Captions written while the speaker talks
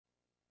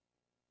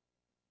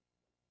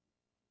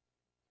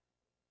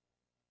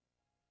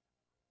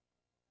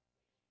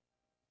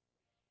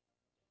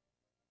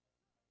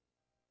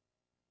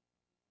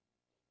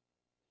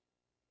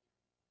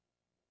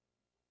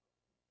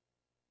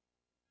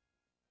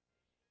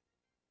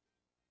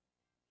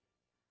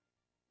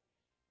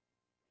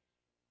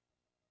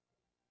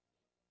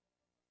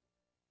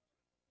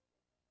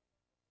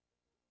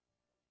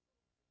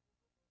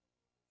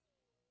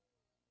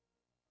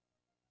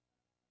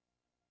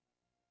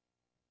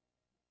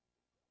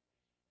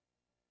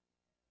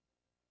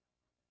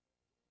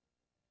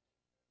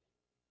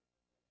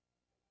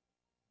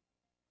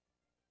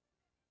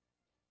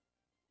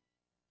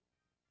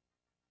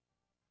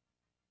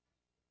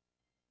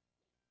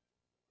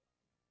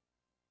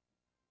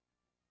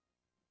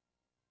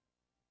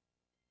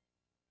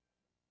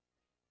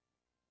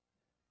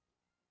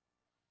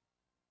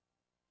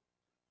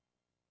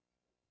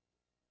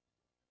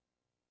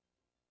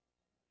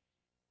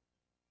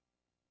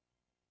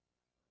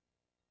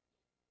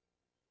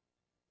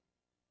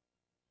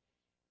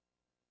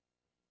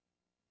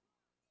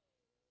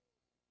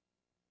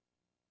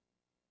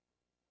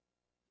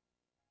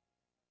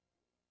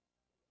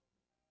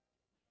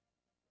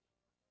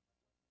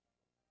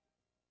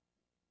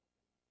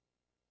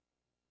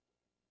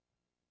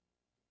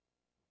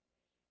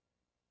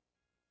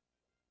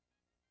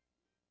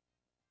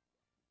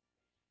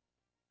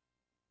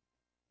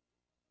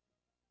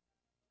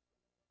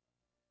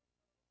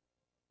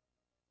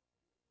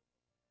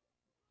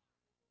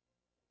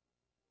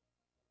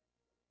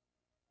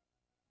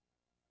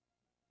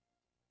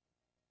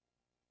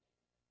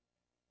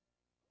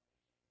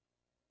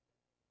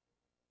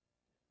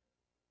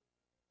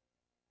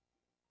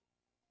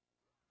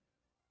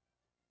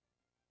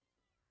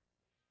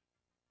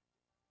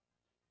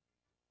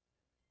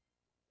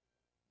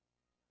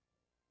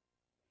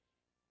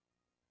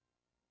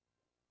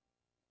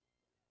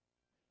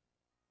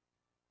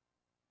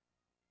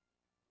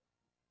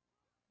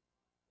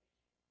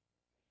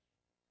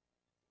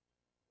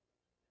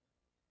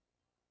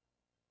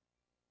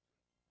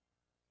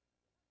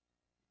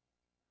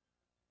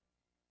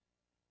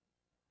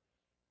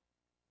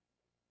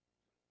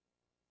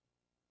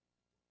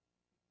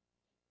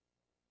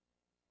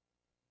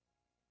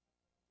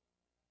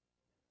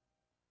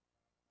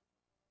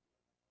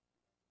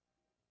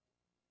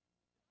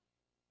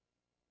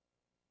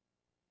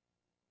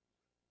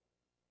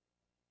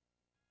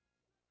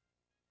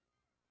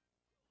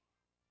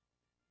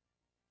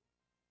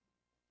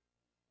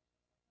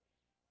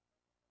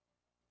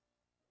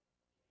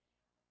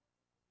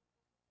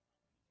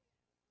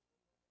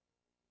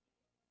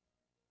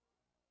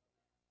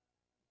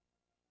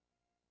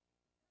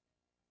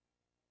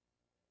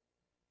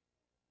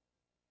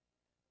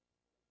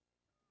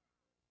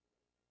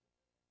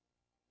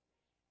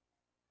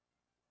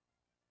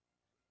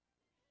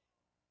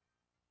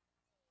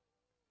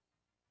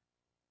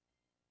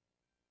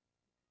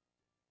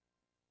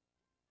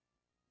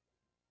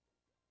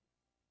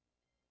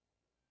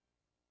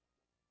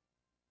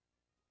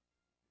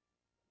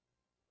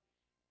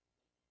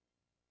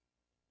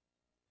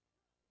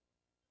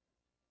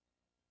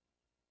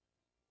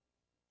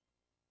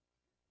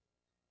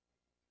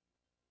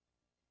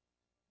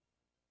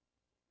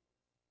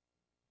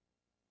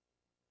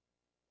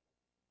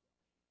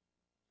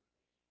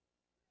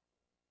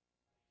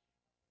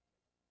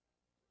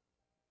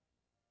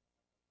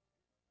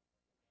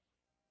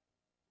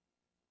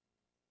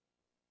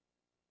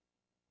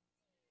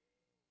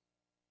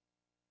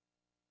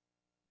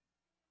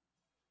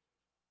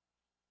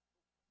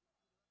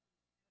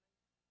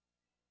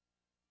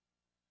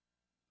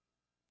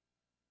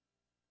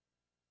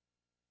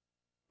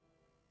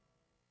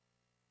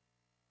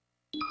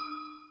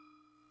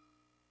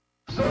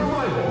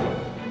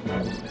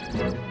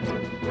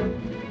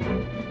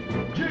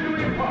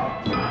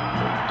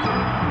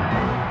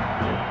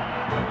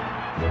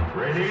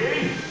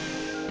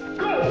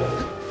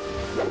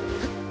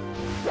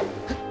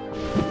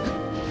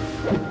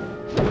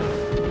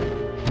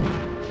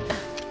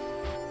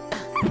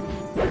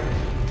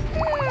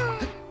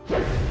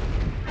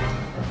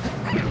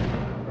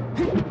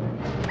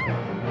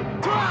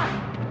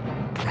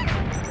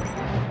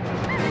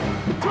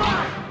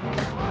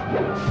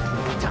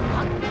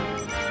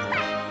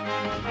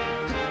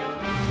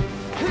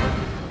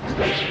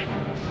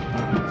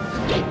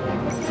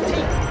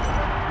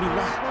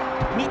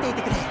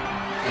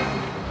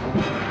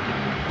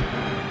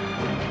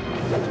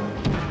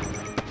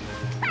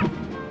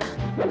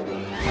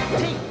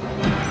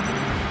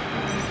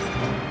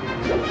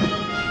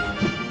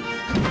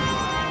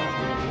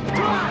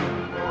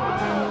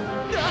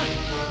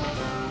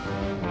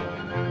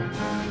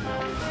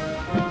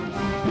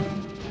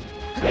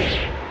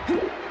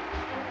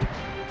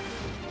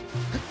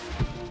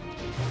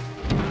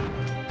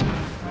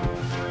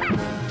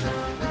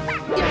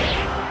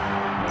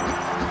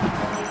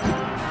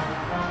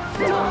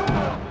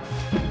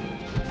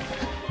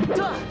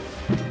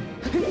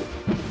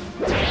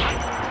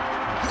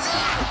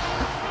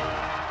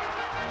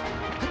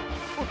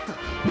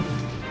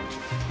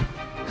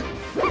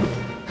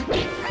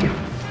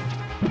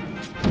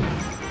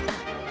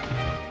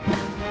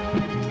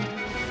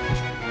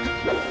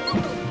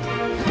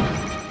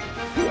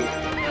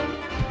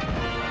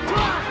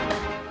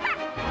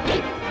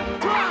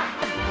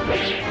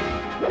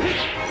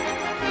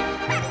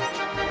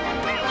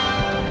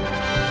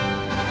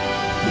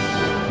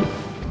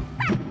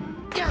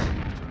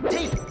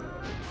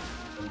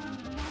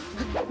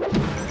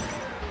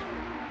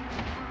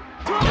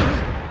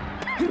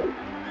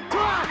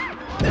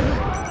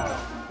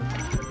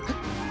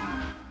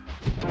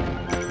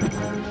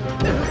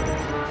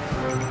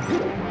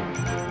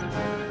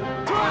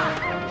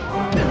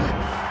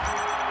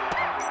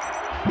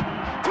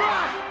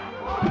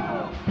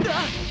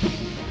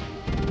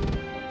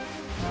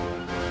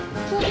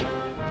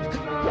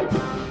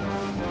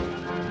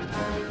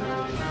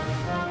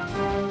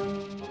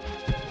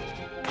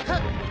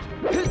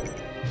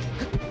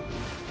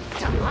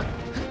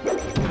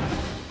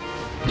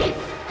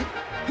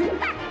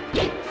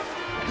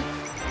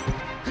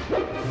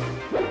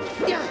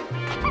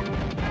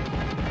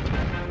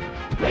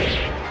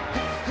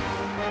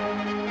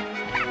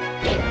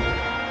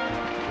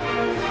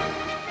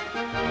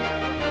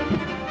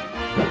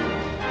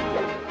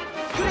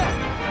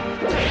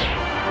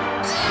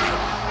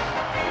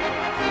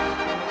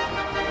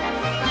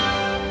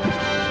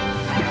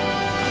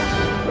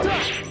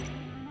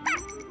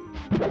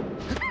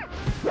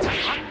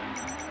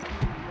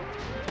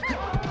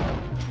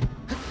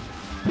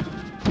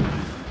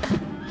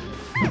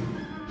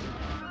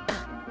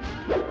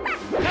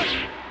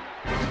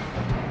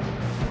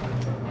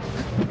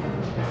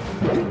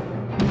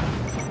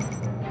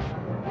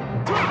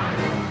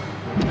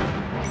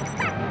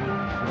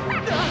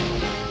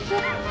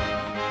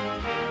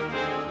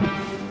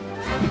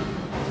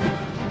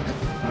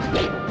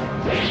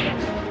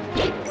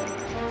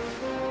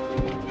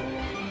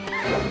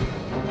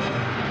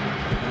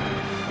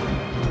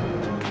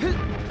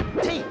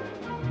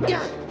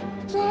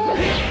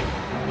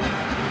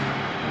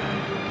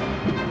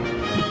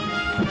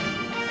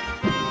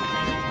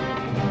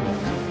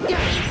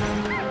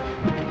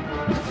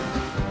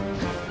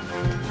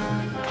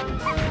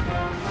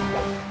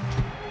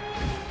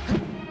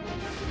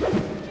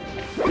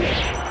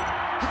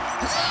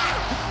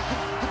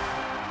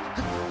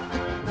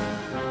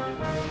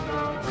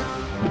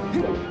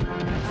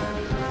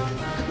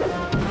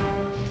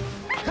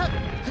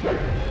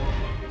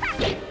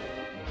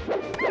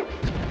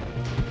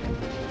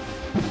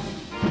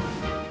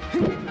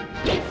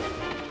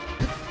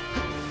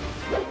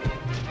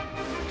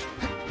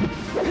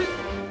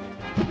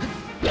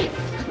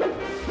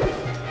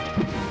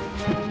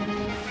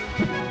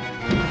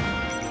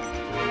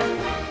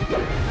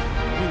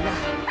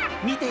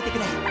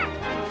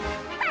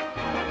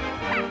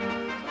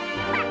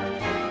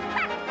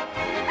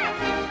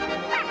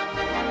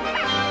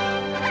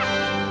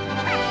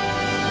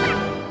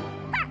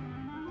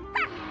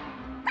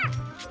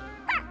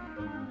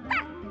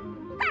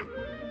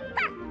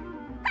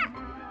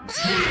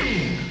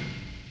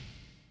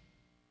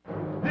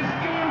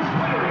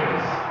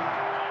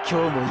今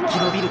日も生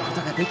き延びるこ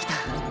とができた。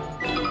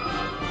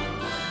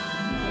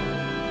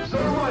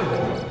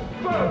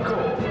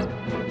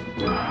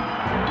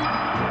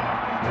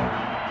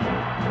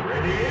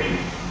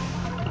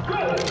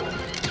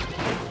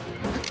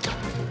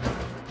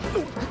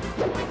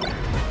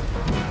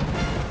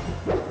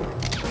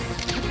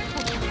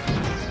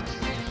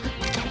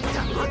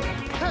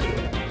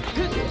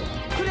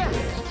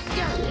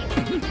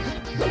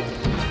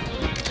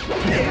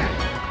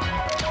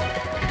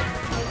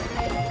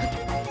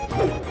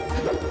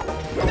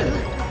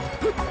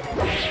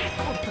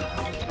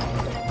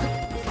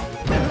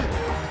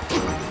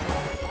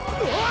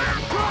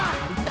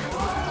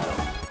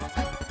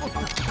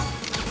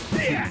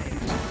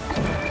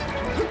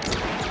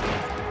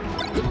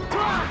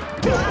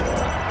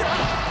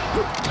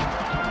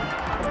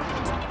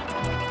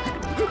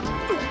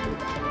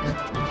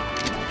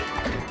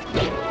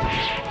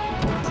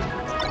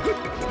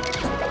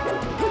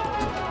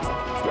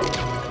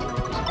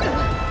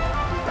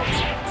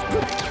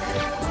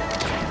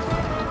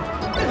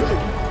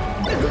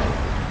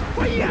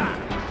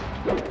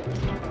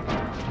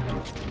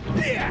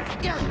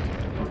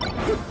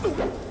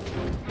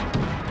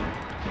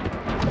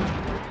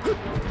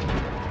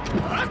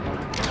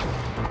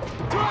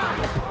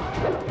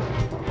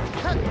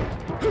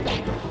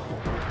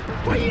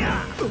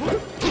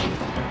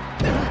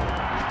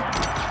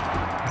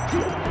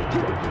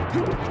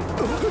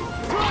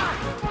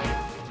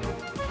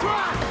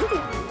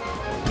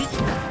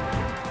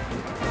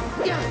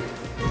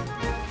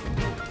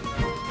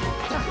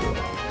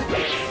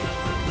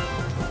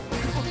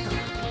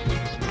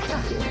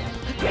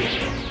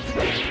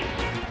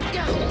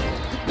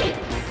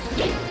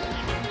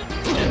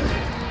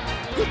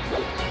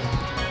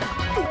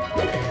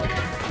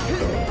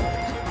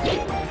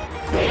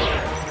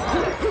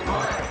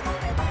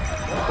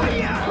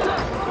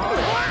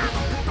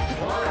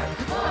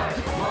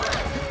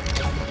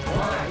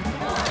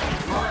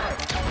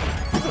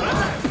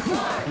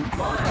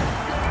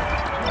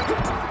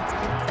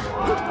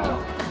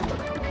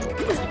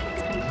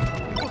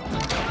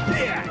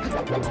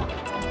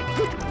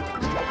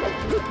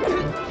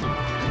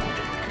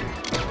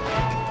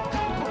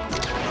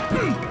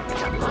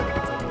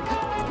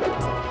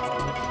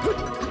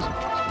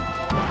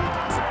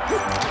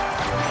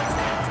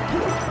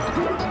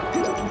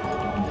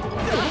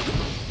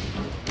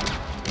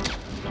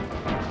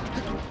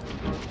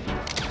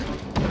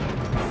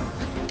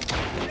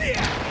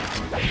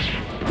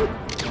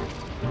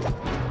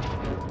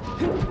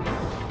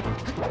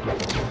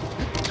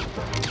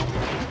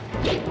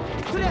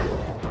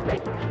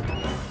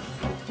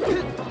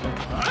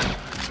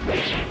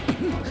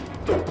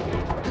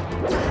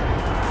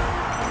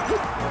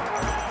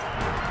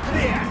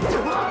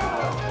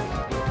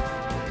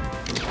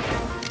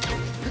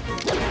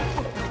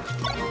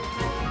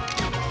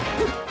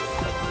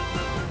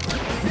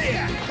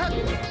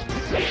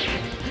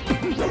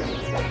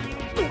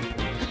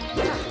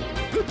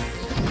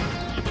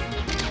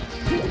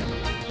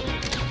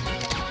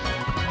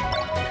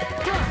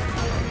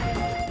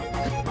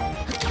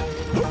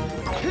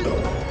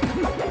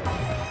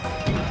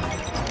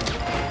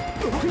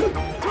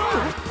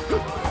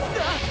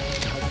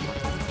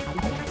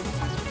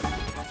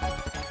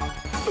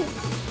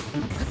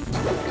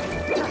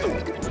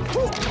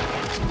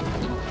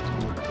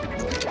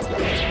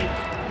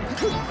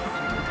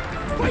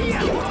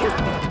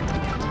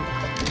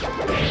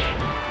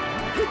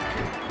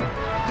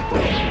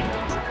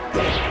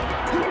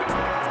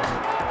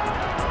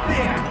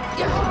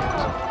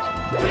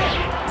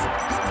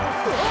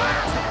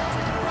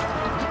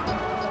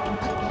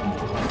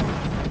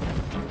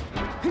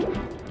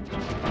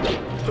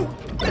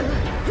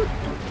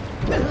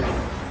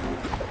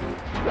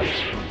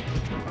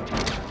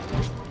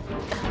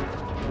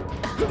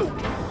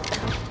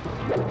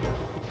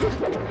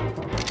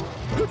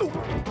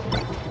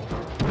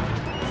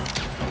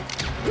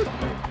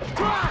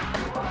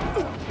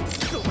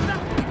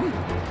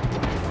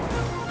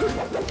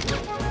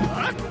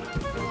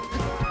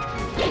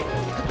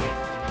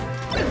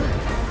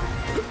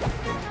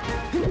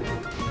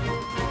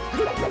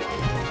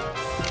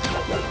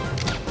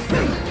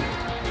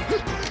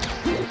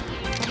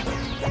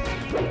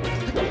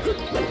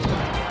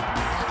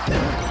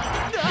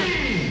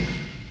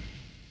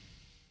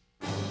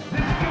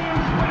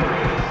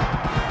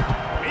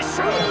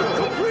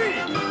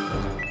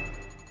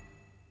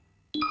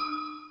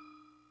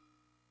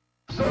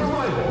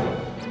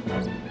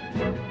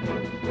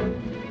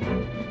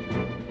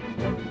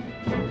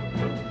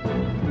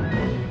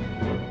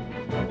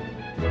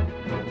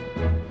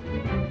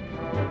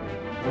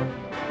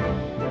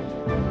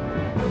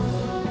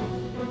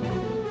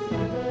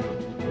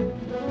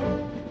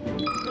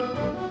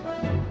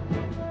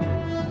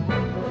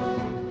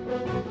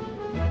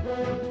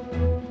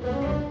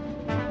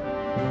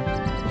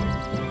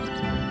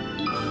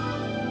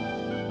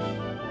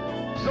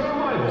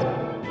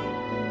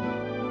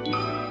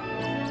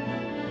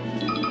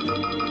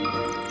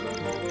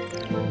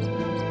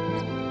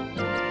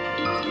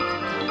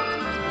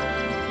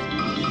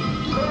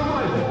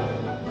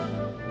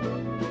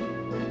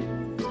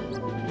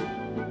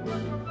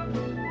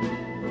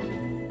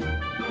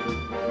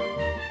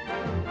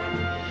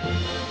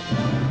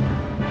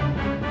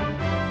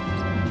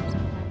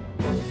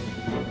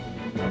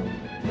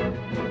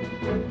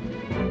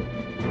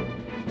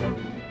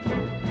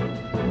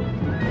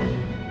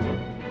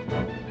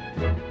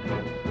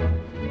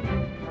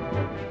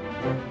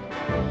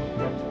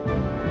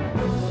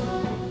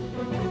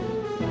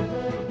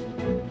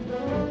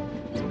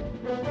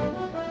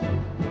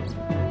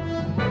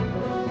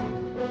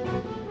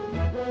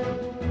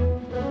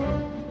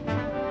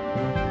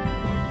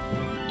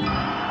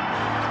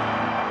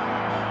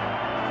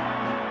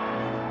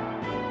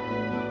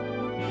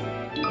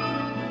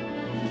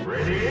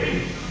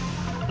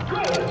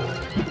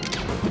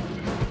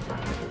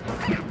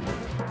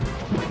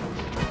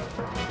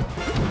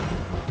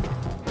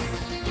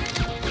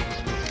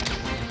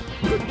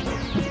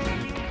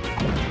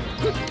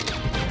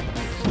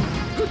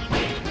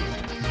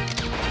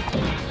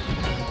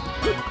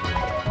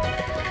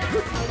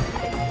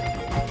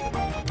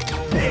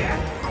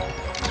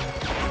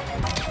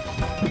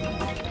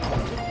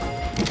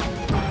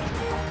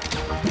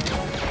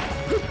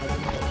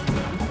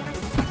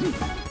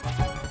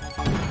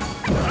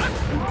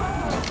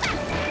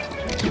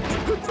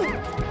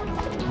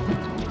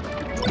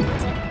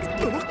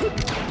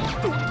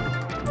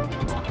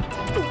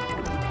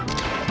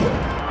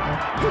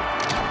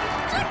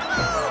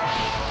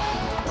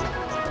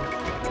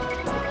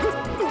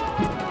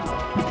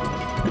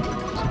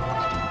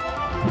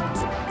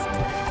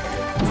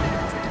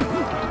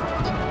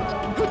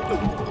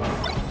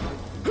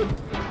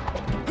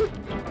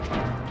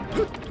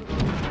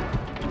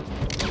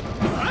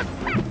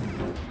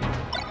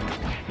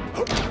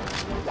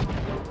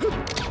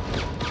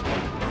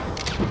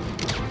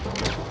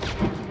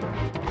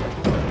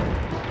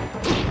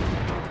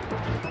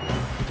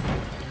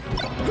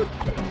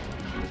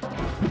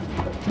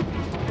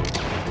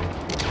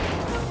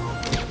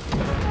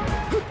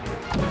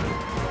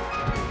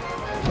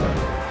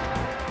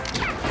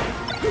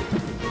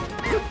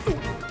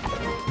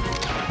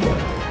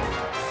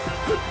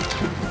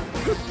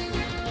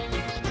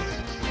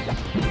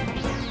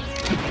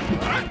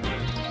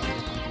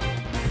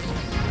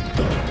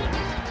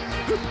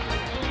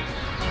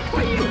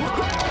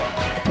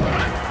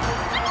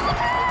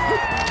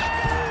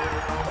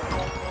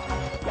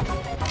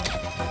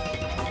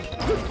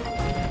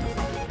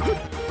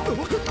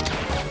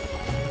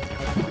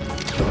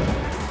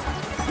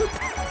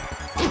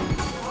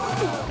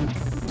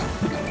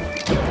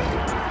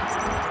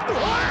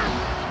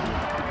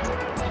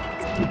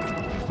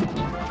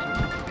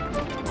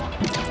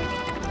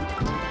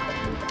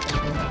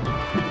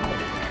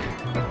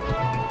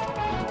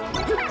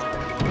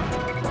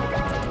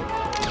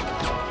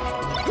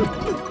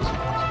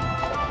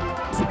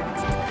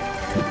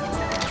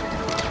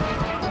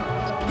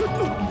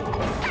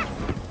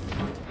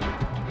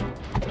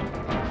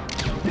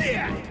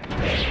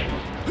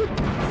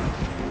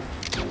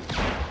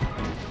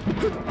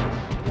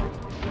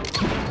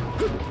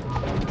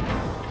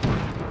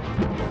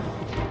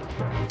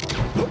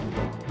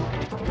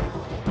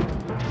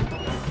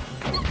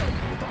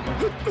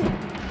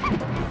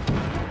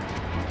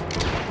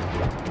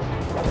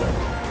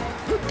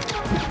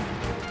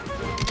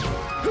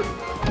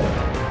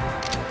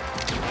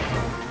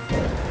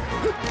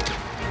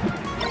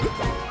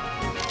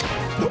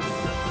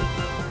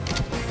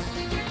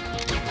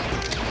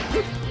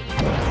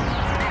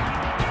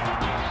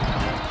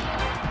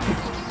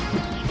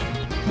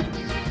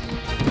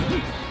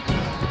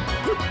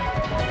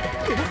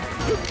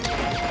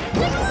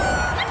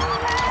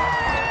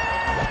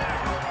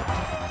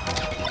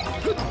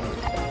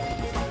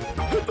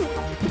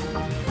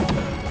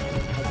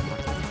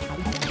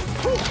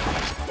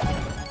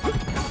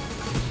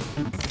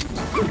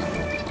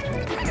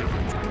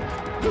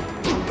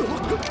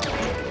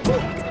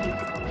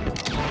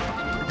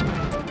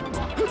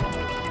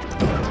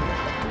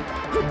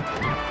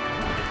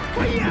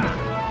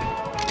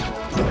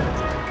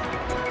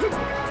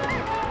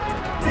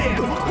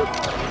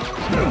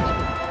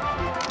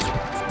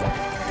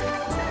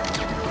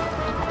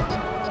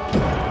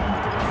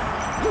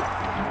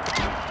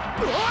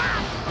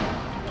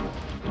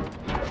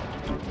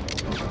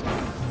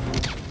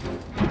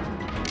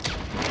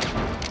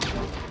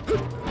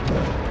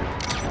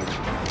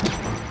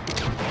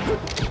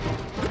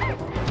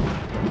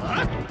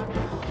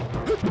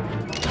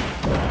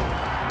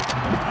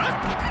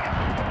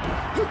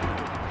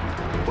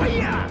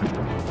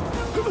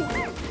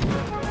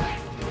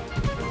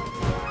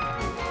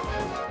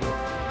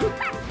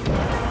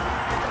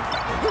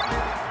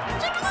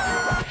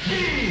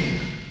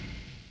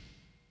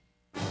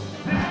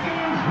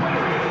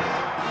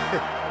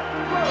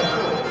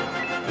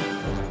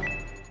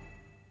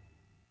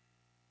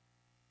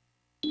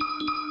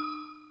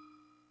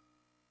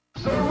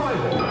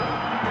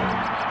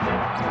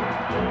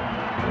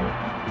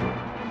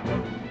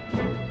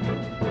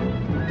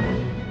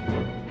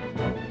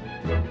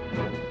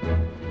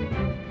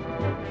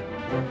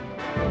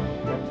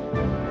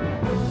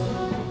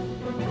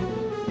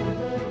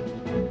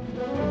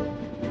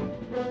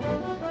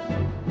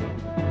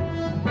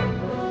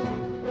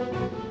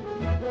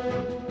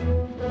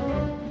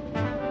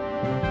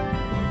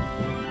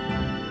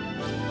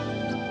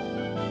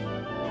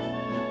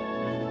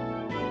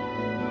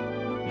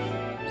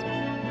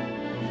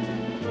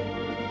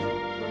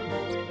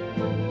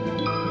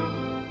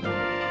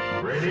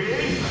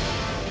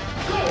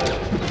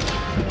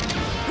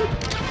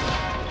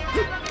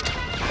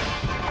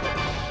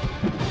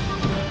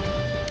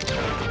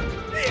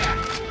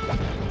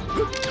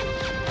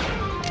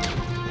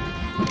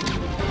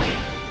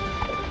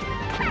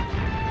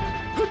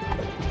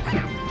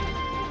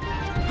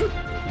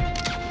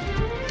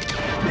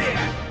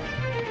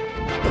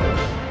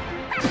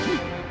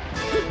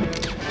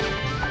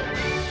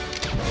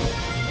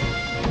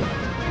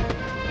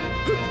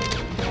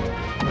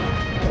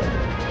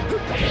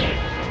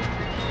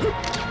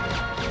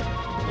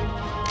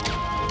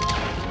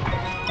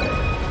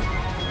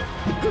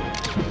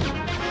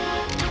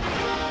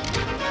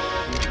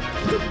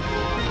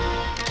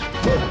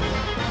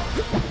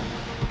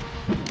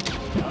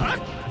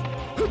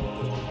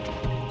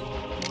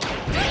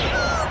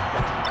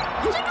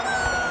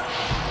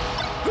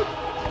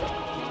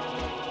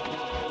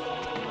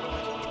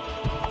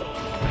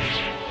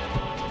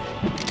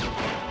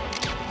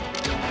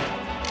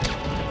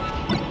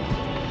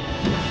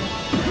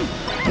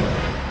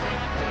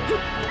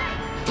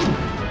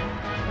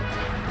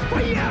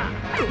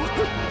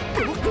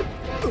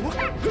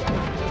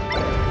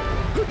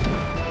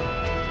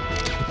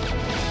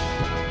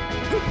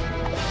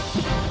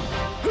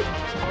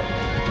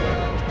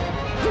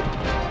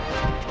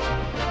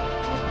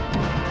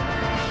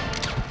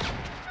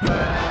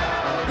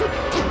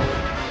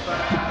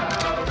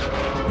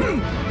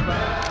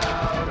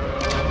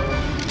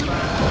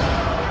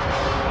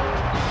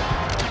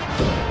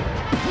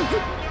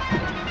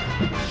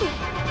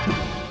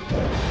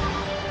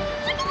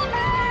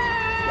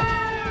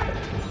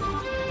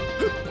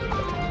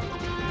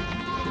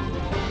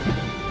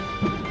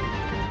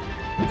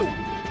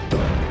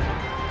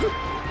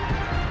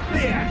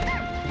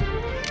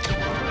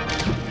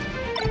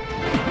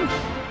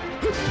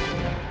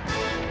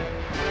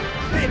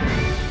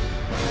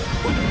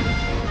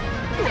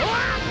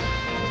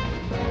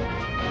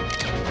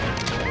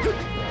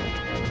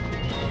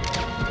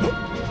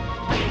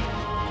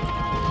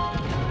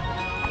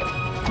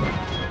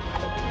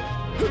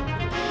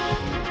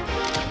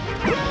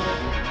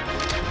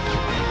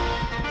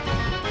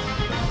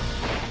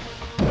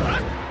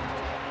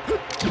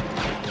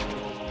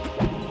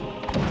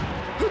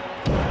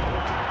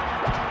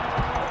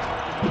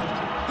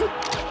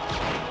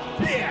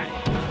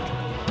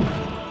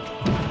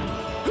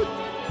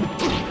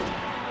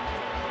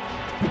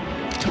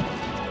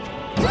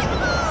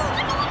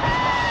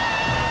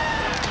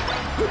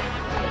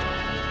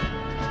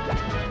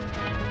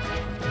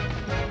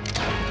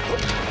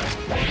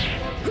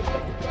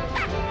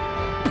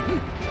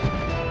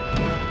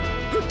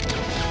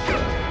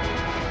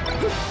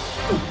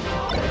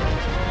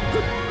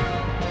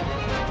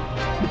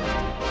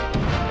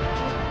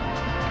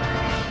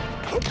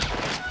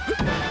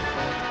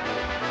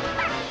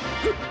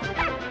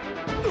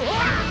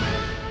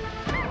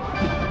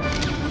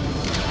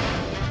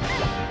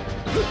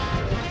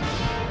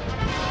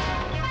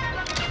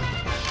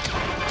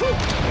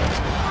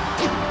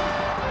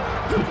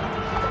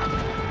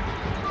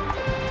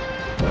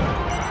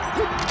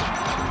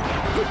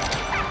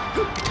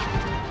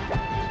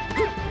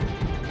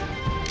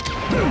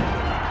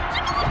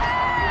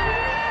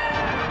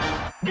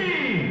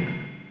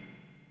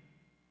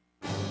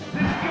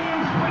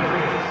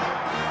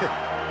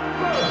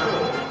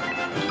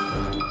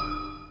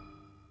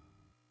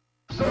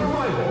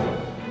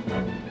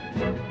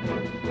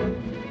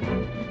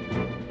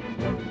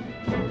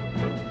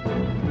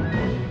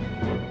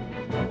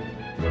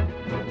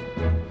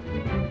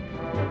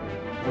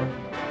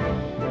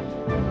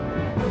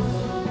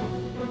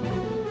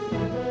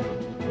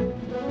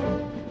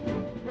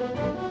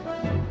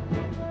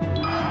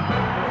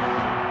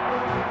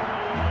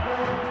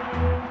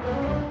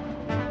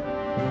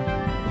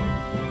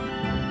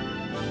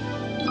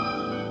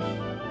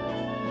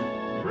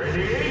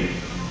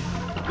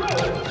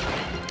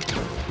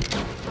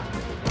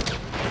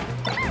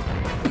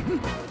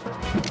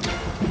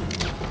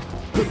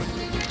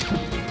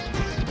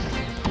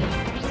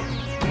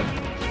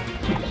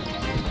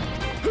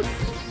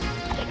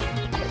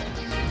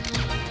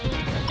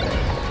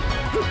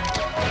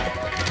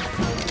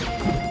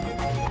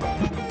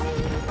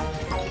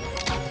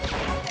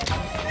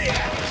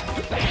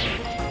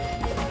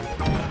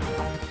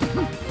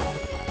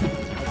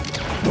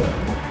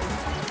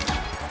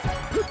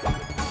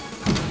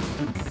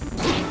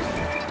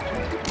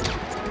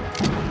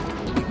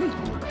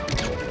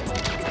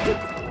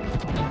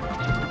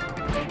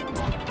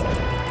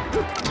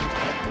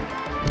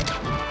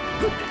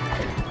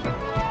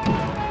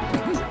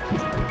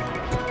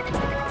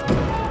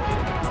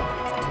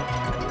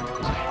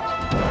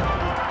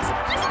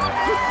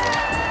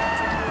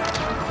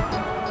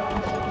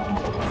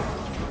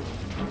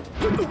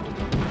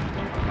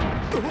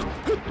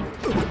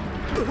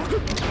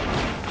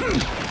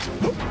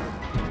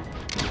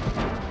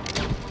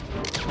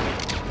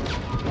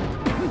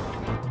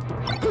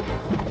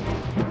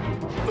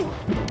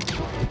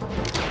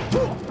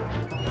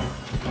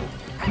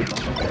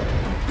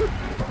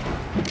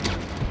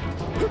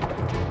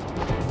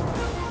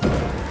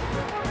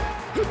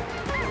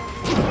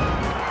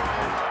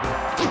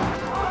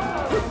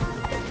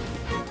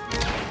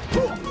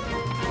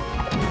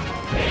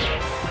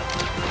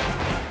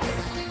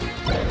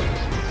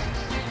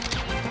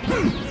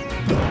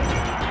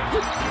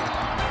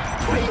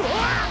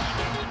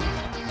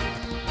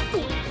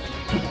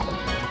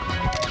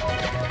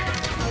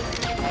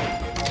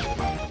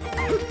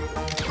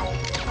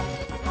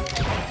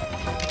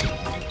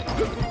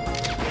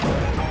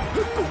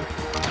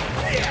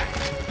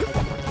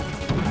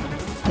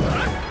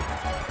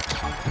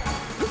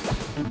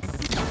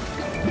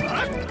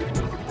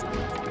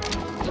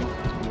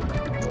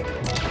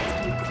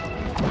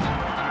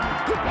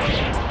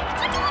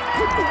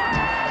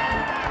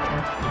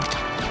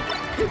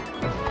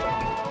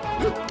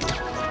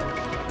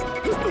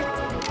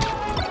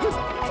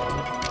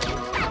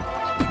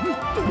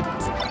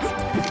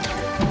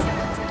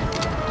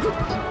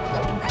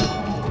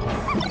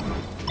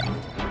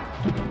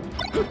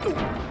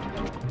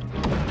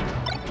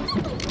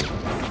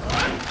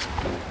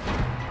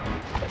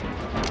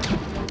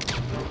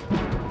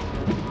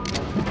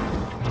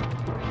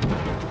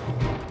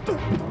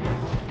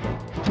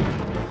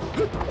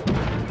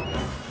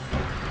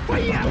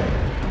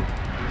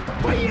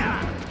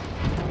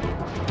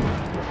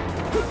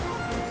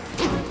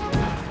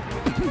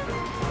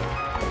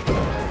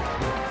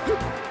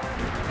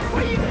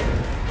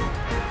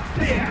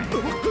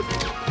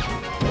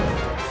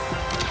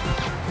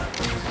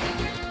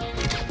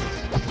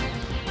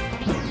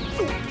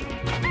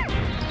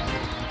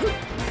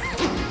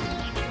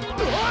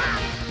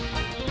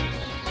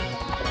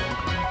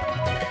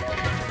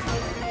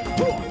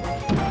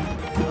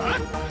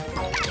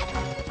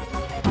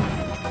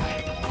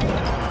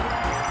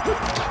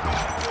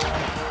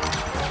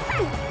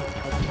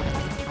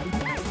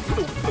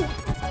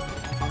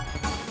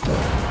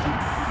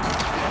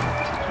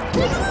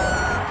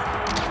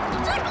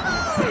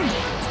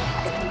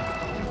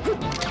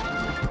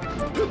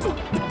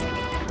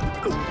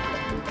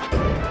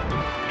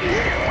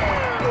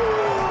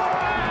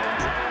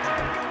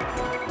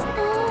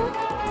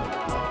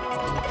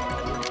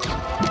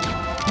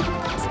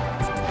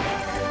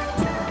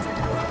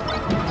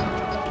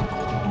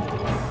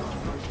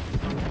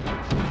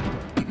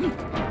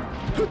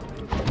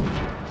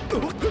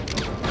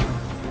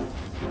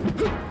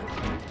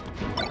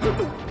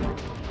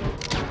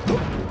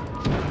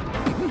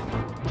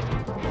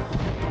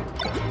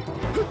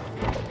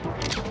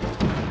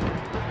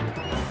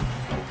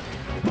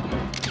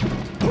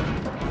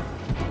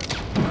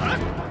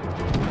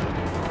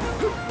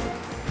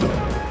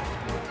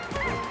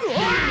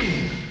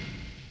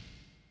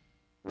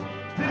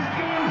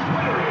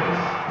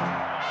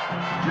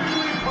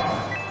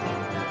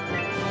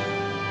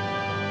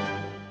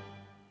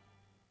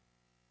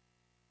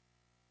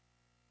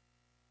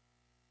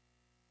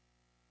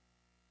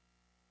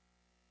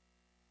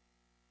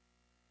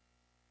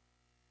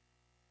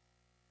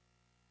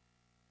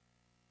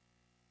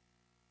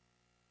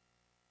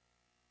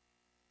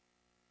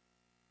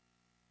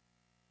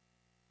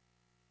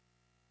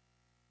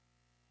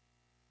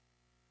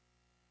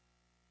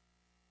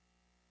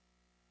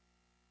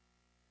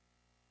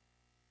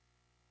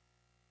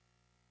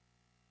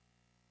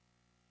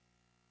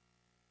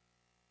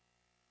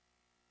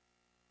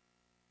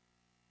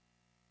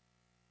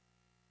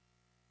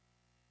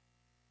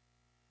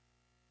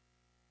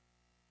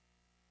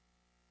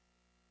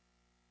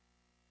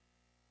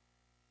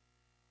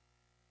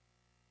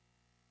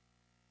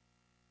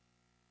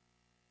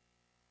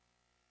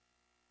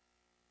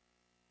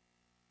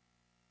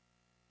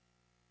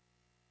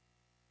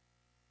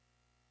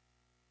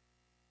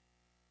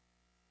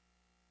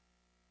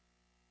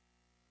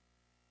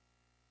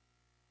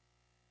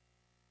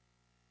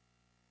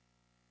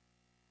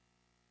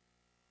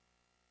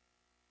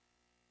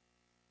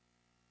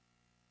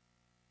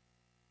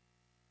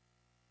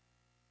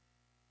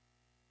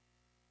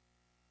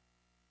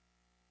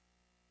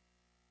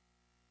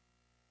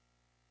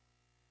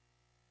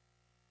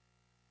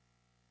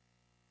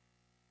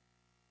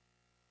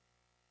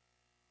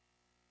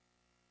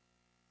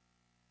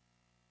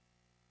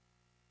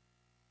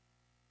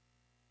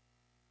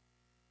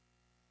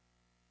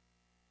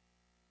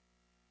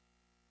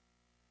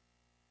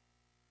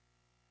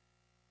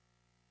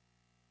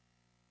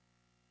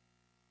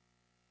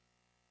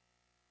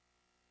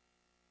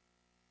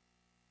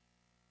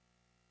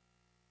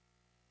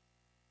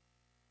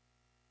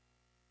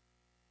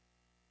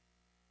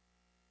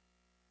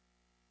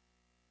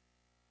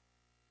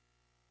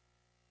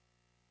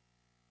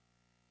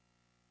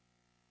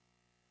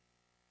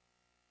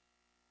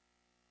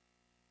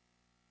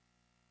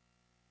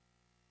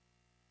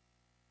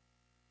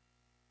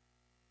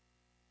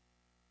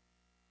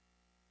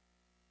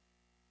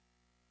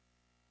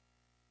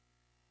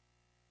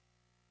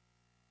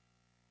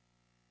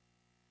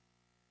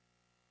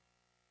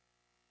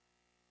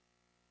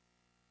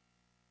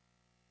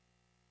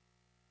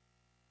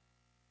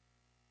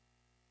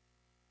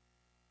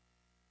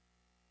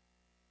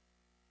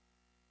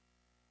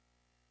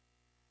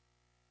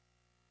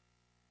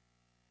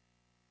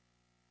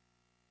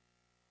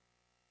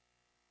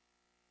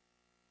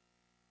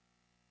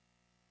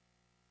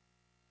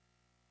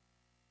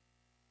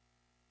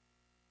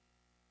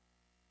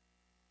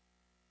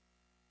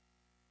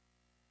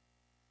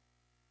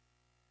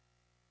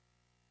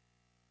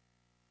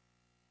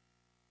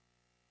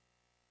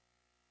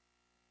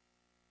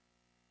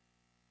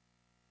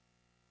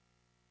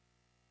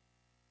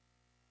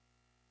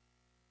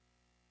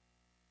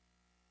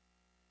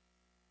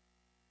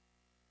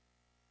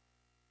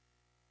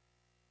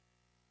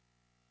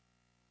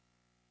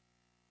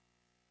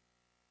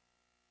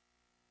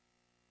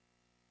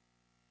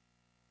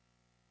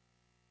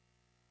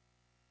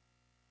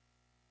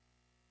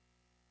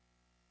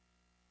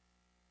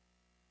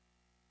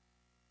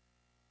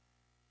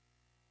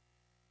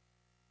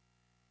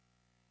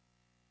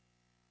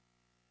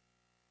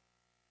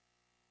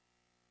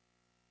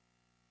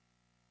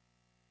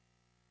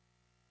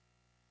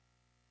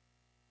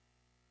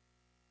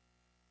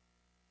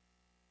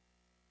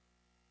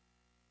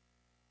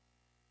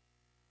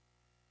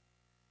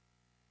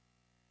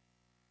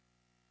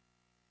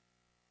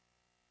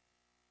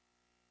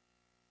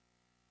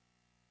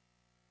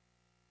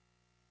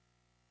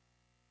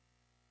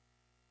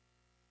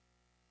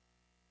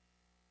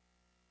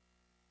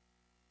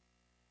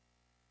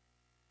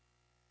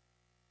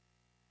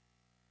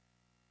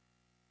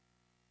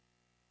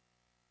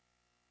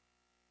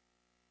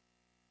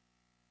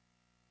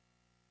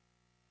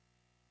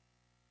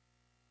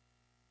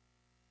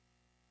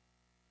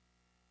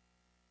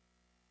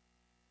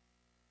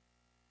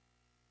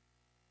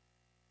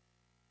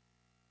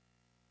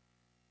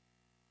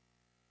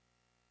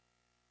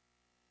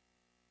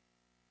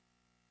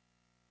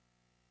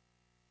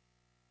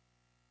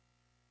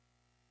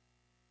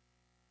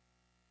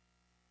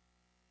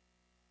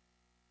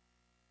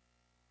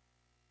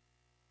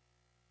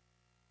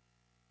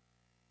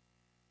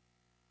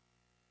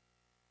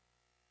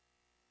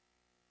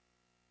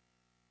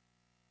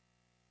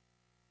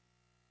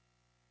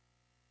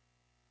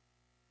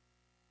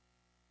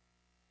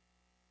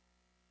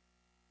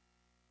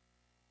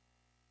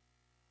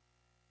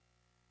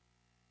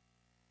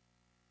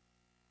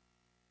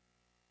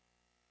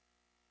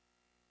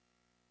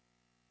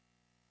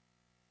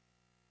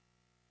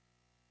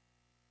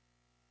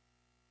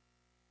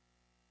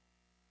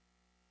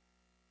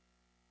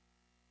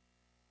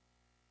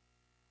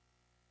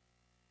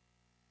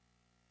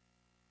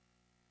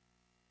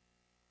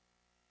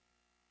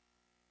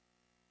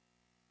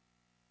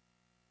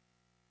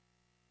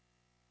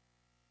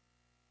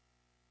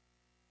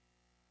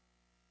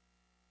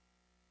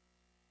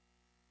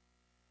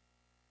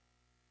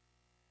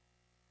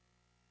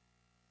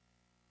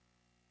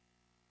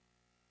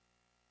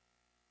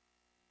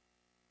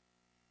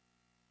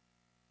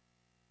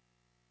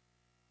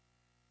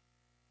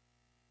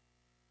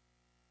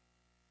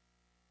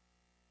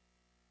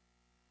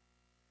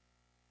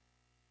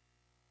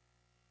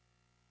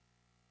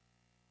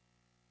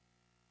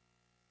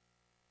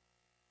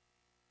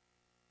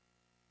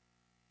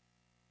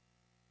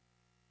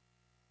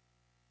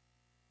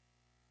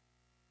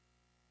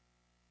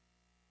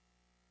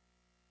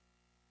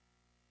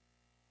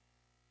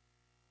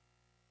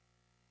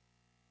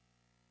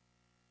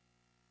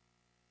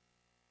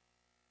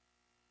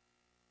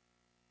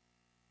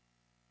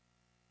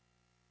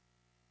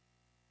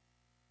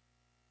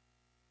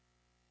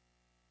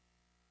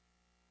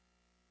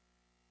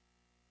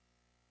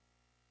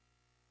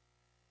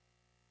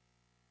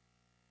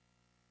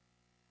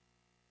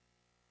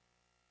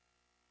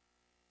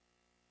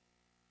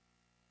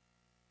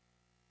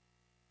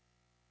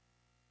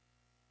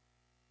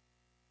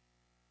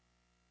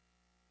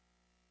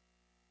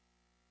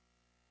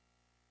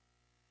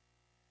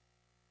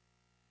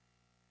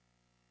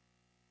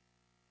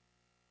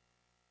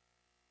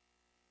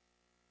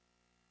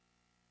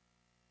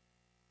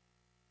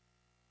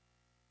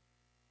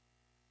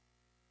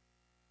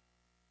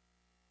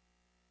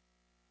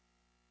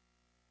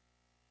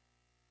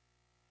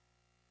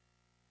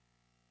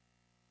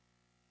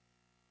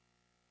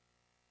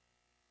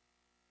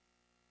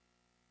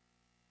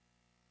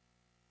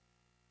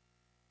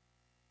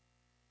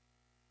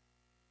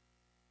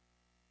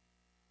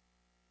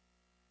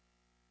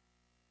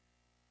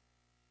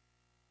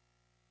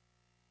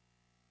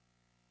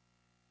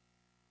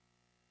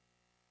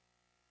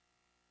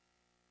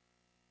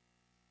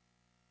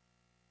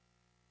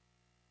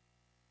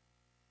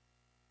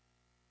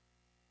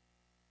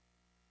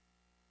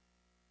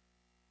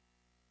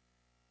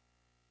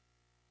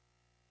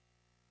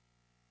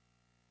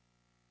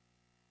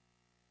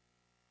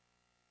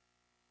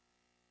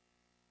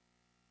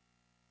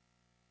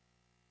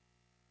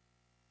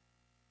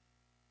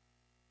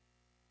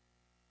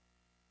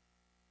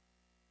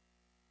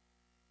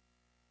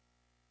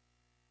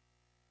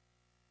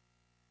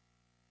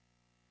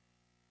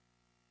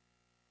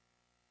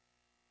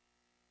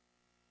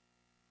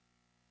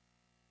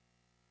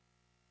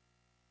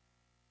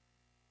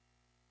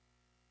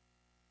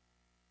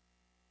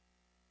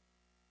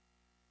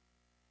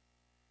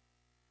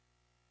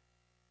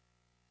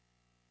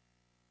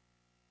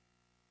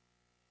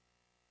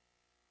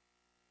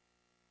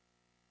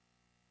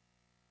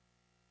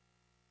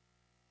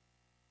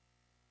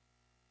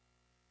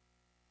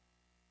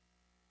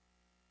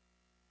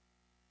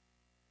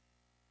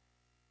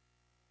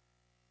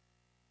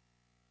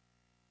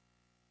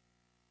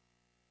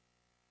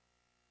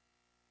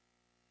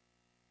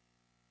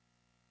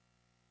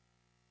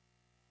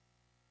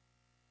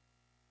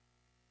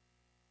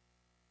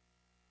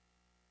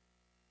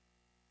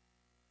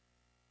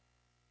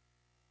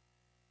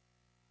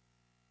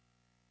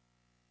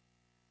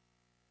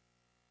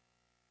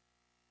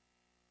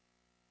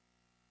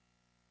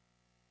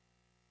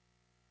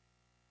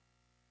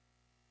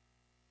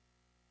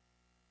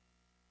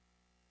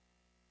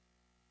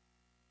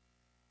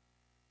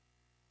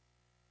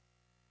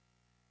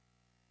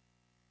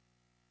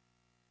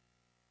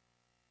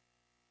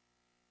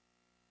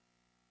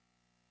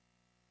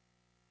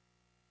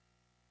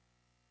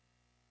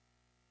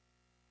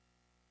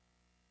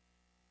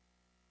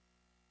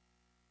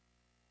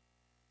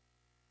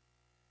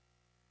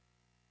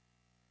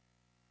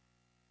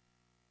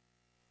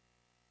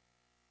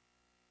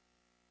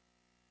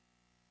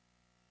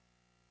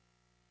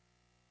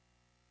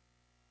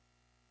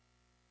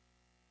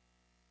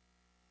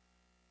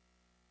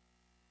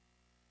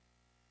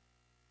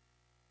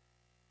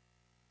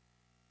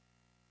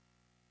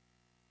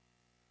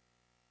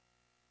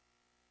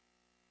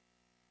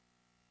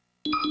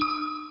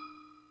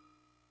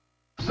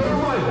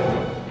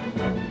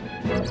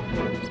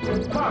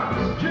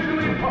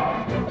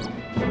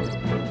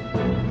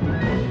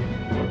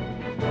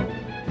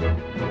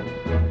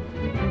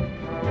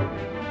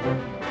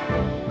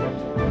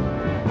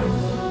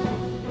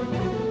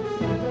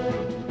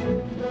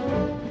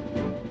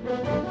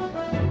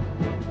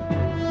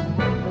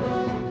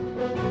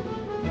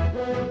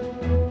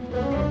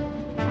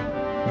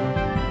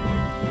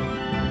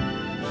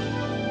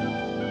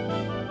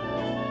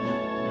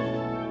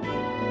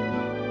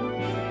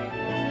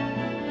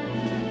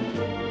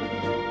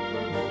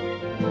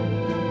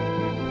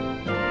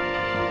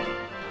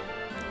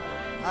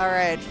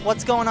Alright,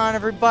 what's going on,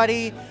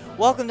 everybody?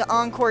 Welcome to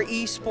Encore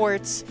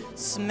Esports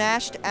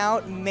Smashed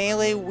Out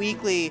Melee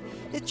Weekly.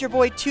 It's your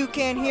boy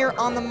Toucan here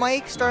on the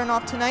mic. Starting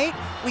off tonight,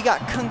 we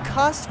got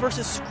Concussed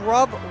versus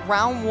Scrub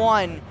round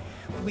 1.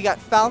 We got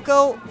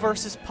Falco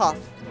versus Puff,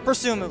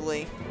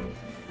 presumably.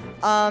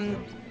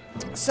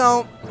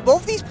 So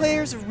both these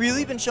players have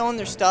really been showing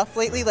their stuff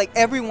lately. Like,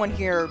 everyone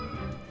here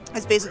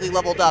has basically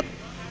leveled up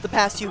the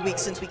past 2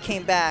 weeks since we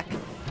came back.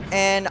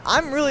 And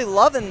I'm really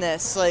loving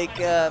this. Like,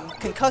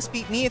 Concussed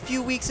beat me a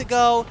few weeks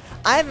ago.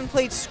 I haven't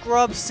played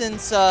Scrub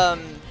since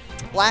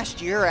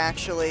last year,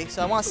 actually,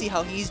 so I want to see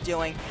how he's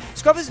doing.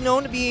 Scrub is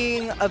known to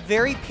being a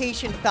very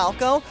patient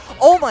Falco.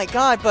 Oh my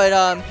god,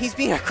 but he's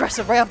being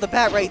aggressive right off the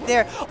bat right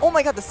there. Oh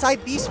my god, the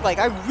side B spike.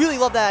 I really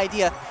love that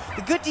idea.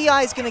 The good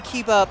DI is going to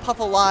keep Puff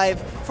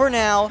alive for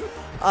now.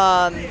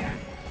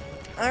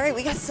 Alright,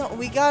 we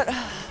got a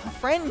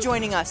friend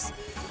joining us.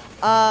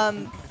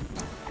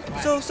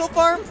 So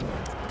far,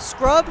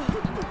 Scrub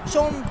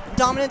showing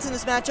dominance in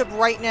this matchup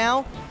right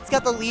now. He's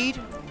got the lead,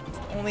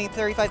 only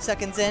 35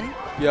 seconds in.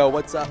 Yo,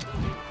 what's up?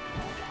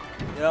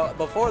 You know,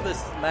 before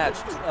this match,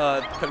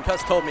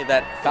 Concussed told me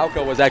that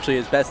Falco was actually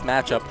his best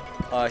matchup.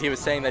 He was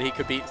saying that he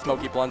could beat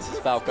Smokey Blunts'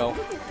 Falco.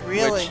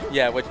 Really?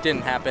 Which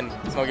didn't happen.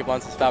 Smokey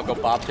Blunts' Falco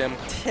bopped him.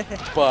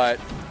 But,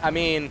 I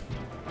mean...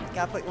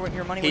 Gotta put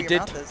your money where your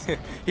mouth is.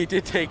 He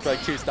did take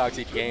like 2 stocks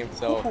each game,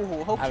 so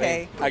ooh, okay. I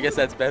mean, I guess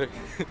that's better.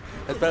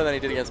 That's better than he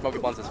did against Smokey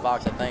Blunts'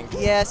 Fox, I think.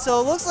 Yeah,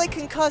 so it looks like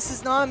Concussed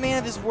is not a man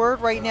of his word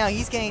right now.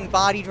 He's getting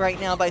bodied right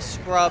now by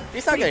Scrub.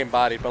 He's not getting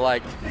bodied, but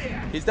like,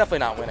 he's definitely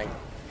not winning.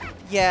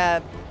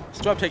 Yeah.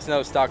 Scrub takes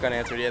no stock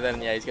unanswered,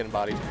 yeah, he's getting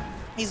bodied.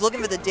 He's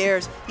looking for the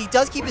dares. He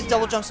does keep his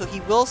double jump, so he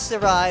will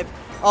survive.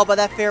 Oh, but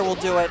that fair will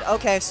do it.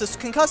 Okay, so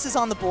Concussed is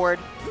on the board.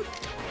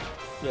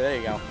 Yeah, there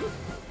you go.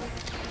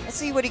 Let's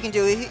see what he can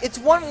do. It's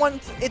one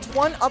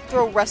up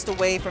throw rest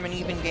away from an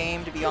even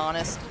game, to be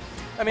honest.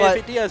 I mean,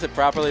 if he does it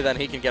properly, then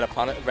he can get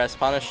a rest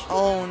punish.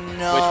 Oh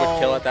no! Which would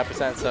kill at that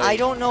percent. So I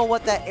don't know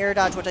what that air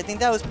dodge, which I think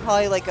that was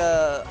probably like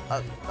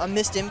a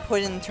missed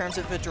input in terms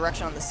of the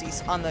direction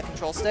on the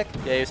control stick.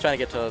 Yeah, he was trying to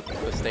get to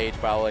the stage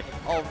probably.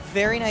 Oh,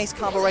 very nice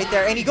combo right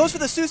there, and he goes for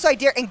the suicide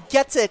dare and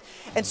gets it,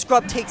 and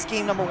Scrub takes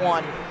game number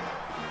 1.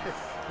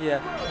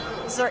 Yeah.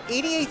 This is our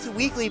 88th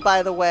weekly,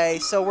 by the way,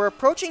 so we're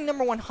approaching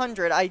number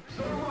 100. I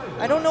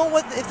don't know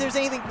if there's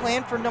anything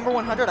planned for number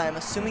 100. I'm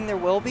assuming there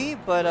will be,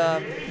 but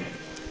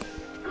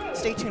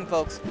stay tuned,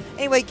 folks.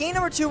 Anyway, game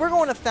number 2, we're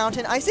going to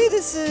Fountain. I say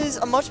this is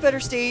a much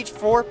better stage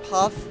for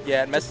Puff.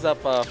 Yeah, it messes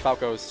up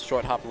Falco's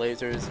short hop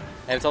lasers,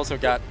 and it's also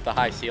got the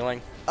high ceiling.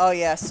 Oh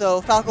yeah,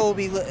 so Falco will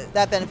be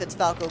that benefits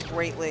Falco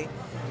greatly.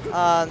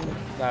 No,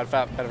 it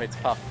benefits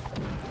Puff.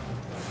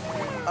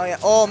 Oh yeah.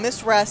 Oh,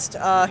 missed rest.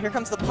 Here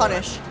comes the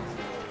punish.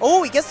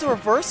 Oh, he gets the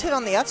reverse hit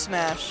on the F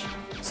smash,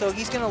 so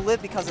he's gonna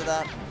live because of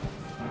that.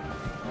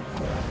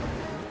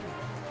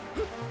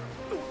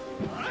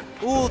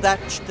 Ooh,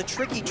 the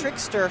tricky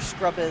trickster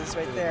Scrub is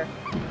right there.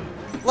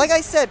 Like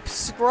I said,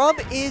 Scrub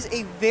is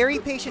a very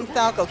patient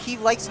Falco. He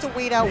likes to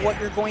wait out what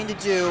you're going to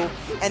do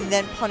and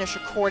then punish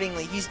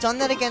accordingly. He's done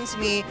that against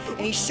me, and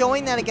he's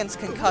showing that against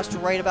Concussed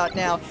right about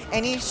now.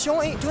 And he's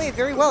doing it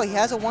very well. He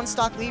has a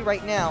 1-stock lead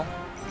right now.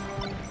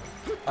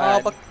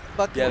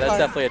 Yeah, that's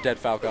definitely a dead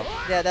Falco.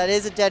 Yeah, that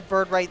is a dead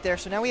bird right there.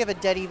 So now we have a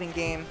dead even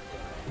game.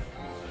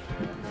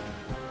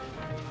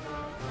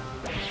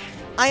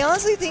 I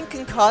honestly think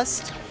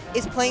Concussed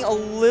is playing a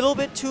little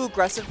bit too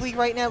aggressively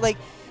right now. Like,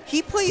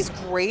 he plays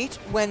great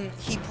when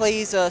he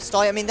plays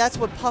stall. I mean, that's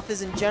what Puff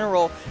is in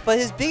general. But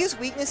his biggest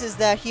weakness is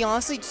that he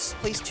honestly just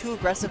plays too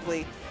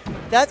aggressively.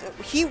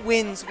 He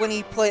wins when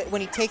he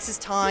takes his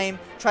time,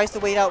 tries to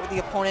wait out with the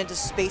opponent,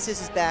 just spaces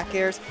his back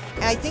airs.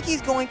 And I think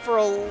he's going for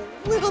a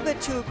little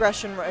bit too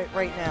aggression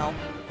right now.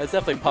 That's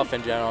definitely Puff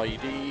in general.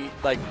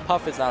 Like,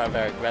 Puff is not a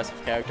very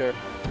aggressive character.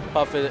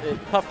 Puff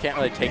can't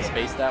really take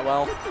space that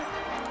well.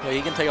 You know,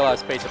 he can take a lot of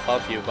space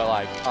above you, but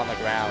like on the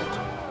ground,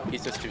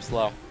 he's just too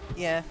slow.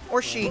 Yeah,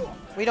 or she.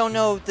 We don't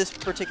know this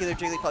particular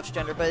Jigglypuff's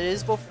gender, but it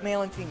is both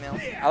male and female.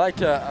 I like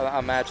to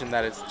imagine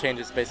that it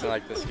changes based on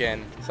like the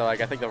skin. So like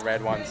I think the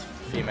red one's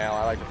female.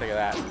 I like to think of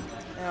that. I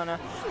don't know.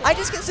 I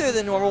just consider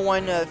the normal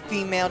one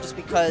female just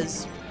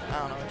because, I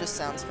don't know, it just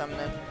sounds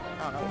feminine.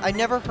 I don't know. I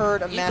never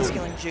heard a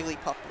masculine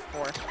Jigglypuff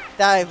before.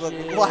 That I would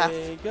laugh.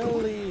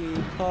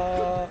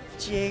 Jigglypuff.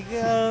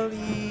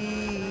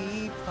 Jigglypuff.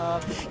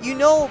 You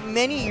know,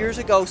 many years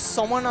ago,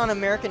 someone on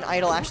American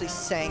Idol actually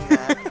sang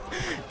that.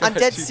 I'm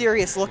dead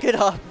serious. Look it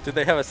up. Did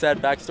they have a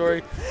sad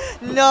backstory?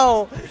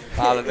 No.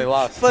 That they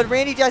lost. But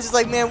Randy Dice is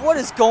like, man, what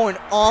is going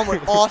on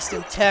with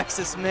Austin,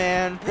 Texas,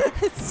 man?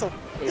 It's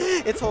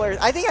hilarious.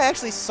 I think I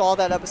actually saw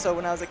that episode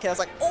when I was a kid. I was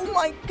like, oh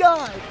my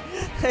god.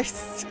 I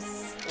was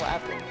just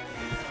laughing.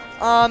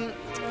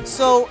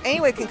 So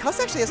anyway, Concussed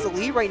actually has the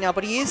lead right now,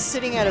 but he is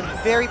sitting at a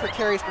very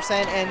precarious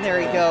percent, and there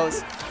he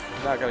goes.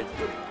 Not gonna.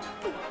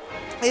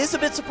 It is a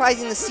bit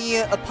surprising to see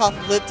a Puff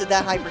live to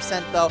that high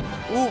percent, though.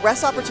 Ooh,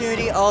 rest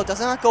opportunity. Oh, does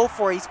not go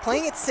for it. He's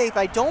playing it safe.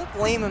 I don't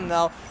blame him,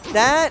 though.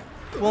 That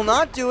will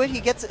not do it.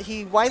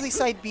 He wisely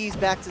side B's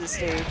back to the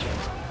stage.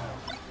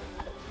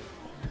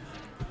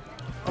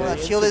 Oh, that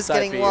Instant shield is side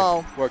getting B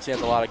low. Works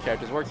against a lot of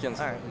characters. Works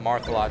against Alright.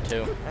 Marth a lot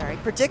too. All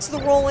right, predicts the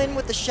roll in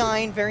with the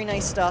shine. Very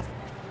nice stuff.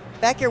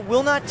 Back air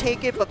will not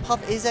take it, but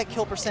Puff is at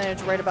kill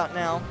percentage right about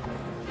now.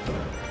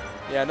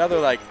 Yeah, another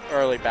like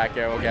early back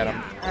air will get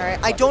him. All right,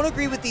 I don't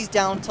agree with these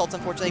down tilts,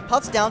 unfortunately.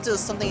 Puff's down tilt is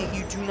something that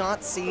you do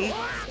not see.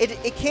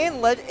 It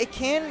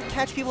can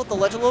catch people at the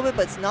ledge a little bit,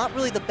 but it's not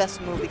really the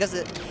best move because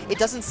it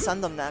doesn't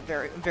send them that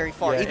very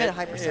far, Yeah, even at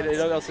high percent. It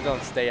also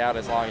doesn't stay out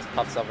as long as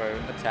Puff's other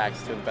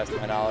attacks, to the best of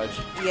my knowledge.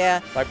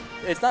 Yeah. Like,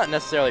 it's not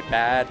necessarily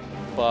bad,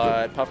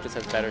 but Puff just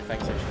has better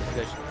things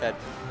that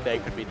they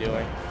could be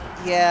doing.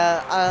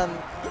 Yeah,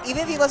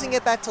 even if he doesn't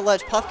get back to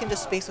ledge, Puff can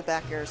just space with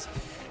back airs.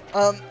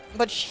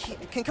 But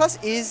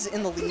Concuss is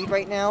in the lead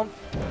right now,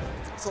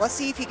 so let's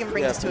see if he can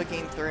bring this to a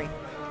game 3.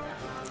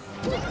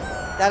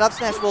 That up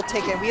smash will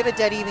take it. We have a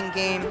dead even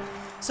game.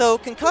 So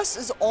Concuss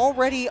is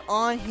already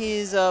on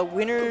his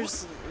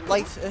winner's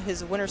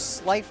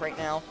life right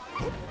now.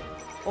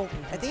 Oh,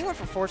 I think he went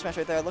for forward smash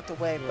right there. I looked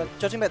away, but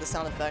judging by the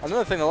sound effect.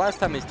 Another thing, the last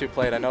time these two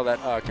played, I know that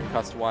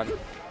Concussed won.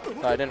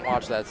 So I didn't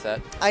watch that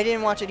set. I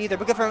didn't watch it either,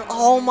 but good for him.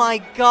 Oh my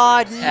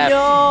God, F.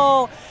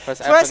 no!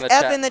 Press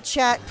F in the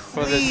chat,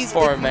 for please. this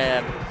poor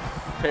man.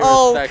 Pay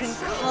respects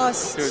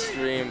Concussed. to his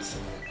dreams.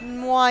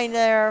 Why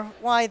there?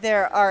 Why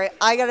there? All right,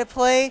 I gotta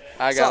play.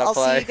 I'll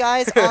see you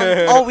guys.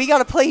 Oh, we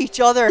gotta play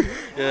each other.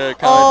 Yeah,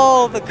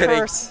 oh, the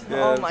curse.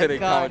 Yeah, oh my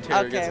God. Commentator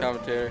Okay. against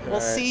commentator.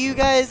 We'll see you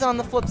guys on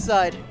the flip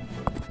side.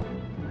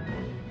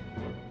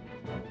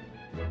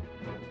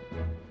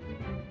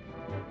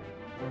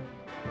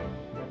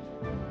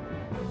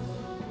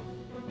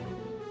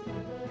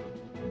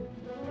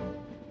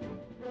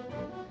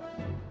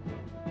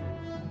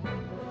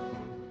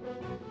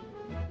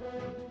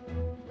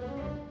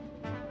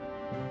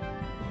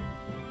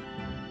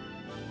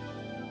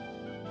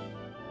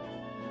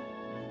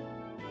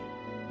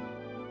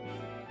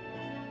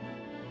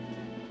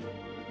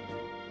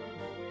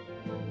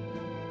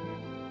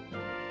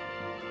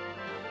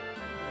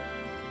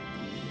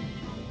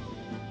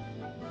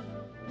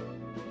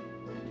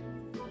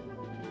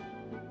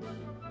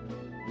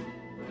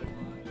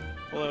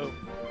 Hello.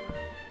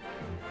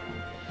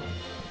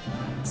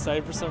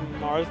 Excited for some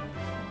Marth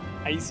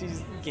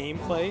Icy's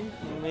gameplay.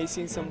 You may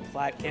see some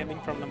flat camping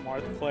from the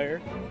Marth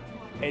player,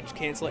 edge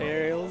cancel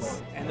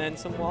aerials, and then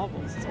some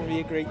wobbles. It's gonna be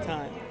a great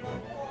time.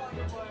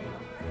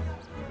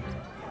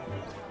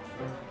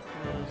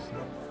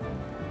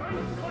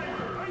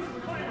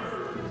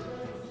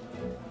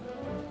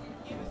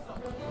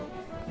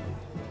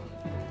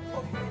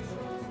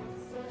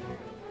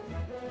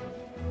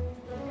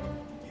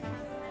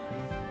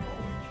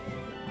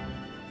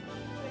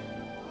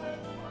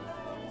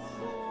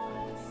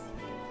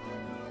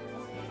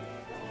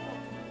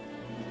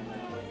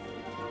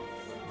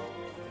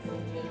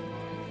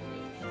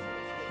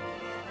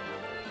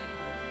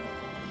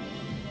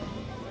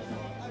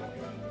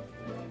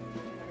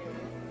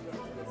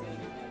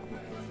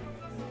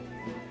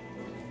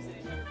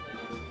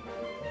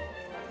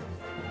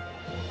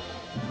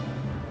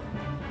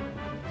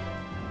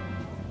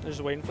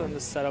 Just waiting for them to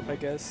set up, I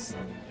guess.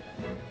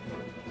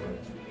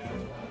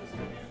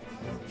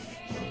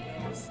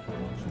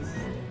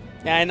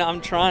 Yeah, I know,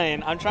 I'm trying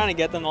to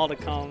get them all to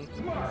come.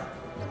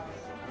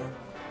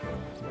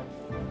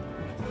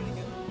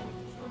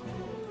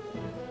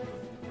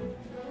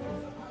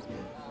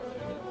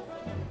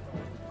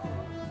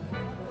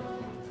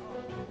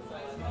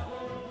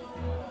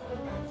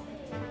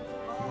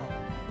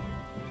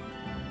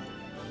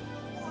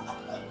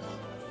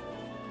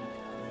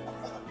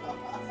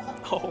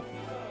 Oh.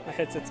 My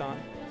headset's on,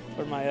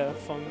 or my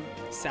phone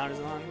sound is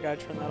on. Gotta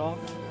turn that off.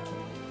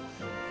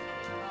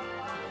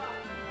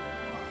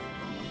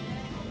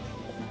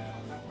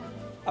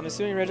 I'm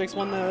assuming Regex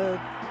won the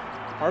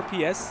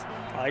RPS.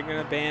 Probably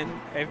gonna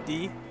ban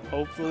FD,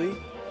 hopefully.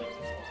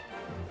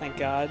 Thank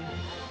God.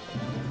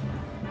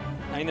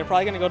 I mean, they're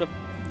probably gonna go to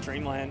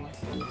Dreamland.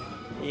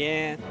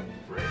 Yeah.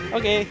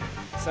 Okay,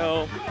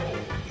 so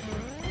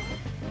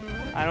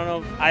I don't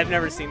know. I've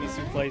never seen these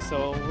two play,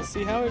 so we'll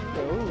see how it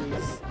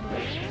goes.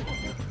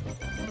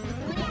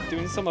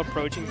 Doing some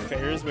approaching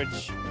fairs,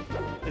 which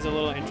is a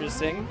little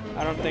interesting.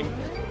 I don't think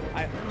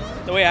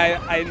the way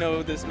I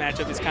know this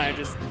matchup is kind of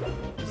just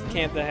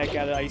camp the heck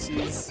out of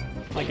Icy's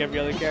like every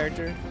other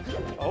character.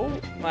 Oh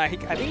my! I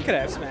think he could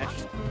have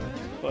smashed,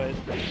 but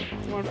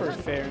he went for a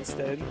fair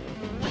instead.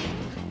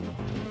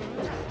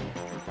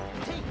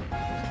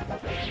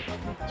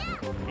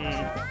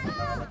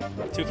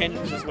 Toucan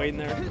was just waiting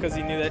there because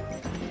he knew that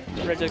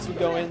Regex would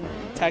go in,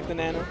 attack the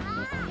Nano.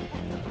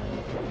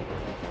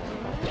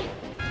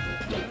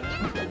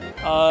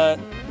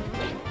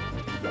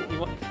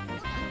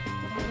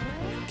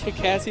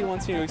 Cassie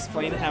wants me to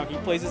explain how he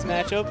plays his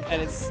matchup,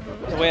 and it's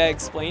the way I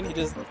explained. He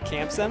just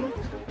camps them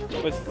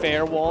with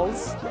fair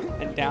walls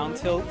and down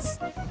tilts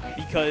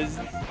because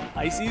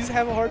Icy's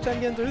have a hard time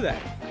getting through that.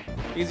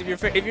 Because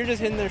if you're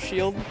just hitting their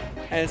shield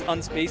and it's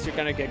unspaced, you're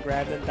gonna get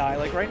grabbed and die.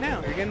 Like right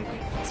now,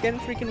 it's getting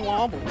freaking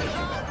wobbled.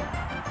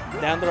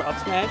 Down throw up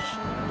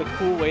smash, the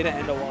cool way to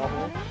end a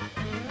wobble.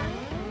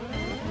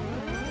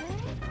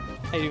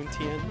 How you doing,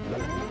 Tien?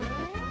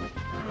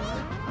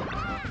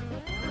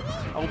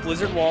 Oh,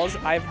 Blizzard walls.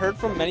 I've heard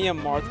from many a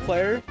Marth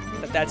player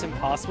that that's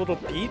impossible to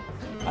beat.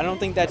 I don't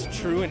think that's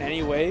true in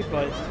any way,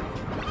 but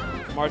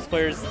Marth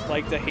players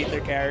like to hate their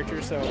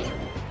character, so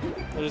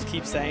they'll just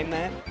keep saying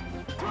that.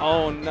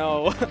 Oh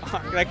no,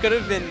 that could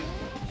have been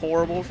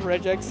horrible for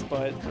Regex,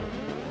 but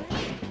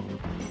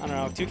I don't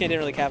know. Toucan didn't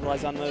really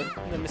capitalize on the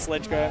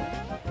misledge grab.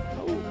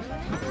 Oh.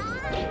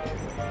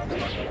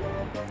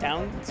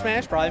 Down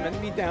smash, probably meant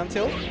to be down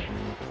tilt.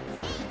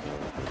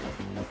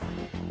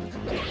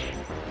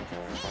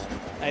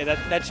 Hey,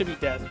 that should be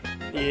death.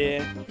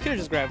 Yeah, you could have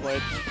just grabbed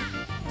ledge.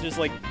 Just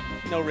like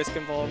no risk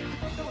involved.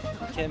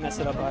 Can't mess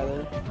it up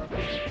either.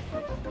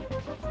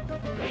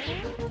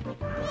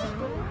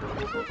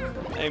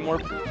 Hey, more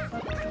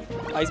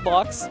ice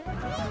blocks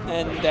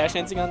and dash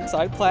dancing on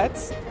side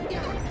plats.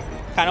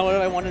 Kind of what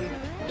I wanted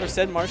or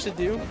said Marsh should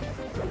do.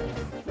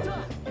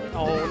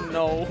 Oh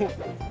no.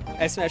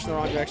 I smashed in the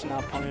wrong direction,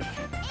 not punished.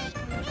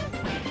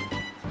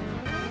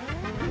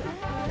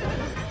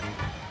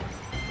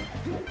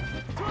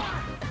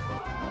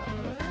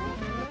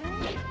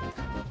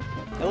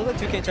 It looked like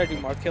Toucan tried to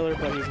do Marth Killer,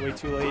 but he was way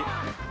too late.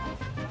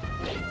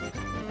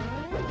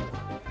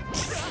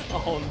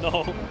 Oh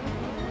no.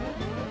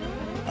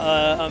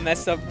 A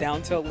messed up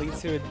down tilt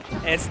leads to an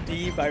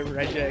SD by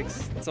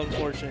Regex. It's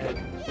unfortunate.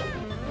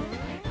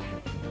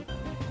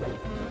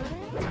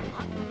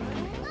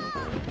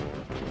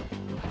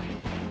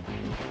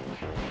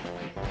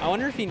 I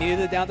wonder if he needed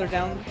the downer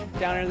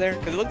there,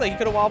 because it looked like he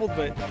could have wobbled,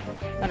 but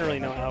I don't really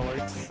know how it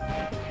works,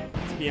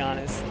 to be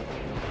honest.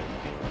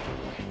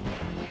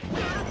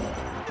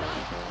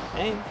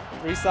 Hey,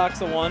 3 stocks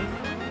to 1.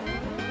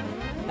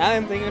 Now that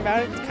I'm thinking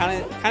about it, it's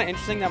kind of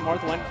interesting that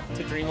Marth went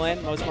to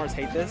Dreamland. Most Marths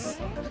hate this,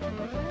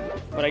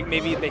 but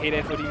maybe they hate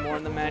FOD more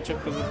in the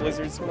matchup because the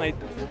Blizzards might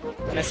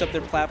mess up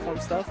their platform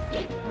stuff.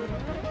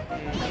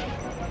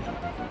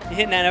 He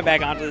hit Nana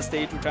back onto the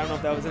stage, which I don't know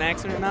if that was an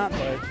accident or not,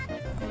 but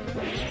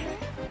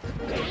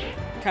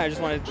kind of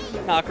just want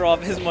to knock her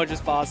off as much as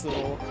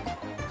possible.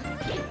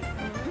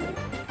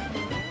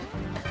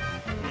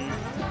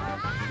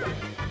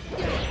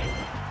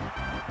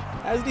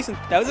 That was decent.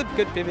 That was a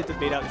good pivot to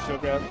bait out the shield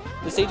grab.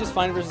 The stage is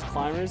fine versus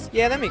climbers.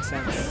 Yeah, that makes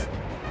sense.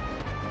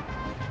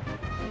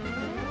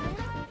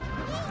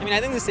 I mean, I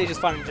think the stage is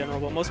fine in general,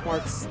 but most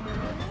Marths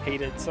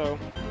hate it, so.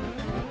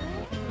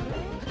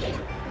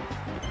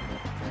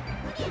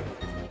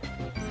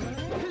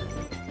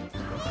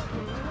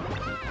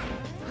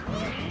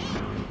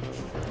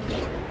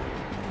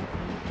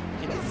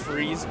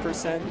 Freeze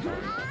percent.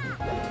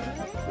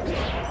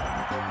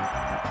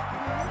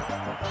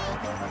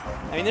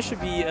 I mean, this should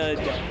be a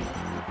dead.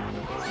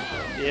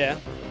 Yeah.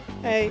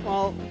 Hey,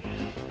 well,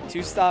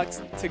 2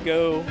 stocks to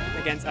go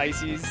against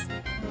Ices.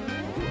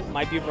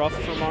 Might be rough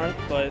for Marth,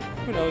 but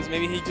who knows?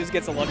 Maybe he just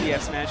gets a lucky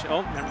F smash.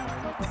 Oh, never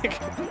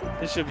mind.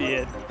 This should be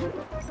it.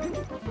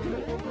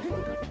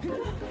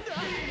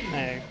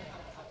 Hey.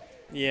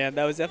 Yeah,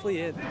 that was definitely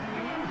it.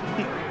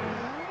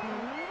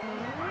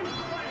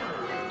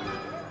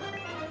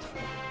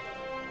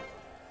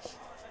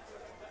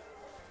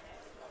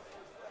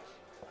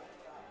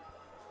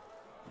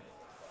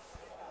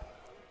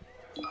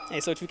 Hey,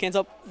 so Toucan's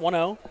up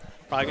 1-0.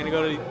 Probably going to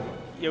go to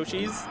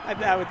Yoshi's,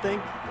 I would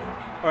think.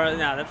 Or,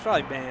 no, that's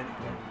probably banned.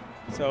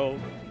 So,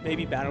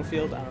 maybe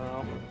Battlefield, I don't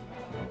know.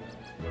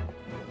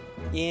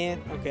 Yeah,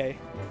 okay.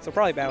 So,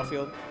 probably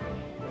Battlefield.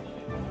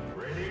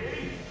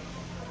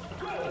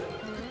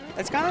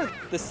 It's kind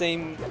of the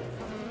same.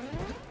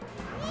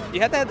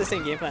 You have to have the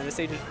same game plan. This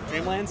stage is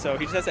Dreamland, so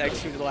he just has to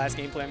execute the last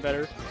game plan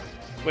better.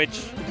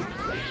 Which,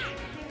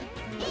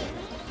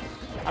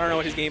 I don't know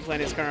what his game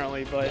plan is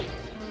currently, but.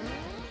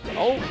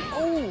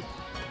 Oh!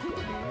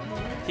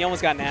 He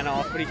almost got Nana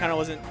off, but he kind of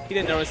wasn't. He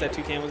didn't notice that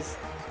Toucan was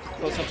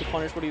close enough to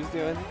punish what he was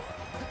doing.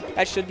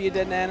 That should be a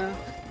dead Nana.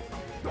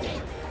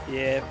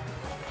 Yeah.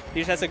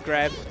 He just has to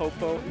grab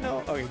Popo.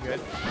 No. Okay,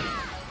 good.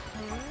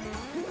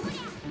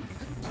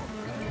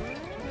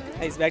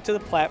 Hey, he's back to the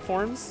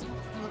platforms.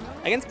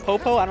 Against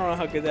Popo, I don't know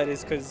how good that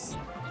is because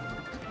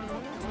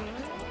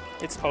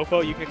it's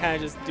Popo. You can kind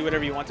of just do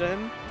whatever you want to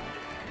him,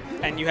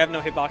 and you have no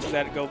hitboxes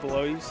that go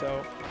below you,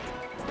 so.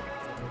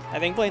 I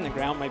think playing the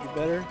ground might be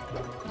better.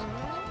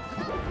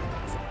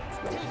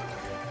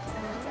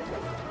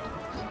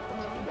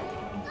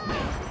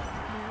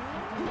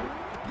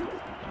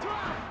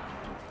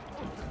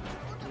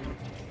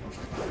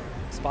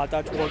 Spot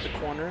dodge toward the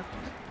corner.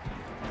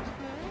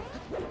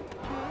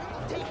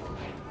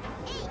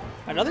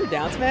 Another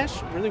down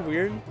smash? Really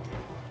weird.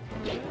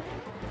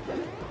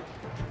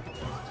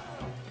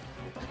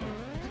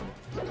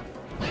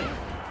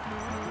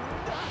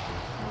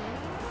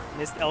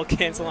 Missed L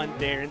cancel on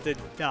Darren to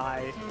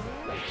die.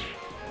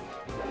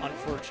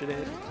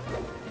 Unfortunate.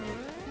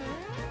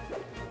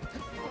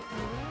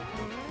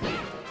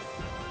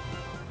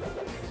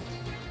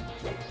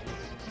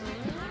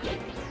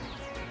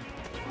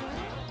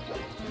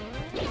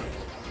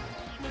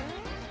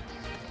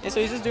 Yeah,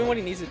 so he's just doing what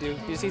he needs to do.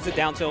 He just needs a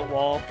down tilt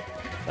wall,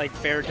 like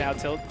fair down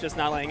tilt, just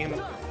not letting him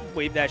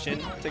wave dash in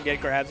to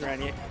get grabs or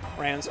any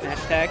random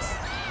smash attacks.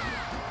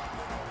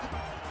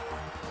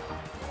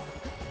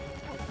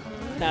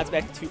 Now it's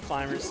back to 2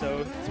 climbers, so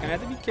he's gonna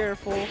have to be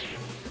careful.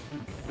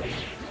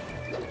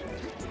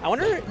 I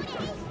wonder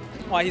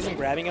why he's isn't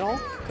grabbing at all,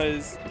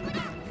 because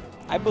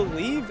I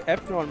believe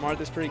F-throw on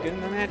Marth is pretty good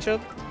in the matchup.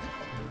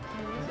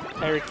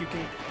 Eric, you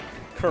can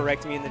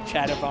correct me in the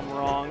chat if I'm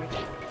wrong.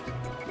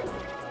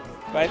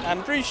 But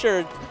I'm pretty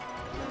sure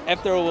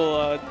F-throw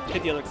will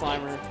hit the other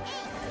climber.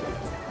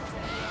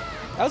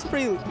 That was a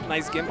pretty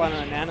nice gimp on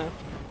a Nana.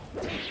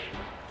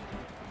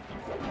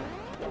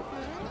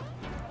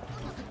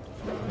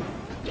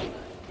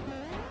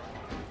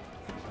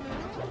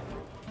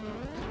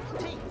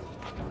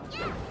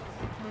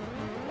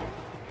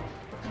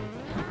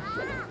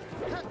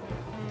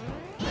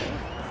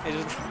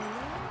 Just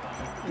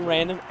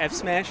random F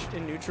smash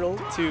in neutral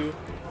to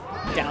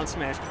down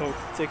smash poke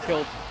to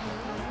kill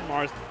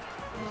Marth.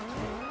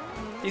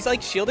 He's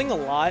like shielding a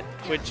lot,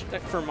 which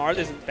for Marth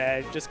isn't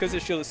bad, just because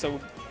his shield is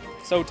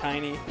so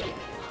tiny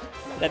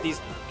that these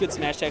good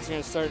smash attacks are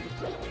gonna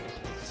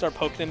start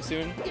poking him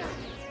soon.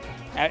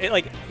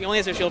 He only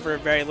has to shield for a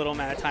very little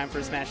amount of time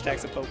for smash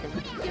attacks to poke him.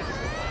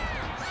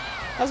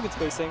 That was good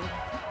spacing.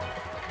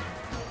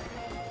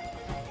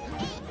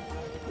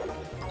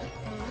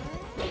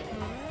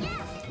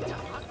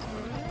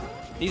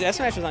 These F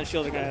smashes on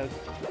shield are gonna.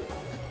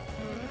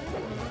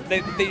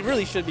 They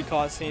really should be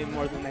costing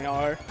more than they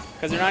are,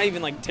 because they're not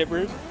even like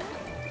tippered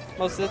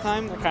most of the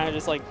time. They're kind of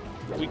just like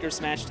weaker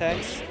smash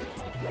attacks.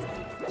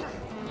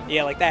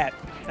 Yeah, like that.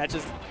 That's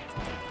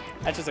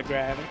just a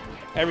grab.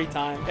 Every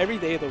time, every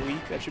day of the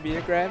week, that should be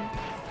a grab.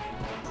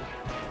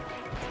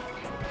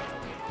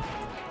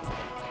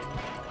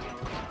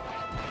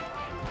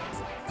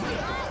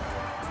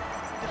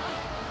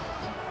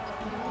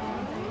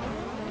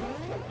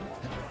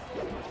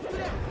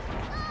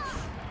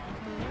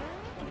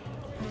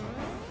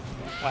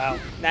 Wow,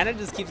 Nana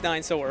just keeps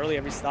dying so early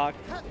every stock.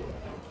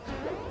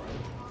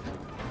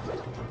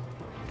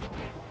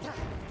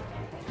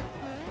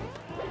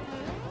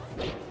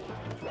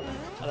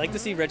 I like to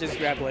see Regis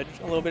grab ledge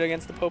a little bit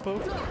against the Popo.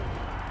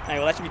 Alright,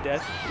 well that should be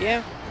death.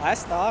 Yeah,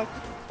 last stock.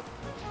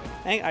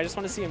 I just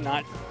want to see him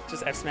not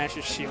just F-smash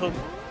his shield.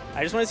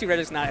 I just want to see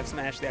Regis not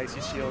F-smash the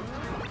Icy shield.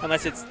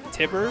 Unless it's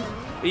tipper,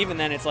 but even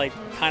then it's like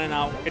kind of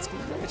not, it's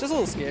just a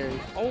little scary.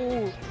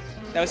 Oh,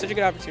 that was such a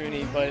good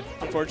opportunity, but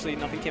unfortunately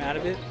nothing came out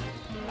of it.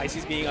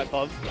 Icy's being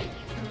above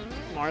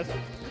Marth.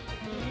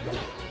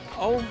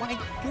 Oh my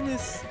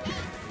goodness.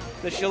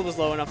 The shield was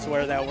low enough to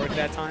where that worked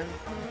that time.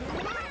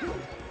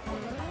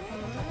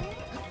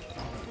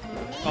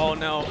 Oh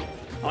no.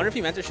 I wonder if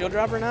he meant to shield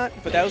drop or not,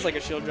 but that was like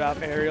a shield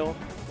drop aerial.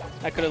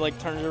 I could have like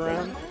turned it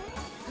around.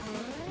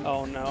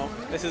 Oh no.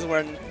 This is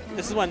when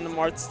the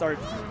Marth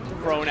starts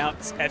throwing out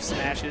F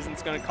smashes and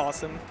it's gonna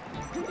cost him.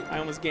 I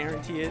almost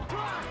guarantee it.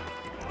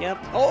 Yep.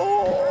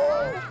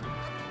 Oh!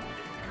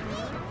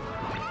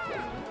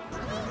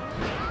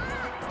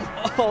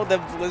 Oh, the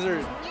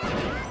blizzard.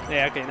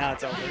 Yeah, okay, now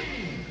it's over.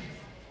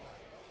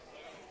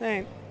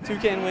 Dang.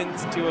 Toucan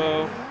wins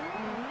 2-0.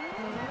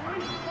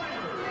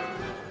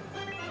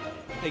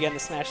 Again, the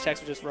smash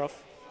attacks are just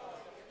rough.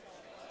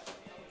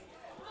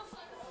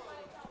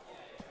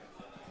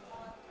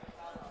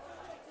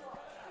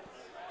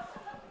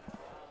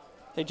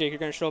 Hey, Jake, you're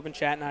going to show up in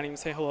chat and not even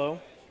say hello?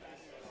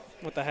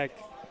 What the heck?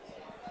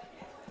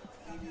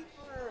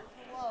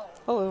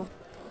 Hello.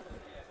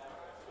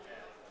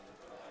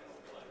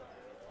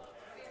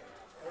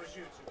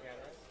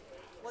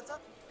 What's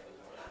up?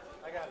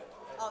 I got it.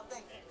 Oh,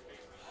 thank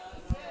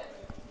you.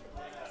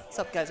 What's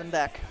up, guys? I'm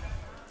back.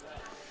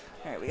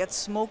 All right, we got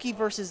Smokey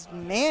versus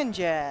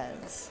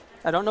Manjaz.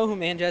 I don't know who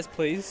Manjaz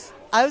plays.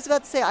 I was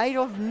about to say, I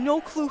have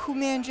no clue who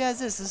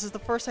Manjaz is. This is the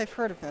first I've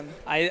heard of him.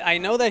 I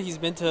know that he's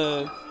been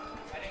to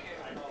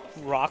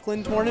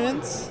Rockland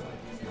tournaments,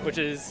 which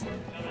is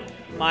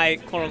my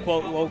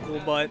quote-unquote local,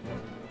 but...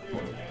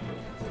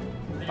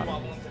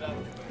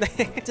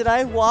 Did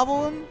I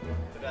wobble him?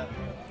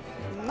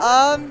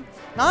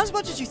 Not as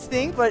much as you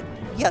think, but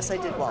yes, I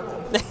did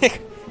wobble.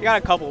 You got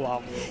a couple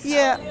wobbles.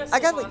 Yeah, I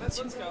got like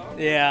two.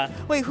 Yeah.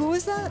 Wait, who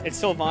is that? It's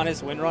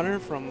Sylvanas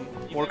Windrunner from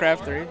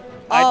Warcraft 3.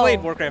 I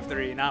played Warcraft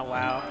 3, not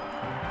WoW.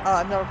 Oh,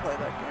 I've never played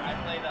that game. I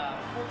played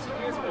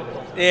 14 years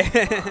ago.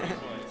 Yeah.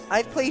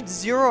 I've played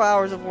 0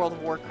 hours of World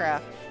of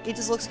Warcraft. It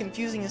just looks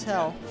confusing as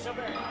hell.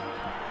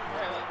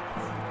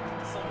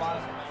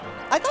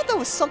 I thought that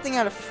was something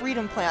out of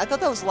Freedom Planet. I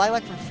thought that was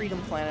Lilac from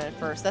Freedom Planet at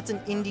first. That's an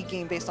indie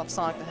game based off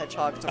Sonic the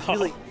Hedgehog.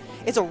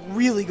 It's a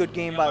really good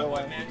game, by the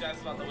way.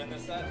 Manjaz about to win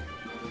this set.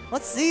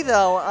 Let's see,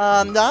 though.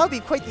 That would be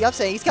quite the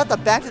upset. He's got the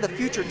Back to the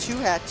Future 2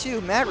 hat,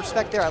 too. Mad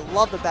respect there. I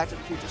love the Back to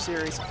the Future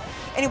series.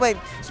 Anyway,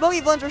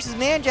 Smokey Blends versus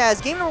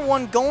Manjaz. Game number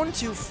 1 going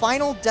to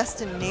Final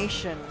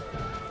Destination.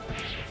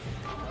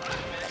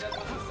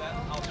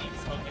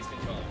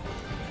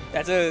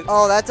 That's a...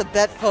 Oh, that's a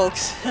bet,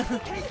 folks.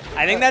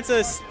 I think that's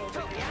a...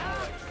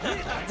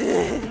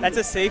 That's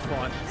a safe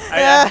one.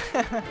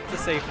 It's a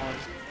safe one.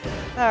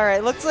 All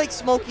right, looks like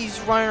Smokey's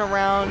running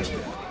around,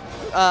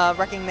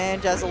 wrecking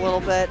Manjaz a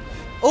little bit.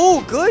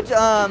 Oh, good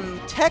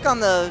tech on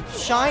the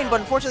Shine,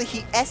 but unfortunately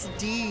he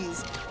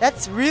SDs.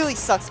 That really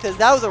sucks because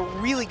that was a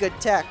really good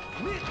tech.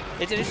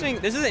 It's interesting.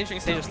 This is an interesting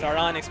stage to start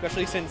on,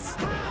 especially since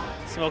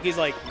Smokey's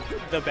like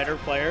the better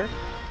player.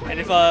 And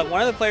if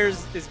one of the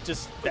players is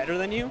just better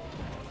than you,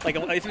 like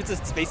if it's a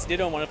Space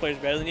Ditto and one of the players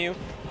is better than you,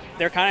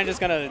 they're kind of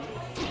just gonna.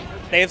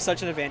 They have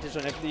such an advantage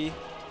on FD.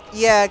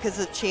 Yeah, because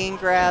of chain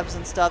grabs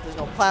and stuff. There's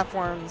no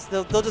platforms.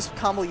 They'll just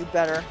combo you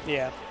better.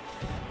 Yeah.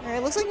 All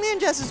right, looks like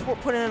Manjaz is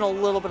putting in a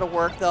little bit of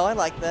work though. I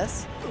like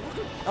this.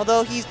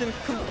 Although he's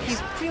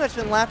pretty much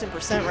been lapped in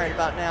percent right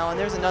about now, and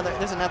there's an up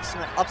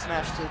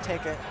smash to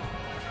take it.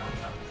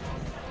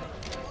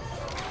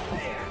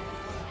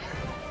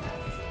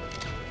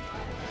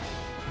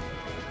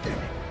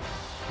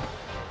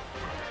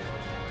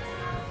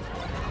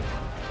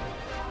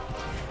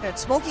 And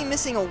Smokey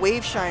missing a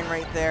wave shine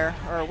right there,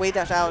 or a wave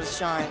dash out of his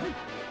shine.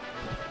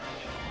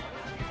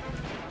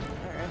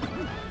 Alright.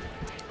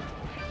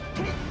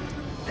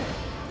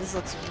 This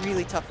looks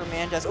really tough for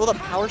Manjaz. Oh, the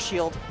power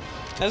shield.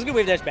 That was a good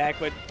wave dash back,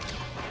 but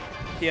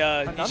he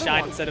shined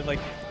one. instead of like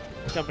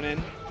jumping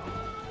in.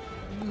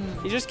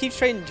 He just keeps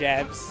trading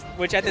jabs,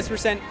 which at this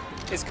percent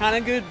is kind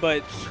of good,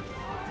 but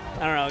I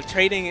don't know.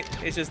 Trading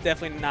is just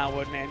definitely not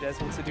what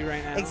Manjaz wants to do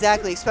right now.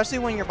 Exactly, especially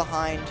when you're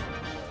behind.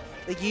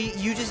 Like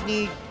you just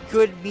need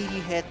good meaty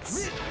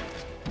hits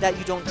that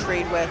you don't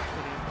trade with.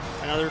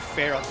 Another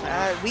fair up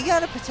smash. We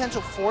got a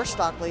potential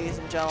 4-stock, ladies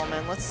and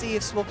gentlemen. Let's see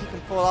if Smokey can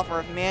pull it off,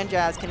 or if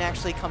Manjaz can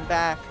actually come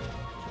back.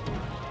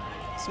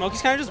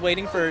 Smokey's kind of just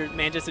waiting for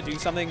Manjaz to do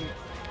something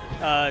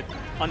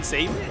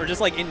unsafe, or just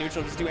like in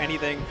neutral, just do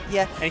anything.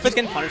 Yeah, and he keeps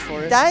getting punished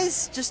for it. That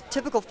is just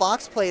typical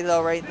Fox play,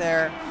 though, right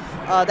there.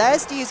 That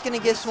SD is going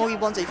to give Smokey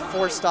Blunts a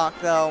 4-stock,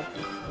 though.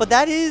 But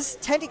that is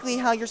technically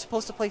how you're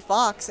supposed to play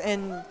Fox,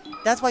 and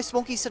that's why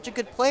Smokey's such a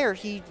good player.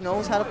 He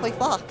knows how to play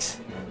Fox.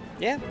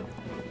 Yeah.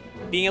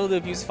 Being able to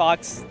abuse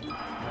Fox,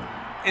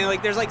 and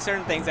like there's like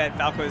certain things that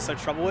Falco has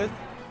such trouble with,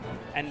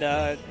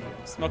 and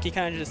Smokey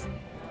kind of just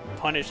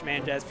punished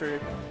Manjaz for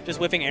just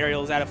whipping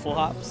aerials out of full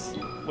hops,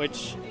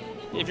 which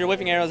if you're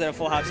whipping aerials out of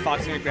full hops,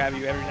 Fox is going to grab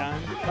you every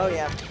time. Oh,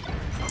 yeah.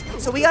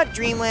 So we got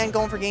Dreamland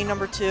going for game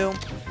number 2.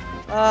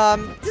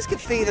 This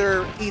could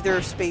favor either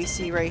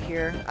Spacey right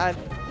here.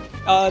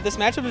 This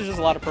matchup is just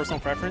a lot of personal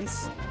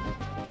preference,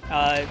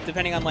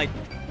 depending on like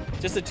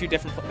just the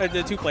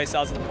two play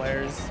styles of the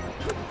players.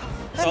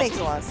 That makes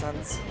a lot of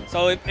sense.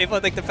 So if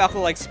like the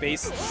Falco likes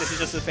space, this is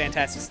just a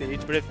fantastic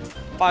stage. But if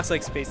Fox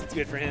likes space, it's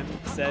good for him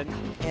instead.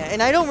 Yeah,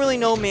 and I don't really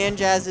know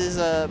Manjaz's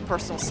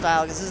personal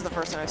style because this is the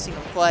first time I've seen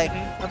him play.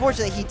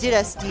 Unfortunately, he did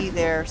SD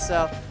there,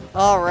 so.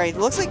 All right,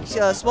 looks like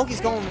Smokey's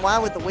going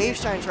wild with the wave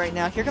shines right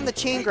now. Here come the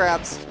chain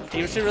grabs.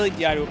 You should really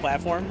DI to a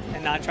platform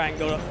and not try and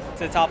go to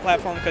the top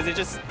platform because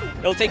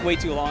it'll take way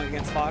too long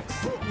against Fox.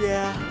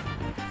 Yeah.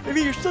 I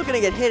mean, you're still going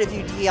to get hit if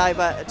you DI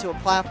to a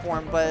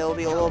platform, but it'll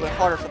be a little bit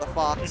harder for the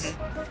Fox.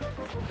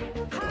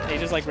 He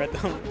just like read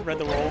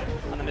the roll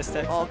on the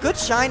mistake. Oh, good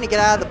shine to get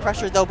out of the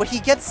pressure though, but he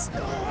gets,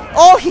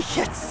 oh, he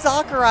gets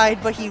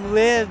Sakurai'd, but he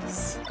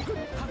lives.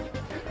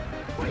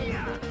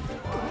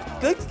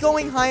 Good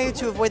going high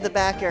to avoid the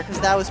back air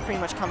because that was pretty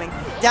much coming.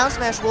 Down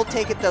smash will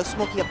take it though.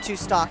 Smokey up 2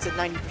 stocks at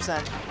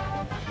 90%.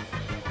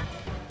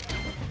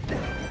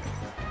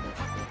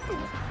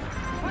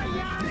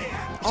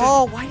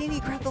 Oh, why didn't he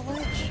grab the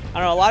ledge? I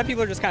don't know. A lot of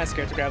people are just kind of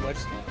scared to grab ledge,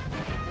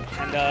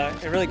 and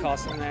it really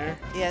costs them there.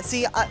 Yeah.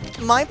 See,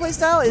 my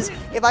playstyle is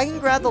if I can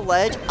grab the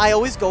ledge, I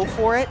always go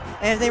for it.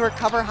 And if they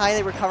recover high,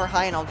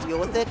 and I'll deal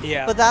with it.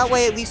 Yeah. But that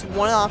way, at least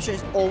one option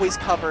is always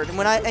covered.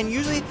 And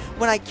usually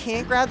when I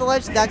can't grab the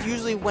ledge, that's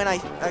usually when I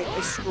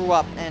screw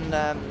up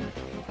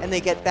and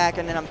they get back,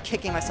 and then I'm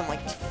kicking myself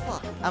like,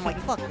 fuck. I'm like,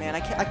 fuck, man,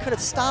 I could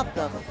have stopped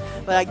them.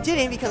 But I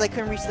didn't because I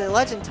couldn't reach the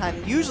ledge in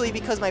time, usually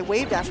because my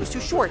wave dash was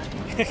too short.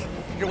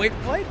 Your wave,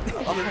 what?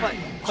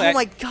 Oh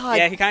my god.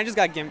 Yeah, he kind of just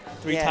got gimped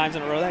 3 times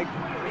in a row, like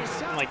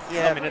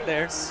a minute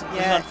there. Yeah.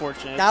 Which is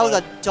unfortunate. That was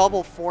a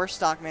double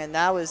 4-stock, man.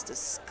 That was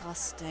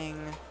disgusting.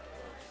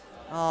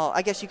 Oh,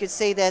 I guess you could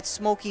say that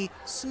Smokey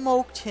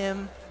smoked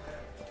him.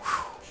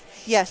 Whew.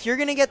 Yes, you're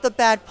gonna get the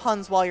bad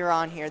puns while you're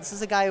on here. This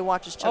is a guy who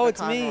watches Chuck. Oh,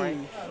 it's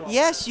me.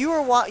 Yes,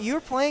 you're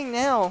playing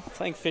now.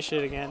 Playing Fish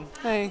It again.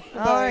 Hey.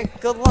 All right,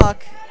 good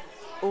luck.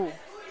 Ooh,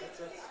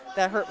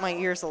 that hurt my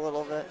ears a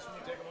little bit.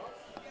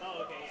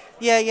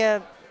 Yeah.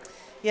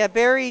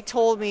 Barry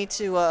told me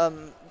to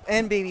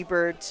and Baby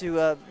Bird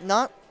to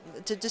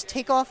just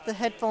take off the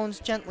headphones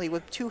gently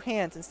with 2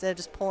 hands instead of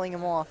just pulling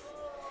them off.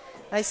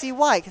 I see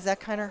why, because that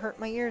kind of hurt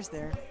my ears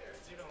there.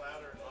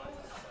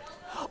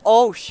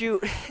 Oh,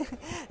 shoot.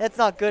 That's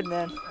not good,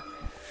 man.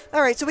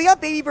 All right, so we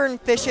got Baby Bird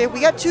and Fish It.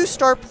 We got 2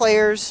 star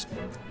players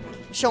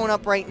showing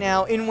up right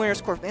now in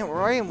winner's quarters. Man, we're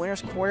already in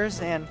winner's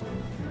quarters, and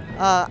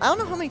I don't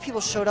know how many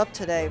people showed up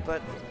today,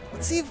 but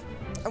let's see if...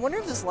 I wonder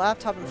if this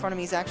laptop in front of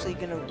me is actually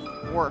going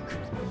to work.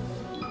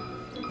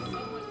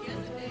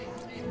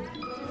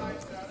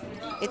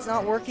 It's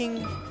not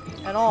working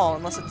at all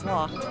unless it's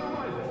locked.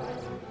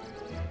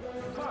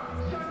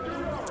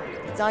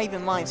 It's not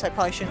even mine, so I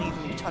probably shouldn't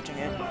even be touching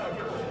it.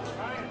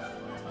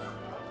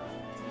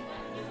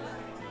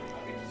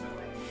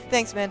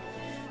 Thanks, man.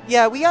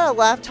 Yeah, we got a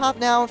laptop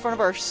now in front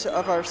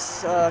of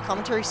our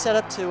commentary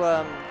setup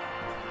to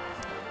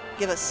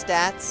give us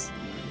stats.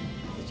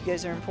 You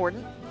guys are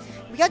important.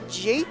 We got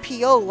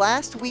JPO,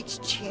 last week's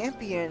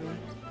champion,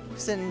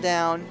 sitting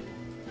down.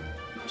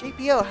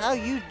 JPO, how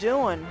you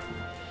doing?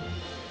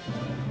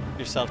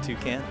 Yourself too,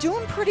 Can?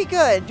 Doing pretty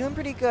good. Doing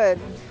pretty good.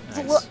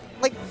 Nice.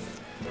 Like,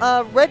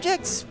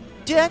 Regex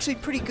did actually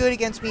pretty good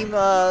against me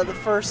the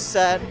first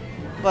set,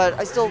 but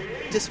I still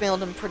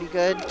dismantled him pretty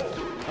good.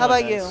 How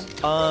about you?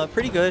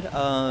 Pretty good.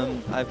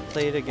 I've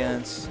played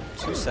against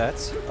 2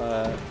 sets.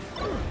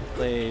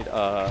 Played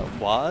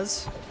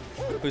Waz,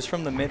 who's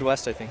from the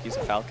Midwest. I think he's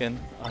a Falcon.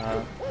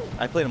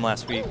 I played him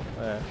last week.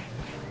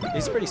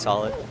 He's pretty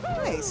solid.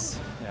 Nice.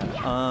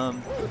 Yeah.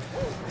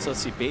 So let's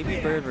see,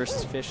 Baby Bird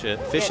versus Fishit.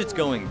 Fishit's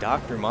going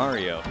Dr.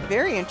 Mario.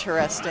 Very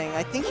interesting.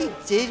 I think he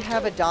did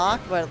have a doc,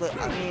 but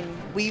I mean,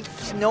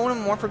 we've known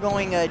him more for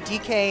going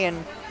DK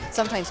and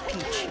sometimes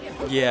Peach.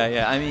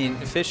 Yeah. I mean,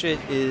 Fishit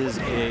is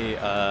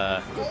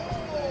a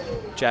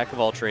jack of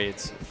all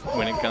trades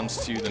when it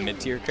comes to the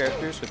mid-tier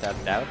characters, without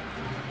a doubt.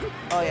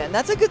 Oh yeah, and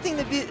that's a good thing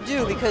to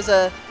do because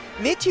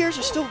mid-tiers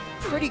are still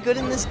pretty good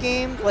in this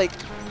game. Like,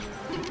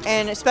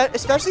 and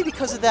especially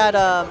because of that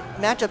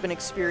matchup and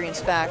experience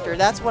factor.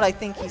 That's what I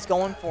think he's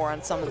going for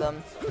on some of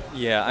them.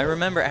 Yeah, I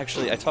remember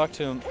actually, I talked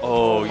to him.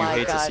 Oh, you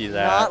hate to see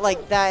that. Not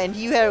like that, and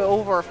you had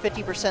over a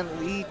 50%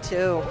 lead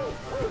too.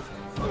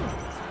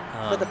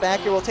 But the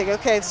back air will take it.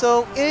 Okay,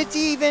 so it's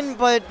even,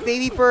 but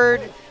Baby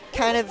Bird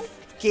kind of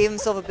gave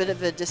himself a bit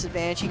of a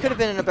disadvantage. He could have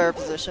been in a better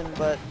position,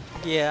 but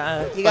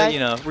yeah, you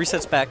know,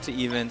 resets back to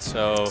even,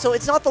 so. So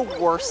it's not the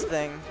worst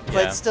thing, but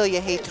Yeah. still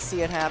you hate to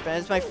see it happen.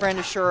 As my friend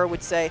Ashura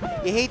would say,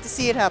 you hate to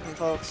see it happen,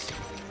 folks.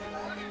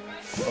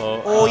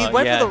 Oh, he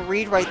went yeah. for the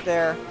read right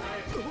there.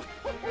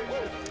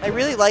 I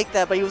really like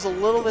that, but he was a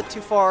little bit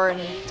too far and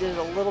did it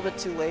a little bit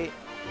too late.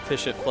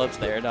 Fishit flubs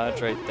the air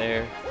dodge right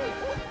there.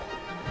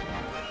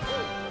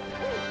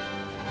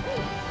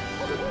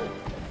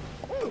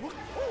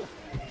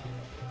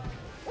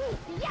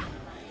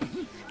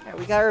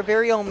 We got our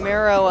very own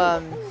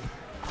Mero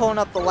pulling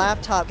up the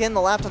laptop, getting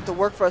the laptop to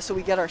work for us so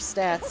we get our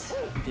stats.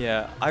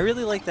 Yeah, I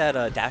really like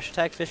that dash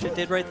attack Fishit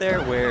did right there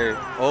where,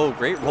 oh,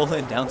 great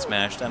roll-in down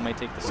smash. That might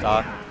take the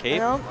stock. Cape? You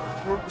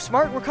know,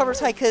 smart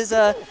recovers high because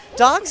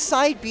Doc's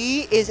side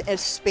B is a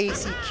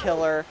spacey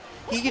killer.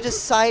 He could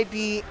just side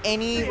B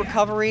any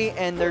recovery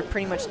and they're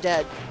pretty much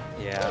dead.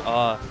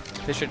 Yeah,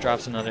 Fishit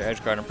drops another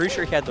edge guard. I'm pretty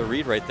sure he had the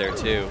read right there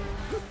too.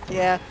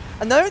 Yeah.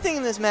 Another thing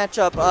in this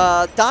matchup,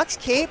 Doc's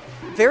cape,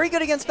 very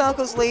good against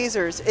Falco's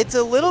lasers. It's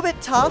a little bit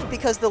tough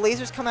because the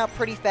lasers come out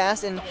pretty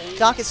fast and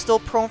Doc is still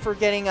prone for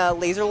getting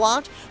laser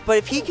locked. But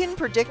if he can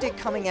predict it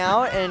coming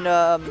out and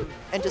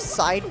just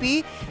side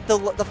B,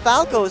 the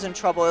Falco is in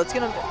trouble. It's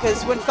gonna,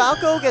 because when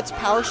Falco gets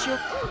power shield,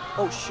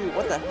 oh shoot,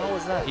 what the hell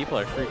was that? People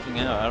are freaking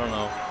out. I don't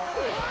know.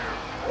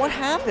 What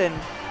happened?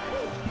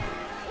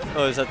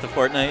 Oh, is that the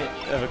Fortnite?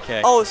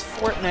 Okay. Oh, it's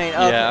Fortnite.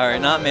 Okay. Yeah, all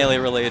right, not melee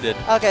related.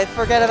 Okay,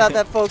 forget about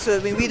that, folks. I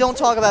mean, we don't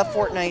talk about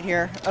Fortnite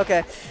here.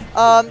 Okay.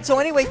 So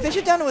anyway,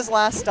 Fishit down to his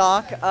last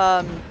stock.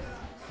 Yeah.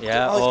 He's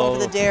going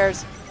for the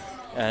dares.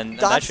 And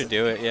that should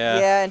do it, yeah.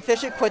 Yeah, and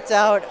Fishit quits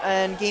out,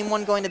 and game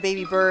 1 going to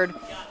Baby Bird.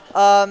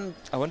 I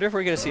wonder if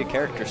we're going to see a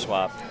character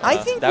swap. I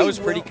think that was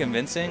pretty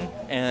convincing,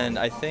 and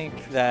I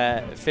think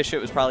that Fishit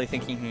was probably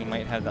thinking he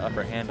might have the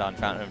upper hand on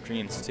Fountain of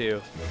Dreams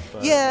too.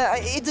 But yeah,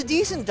 it's a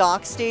decent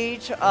Doc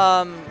stage.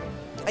 I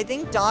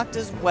think Doc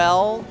does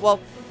well. Well,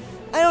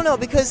 I don't know,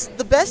 because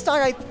the best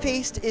Doc I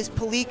faced is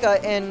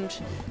Palika, and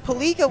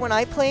Palika, when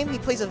I play him, he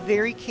plays a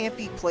very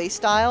campy play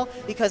style,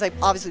 because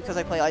obviously because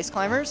I play Ice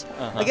Climbers.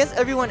 Against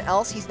everyone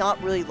else, he's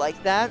not really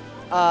like that.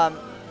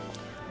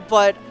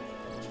 But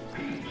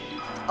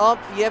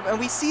yeah, and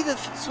we see the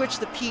switch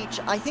to Peach.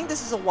 I think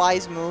this is a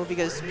wise move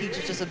because Peach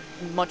is just a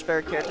much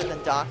better character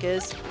than Doc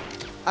is.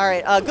 All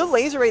right, good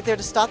laser right there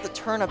to stop the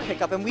turnip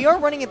pickup, and we are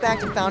running it back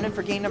to Fountain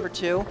for game number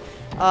 2.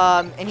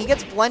 And he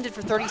gets blended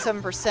for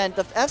 37%.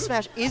 The F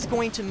smash is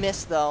going to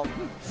miss though.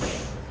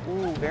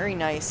 Ooh, very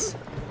nice.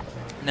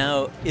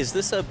 Now, is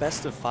this a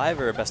best of 5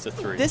 or a best of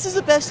 3? This is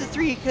a best of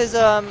 3 because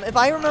if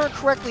I remember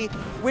correctly,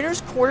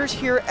 winners quarters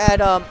here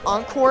at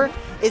Encore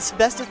is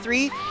best of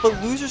 3,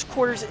 but losers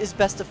quarters is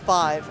best of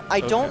 5. I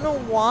don't know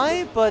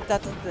why, but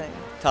that's a thing.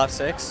 Top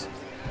 6?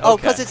 Oh,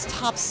 because it's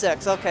top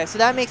 6. Okay, so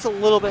that makes a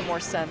little bit more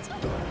sense.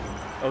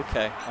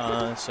 Okay,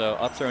 so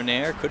up throw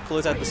nair could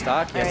close out the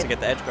stock. He has to get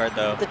the edge guard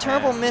though. The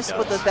turn will miss,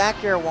 but the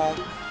back air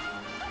won't.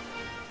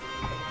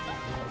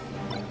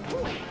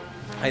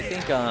 I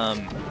think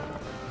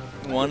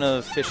one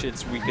of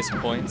Fishit's weakest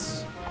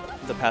points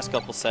the past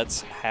couple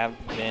sets have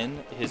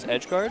been his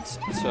edge guards,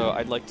 so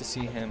I'd like to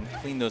see him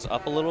clean those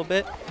up a little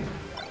bit.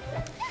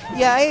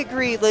 Yeah, I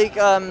agree. Like,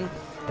 I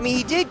mean,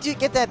 he did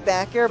get that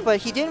back air, but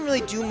he didn't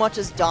really do much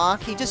as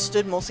Doc. He just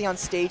stood mostly on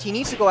stage. He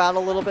needs to go out a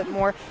little bit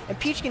more, and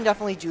Peach can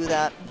definitely do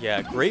that.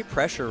 Yeah, great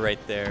pressure right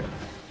there.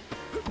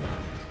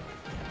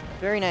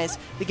 Very nice.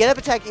 The get-up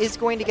attack is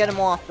going to get him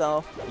off,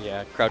 though.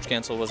 Yeah, crouch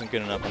cancel wasn't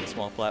good enough on the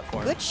small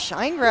platform. Good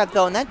shine grab,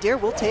 though, and that dare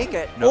will take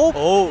it. No.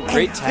 Oh,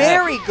 great and tech.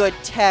 Very good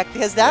tech,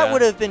 because that Yeah.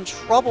 would have been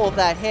trouble if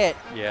that hit.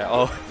 Yeah,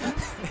 oh.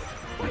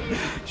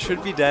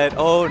 Should be dead.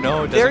 Oh,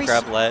 no, doesn't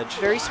grab ledge.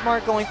 Very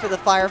smart going for the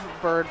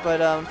Firebird,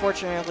 but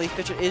unfortunately,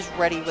 Fidget is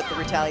ready with the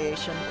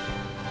retaliation.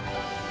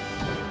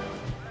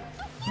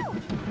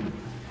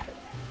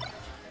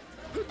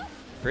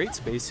 Great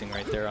spacing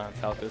right there on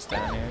Falco's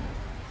down air.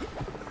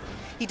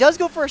 He does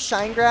go for a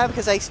shine grab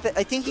because I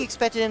think he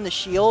expected him to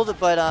shield,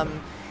 but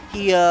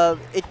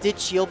it did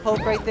shield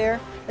poke right there.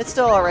 It's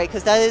still all right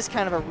because that is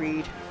kind of a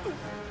read.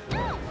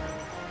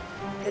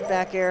 Hit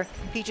back air.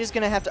 Peach is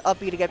going to have to up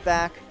B to get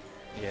back.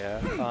 Yeah,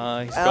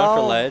 he's going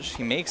for ledge.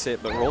 He makes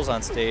it, but rolls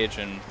on stage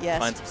and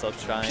finds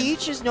himself shine.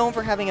 Peach is known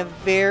for having a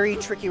very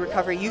tricky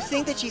recovery. You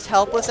think that she's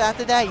helpless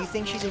after that. You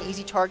think she's an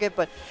easy target,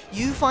 but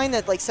you find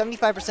that like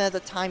 75% of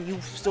the time you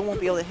still won't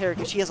be able to hit her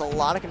because she has a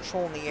lot of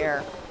control in the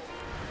air.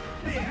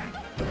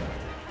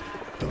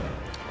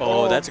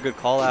 Oh, that's a good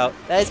call out.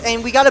 That is,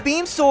 and we got a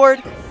beam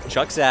sword.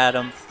 Chucks at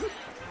him.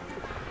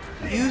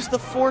 Use the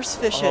force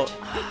fish it.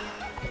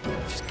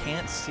 Just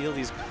can't steal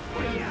these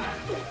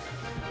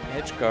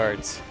edge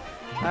guards.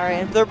 All right,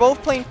 and they're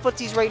both playing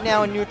footsies right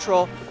now in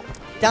neutral.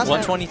 Down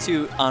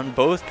 122 on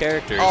both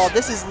characters. Oh,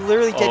 this is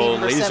literally dead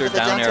even percent, but the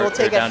down tilt will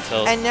take it.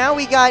 And now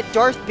we got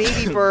Darth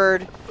Baby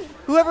Bird.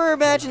 Whoever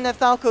imagined that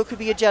Falco could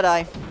be a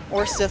Jedi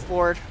or Sith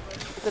Lord?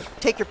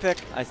 Take your pick.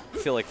 I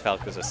feel like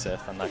Falco's a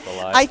Sith, I'm not gonna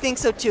lie. I think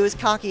so too. His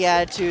cocky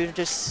attitude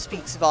just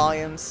speaks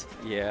volumes.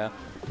 Yeah.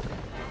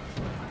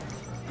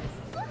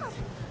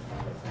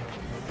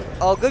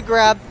 Oh, good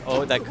grab.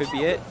 Oh, that could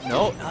be it.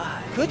 No.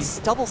 Good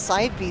double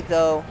side B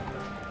though.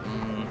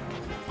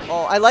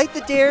 Oh, I like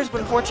the dares,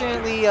 but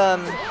unfortunately,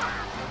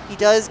 he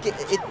does get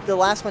it. The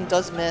last one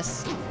does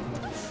miss.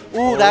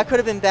 Ooh, that could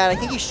have been bad. I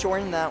think he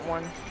shortened that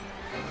one.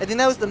 I think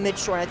that was the mid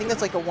short. I think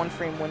that's like a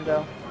 1-frame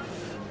window.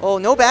 Oh,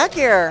 no back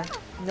air.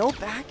 No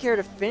back air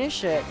to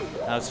finish it.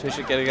 Now it's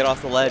Fisher getting it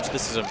off the ledge.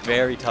 This is a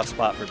very tough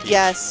spot for Peach.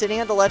 Yeah, sitting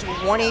at the ledge with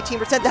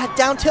 118%. That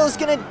down tilt is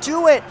going to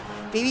do it.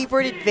 Baby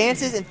Bird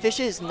advances, and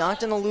Fisher is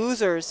knocked in the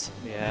losers.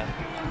 Yeah.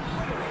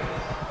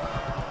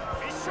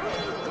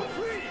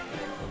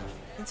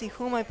 Let's see,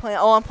 who am I playing?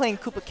 Oh, I'm playing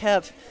Koopa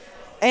Kev.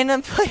 And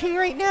I'm playing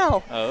right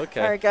now. Oh,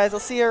 okay. All right, guys, I'll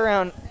see you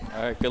around.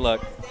 All right, good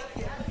luck.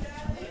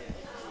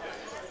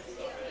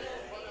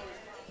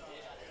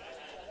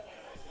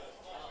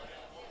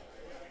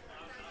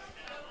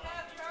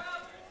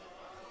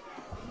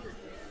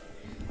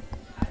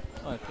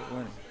 Oh, I put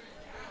winning.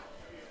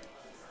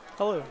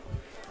 Hello.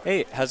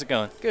 Hey, how's it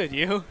going? Good,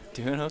 you?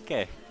 Doing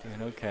okay.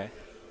 Doing okay.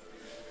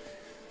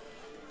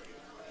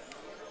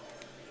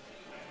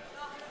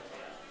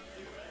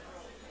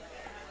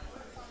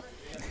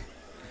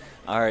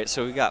 All right,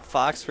 so we got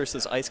Fox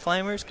versus Ice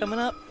Climbers coming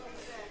up.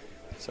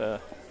 It's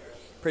a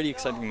pretty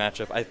exciting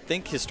matchup. I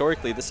think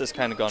historically this has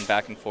kind of gone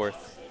back and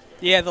forth.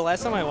 Yeah, the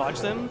last time I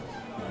watched them,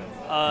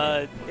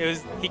 it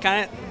was he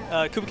kind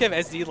of Koopa Kev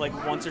SD'd like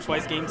once or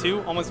twice game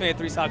 2, almost made a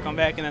 3-stock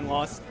comeback and then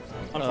lost,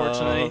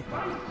 unfortunately.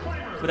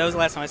 But that was the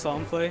last time I saw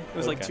him play. It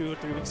was like 2 or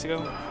 3 weeks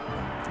ago.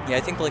 Yeah,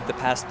 I think like the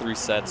past 3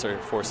 sets or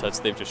 4 sets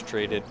they've just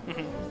traded.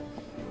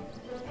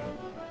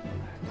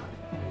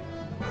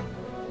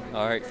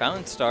 All right,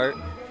 fountain start.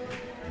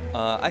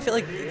 I feel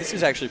like this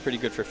is actually pretty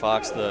good for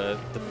Fox. The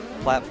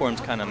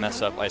platforms kind of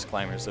mess up Ice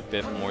Climbers a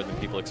bit more than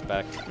people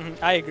expect.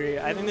 I agree.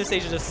 I think this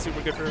stage is just super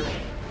good for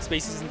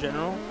spaces in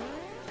general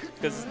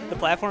because the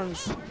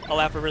platforms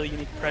allow for really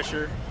unique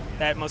pressure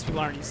that most people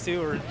aren't used to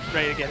or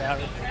ready to get out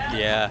of.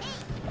 Yeah.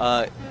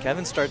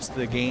 Kevin starts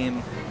the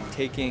game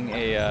taking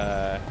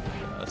a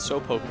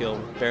Sopo kill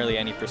with barely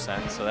any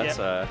percent, so that's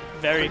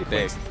very pretty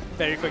quick, big.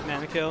 very quick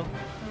Nana kill.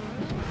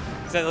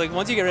 So like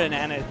once you get rid of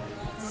Nana,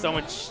 so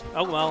much.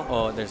 Oh well.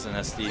 Oh, there's an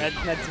SD.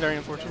 That's very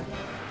unfortunate.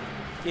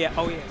 Yeah.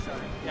 Oh yeah.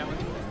 Sorry. Yeah.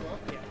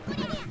 Yeah.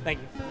 Thank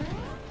you.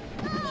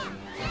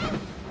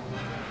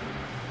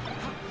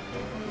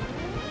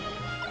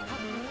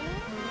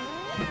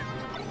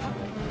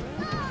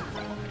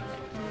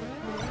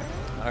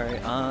 All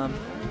right.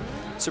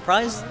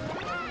 Surprised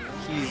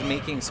he's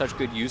making such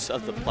good use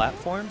of the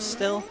platforms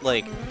still.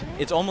 Like,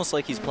 it's almost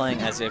like he's playing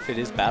as if it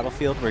is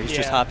Battlefield, where he's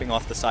just hopping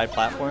off the side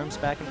platforms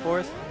back and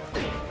forth.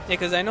 Yeah,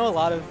 because I know a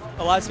lot of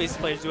Spaces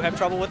players do have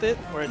trouble with it,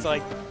 where it's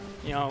like,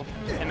 you know,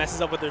 it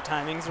messes up with their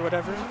timings or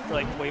whatever, for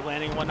like wave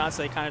landing and whatnot,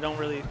 so they kind of don't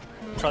really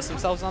trust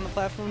themselves on the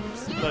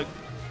platforms. But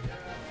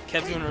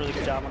Kev's doing a really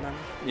good job on them.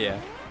 Yeah.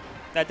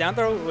 That down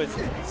throw was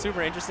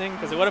super interesting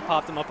because it would have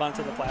popped him up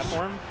onto the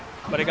platform,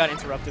 but it got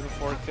interrupted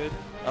before it could.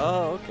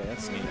 Oh, okay,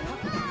 that's neat.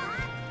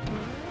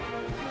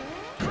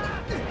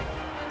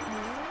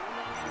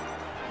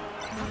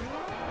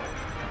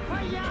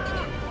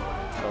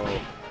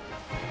 Oh.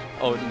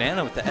 Oh,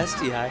 Nana with the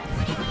SDI.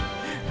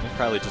 He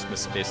probably just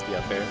misspaced the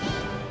up air.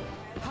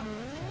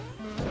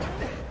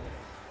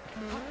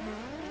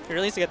 He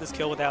really needs to get this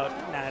kill without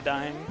Nana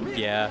dying.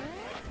 Yeah.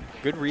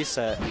 Good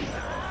reset.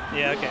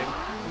 Yeah, okay.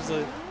 This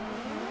is a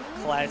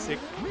classic,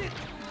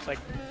 like,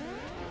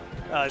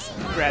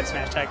 grab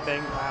smash tag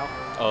thing. Wow.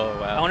 Oh,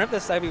 wow. I wonder if the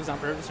side B was on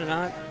purpose or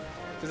not.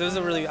 Because it was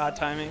a really odd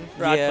timing,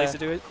 or odd place to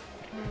do it.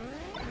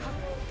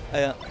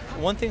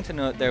 One thing to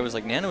note there was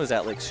like Nana was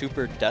at like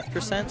super death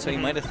 %, so you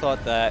might have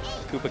thought that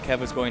Koopa Kev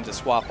was going to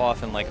swap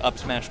off and like up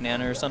smash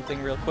Nana or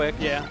something real quick.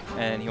 Yeah.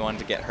 And he wanted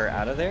to get her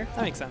out of there.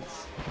 That makes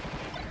sense.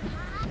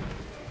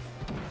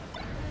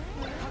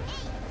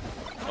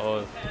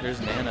 Oh,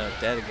 there's Nana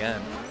dead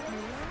again.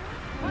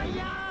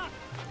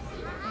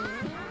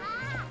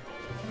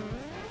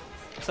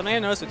 Something I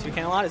noticed with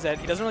Toucan a lot is that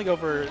he doesn't really go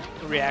for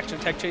reaction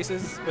tech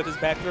chases with his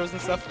back throws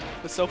and stuff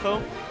with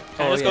Sopo.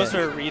 Kind of just goes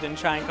for a read and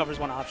try and covers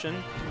one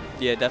option.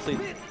 Yeah,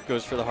 definitely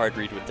goes for the hard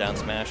read with down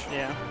smash.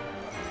 Yeah.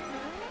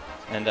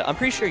 And I'm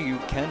pretty sure you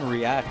can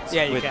react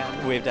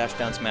with wave dash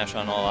down smash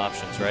on all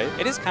options, right?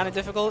 It is kind of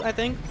difficult, I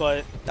think,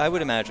 but I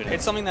would imagine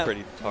it's something that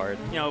pretty hard.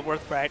 You know,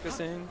 worth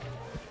practicing.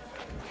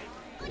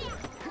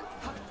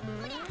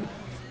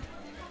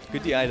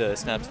 Good DI to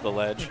snap to the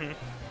ledge.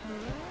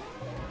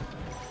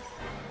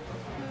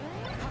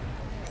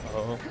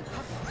 Oh.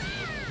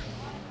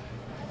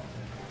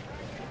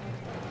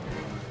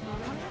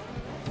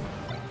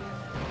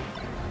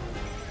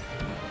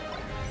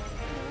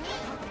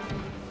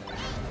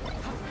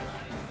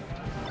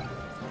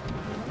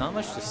 Not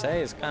much to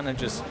say. It's kind of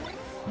just.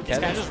 He's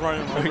kind of just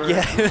running over.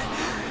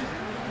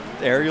 Yeah.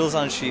 Aerials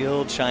on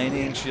shield,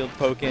 shining, shield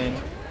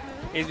poking.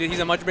 He's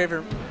a much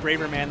braver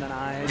man than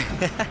I.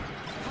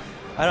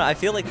 I don't know, I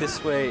feel like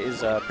this way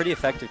is pretty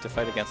effective to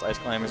fight against Ice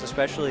Climbers,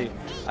 especially.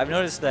 I've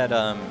noticed that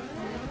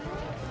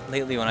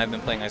lately when I've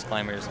been playing Ice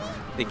Climbers,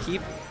 they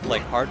keep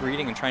like hard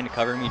reading and trying to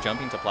cover me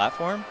jumping to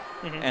platform,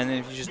 and then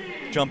if you just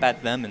jump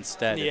at them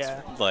instead,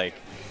 it's like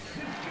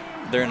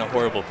they're in a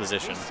horrible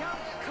position.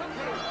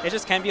 It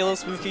just can be a little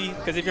spooky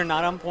because if you're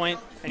not on point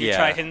and you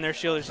try hitting their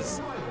shield,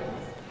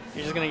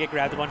 you're just gonna get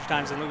grabbed a bunch of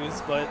times and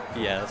lose. But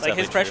yeah, like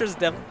his pressure's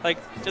like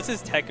just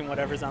his tech and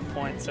whatever's on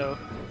point, so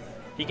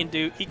he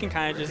can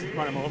kind of just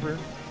run him over.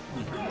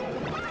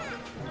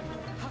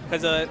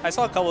 Because I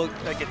saw a couple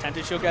like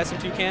attempted shield guys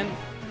from Toucan,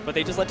 but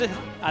they just led to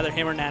either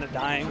him or Nana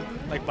dying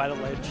like by the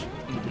ledge.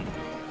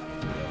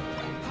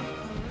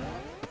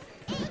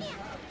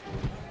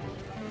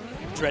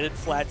 Dreaded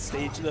flat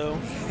stage though.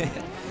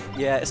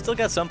 Yeah, it's still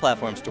got some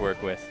platforms to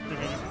work with.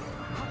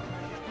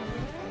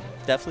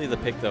 Definitely the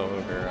pick though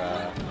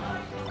over,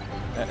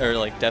 or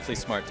like definitely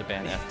smart to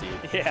ban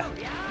FD. Yeah.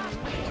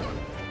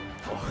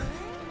 Oh.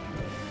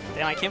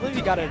 Damn, I can't believe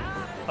you got a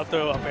up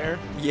throw up air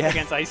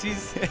against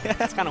Ices.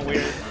 That's kind of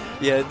weird.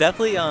 Yeah,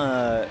 definitely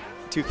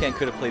Toucan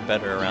could have played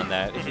better around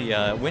that. He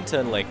went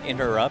to like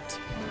interrupt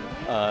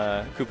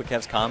Koopa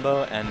Kev's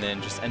combo and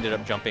then just ended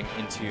up jumping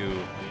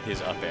into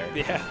his up air.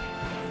 Yeah.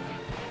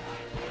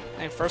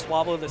 And first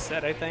wobble of the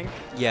set, I think.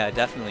 Yeah,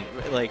 definitely.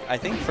 Like, I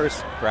think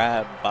first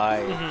grab by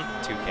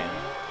Toucan.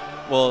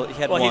 Well, he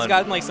had one. Well, he's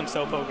gotten like some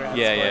Sopo grabs.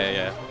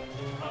 Yeah.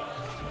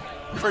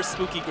 First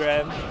spooky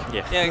grab.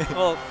 Yeah. Yeah,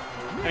 well,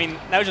 I mean,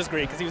 that was just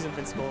great because he was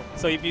invincible.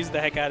 So he abused the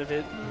heck out of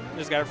it.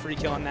 Just got a free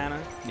kill on Nana.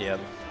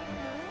 Yep.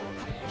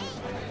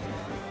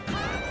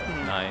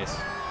 Nice.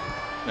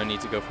 No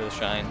need to go for the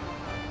shine.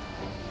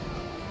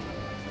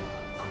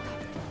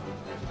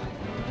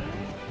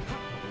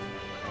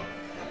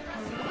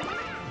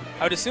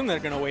 I would assume they're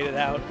going to wait it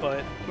out,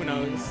 but who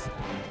knows.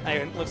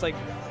 It looks like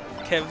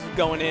Kev's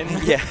going in.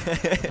 Yeah,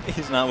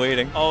 he's not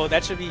waiting. Oh,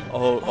 that should be...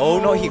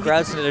 Oh no, he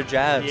grabs into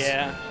jabs.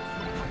 Yeah.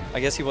 I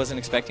guess he wasn't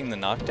expecting the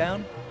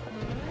knockdown.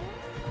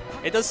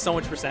 It does so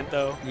much percent,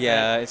 though.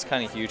 Yeah, it's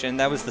kind of huge. And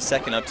that was the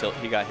second up tilt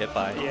he got hit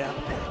by. Yeah.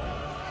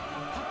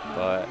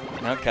 But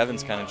now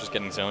Kevin's kind of just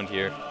getting zoned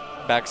here.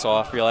 Backs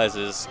off,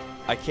 realizes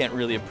I can't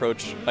really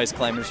approach Ice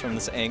Climbers from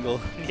this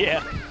angle.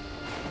 Yeah.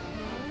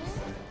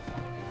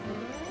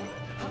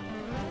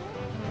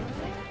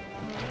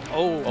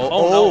 Oh,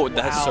 no.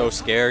 That's so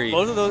scary.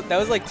 Both of those, that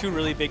was like two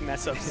really big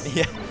mess ups.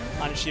 Yeah.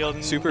 On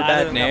shield. Super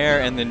bad nair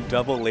and then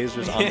double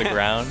lasers on the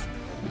ground.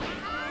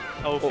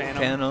 Oh,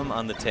 Phantom. Phantom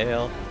on the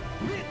tail.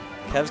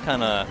 Kev's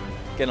kind of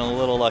getting a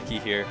little lucky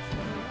here.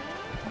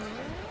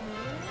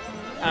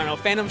 I don't know,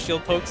 Phantom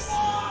shield pokes.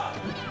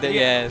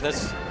 Yeah,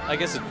 that's, I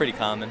guess it's pretty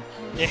common.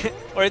 Yeah,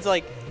 or it's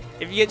like,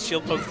 if you get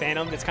shield poke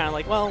Phantom, it's kind of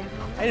like, well,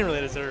 I didn't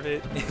really deserve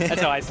it.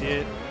 That's how I see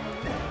it.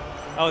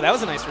 Oh, that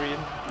was a nice read.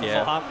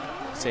 Yeah. Full hop.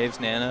 Saves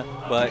Nana,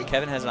 but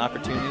Kevin has an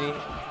opportunity.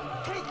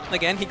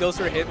 Again, he goes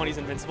for a hit when he's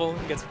invincible.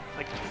 He gets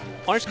like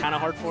punished kind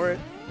of hard for it.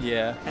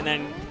 Yeah. And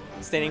then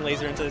standing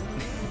laser into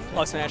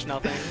up smash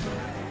nothing.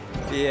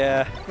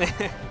 Yeah,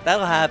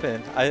 that'll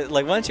happen.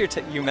 Like once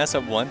you mess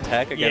up one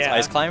tech against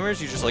Ice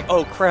Climbers, you're just like,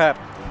 oh crap.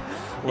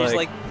 You just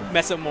like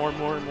mess up more and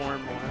more and more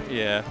and more.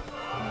 Yeah.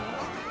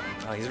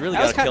 Oh, he's really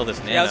got to kill this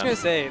Nana. Yeah, I was gonna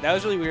say that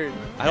was really weird.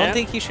 I don't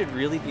think he should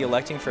really be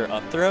electing for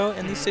up throw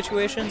in these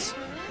situations.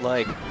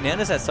 Like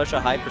Nana's at such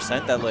a high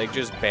percent that like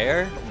just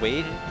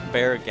wait,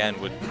 bear again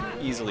would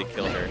easily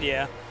kill her.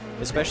 Yeah.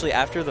 Especially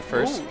after the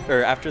first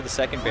or after the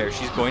second bear,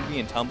 she's going to be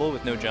in tumble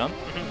with no jump.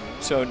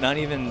 So not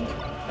even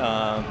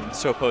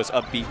Sopo's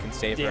up B can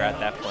save her at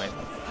that point.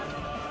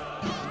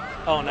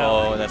 Oh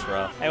no. Oh, that's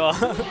rough. Hey, well,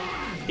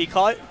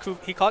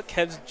 he caught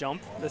Kev's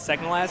jump, the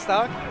second last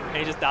stock, and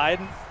he just died,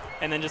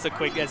 and then just a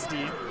quick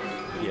SD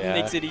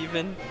makes it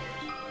even.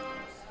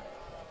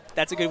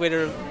 That's a good way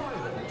to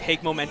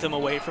take momentum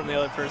away from the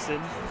other person,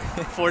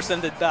 force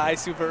them to die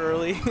super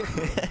early.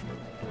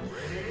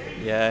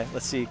 Yeah,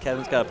 let's see.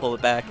 Kevin's got to pull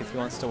it back if he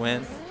wants to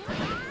win.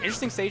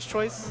 Interesting stage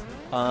choice.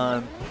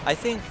 I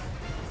think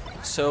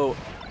so.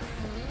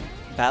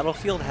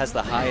 Battlefield has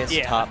the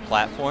highest top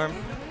platform,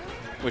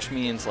 which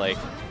means like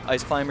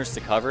ice climbers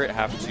to cover it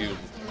have to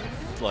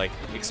like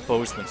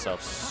expose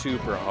themselves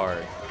super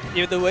hard.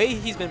 Yeah, the way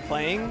he's been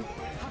playing,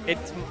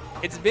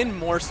 it's been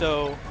more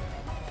so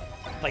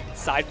like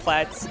side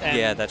plats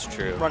and that's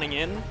true. Running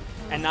in,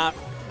 and not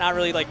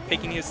really like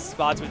picking his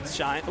spots with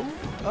shine.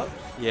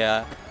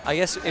 Yeah, I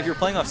guess if you're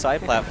playing off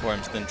side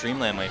platforms, then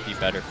Dreamland might be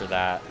better for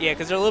that. Yeah,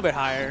 because they're a little bit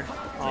higher.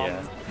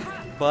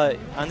 But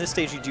on this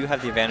stage, you do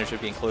have the advantage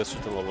of being closer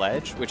to the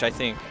ledge, which I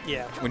think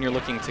when you're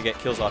looking to get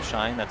kills off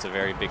shine, that's a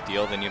very big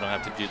deal. Then you don't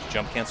have to do the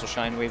jump cancel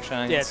shine, wave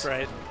shines. Yeah, that's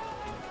right.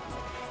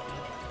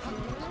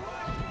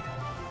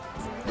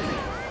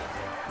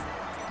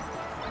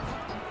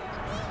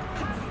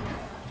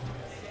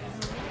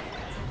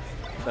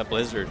 That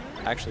Blizzard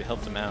actually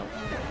helped him out.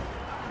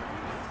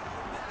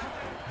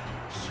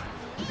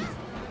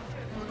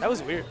 That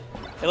was weird.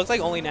 It looks like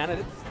only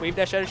Nana wave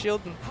dash out of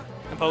shield and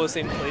Poe was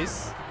staying in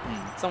place.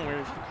 Something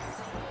weird.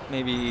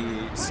 Maybe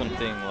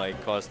something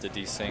like caused a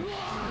desync.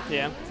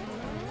 Yeah.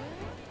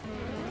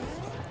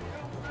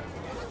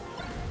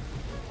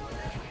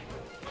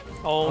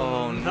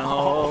 Oh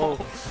no.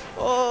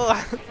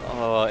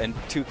 Oh, and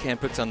Toucan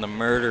puts on the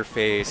murder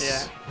face.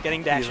 Yeah,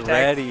 getting dash He's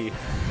attacked ready.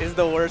 is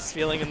the worst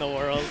feeling in the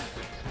world.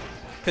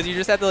 Because you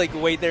just have to like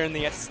wait there in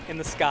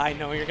the sky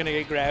knowing you're going to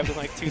get grabbed in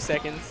like 2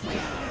 seconds.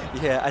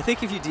 Yeah, I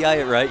think if you DI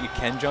it right, you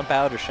can jump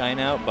out or shine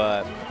out,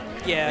 but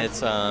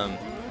it's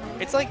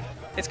like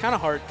it's kind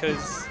of hard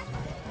because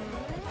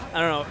I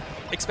don't know,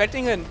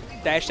 expecting a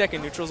dash attack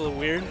in neutral is a little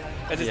weird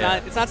because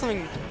it's not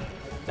something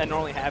that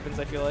normally happens.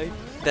 I feel like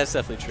that's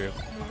definitely true.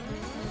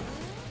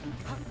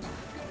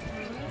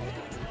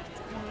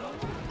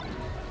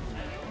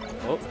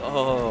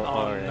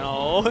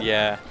 Oh no.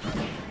 Yeah,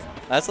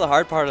 that's the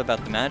hard part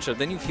about the matchup.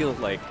 Then you feel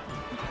like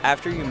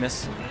after you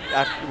miss,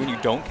 when you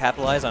don't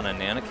capitalize on a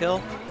Nana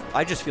kill,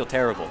 I just feel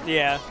terrible.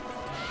 Yeah.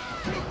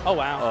 Oh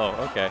wow.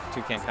 Oh, okay.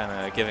 Toucan kind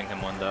of giving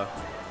him one though.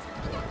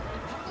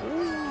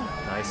 Ooh,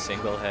 nice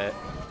single hit.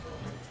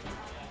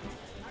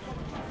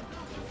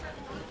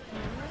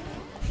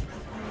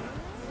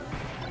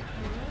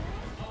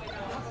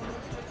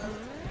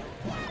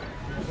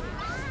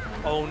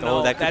 Oh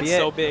no, that could that's be it.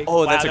 so big. Oh,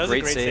 wow, that's that a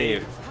great was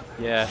save.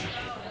 Yeah.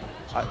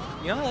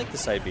 You know, I like the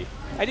side B.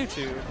 I do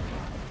too.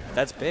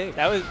 That's big.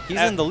 He's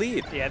that, in the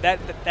lead. Yeah,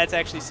 that's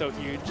actually so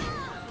huge.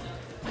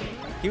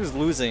 He was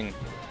losing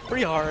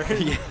pretty hard.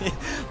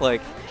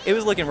 Like, it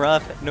was looking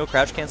rough. No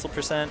crouch cancel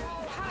 %.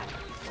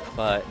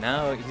 But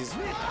now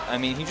I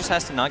mean, he just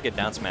has to not get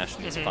down smashed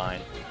and he's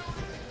fine.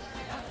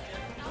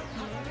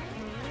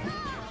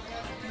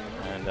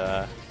 And,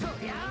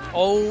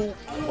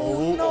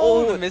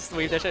 no, missed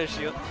wave dash out of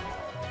shield.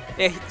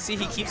 Yeah, see,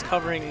 he keeps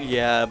covering.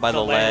 Yeah, by the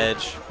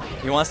ledge.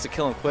 He wants to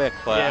kill him quick,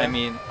 but I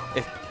mean,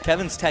 if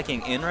Kevin's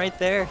teching in right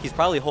there, he's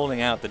probably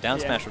holding out. The down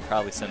smash would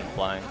probably send him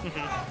flying.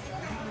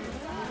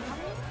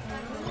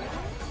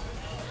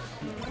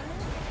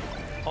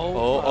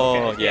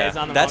 Okay. Yeah, he's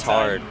on the that's wrong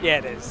hard. Side. Yeah,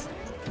 it is.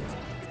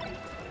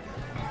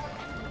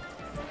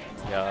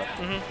 Yeah,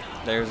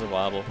 there's a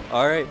wobble.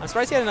 All right. I'm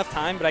surprised he had enough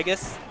time, but I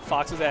guess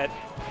Fox was at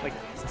like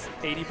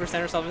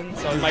 80% or something,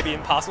 so it might be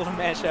impossible to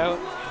match out.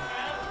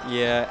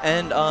 Yeah,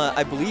 and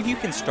I believe you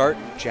can start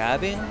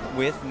jabbing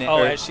with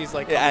as she's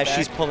like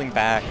she's pulling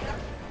back.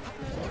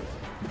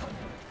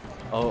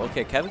 Oh,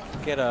 okay. Kevin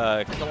can get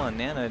a kill on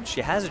Nana.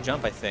 She has a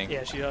jump, I think.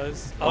 Yeah, she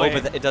does.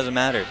 But it doesn't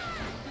matter.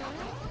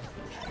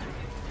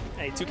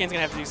 Hey, Toucan's gonna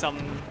have to do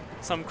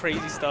some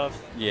crazy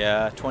stuff.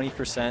 Yeah,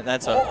 20%.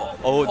 That's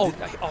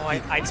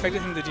I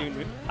expected him to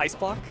do ice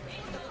block.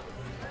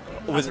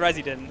 I'm surprised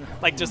he didn't.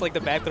 Like just like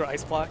the back throw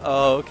ice block.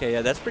 Oh, okay.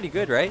 Yeah, that's pretty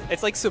good, right?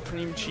 It's like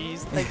supreme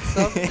cheese type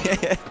stuff.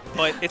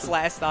 But it's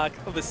last stock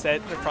of the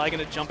set. They're probably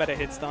gonna jump at a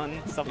hit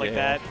stun, stuff like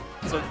that.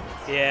 So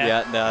yeah.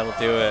 Yeah, that'll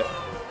do it.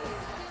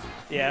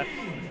 Yeah,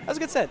 that was a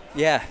good set.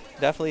 Yeah,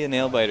 definitely a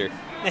nail biter.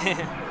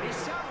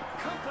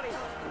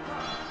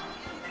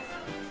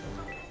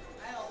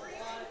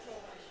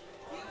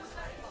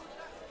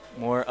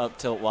 More up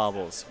tilt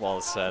wobbles,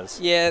 Wallace says.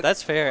 Yeah.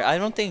 That's fair. I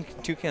don't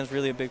think Toucan's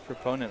really a big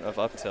proponent of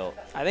up tilt.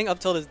 I think up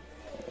tilt is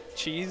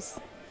cheese.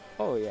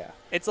 Oh, yeah.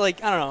 It's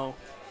like, I don't know.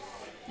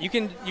 You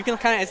can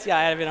kind of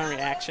SDI out of it on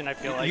reaction, I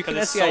feel like. You can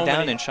SDI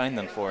down and shine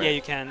them for it. Yeah,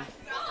 you can.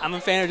 I'm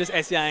a fan of just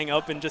SDIing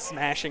up and just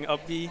smashing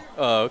up B.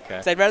 Oh, okay.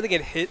 Because I'd rather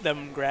get hit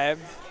than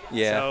grabbed.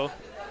 Yeah. So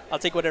I'll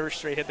take whatever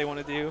straight hit they want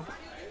to do.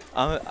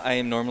 I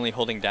am normally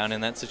holding down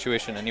in that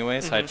situation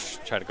anyway, so I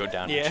just try to go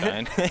down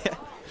and shine.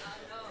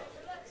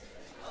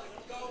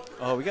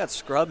 Oh, we got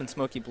Scrub and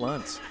Smoky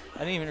Blunts. I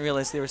didn't even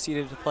realize they were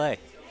seated to play.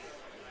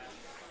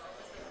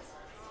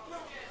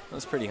 That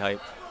was pretty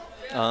hype.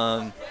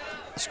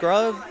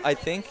 Scrub, I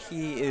think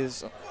he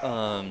is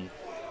a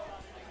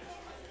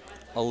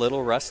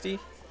little rusty,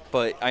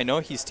 but I know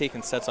he's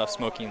taken sets off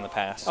Smokey in the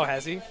past. Oh,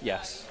 has he?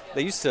 Yes.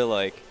 They used to,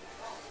 like,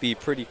 be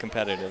pretty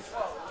competitive.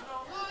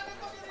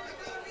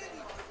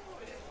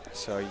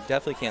 So you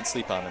definitely can't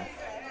sleep on him.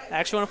 I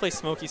actually want to play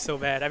Smokey so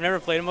bad. I've never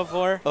played him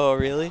before. Oh,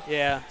 really?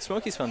 Yeah,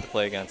 Smokey's fun to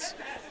play against.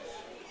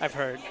 I've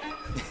heard.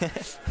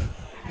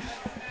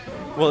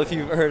 Well, if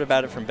you've heard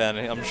about it from Ben,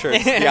 I'm sure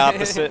it's the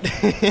opposite.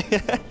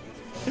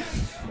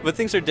 But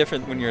things are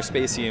different when you're a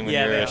Spacey and when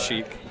Yeah, you're they a are.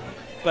 Sheik.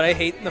 But I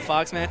hate the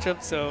Fox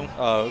matchup, so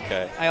Oh,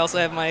 okay. I also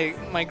have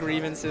my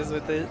grievances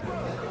with it.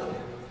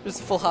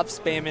 Just full hop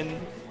spamming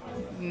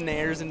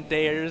nairs and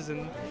dares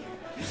and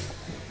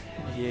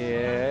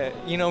Yeah.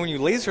 You know, when you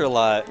laser a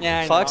lot, yeah,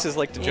 I Foxes know.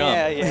 like to jump.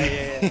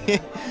 Yeah.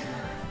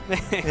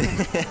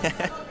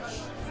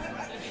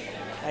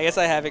 I guess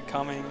I have it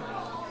coming.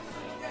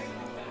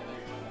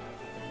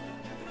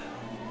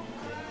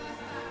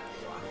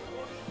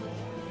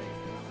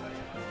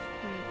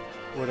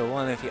 Would have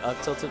won if he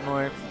up tilted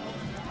more.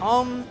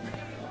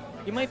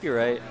 You might be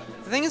right.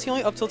 The thing is, he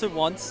only up tilted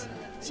once,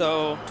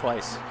 so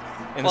Twice.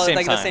 In well, the same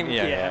like time. the same.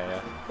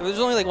 Yeah. It was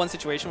only like one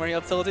situation where he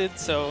up tilted,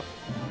 so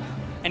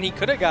and he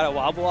could have got a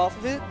wobble off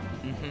of it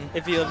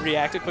if he had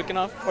reacted quick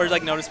enough or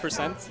like noticed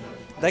percent.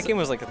 That game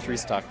was like a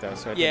 3-stock though,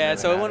 so it Yeah, didn't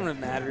so really it wouldn't have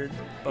mattered.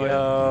 But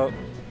Yo.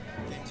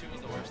 Game 2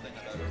 was the worst thing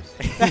I've ever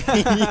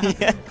seen.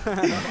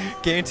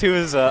 Yeah. Game 2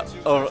 is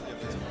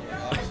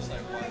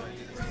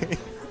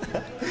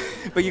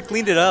but you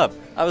cleaned it up.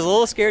 I was a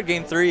little scared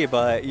game 3,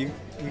 but you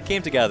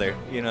came together,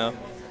 you know.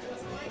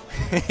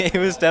 It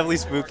was definitely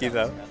spooky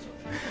though.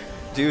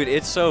 Dude,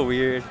 it's so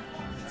weird.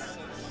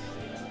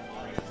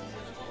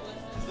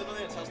 It's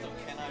literally a test of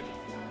can I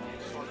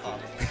short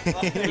hop.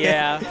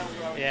 yeah.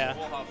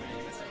 Full hop and you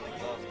miss it like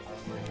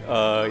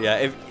that.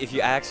 Yeah, if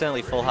you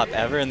accidentally full hop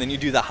ever and then you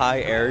do the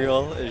high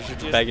aerial, you're just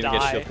Just begging to get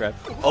die. shield grab.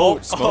 Oh,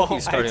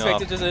 Smokey's I starting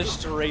off. expected just a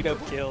straight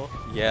up kill.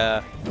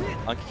 Yeah.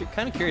 I'm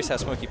kind of curious how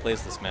Smokey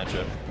plays this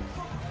matchup.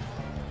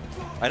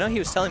 I know he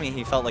was telling me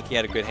he felt like he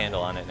had a good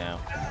handle on it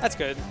now. That's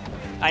good.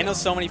 I know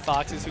so many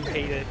Foxes who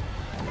hate it.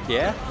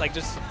 Yeah? Like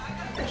just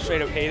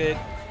straight up hate it.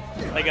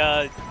 Like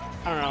I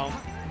don't know.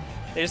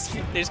 They just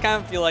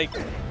kind of feel like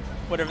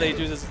whatever they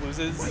do just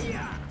loses,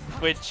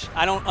 which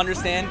I don't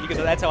understand because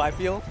that's how I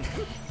feel.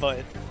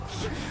 But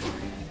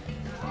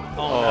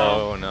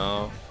Oh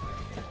no.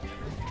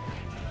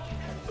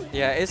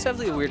 Yeah, it's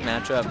definitely a weird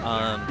matchup.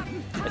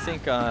 I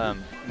think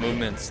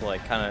movements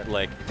like kind of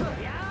like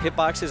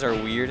hitboxes are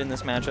weird in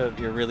this matchup.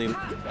 You're really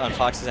on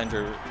Fox's end.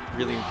 You're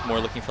really more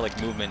looking for like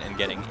movement and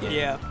getting in.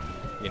 Yeah.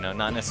 You know,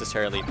 not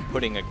necessarily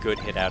putting a good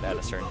hit out at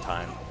a certain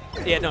time.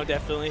 Yeah, no,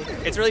 definitely.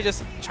 It's really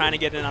just trying to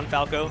get in on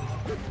Falco.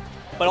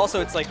 But also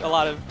it's like a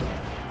lot of,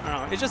 I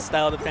don't know, it's just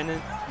style dependent.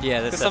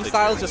 Yeah, that's Because some definitely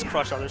styles true. just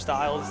crush other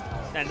styles,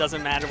 and it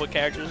doesn't matter what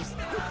characters.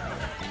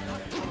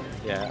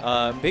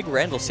 Yeah, big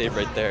Randall save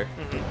right there.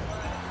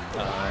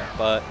 Mm-hmm.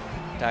 But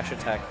dash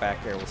attack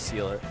back air will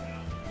seal it.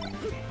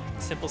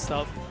 Simple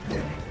stuff.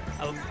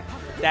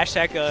 Dash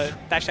attack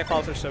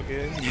follows are so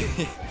good.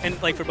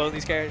 And like for both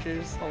these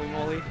characters, holy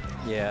moly.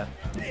 Yeah.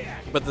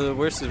 But the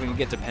worst is when you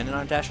get dependent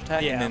on dash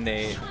attack Yeah. and then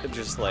they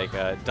just like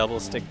double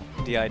stick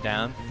DI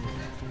down.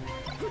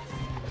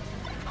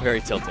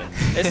 Very tilted.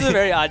 This is a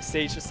very odd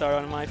stage to start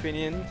on, in my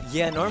opinion.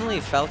 Yeah, normally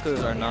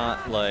Falcos are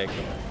not like.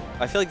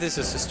 I feel like this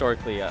is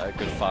historically a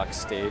good Fox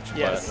stage,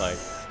 Yes. but like.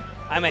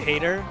 I'm a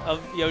hater of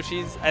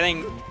Yoshi's. I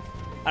think,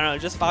 I don't know,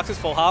 just Fox's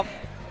full hop.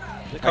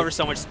 It covers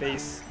so much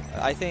space.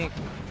 I think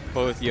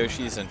both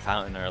Yoshi's and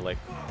Fountain are like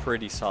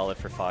pretty solid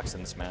for Fox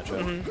in this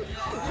matchup.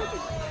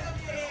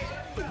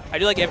 I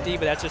do like FD,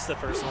 but that's just a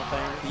personal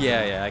thing.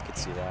 Yeah, I could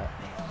see that.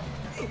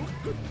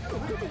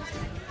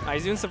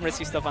 He's doing some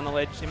risky stuff on the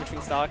ledge in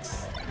between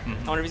stocks. I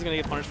wonder if he's going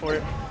to get punished for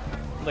it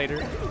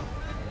later.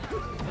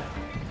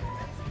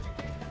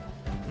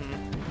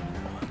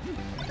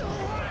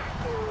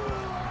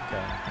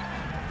 Okay.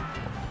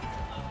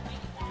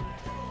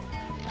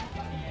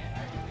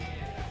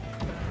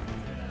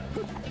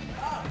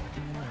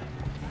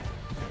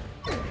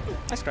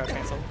 Nice crouch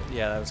cancel.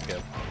 Yeah, that was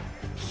good.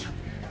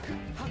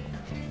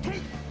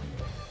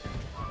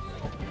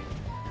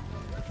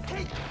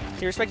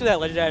 He respected that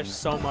ledge dash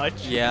so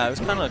much. Yeah, it was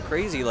kind of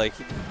crazy. Like,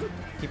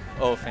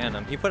 oh,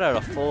 Phantom. He put out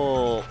a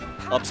full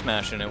up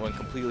smash and it went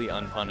completely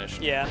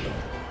unpunished. Yeah.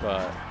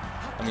 But,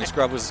 I mean,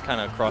 Scrub was kind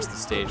of across the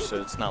stage,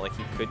 so it's not like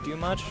he could do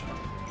much.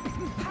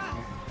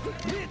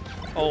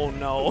 Oh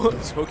no.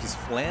 Smokey's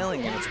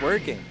flailing and it's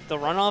working. The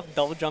runoff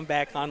double jump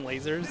back on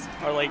lasers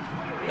are like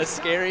the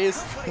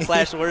scariest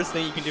 / worst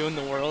thing you can do in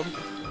the world.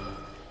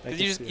 'Cause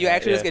you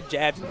actually just get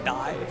jabbed and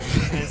die.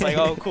 And it's like,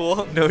 oh,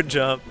 cool. No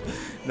jump,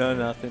 no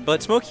nothing.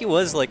 But Smokey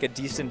was like a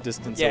decent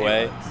distance Yeah, he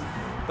away. was.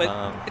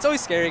 But it's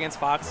always scary against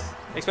Fox,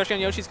 especially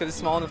on Yoshi's because it's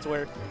small enough to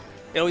where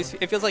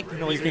it feels like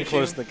noise You can reaching.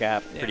 close the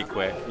gap pretty Yeah.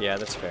 quick. Yeah,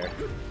 that's fair.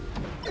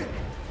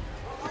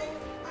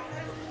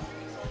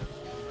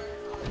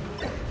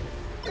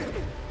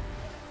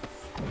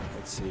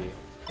 Let's see.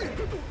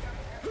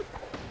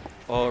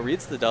 Oh,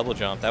 reads the double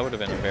jump. That would have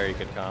been a very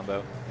good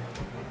combo.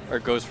 Or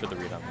goes for the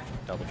read on the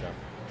double jump.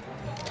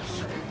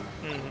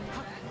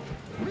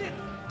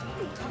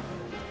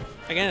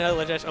 Again, another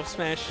ledge dash up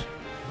smash.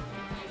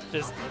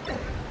 Just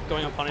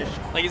going unpunished.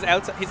 Like he's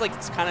outside. He's like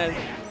kind of.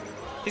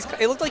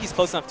 It looked like he's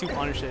close enough to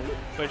punish it,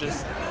 but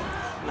just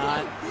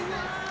not.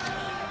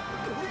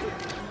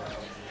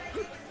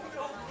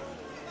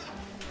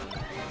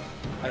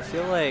 I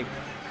feel like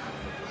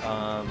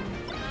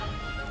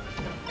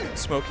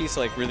Smokey's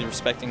like really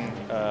respecting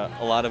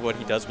a lot of what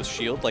he does with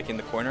shield, like in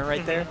the corner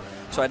right there.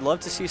 So I'd love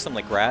to see some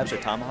like grabs or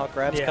tomahawk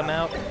grabs come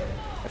out.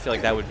 I feel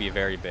like that would be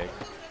very big.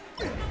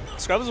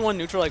 Scrub has won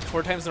neutral like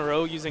 4 times in a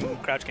row using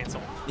crouch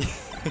cancel.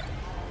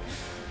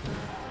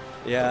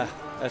 Yeah,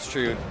 that's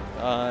true.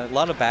 A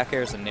lot of back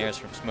airs and nairs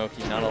from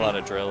Smokey, not a lot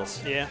of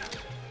drills. Yeah.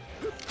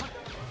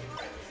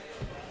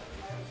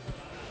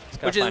 He's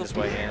got to find his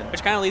way in.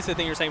 Which kind of leads to the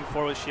thing you were saying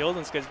before with shield,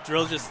 and it's because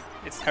drill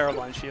it's terrible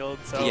on shield.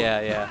 So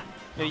Yeah.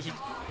 maybe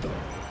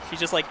he's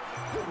just like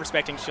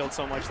respecting shield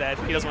so much that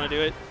he doesn't want to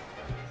do it.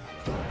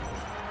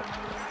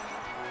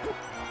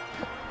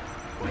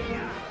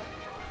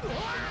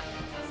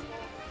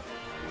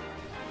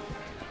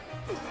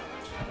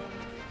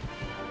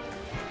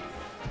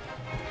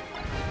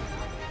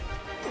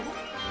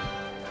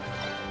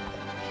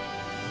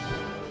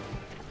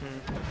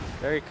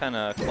 Very kind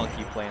of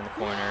clunky play in the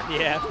corner.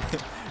 Yeah.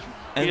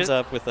 Ends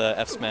up with a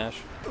F smash.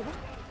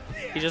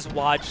 He just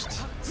watched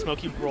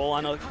Smokey roll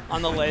on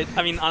the ledge.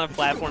 I mean, on a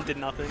platform, did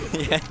nothing.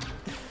 Yeah.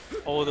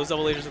 Oh, those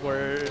double lasers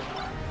were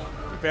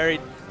very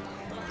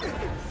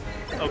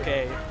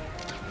okay.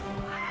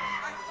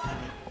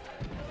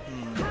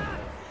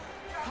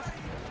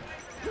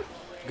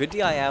 Good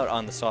DI out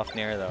on the soft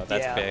nair though.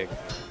 That's big.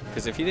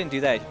 Because if he didn't do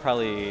that, he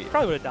probably would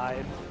have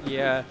died.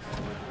 Yeah.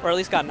 Or at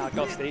least got knocked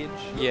off stage.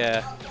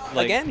 Yeah.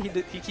 Like, again,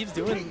 he keeps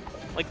doing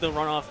like the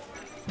runoff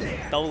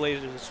double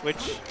lasers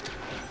switch.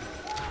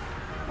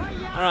 I don't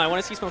know. I want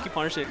to see Smokey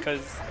punish it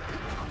because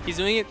he's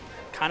doing it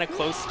kind of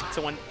close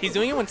to when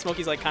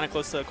Smokey's like kind of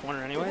close to the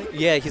corner anyway.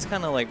 Yeah, he's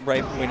kind of like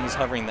right when he's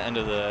hovering the end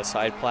of the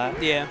side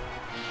plat. Yeah.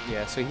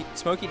 Yeah. So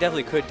Smokey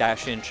definitely could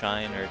dash in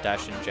shine or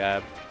dash in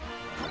jab.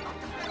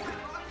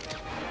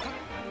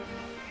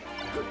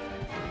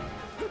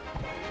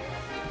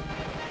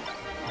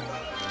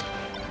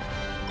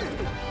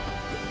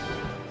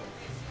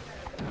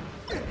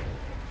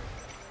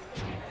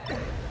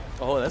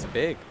 Oh, that's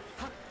big.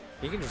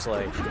 He can just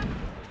like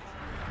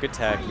good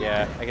tag.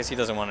 Yeah, I guess he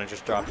doesn't want to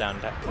just drop down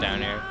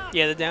air.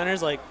 Yeah, the down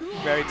air's like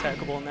very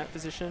taggable in that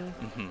position.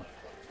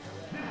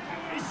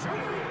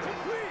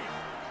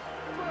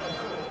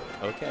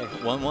 Okay,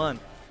 1-1.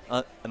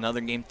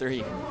 Another game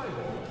 3.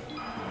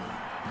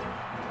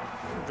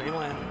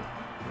 Dreamland.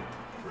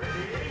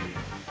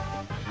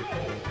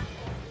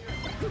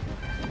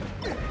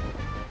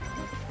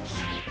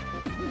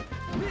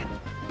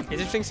 It's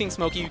interesting seeing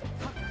Smokey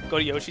go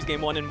to Yoshi's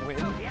game 1 and win,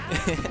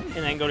 and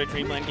then go to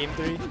Dreamland game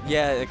 3.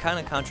 Yeah, they're kind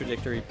of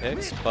contradictory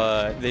picks,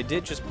 but they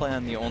did just play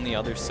on the only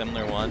other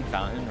similar one,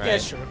 Fountain, right? Yeah,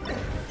 sure.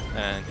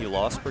 And he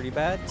lost pretty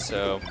bad,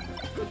 so.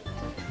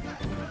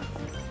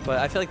 But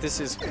I feel like this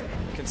is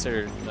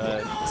considered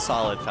a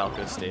solid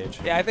Falco stage.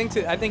 Yeah, I think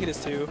it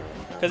is too,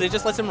 because it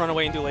just lets him run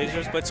away and do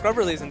lasers. But Scrub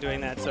really isn't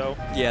doing that, so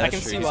yeah, I can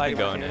see why he's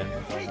going in.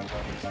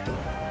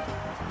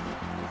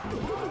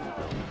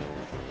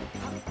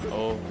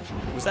 Oh,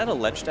 was that a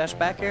ledge dash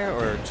back air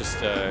or just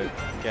a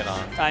get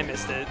on? I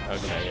missed it.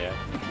 Okay, yeah.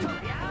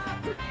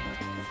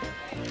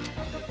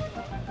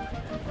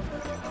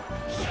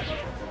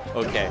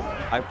 Okay,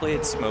 I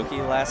played Smokey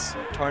last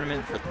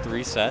tournament for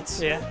 3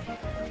 sets. Yeah.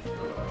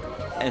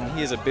 And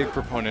he is a big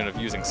proponent of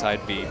using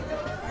side B.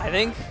 I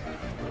think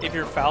if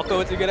you're Falco,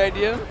 it's a good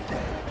idea.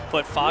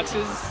 But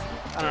Fox's,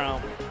 I don't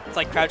know. It's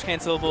like crouch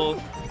cancelable.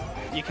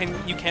 You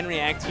can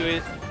react to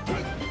it.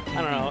 I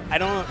don't know. I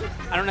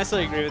don't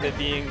necessarily agree with it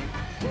being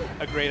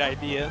a great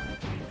idea.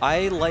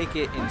 I like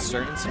it in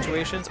certain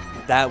situations.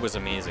 That was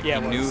amazing.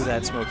 Yeah, he knew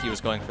that Smokey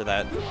was going for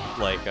that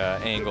like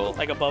angle.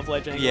 Like above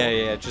ledge angle.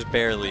 Yeah, just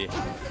barely.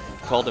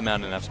 Called him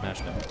out in F smash.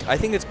 No. I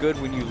think it's good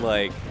when you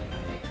like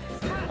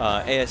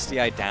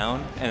ASDI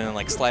down and then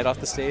like slide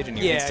off the stage and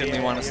you instantly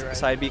want to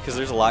side B because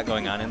there's a lot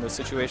going on in those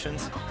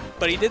situations.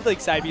 But he did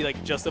like side B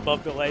like just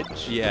above the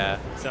ledge. Yeah.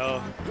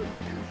 So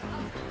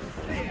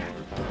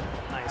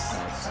nice.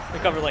 We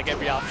covered like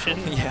every option.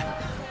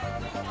 Yeah.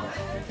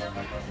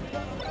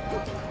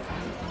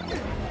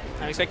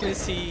 I'm expecting to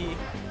see,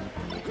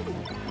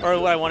 or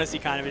what I want to see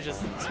kind of is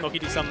just Smokey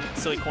do some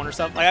silly corner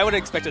stuff. Like I would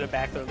have expected a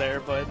back throw there,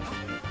 but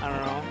I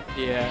don't know.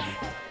 Yeah.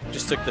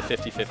 Just took the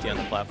 50-50 on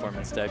the platform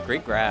instead.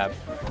 Great grab.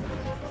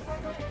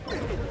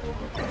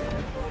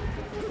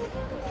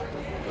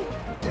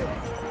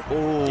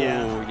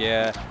 Oh,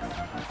 yeah.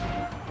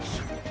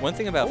 One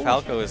thing about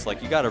Falco is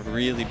like you gotta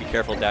really be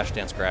careful dash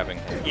dance grabbing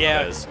him.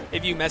 Yeah,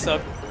 if you mess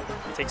up,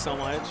 it takes so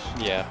much.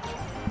 Yeah.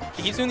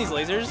 He keeps doing these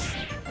lasers,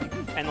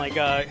 and like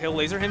he'll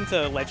laser him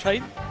to ledge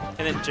height,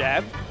 and then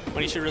jab,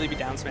 when he should really be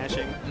down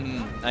smashing.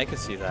 I could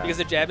see that. Because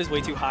the jab is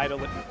way too high to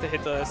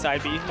hit the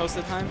side B most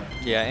of the time.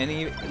 Yeah, and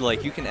you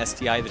can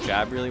SDI the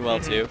jab really well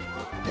too.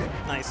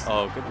 Nice.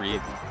 Oh, good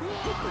read.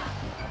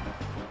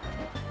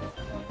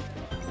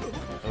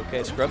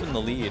 Okay, scrubbing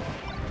the lead.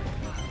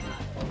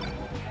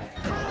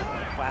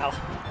 Wow.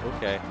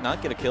 Okay,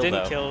 not get a kill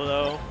Didn't though. kill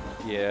though.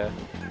 Yeah.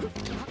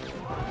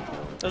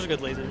 Those are good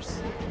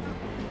lasers.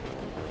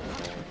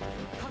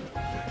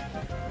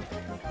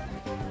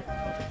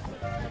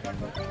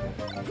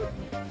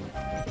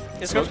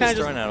 Smoke is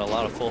throwing out a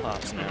lot of full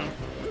hops now.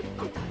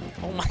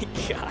 Oh my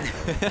god.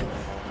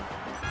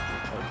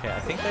 Okay, I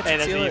think that's Hey,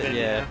 seal it. even,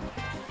 Yeah.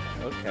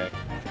 Okay.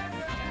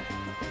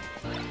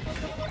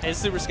 And it's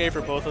super scary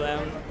for both of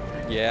them.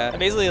 Yeah. And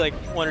basically, like,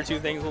 1 or 2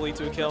 things will lead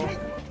to a kill.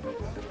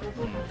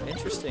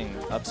 Interesting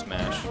up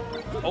smash.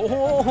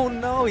 Oh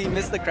no, he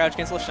missed the crouch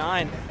cancel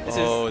shine. This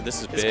is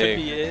This big. could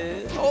be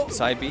it. Oh.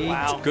 Side B.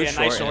 Wow. Good Yeah,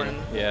 short. nice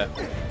shorten. Yeah.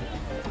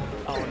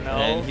 Oh no.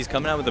 And he's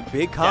coming out with a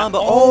big combo.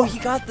 Yeah. Oh, he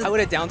got the. I would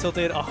have down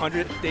tilted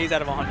 100 days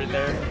out of 100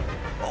 there.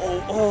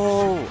 And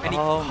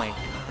Oh my god.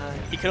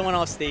 He could have went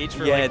off stage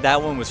for Yeah, like,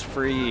 that one was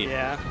free.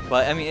 yeah.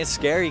 But I mean, it's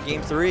scary.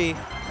 Game 3.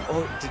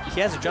 Oh,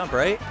 he has a jump,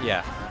 right?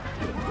 Yeah.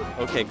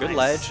 Okay, good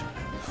ledge.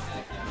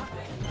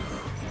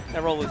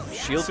 That roll was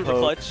Shield super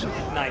poke. clutch.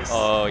 Nice.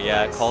 Oh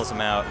yeah, it calls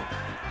him out.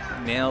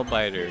 Nail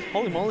biter.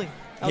 Holy moly.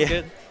 That was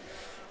good.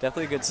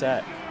 Definitely a good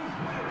set.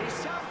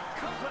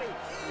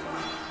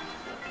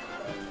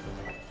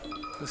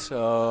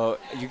 So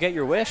you get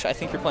your wish. I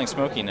think you're playing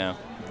Smokey now.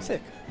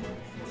 Sick.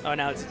 Oh,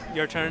 now it's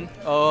your turn.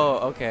 Oh,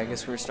 okay. I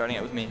guess we're starting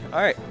out with me.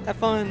 All right. Have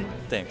fun.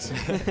 Thanks.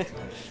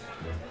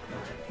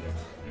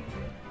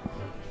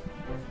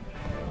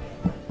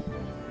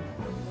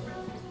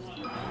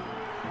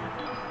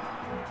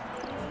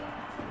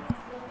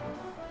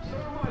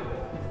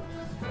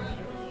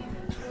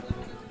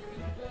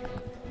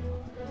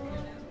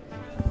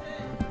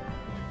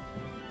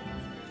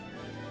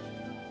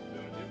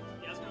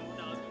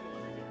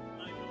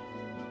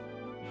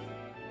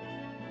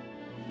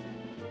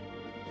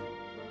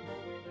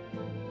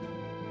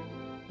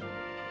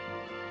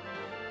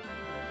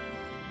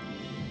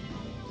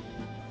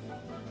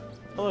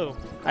 Hello.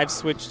 I've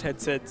switched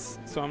headsets,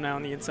 so I'm now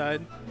on the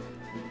inside.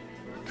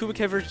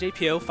 Kubikev versus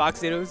JPO, Fox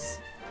Zetos.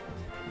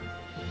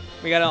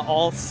 We got an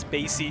all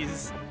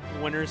Spacies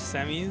winners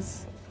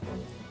semis.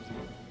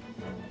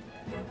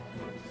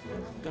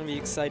 Gonna be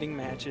exciting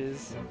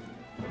matches.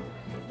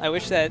 I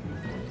wish that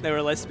there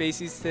were less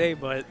Spacies today,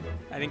 but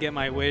I didn't get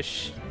my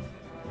wish,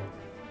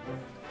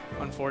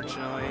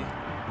 unfortunately.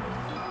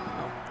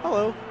 Oh,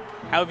 hello.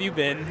 How have you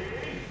been?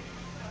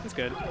 That's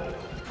good.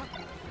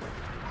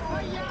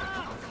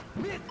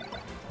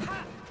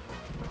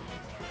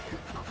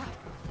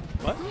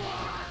 What?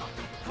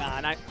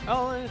 Nah, not.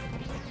 Oh, I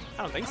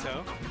don't think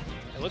so.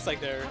 It looks like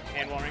they're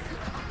hand warming.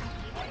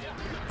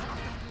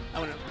 I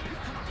wouldn't.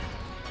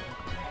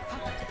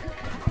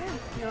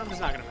 You know, I'm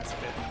just not gonna mess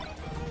with it.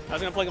 I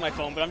was gonna plug in my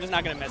phone, but I'm just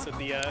not gonna mess with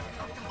the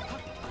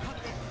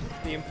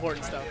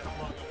important stuff.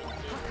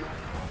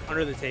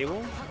 Under the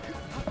table.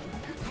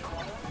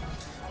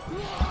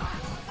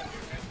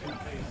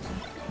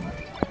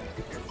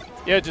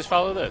 Yeah, just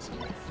follow this.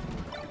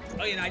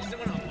 Oh yeah, no, I just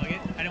didn't want to unplug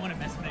it. I didn't want to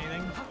mess with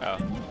anything. Oh,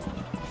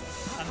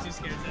 I'm too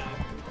scared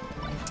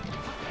to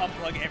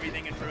unplug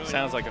everything and ruin.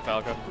 sounds like a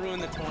Falco. Ruin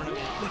the tournament.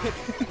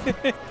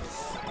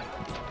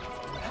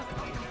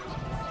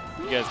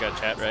 You guys got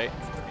chat, right?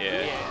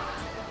 Yeah.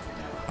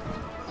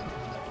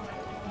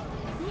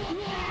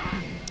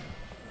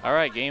 All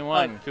right, game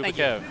 1, thank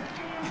you. Kubikev.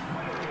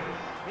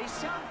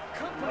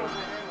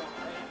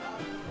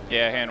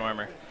 Yeah, hand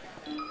warmer.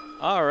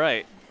 All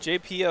right,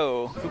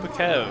 JPO,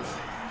 Kubikev.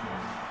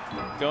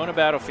 Going to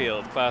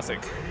Battlefield, classic.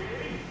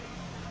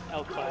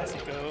 El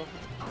Clasico.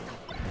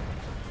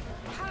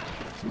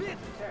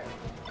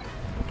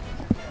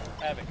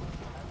 Havoc.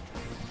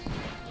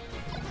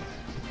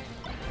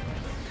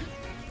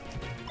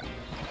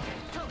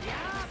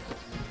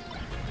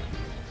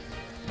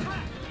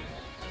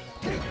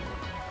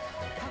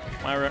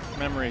 My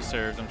memory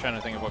serves. I'm trying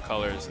to think of what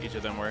colors each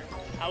of them were.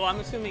 Well, I'm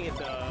assuming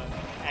it's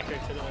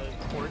accurate to the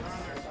ports.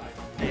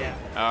 Yeah.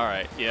 All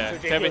right, yeah. So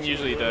JPO Kevin should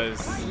usually be blue.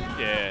 does,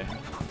 yeah.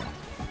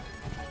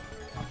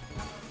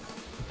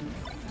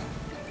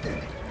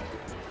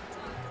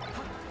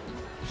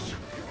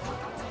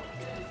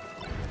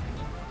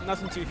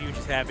 Nothing too huge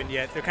has happened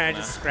yet. They're kind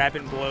of just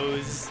scrapping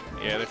blows.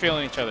 Yeah, they're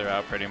feeling each other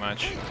out pretty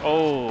much.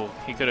 Oh,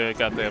 he could have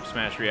got the up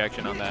smash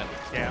reaction on that.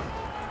 Yeah.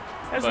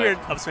 That was But- weird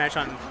up smash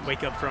on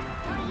wake up from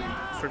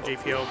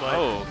JPO, but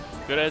Oh,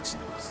 good edge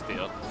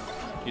steal.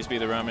 Used to be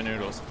the ramen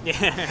noodles. yeah.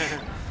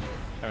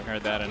 Haven't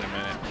heard that in a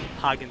minute.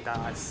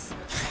 Haagen-Dazs.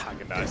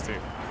 Haagen-Dazs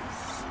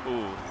too.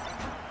 Ooh.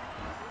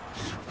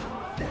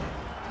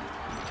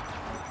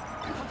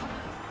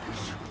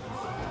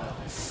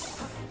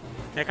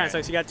 That kind of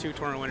sucks. You got 2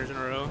 tournament winners in a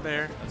row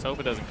there. Let's hope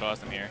it doesn't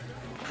cost him here.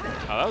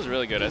 Oh, that was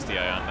really good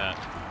SDI on that.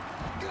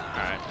 All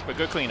right, but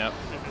good cleanup.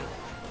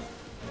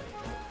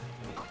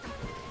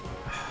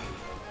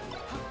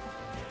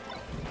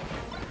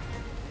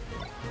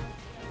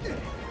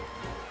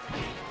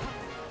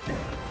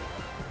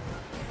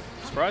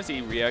 surprised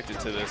he reacted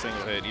to the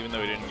single hit, even though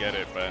he didn't get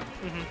it, but...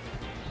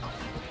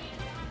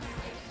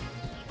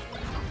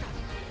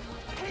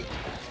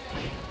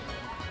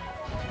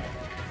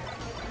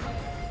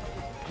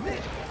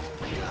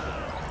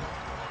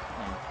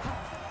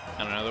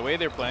 I don't know, the way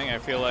they're playing, I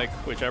feel like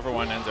whichever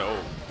one ends up...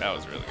 Oh, that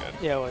was really good.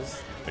 Yeah, it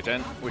was.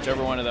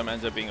 Whichever one of them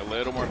ends up being a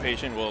little more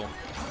patient will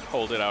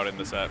hold it out in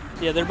the set.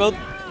 Yeah, they're both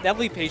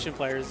definitely patient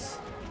players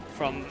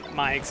from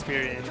my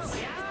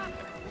experience.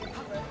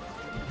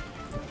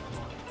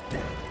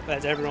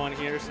 That's everyone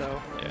here,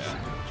 so... Yeah.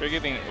 Tricky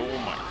thing... Oh,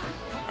 my...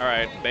 All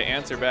right, they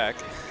answer back.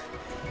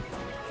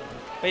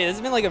 But yeah, this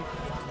has been like a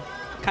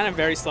kind of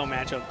very slow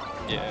matchup.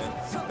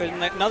 Yeah.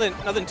 But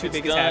nothing too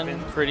big has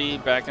happened. Pretty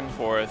back and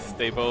forth.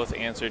 They both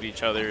answered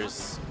each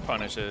other's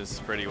punishes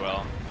pretty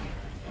well.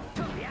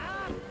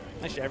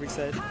 Actually, every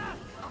set.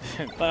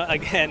 But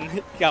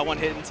again, got one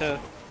hit into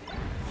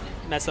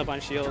mess up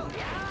on shield.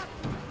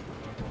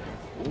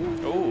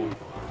 Ooh.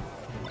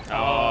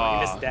 Oh,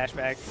 he missed the dash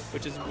back,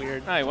 which is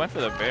weird. No, he went for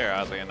the bear,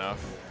 oddly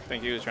enough. I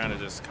think he was trying to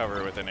just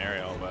cover with an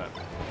aerial, but...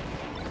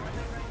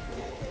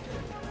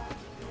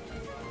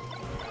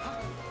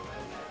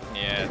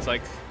 Yeah, it's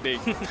like they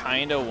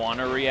kind of want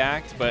to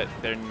react, but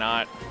they're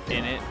not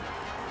in it.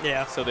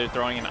 Yeah. So they're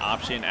throwing an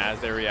option as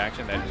their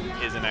reaction that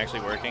isn't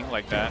actually working,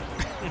 like that.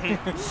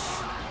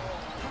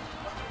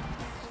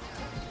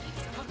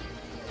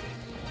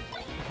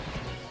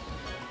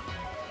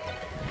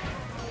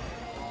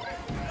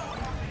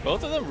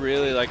 Both of them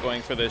really like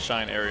going for the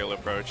shine aerial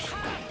approach.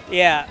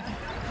 Yeah.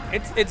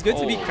 It's good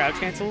to be crouch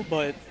cancel,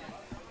 but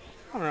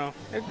I don't know.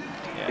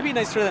 It'd be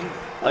nice for them.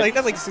 Like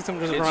that, like see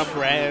someone just run up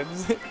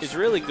grabs. It's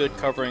really good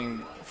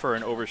covering for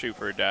an overshoot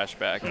for a dash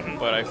back,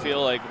 but I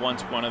feel like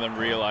once one of them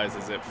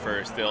realizes it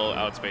first, they'll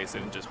outspace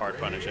it and just hard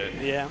punish it.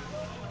 Yeah.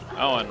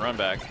 Oh, and run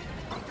back.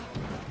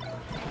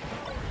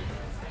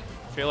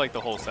 I feel like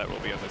the whole set will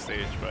be on the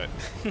stage, but...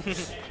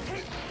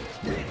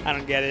 I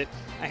don't get it.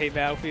 I hate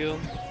Battlefield.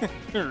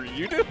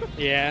 You do?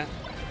 Yeah.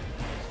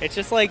 It's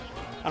just like,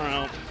 I don't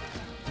know.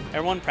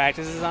 Everyone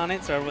practices on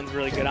it, so everyone's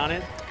really good on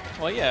it.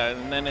 Well, yeah,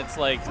 and then it's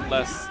like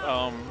less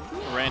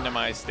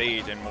randomized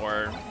stage and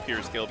more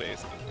pure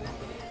skill-based.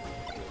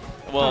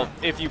 Well,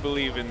 if you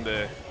believe in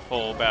the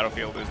whole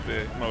Battlefield is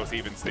the most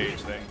even stage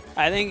thing.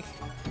 I think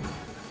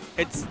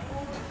it's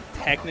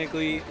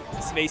technically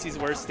Spacey's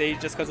worst stage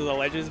just because of the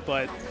ledges,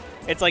 but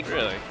it's like...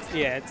 Really?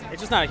 Yeah,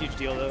 it's just not a huge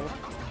deal, though.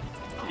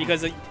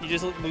 Because you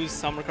just lose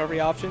some recovery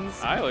options.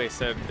 I always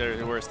said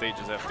their worst stage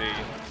is FD,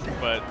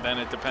 but then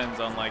it depends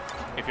on like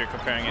if you're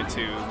comparing it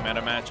to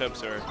meta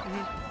matchups or...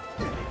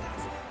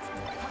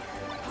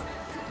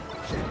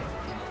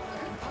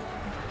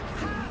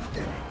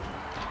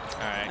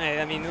 Alright.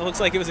 I mean, it looks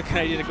like it was a good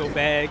idea to go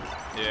back.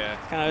 Yeah.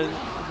 Kind of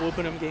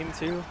whooping him game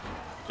 2.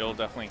 Joel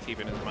definitely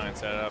keeping his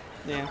mindset up.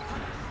 Yeah.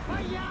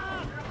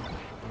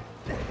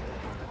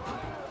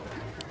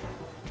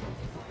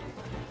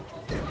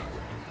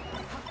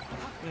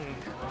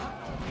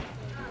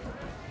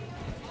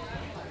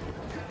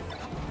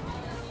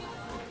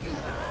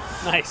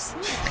 Nice.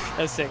 That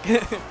was sick.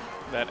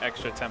 That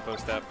extra tempo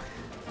step.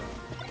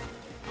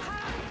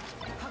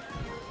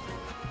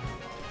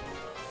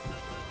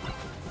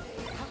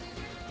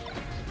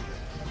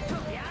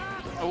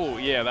 Oh,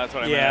 yeah, that's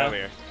what I meant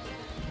earlier.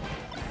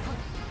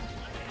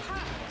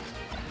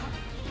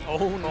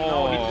 Oh,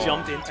 no, he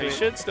jumped into it. It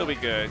should still be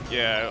good.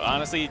 Yeah,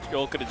 honestly,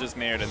 Joel could have just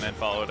nared and then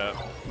followed up.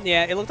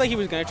 Yeah, it looked like he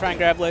was going to try and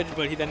grab ledge,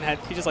 but he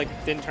just like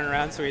didn't turn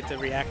around, so he had to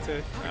react to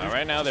it.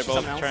 Right now, they're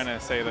both trying to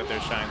say that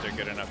their shines are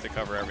good enough to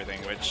cover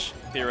everything, which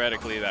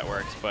theoretically that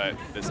works, but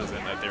this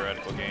isn't a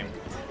theoretical game.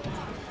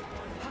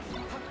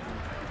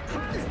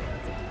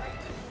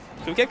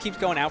 Kukev keeps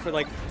going out for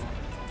like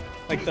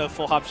the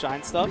full hop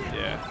shine stuff.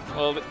 Yeah,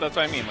 well, that's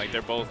what I mean. Like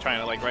they're both trying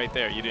to like right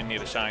there. You didn't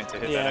need a shine to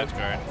hit that edge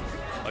guard.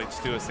 Like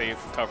just do a safe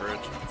coverage.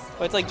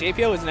 But it's like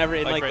JPO was never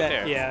in like right that.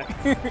 There. Yeah.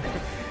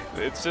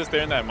 It's just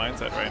they're in that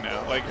mindset right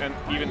now. Like and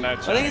even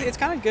that. Shine. I think it's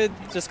kind of good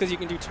just because you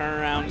can do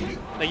turnaround.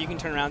 Like you can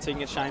turn around so you can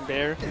get shine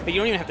bear. Like you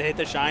don't even have to hit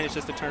the shine. It's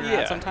just a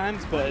turnaround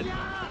sometimes. But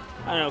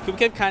I don't know.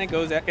 Kukev kind of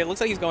goes. It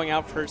looks like he's going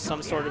out for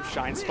some sort of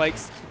shine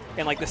spikes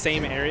in like the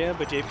same area,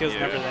 but JPO's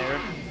never there.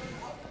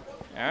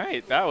 All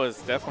right, that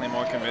was definitely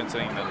more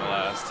convincing than the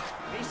last.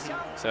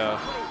 So,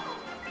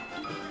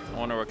 I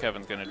wonder what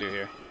Kevin's going to do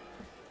here.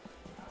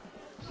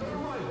 I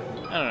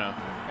don't know.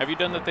 Have you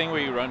done the thing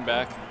where you run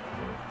back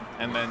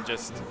and then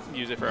just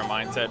use it for a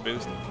mindset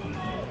boost?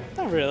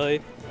 Not really.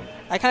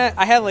 I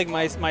have like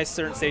my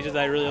certain stages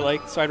that I really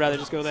like, so I'd rather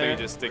just go there. So you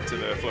just stick to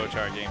the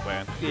flowchart game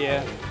plan.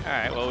 Yeah. All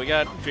right, well, we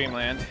got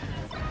Dreamland.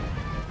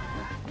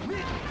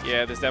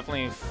 Yeah, this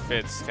definitely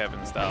fits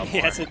Kevin's style more.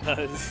 Yes, it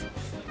does.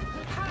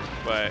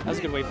 But that was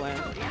a good way plan.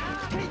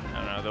 I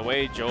don't know. The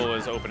way Joel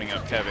was opening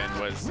up Kevin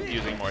was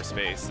using more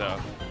space. So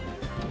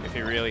if he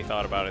really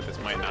thought about it, this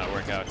might not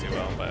work out too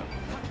well. But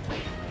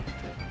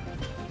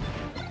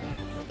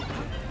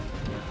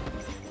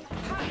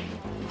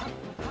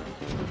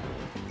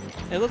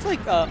it looks like.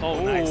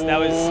 Oh, nice. That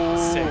was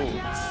sick.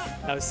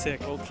 That was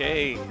sick.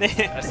 Okay.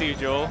 I see you,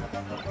 Joel.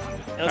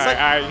 It was All like,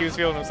 right, he was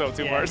feeling himself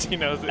too Yeah. much. He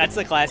knows it. that's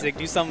the classic.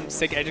 Do some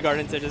sick edge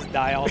guard to just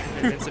die off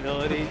of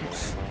invincibility.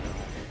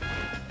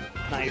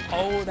 Nice.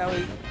 Oh, that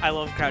was. I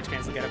love crouch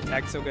cancel get up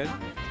attack. So good.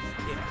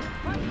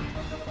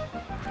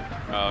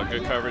 Yeah.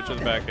 Good coverage with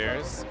the back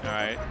airs. All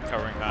right,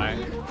 covering high.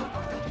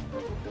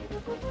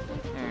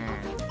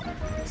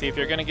 See, if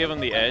you're going to give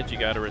him the edge, you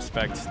got to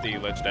respect the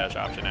ledge dash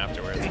option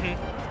afterwards.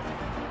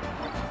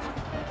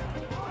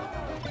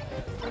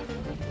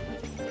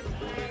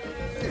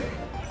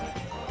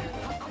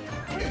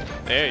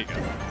 There you go.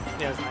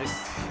 Yeah, it was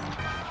nice.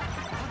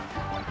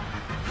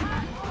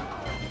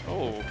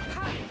 Oh,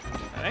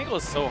 that angle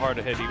is so hard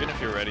to hit, even if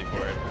you're ready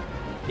for it.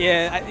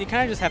 Yeah, you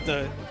kind of just have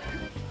to.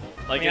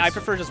 I mean, I it's-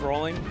 prefer just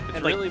rolling,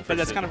 and really but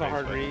that's kind of a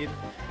precision hard based, read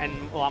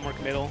and a lot more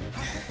committal.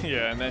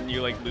 Yeah, and then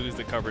you like lose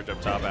the coverage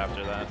up top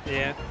after that.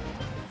 Yeah.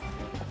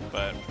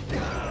 But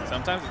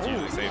sometimes it's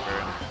usually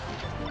safer.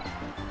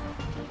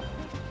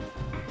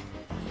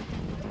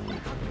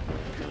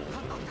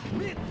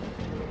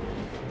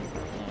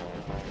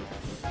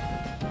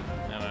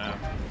 I don't know.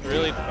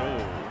 Really?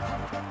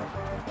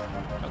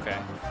 Oh. Okay.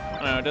 I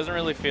don't know. It doesn't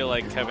really feel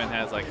like Kevin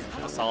has like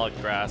a solid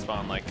grasp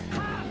on like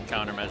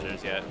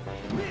countermeasures yet.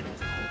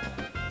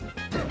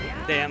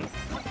 Damn.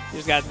 He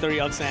just got 3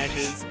 up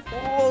smashes.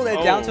 Oh,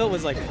 that down tilt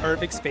was like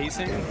perfect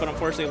spacing, but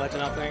unfortunately led to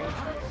nothing.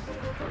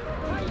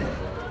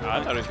 Oh,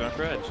 I thought he was going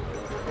for edge.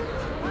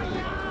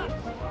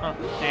 Huh.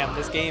 Damn,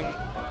 this game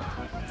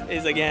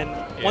is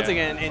once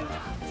again in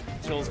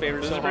Joel's favor.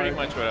 This so is pretty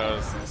hard. much what I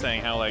was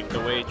saying, how like the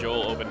way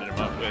Joel opened him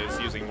up was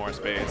using more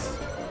space.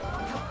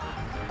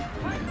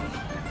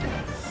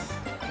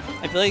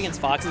 I feel like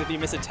against Foxes, if you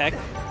miss a tech,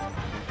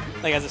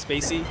 like as a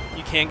spacey,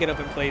 you can't get up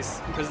in place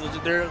because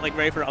they're like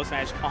ready for up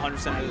smash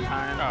 100% of the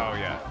time. Oh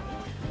yeah.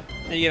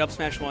 And you get up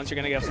smash once, you're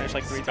gonna get up smash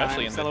like 3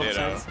 Especially times. in the That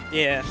ditto. makes sense.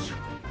 Yeah.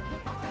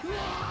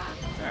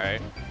 All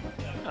right.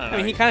 I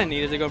mean, he kind of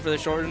needed to go for the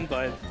shorten,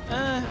 but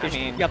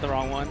he got the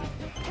wrong one.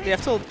 The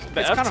F tilt,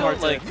 the it's F kind of hard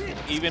tilt, to.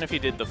 like, even if he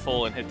did the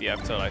full and hit the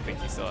F tilt, I think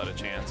he still had a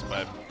chance.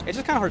 But It's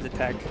just kind of hard to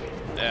tech.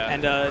 yeah,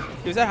 And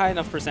he was at high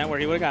enough percent where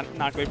he would have got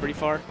knocked away pretty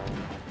far.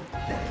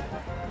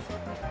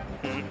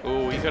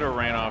 ooh, he could have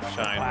ran off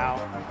Shine Wow.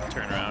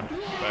 turnaround,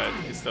 but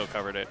he still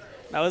covered it.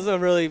 That was a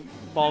really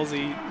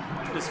ballsy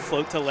just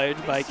float to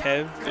ledge by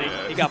Kev.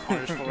 Yeah. He got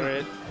punished for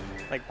it.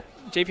 Like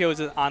JPO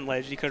was on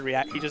ledge. He could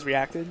react. He just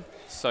reacted.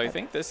 So I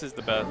think this is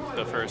the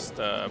first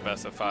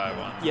best of 5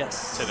 on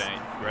Yes. today,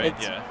 right?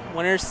 It's Yeah.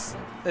 Winners,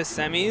 the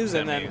semis,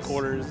 and then Semis.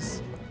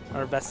 quarters,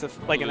 or best of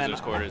and then Losers,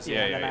 quarters. and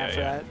then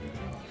after that.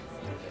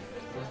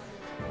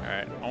 All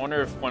right. I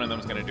wonder if one of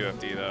them's gonna do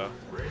FD though.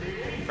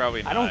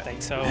 Probably not. I don't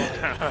think so.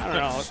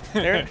 I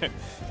don't know.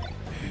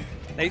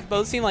 They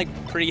both seem like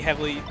pretty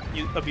heavily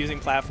abusing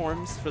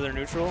platforms for their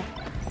neutral.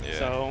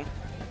 Yeah.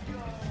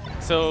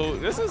 So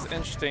this is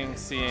interesting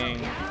seeing,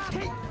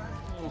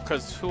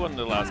 because who won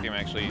the last game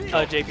actually?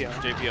 JPO.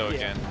 JPO Yeah.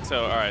 again.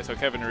 So all right. So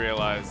Kevin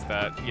realized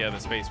that the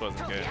space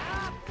wasn't good.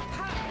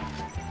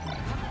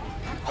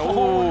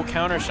 Oh,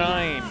 counter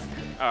shine.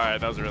 All right,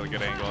 that was a really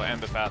good angle and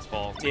the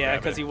fastball. to Yeah,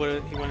 grab because it. he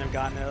wouldn't have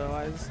gotten it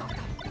otherwise.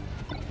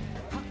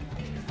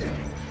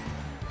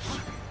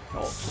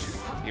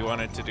 He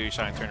wanted to do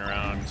shine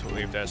turnaround to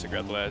leave dash to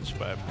grab the ledge,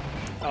 but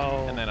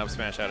and then up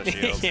smash out of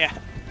shield. Yeah.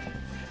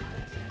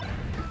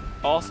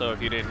 Also,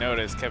 if you didn't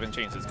notice, Kevin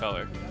changed his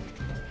color.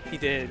 He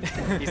did.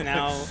 He's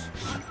now.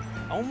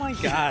 Oh my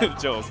God.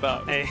 Joel,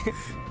 stop. Hey.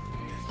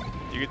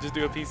 You could just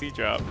do a PC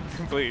drop,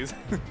 please.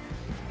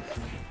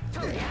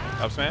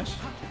 Up smash?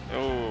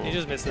 Oh. He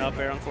just missed an up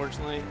air,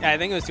 unfortunately. Yeah, I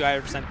think it was too high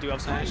percent to do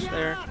up smash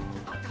there.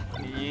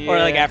 Yeah. Or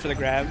like after the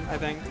grab, I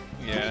think.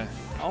 Yeah.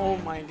 Oh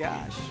my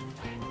gosh.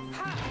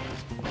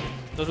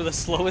 Those were the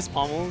slowest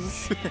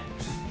pummels.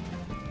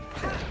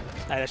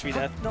 That should be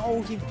death.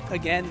 No, he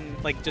again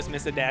like just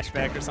missed a dash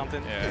back or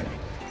something. Yeah.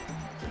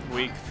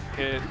 Weak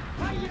hit.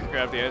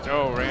 Grab the edge.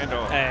 Oh,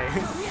 Randall. Hey,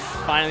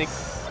 finally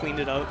cleaned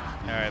it up.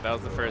 All right, that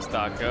was the first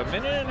stock. A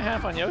minute and a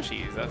half on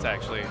Yoshi's. That's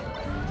actually.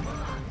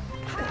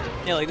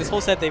 Yeah, like this whole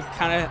set, there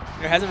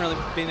hasn't really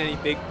been any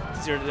big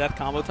 0 to death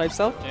combo type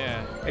stuff.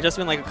 Yeah. It's just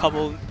been like a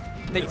couple.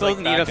 They It's both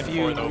like need a back and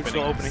few forth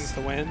neutral openings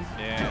to win.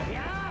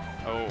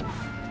 Yeah. Oh.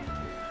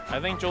 I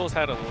think Joel's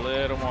had a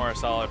little more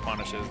solid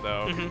punishes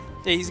though.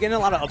 Yeah, he's getting a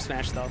lot of up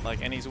smash stuff. Like,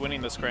 and he's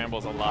winning the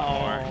scrambles a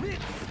lot more.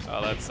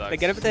 Oh, that sucks. The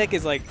get up attack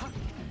is like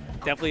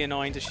definitely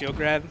annoying to shield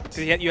grab because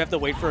you have to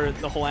wait for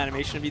the whole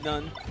animation to be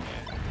done.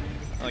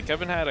 Yeah. Like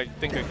Kevin had, I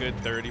think, a good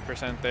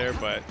 30% there,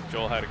 but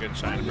Joel had a good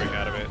shine to break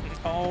out of it.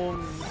 Oh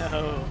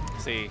no.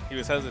 See, he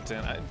was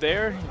hesitant.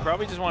 There, you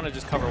probably just want to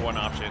just cover one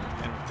option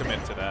and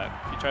commit to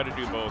that. If you try to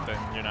do both, then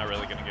you're not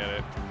really going to get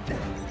it.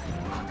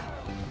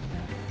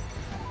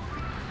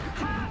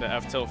 The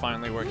F tilt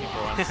finally working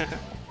for once.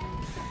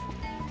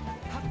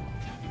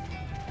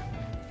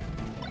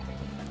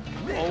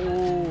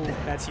 Oh,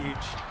 that's huge.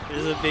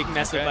 There's a big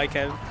mess with by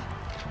Kev.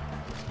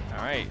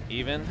 All right,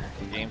 even.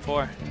 Game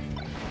 4.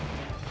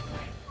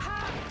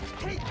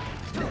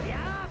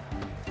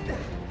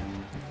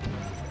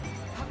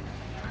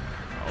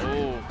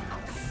 Oh.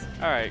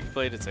 All right, you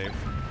played it safe.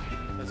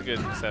 That's a good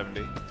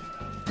 70.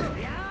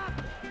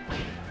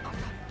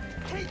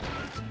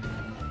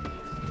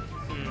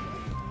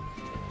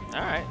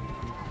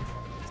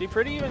 See,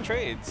 pretty even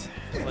trades.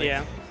 Like,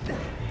 yeah.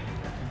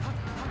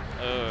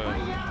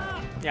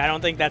 Yeah, I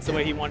don't think that's the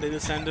way he wanted to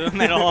send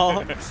him at all.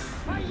 Oh,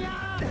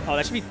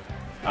 that should be.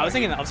 I was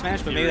thinking up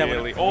smash, but maybe that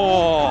would.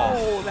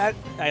 Oh,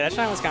 that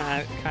shine was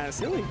kind of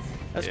silly.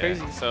 That's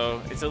crazy.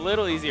 So it's a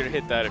little easier to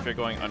hit that if you're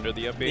going under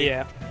the up B.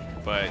 Yeah.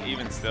 But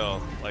even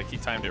still, like he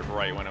timed it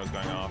right when it was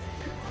going off.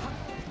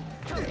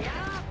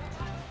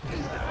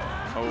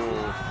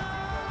 Oh.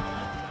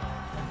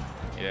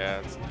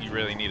 Yeah, you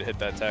really need to hit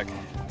that tech.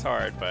 It's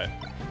hard, but.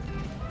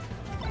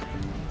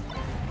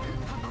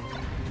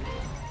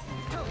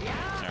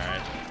 All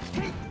right.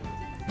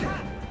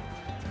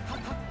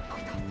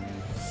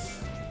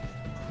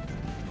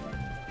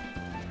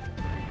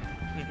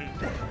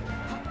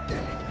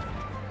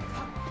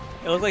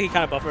 It looked like he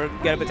kind of buffered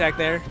get up attack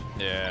there.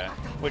 Yeah.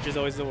 Which is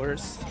always the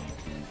worst.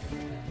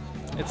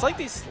 It's like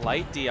these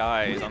slight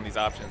DIs on these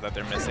options that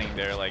they're missing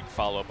their like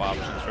follow-up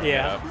options from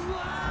get up.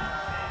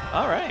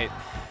 All right.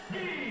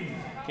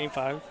 Game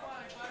 5.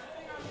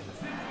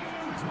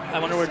 I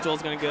wonder where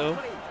Joel's gonna go.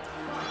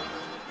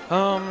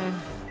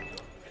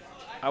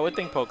 I would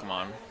think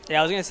Pokemon. Yeah,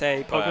 I was gonna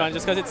say Pokemon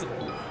just because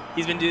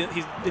he's been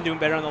doing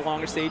better on the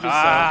longer stages.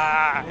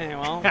 Ah! So, yeah,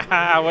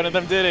 well. One of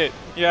them did it.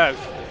 Yes.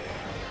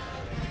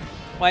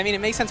 Well, I mean,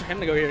 it makes sense for him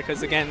to go here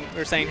because again,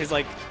 we're saying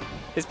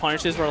his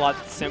punishes were a lot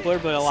simpler,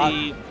 but a lot.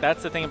 See,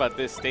 that's the thing about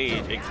this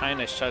stage. It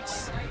kind of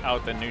shuts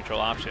out the neutral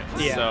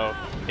options. Yeah. So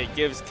it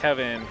gives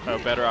Kevin a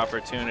better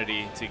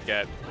opportunity to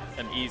get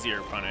an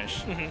easier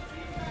punish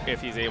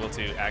if he's able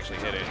to actually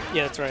hit it.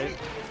 Yeah, that's right.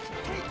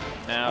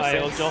 Now,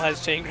 well, Joel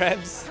has chain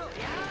grabs.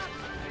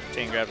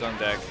 Chain grabs on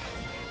deck.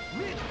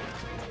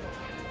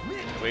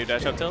 Wave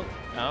dash up tilt?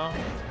 No.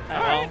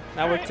 Well,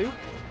 that worked too.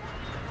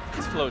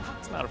 It's flow.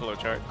 It's not a flow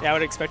chart. Yeah, I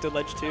would expect a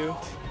ledge too.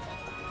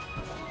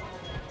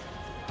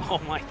 Oh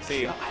my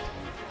god.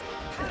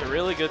 The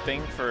really good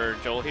thing for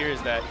Joel here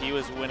is that he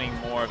was winning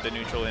more of the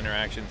neutral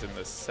interactions in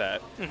this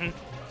set.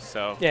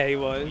 So yeah, he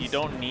was. You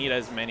don't need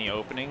as many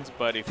openings,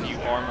 but if you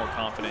are more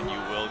confident you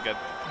will get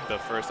the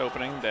first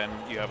opening, then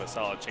you have a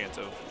solid chance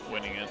of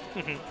winning it.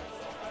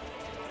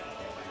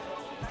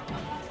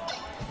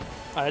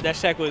 Dash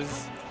attack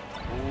was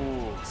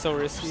so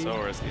risky.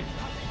 So risky.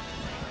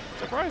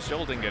 Surprised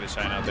Joel didn't get a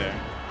shine out there.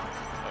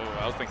 Oh,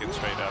 I was thinking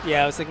straight up.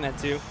 Yeah, I was thinking that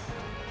too.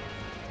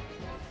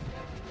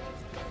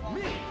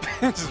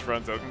 Just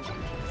runs out.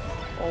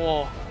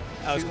 Oh,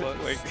 that was close.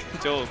 Like,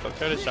 Joel's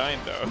trying to shine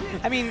though.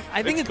 I mean,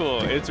 I think it's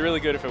cool. It's really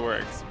good if it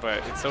works,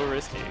 but it's so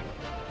risky.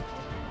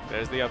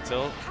 There's the up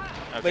tilt.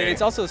 Okay. But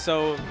it's also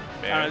so,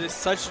 I don't know, there's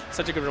such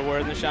a good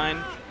reward in the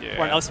shine. Yeah.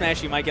 Or an up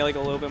smash, you might get like a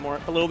little bit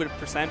of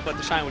percent, but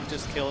the shine would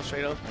just kill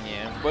straight up.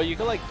 Yeah. Well, you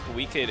could like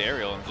weak hit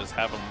aerial and just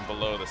have him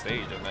below the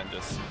stage and then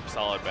just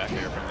solid back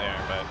air from there.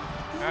 But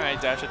all right,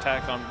 dash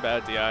attack on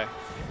bad DI.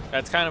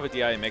 That's kind of a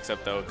DI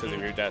mix-up though, because if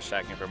you're dash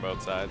attacking from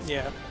both sides.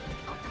 Yeah.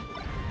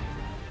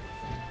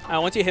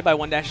 Once you hit by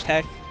one dash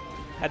attack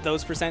at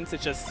those percents, you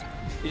just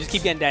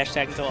keep getting dash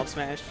attack until up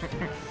smash.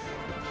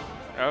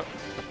 Oh.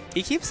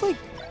 He keeps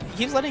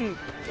letting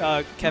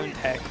Kevin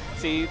tech.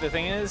 See, the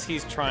thing is,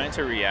 he's trying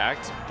to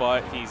react,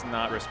 but he's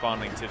not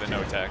responding to the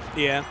no tech.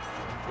 Yeah.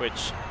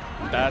 Which,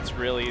 that's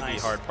really the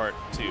hard part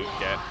to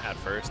get at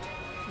first.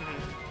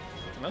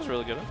 And that was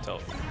really good up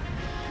tilt.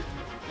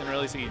 Didn't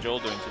really see Joel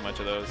doing too much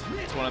of those.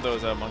 It's one of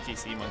those monkey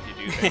see, monkey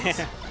do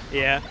things.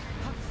 Yeah.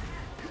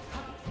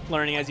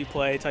 Learning as you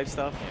play type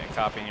stuff. Yeah,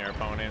 copying your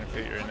opponent if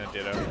you're in a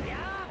ditto.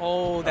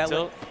 Oh, that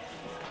tilt.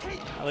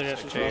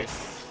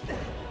 Chase.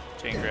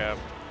 Chain grab.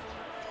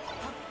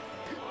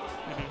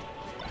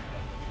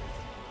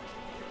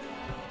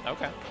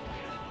 Okay.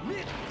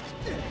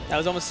 That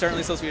was almost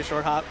certainly supposed to be a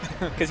short hop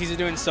because he's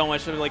doing so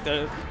much of like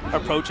the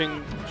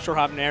approaching short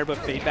hop nair, but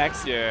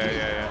feedbacks.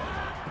 Yeah.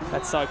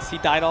 That sucks. He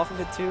died off of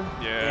it too.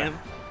 Yeah. Damn.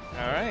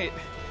 All right.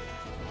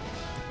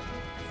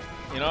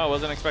 You know, I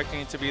wasn't expecting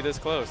it to be this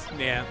close.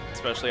 Yeah.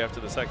 Especially after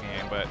the second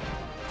game, but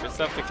good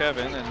stuff to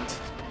Kevin and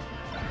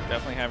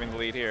definitely having the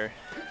lead here.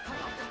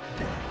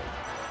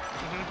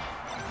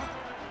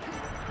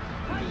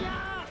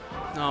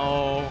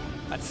 No,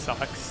 that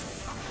sucks.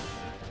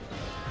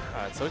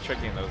 It's so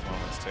tricky in those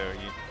moments too.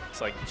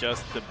 It's like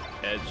just the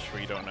edge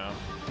where you don't know.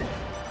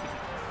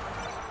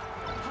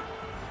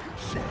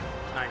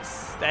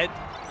 Nice. That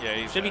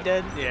should be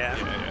dead. Yeah.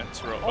 Yeah.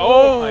 It's roll.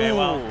 Oh, yeah,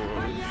 well.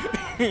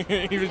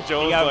 Even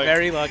Joel's he got like,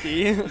 very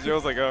lucky.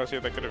 Joel's like, oh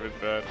shit, that could have been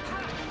bad.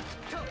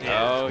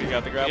 Yeah. Oh, he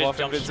got the grab off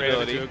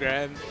invincibility. Into a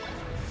grab.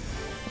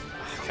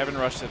 Kevin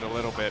rushed it a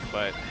little bit,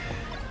 but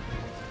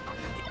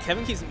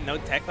Kevin keeps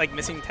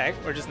missing tech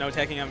or just no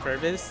teching on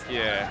purpose.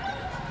 Yeah.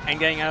 And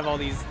getting out of all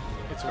these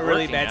It's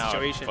really bad out,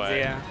 situations.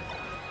 Yeah.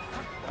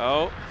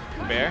 Oh,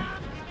 Bear.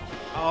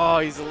 Oh,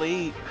 he's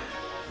elite.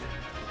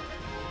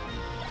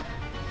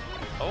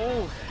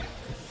 Oh.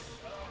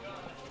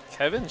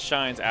 Kevin's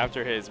shines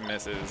after his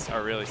misses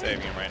are really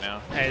saving him right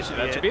now. Hey,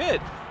 that should be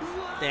it.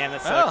 Damn,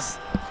 that sucks.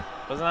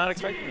 Was not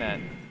expecting that.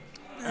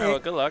 Oh, well,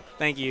 good luck.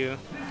 Thank you.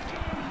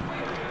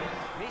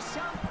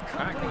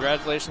 All right,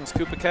 congratulations,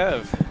 Koopa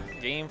Kev.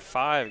 Game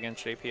 5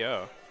 against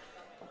JPO.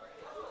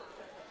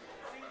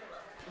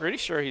 pretty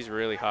sure he's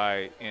really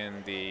high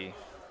in the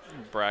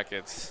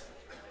brackets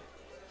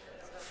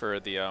for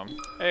the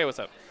hey, what's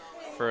up?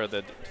 For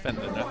the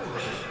defender.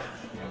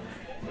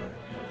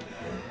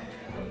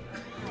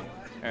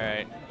 All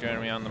right,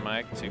 joining me on the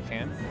mic,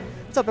 Toucan.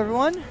 What's up,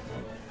 everyone?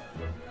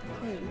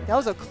 Hey, that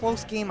was a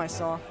close game I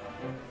saw.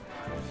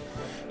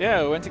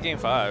 Yeah, we went to game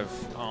 5.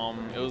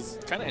 It was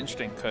kind of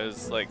interesting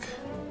because like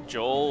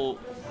Joel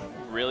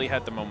really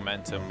had the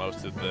momentum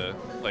most of the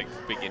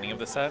beginning of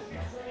the set,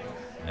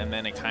 and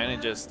then it kind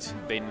of just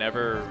they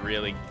never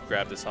really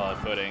grabbed a solid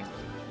footing.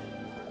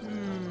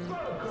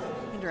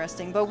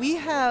 Interesting, but we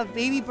have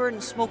Baby Bird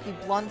and Smokey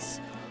Blunts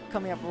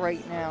coming up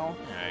right now.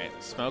 All right,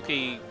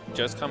 Smokey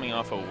just coming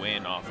off a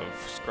win off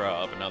of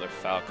Scrub, another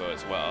Falco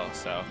as well.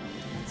 So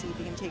Let's see if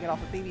he can take it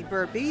off of Baby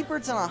Bird. Baby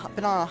Bird's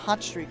been on a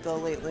hot streak though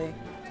lately.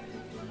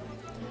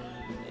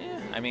 yeah,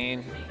 I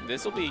mean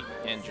this will be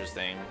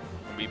interesting.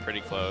 It'll be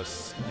pretty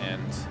close,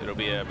 and it'll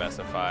be a best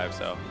of 5.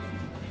 So.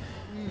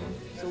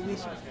 So we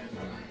should.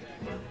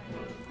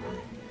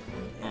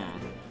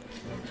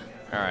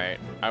 All right,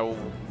 I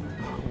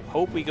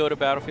hope we go to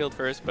Battlefield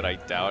first, but I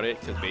doubt it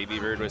because Baby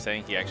Bird was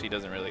saying he actually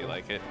doesn't really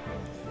like it.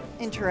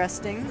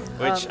 Interesting.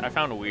 Which I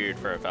found weird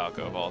for a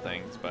Falco of all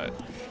things, but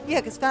Yeah,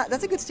 because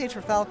that's a good stage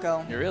for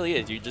Falco. it really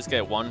is. You just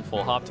get one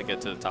full hop to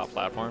get to the top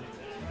platform.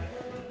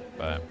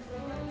 But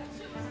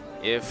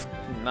if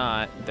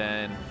not,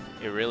 then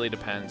it really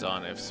depends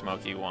on if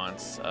Smokey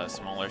wants a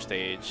smaller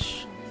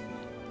stage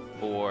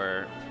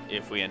or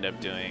if we end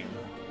up doing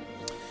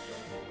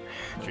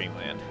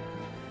Dreamland.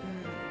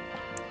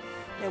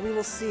 Yeah, we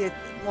will see it.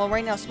 Well,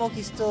 right now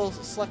Smokey's still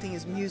selecting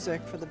his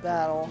music for the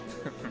battle.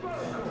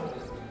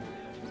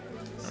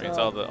 I mean, it's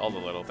all the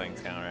little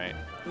things count, right?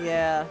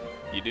 Yeah.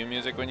 You do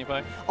music when you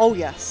play? Oh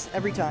yes,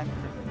 every time.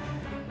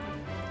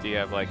 Do you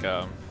have like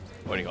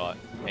what do you call it?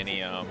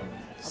 Any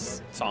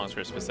songs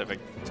for specific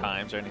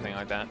times or anything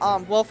like that?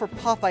 Well, for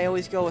Puff, I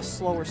always go a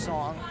slower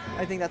song.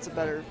 I think that's a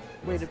better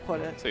way to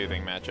put it. So you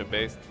think matchup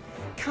based?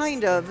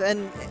 Kind of,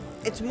 and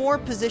it's more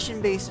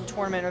position based in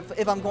tournament.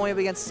 If I'm going up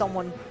against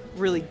someone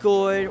really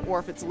good, or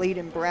if it's late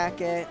in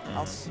bracket,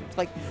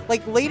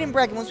 like late in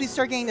bracket. Once we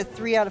start getting to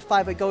 3 out of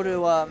 5, I go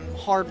to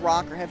hard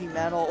rock or heavy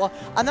metal. Well,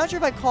 I'm not sure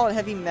if I call it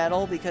heavy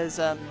metal because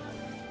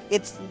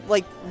it's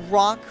like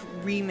rock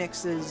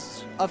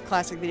remixes of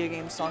classic video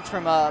game songs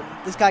from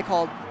this guy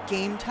called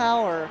Game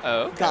Tao or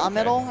Ga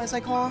Metal, as I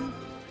call him.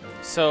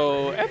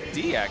 So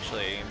FD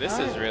actually, this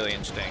is really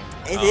interesting.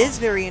 It is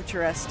very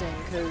interesting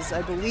because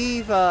I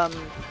believe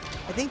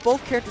I think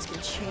both characters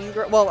can chain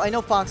grab. Well, I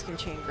know Fox can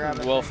chain grab.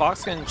 Well,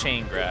 Fox can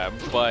chain grab,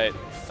 but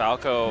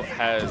Falco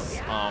has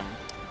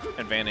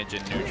advantage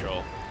in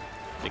neutral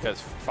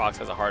because Fox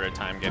has a harder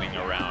time getting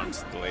around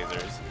the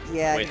lasers.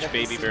 Yeah. Which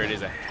Baby Bird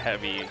is a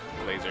heavy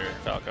laser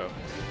Falco.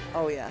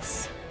 Oh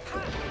yes.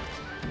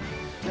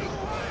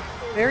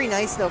 Very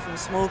nice though from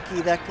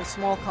Smokey. That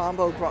small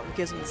combo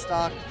gives him the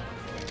stock.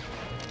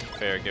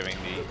 Fair, giving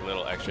the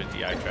little extra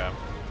DI trap.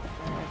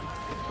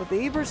 But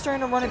Baby Bird's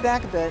starting to run it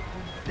back a bit.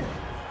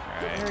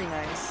 Alright. Very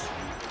nice.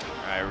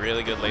 Alright,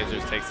 really good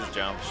lasers, takes his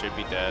jump, should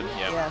be dead.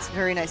 Yep. Yes,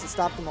 very nice. It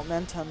stopped the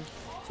momentum.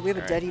 So we have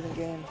a dead even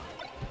game.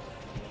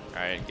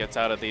 Alright, gets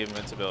out of the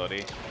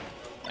invincibility.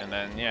 And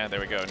then, yeah,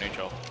 there we go,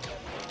 neutral.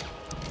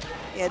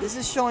 Yeah, this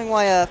is showing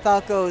why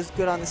Falco is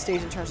good on the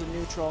stage in terms of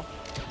neutral.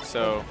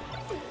 So,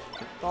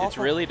 it's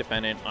really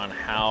dependent on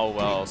how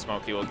well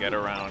Smokey will get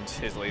around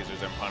his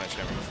lasers and punish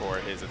him for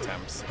his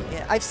attempts.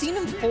 Yeah, I've seen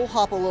him full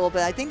hop a little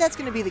bit. I think that's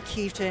going to be the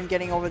key to him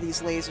getting over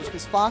these lasers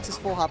because Fox's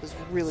full hop is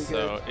really good.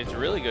 So it's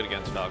really good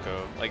against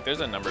Falco. Like there's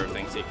a number of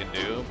things he can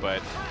do,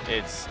 but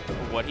it's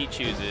what he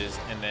chooses,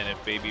 and then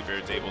if Baby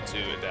Bird's able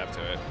to adapt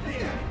to it.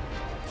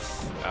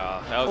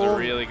 That was a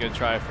really good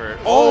try for.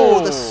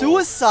 Oh, the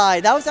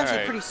suicide! That was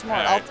actually pretty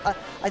smart. Right.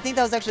 I think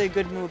that was actually a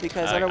good move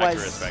because otherwise. I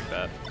can respect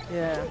that.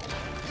 Yeah.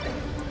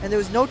 And there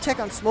was no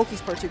tech on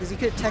Smokey's part too, because he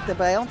could have teched it,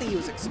 but I don't think he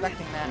was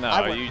expecting that.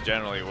 No, you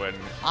generally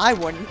wouldn't. I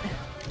wouldn't.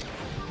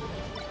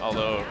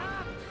 Although,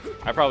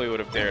 I probably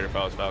would have dared if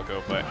I was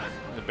Falco, but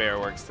the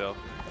bear works still.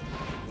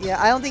 Yeah,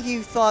 I don't think he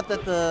thought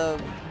that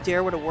the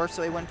dare would have worked,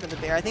 so he went for the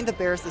bear. I think the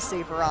bear is the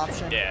safer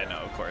option. Yeah, no,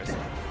 of course.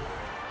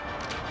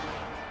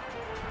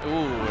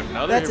 Ooh,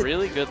 another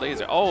really good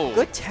laser. Oh,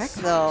 good tech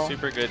though.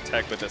 Super good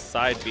tech with a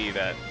side B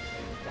that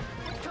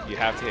you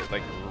have to hit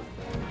like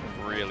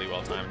really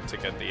well timed to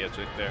get the edge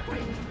there.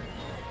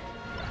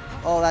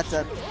 Oh, that's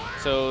a.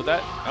 So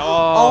that.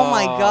 Oh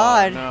my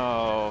God.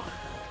 No.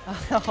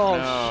 Oh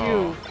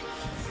no. shoot.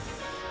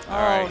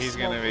 All right, he's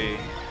gonna be.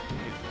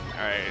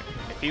 All right,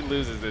 if he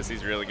loses this,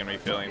 he's really gonna be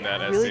feeling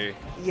that really? SD.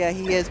 Yeah,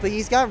 he is, but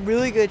he's got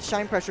really good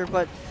shine pressure.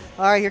 But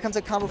all right, here comes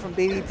a combo from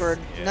Baby Bird.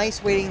 Yeah.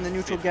 Nice waiting in the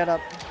neutral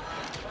getup.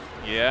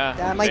 Yeah.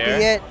 That might be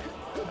it.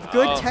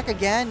 Good tech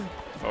again.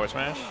 Forward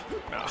smash?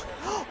 No.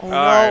 Oh no,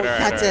 all right,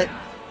 that's it.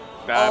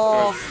 That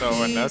Oh, was so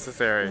he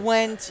unnecessary.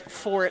 went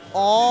for it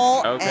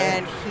all, Okay.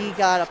 and he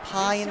got a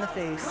pie in the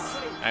face.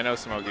 I know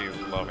Smokey is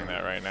loving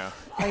that right now.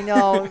 I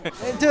know.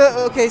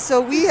 Okay,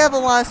 so we have a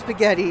lot of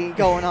spaghetti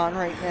going on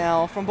right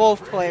now from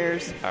both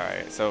players. All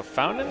right, so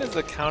Fountain is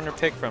a counter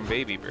pick from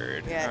Baby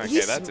Bird. Yeah, Okay,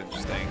 he's- that's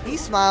interesting.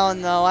 He's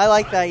smiling, though. I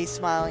like that he's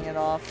smiling it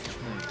off.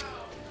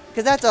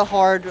 Because that's a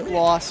hard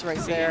loss right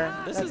there.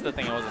 This is the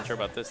thing I wasn't sure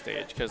about this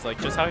stage, because like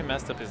just how he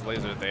messed up his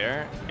laser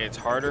there, it's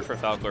harder for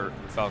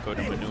Falco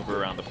to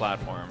maneuver around the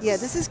platform. Yeah,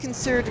 this is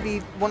considered to be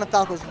one of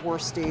Falco's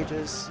worst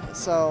stages.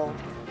 So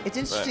it's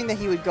interesting that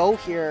he would go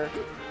here.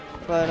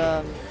 But,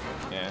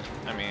 Yeah,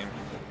 I mean,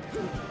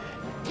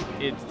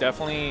 it's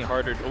definitely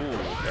harder. Ooh,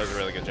 that was a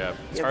really good jab.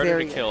 It's Yeah, harder to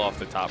very- kill off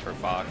the top for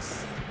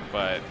Fox,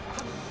 but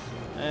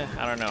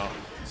I don't know.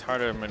 It's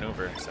harder to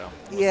maneuver, so.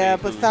 we'll yeah,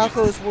 see but who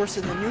Falco uses- is worse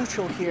in the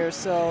neutral here,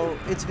 so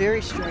it's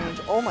very strange.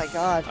 Oh my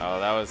god. Oh,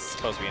 that was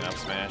supposed to be an up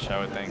smash, I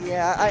would think.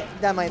 Yeah,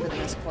 that might have been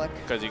a misclick.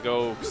 Because you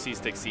go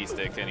C-stick,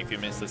 C-stick, and if you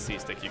miss the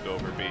C-stick, you go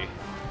over B.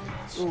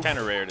 It's Oof. kind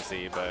of rare to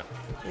see, but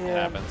it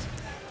Yeah. happens.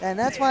 And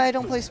that's why I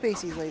don't play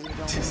Spaceys, ladies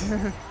and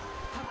gentlemen.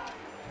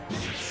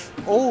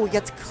 Oh, he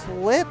gets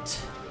clipped.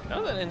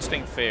 That was an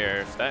interesting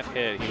fair. If that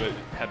hit, he would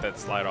have that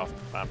slide off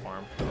the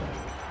platform.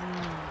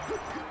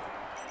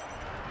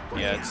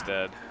 Yeah, it's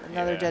dead.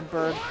 Another Yeah. dead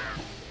bird.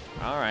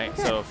 All right,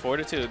 so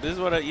 4-2. This is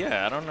what I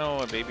don't know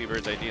what Baby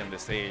Bird's idea on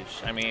this stage.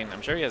 I mean,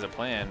 I'm sure he has a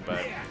plan, but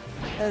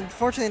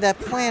Unfortunately, that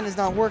plan is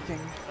not working.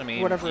 I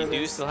mean, whatever you it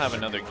do is. still have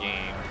another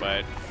game,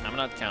 but I'm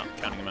not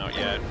counting him out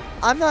yet.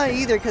 I'm not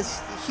either because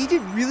he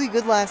did really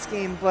good last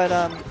game, but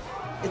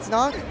it's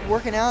not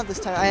working out this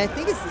time. I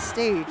think it's the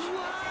stage.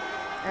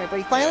 All right, but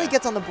he finally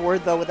gets on the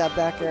board though with that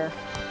back air.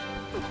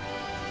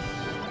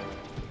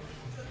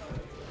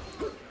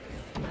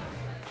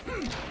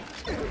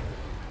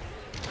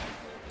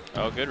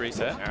 Oh, good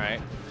reset. All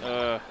right.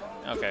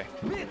 Okay.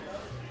 All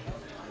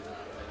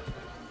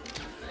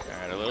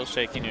right, a little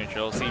shaky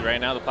neutral. See, right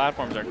now the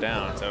platforms are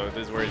down, so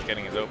this is where he's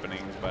getting his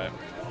openings, but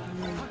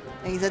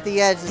And he's at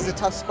the edge. This is a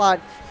tough spot.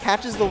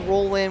 Catches the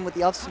roll in with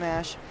the up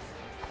smash.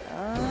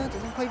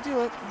 Doesn't quite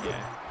do it.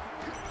 yeah.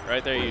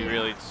 Right there, you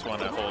really just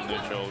want to hold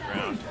neutral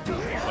ground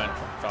when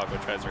Falco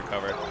tries to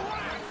recover.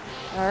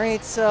 All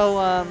right,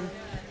 so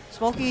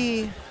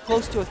Smokey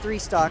close to a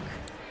 3-stock.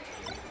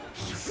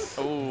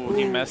 Oh,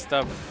 he messed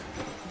up.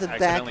 The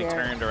back Accidentally air.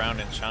 turned around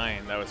and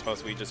shine. That was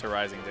supposed to be just a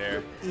rising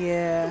dare.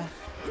 Yeah.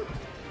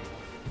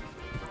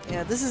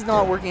 Yeah, this is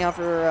not working out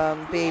for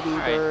Baby All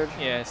right. Bird.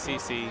 Yeah,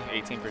 CC,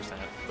 18%.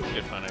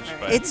 Good punish,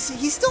 but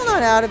He's still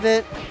not out of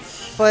it,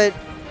 but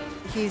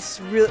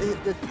he's really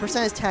the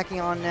percent is tacking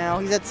on now.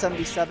 He's at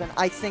 77.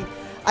 I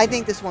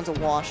think this one's a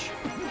wash.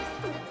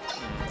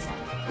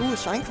 Ooh,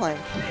 shine climb.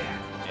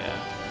 yeah.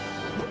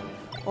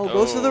 Oh,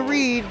 goes for the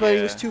read, but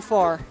he was yeah. too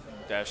far.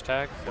 Dash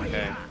tack.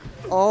 Okay.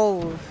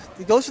 Oh,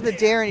 he goes for the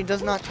dare and he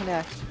does not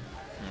connect.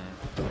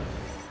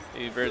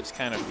 Bird's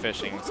kind of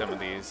fishing some of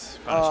these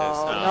punishes.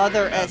 Oh,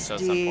 another that's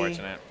just SD.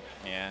 unfortunate.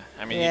 Yeah.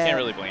 I mean, Yeah. you can't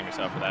really blame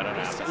yourself for that. It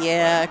happens.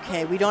 Yeah,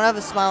 okay. We don't have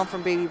a smile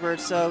from Baby Bird,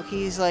 so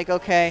he's like,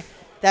 okay,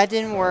 that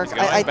didn't work. He's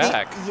going I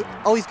back. think.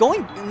 Oh, he's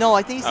going. No,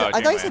 I think he said. Oh, I thought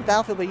he Dreamland. said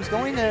Battlefield, but he's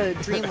going to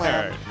All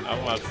Dreamland. right. I'm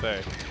about to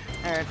say.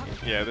 All right.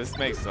 Yeah, this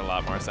makes a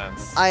lot more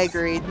sense. I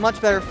agree.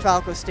 Much better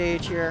Falco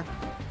stage here.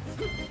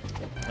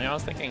 I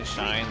was thinking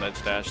shine,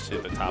 ledge dash to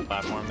the top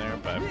platform there,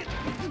 but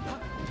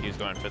he was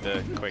going for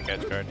the quick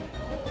edge guard.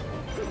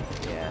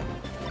 Yeah.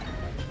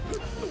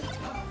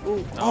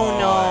 Ooh. Oh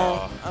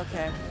no.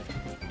 Okay.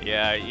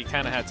 Yeah, you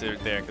kind of had to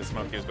there because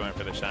Smokey was going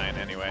for the shine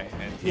anyway,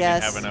 and he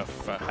Yes. didn't have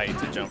enough height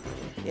to jump.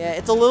 Yeah,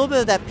 it's a little bit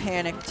of that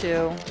panic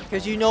too,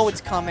 because you know it's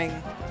coming.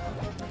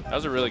 That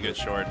was a really good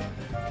short.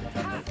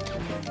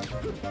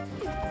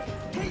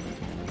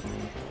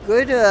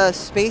 Good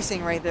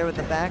spacing right there with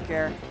the back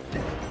air.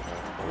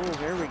 Oh,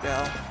 there we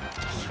go.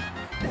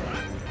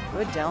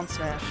 Good down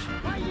smash.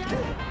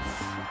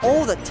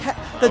 Oh, the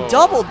Oh.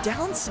 double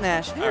down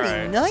smash. Very All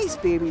right. nice,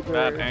 Baby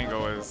That Bird.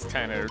 angle is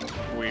kind of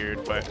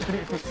weird, but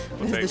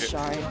we'll take There's it. the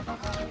shine.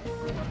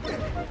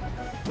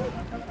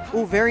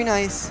 Oh, very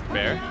nice.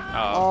 Bear?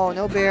 Oh,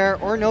 no bear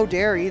or no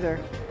dare either.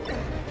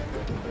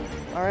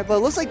 All right, but it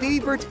looks like Baby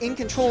Bird's in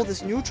control of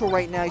this neutral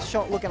right now. He's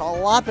looking a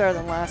lot better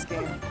than last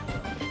game.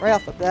 Right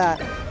off the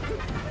bat.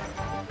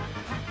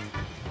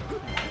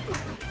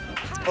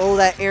 Oh,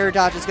 that air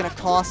dodge is going to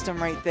cost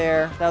him right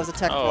there. That was a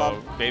tech flop.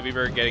 Oh, Baby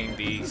Bird getting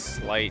the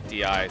slight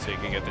DI so he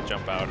can get the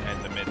jump out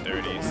in the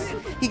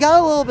mid-30s. He got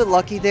a little bit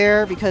lucky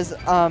there because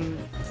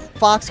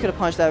Fox could have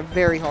punched that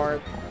very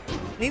hard.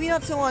 Maybe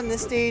not so on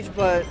this stage,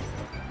 but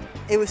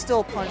it was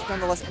still a punch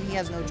nonetheless, and he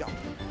has no jump.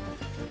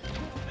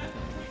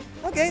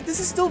 Okay, this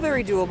is still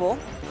very doable.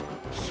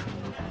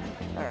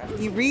 All right.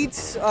 He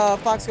reads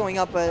Fox going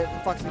up, but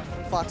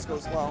Fox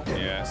goes low.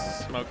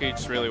 Yes, Smokey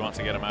just really wants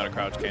to get him out of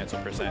crouch cancel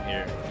percent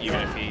here, even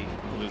if he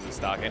loses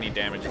stock. Any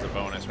damage is a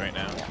bonus right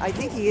now. I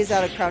think he is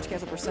out of crouch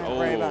cancel percent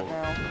right about Oh.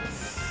 now.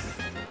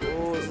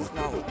 Oh, this is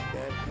not looking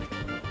good.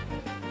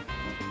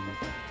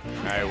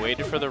 All right,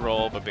 waited for the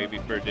roll, but Baby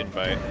Bird didn't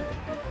bite.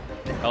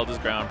 held his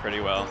ground pretty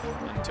well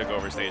and took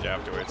over stage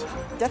afterwards.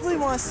 Definitely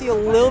want to see a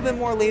little bit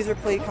more laser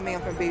play coming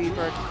up from Baby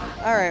Bird.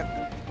 All right.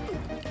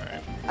 All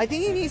right. I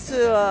think he needs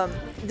to.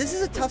 This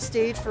is a tough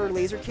stage for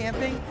laser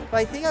camping, but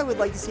I think I would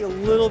like to see a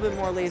little bit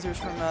more lasers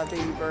from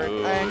Baby Bird.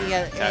 Ooh, And he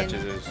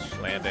catches his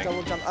landing.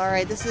 double jump. All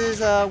right, this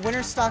is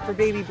winner stock for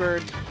Baby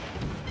Bird.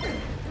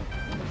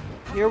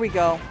 Here we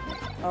go.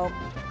 Oh.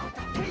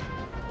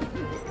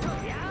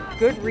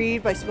 Good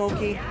read by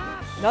Smokey.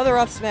 Another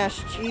up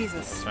smash.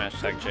 Jesus. Smash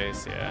tech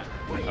chase, yeah.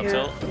 Up Here.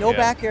 tilt. No yeah.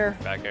 back air.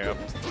 Back air up.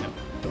 Yep.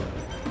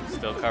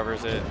 Still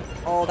covers it.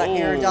 Oh, that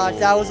air dodge.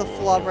 That was a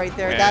flub right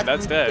there. Man,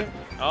 that's dead.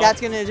 Oh.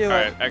 That's going to do All it.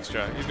 right,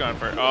 extra. He's going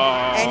for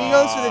oh. And he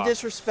goes for the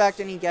disrespect,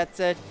 and he gets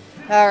it.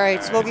 All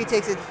right, Smokey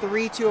takes it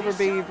 3-2 over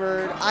Baby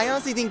Bird. I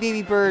honestly think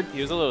Baby Bird.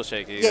 He was a little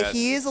shaky. Yeah,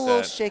 he is a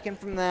little shaken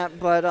from that,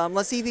 but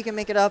let's see if he can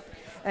make it up.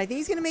 And I think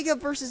he's going to make it up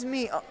versus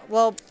me.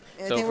 Well,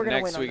 I think we're going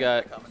to win. Next we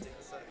got.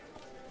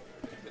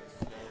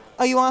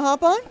 Oh, you want to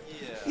hop on?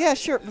 Yeah,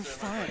 sure.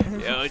 Fine.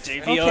 Yo,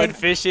 JPO Okay. and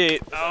Fish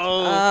It.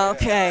 Oh.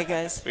 Okay,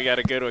 guys. We got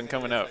a good one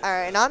coming up. All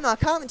right, and I'm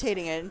not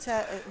commentating it,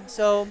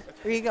 so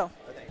there you go.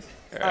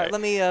 All right,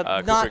 let me not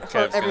Cooper hurt Kev's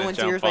gonna everyone's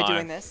jump ears by on.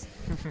 doing this.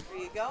 There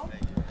you go.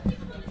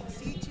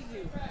 See to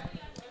you.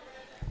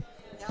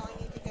 Now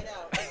I need to get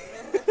out.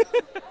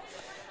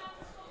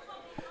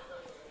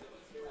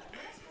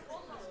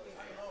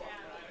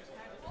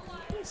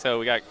 So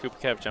we got Cooper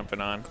Kev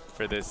jumping on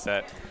for this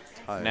set.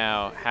 Hi.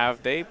 Now,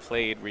 have they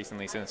played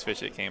recently since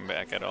Fish It came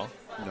back at all?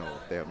 No,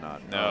 they have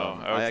not. No,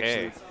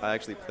 okay. I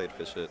actually played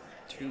Fish It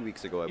 2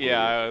 weeks ago, I believe.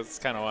 Yeah, I was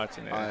kind of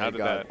watching it. How I did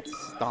got that?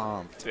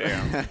 stomped.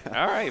 Damn.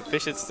 All right,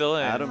 Fish It's still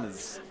in. Adam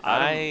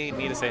I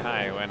need to say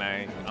hi when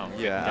I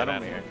get out Adam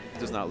of here.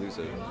 does not lose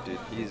it, dude.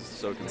 He's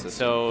so consistent.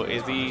 So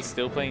is he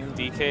still playing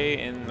DK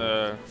in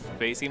the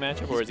Basie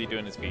matchup, or is he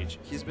doing his Peach?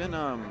 He's been,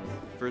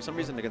 for some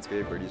reason against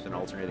Baby Bird, he's been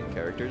alternating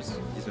characters.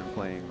 He's been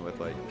playing with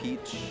like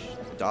Peach,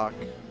 Doc.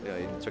 Yeah,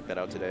 he took that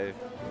out today.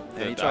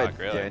 And he tried, Doc,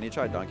 really? yeah, and he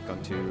tried Donkey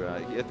Kong too.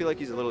 I feel like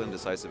he's a little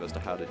indecisive as to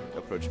how to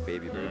approach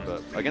Baby Bird,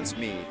 but against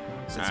me,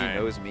 since he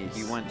knows me,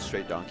 he went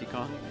straight Donkey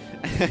Kong.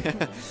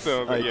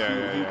 So like,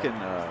 yeah. he can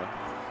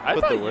I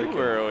put thought the you work in.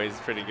 were always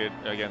pretty good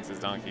against his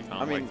Donkey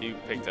Kong. I mean, like you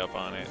picked up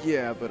on it.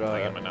 Yeah, but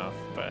like him enough,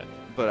 but.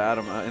 But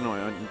Adam,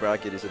 in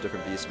bracket, he's a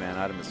different beast, man.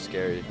 Adam is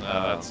scary.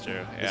 That's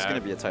true. It's Yeah.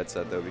 going to be a tight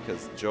set, though,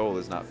 because Joel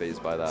is not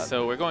phased by that.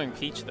 So we're going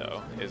Peach,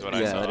 though, is what I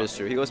saw. Yeah, that is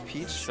true. He goes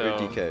Peach So- or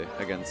DK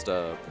against It's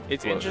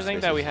Ferocious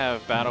interesting that we Faces.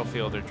 have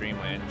Battlefield or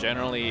Dreamland.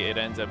 Generally, it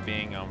ends up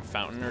being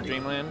Fountain or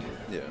Dreamland,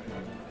 Yeah.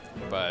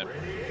 but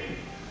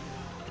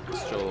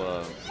It's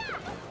Joel,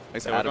 I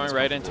guess So we're Adam going is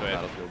right comfortable into with it.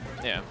 Battlefield.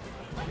 yeah,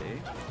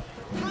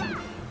 Okay.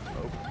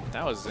 Oh,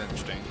 that was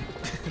interesting.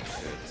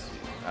 it's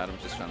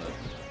Adam's just trying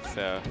to...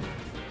 So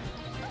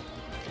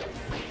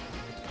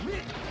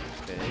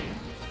Okay.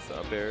 It's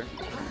up air.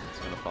 He's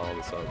going to follow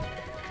this up.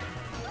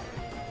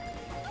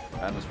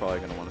 Adam's probably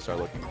going to want to start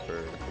looking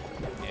for...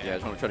 Yeah, I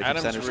just want to try to keep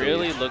Adam's center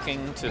really stage.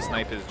 looking to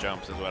snipe his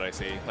jumps, is what I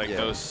see. Like Yeah.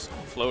 those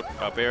float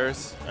up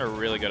airs are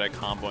really good at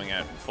comboing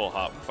at full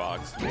hop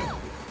Fox.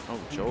 Oh,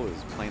 Joel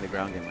is playing the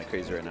ground game like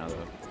crazy right now,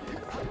 though.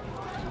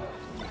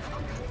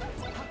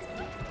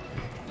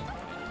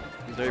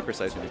 He's very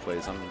precise when he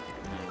plays.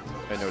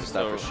 I noticed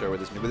that for So, sure with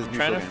his neutral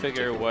Trying to game in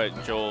figure particular.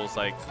 what Joel's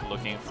like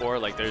looking for.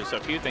 Like there's a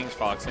few things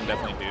Fox can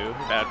definitely do.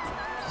 That,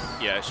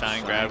 yeah,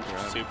 shine grab,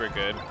 super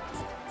good.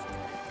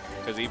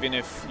 Because even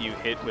if you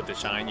hit with the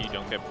shine, you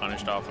don't get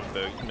punished off of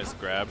the missed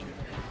grab.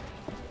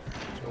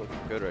 Joel looking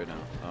good right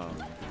now.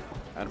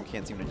 Adam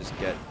can't seem to just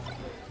get...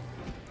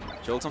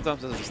 Joel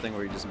sometimes does this thing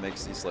where he just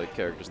makes these like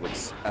characters look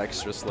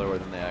extra slower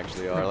than they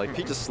actually are. Like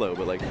Peach is slow,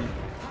 but like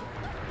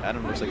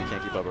Adam looks like he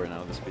can't keep up right now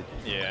with the speed.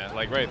 Yeah,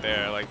 like right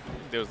there, like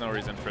there was no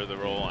reason for the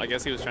roll. I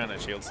guess he was trying to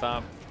shield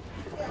stop.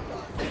 All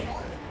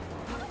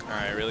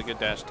right, really good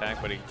dash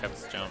attack, but he kept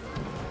his jump.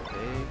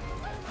 Okay.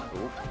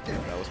 Oh,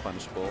 that was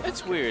punishable.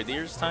 It's weird.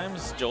 There's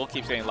times Joel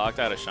keeps getting locked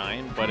out of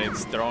shine, but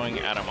it's throwing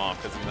Adam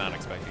off because he's not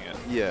expecting it.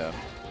 Yeah.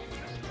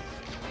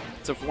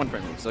 It's a one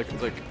frame move. It's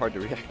like hard to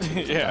react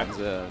to Yeah. sometimes.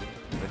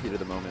 The heat of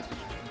the moment.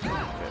 Okay.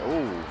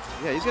 Oh,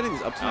 yeah, he's getting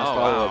these up smash Oh,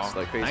 follow-ups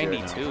wow. like crazy 92.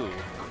 right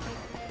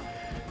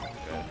now.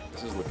 Okay.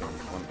 This is looking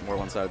more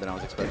one-sided than I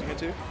was expecting it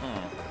to.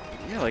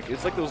 Yeah, like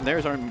it's like those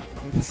nairs aren't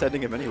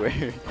sending him anywhere.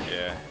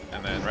 Yeah,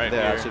 and then right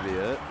Yeah, here, that should be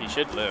it. he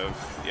should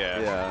live.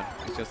 Yeah. Yeah,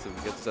 he's just to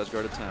get this edge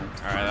guard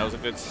attempt. All right, that was a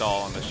good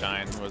stall on the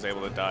shine. Was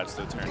able to dodge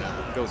the turn.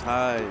 Goes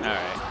high. All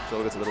right.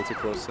 Joel gets a little too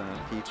close to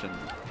Peach and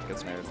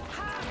gets nared.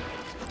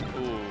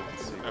 Ooh,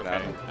 what okay.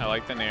 happened. I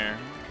like the nair.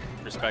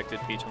 Respected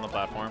Peach on the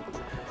platform.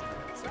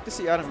 I'd like to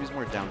see Adam use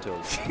more down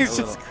tilt. He's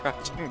A just little.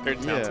 crouching there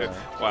down to.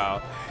 Yeah.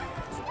 Wow.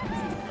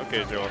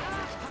 Okay, Joel.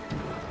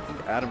 I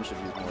think Adam should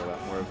use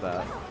more of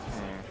that.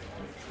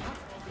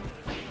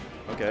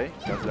 Okay,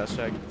 got the dash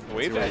check.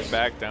 Way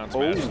back down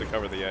smash to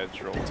cover the edge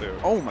roll too.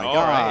 Oh my All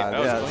god. right, that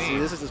was Yeah, clean. see,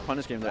 this is his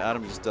punish game that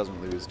Adam just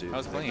doesn't lose, dude. That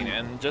was clean,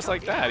 and just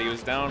like that, he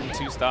was down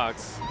 2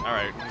 stocks. All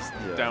right,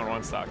 he's down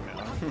 1 stock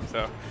now.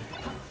 So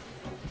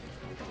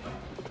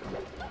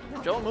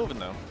Joel moving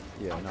though.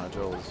 Yeah, no,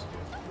 Joel's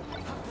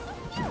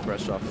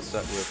fresh off the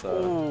set with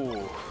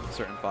a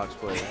certain Fox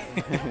player.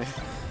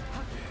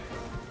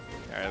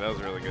 Alright, that was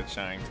a really good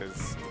shine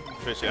because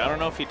Fish It. I don't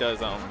know if he does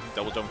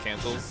double jump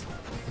cancels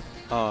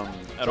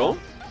at all.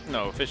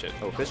 No, Fish It.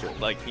 Oh, Fish It.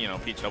 Like, you know,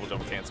 Peach double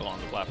jump cancel on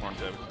the platform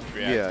to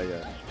react.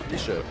 Yeah. He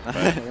should.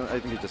 I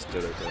think he just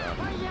did it.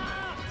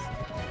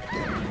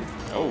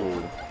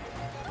 Oh.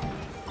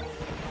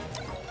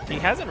 He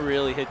hasn't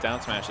really hit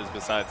down smashes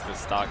besides the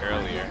stock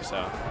earlier,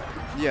 so.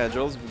 Yeah,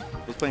 Joel's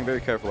was playing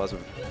very careful as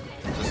of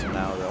just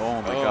now.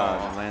 Oh my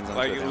god, lands on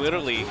like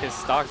literally his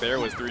stock there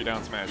was 3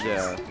 down smashes.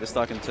 Yeah, the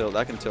stock can tilt.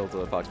 That can tilt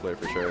the Fox player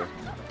for sure.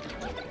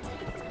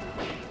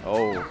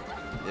 Oh,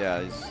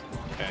 yeah, he's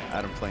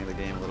Adam playing the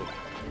game a little.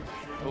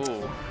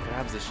 Oh,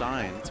 grabs the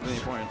shine. It's really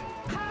important.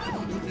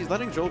 He's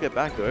letting Joel get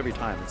back though every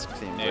time. It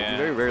seems like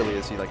very rarely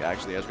is he like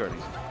actually edge guarding.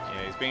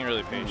 Yeah, he's being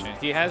really patient.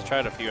 He has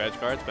tried a few edge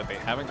guards, but they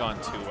haven't gone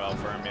too well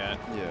for him yet.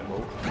 Yeah.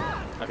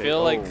 I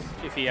feel like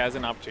if he has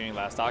an opportunity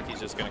last stock, he's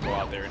just gonna go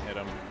out there and hit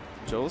him.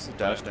 Joel's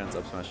dash dance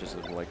up smashes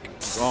is like,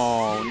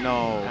 oh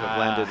no, it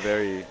landed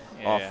very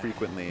off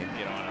frequently.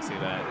 You don't want to see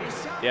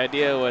that. The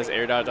idea was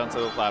air dodge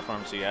onto the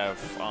platform, so you have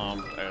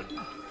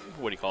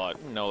what do you call it?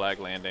 No lag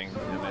landing,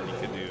 and then you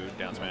can do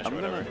down smash or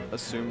whatever. I'm gonna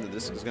assume that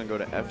this is gonna go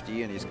to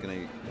FD, and he's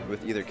gonna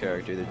with either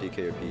character, either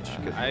DK or Peach.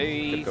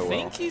 I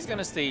think he's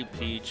gonna stay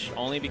Peach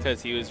only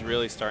because he was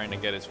really starting to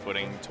get his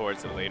footing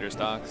towards the later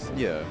stocks.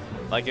 Yeah.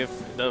 Like if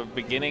the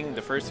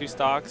first 2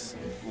 stocks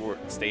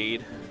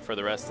stayed for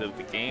the rest of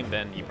the game,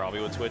 then he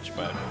probably would switch.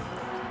 But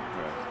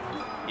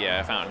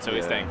yeah, Fountain. So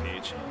he's staying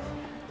Peach.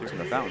 He's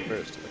gonna Fountain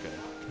first.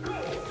 Okay.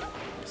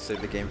 Save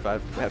the game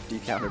 5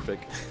 FD counter pick.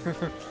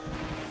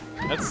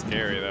 That's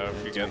scary though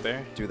if you get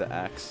there. Do the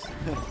axe.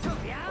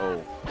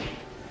 Oh.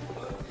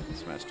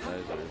 Smash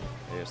tries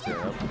or AST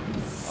up.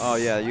 Oh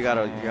yeah, you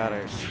gotta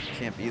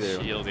camp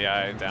either. Shield the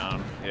eye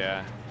down.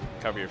 Yeah.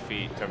 Cover your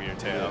feet, cover your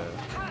tail.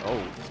 Yeah.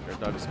 Oh, air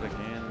dodge is back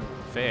in.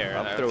 Fair.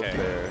 Up throw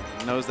fair.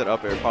 Knows that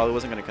up air probably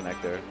wasn't gonna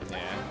connect there. Yeah.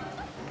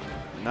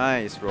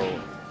 Nice roll.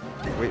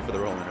 Wait for the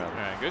rolling rather.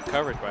 Alright, good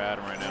coverage by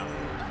Adam right now.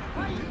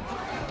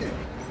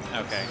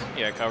 Okay.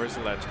 Yeah, covers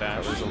the ledge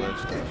dash. Covers the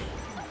ledge dash.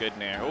 Good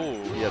nair.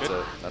 Ooh, yeah,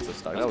 that's a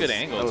stock. That was a good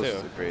angle, too.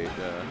 That was great.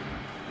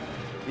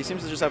 He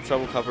seems to just have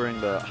trouble covering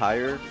the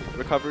higher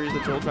recoveries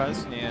that Joel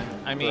tries. Yeah,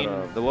 I mean,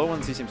 but, the low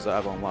ones he seems to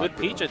have on lock. With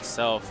Peach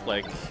itself,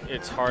 like,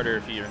 it's harder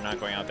if you're not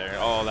going out there.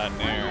 Oh, that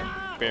nair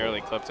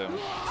barely clipped him.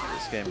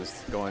 This game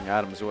is going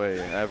Adam's way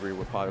every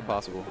way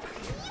possible.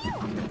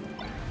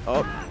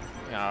 Oh.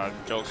 Yeah,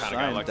 Joel kind of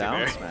got lucky down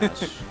there.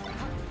 Smash.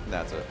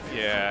 That's it.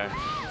 Yeah,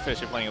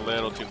 Fisher playing a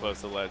little too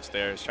close to the ledge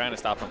there. He's trying to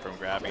stop him from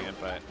grabbing it,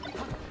 but...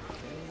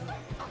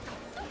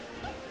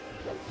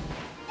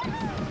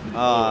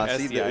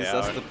 See,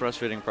 that's the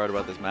frustrating part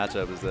about this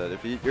matchup is that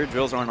if your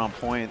drills aren't on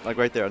point, like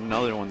right there,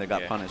 another one that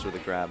got punished with a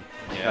grab.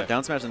 Yeah. Got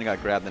down smash and he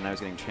got grabbed, and now he's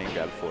getting chain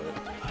grabbed for it.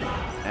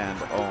 And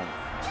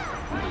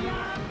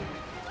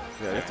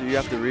yeah, you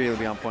have to really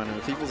be on point.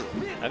 And I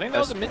think that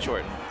was a mid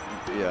short.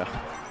 Yeah,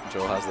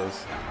 Joel has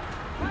those.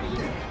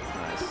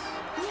 Nice.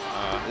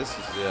 This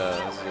is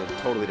a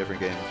totally different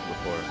game from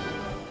before.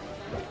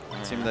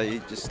 It seemed that he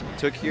just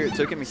took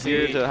him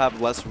here to have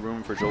less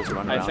room for Joel to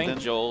run around. I think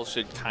Joel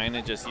should kind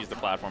of just use the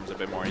platforms a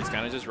bit more. He's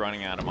kind of just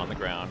running at him on the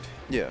ground.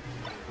 Yeah.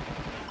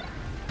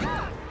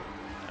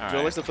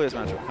 Joel likes to play this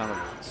matchup kind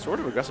of sort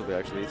of aggressively,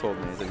 actually. He told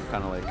me that he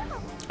kind of like...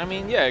 I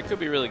mean, yeah, it could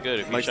be really good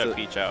if you shut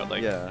Peach out.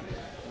 Like, yeah.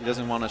 He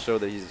doesn't want to show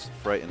that he's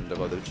frightened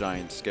of other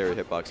giant, scary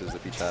hitboxes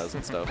that Peach has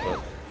and stuff, but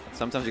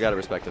sometimes you got to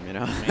respect him, you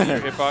know? I mean, your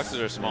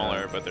hitboxes are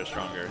smaller, but they're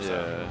stronger,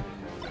 so...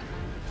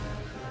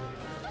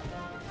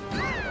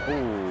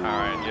 Ooh.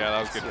 Alright, yeah,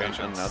 that was good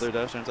patience. Another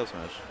dash dance up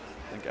smash.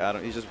 I think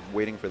Adam, he's just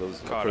waiting for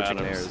those approaching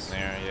nairs.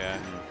 Yeah.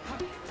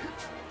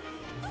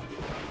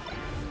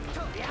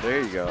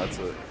 There you go. That's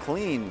a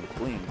clean.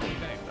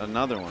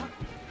 Another one.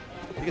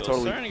 He's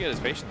starting to get his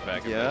patience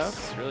back. Yeah.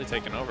 It's really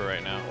taking over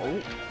right now.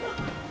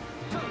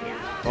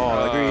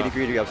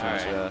 Greedy up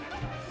smash. Yeah,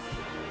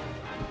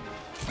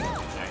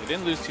 he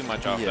didn't lose too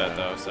much off that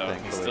though, so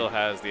he still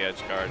has the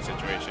edge guard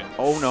situation.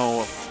 Oh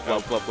no!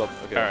 Flub.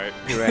 Okay. All right.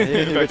 He ran.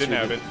 Didn't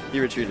happen. He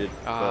retreated.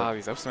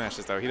 These up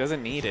smashes though. He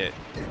doesn't need it.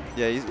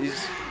 Yeah,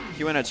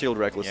 he went at shield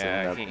recklessly.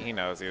 Yeah, he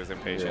knows he was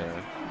impatient.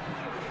 Yeah.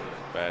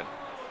 But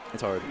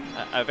it's hard.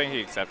 I think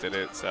he accepted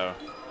it. So.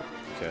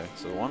 Okay,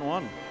 so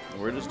 1-1.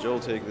 Where does Joel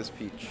take this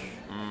Peach?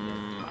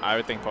 I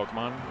would think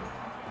Pokemon.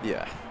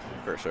 Yeah.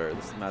 For sure.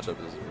 This matchup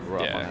is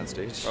rough on that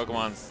stage.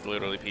 Pokemon's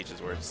literally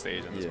Peach's worst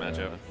stage in this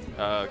matchup.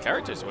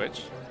 Character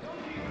switch.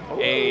 Oh,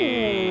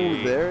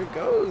 there it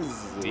goes.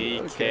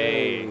 DK.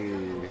 Okay.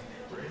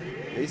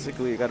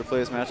 Basically, you got to play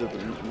this matchup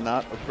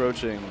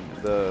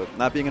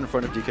not being in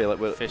front of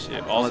DK. Fish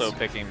it. Also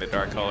picking the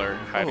dark color,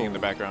 hiding in the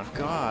background.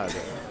 God.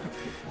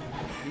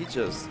 He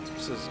just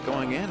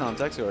going in on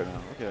Texo right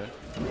now. Okay.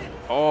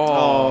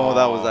 Oh,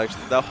 that was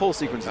actually, that whole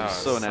sequence was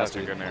so nasty.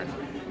 Such a good nair.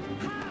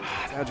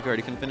 Edge guard,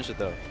 he couldn't finish it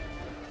though.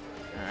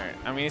 Alright.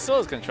 I mean, he still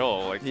has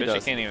control. Like,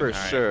 Fish can't even. For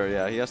sure,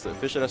 yeah.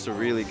 Fish has to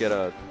really get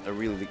a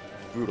really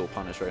brutal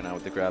punish right now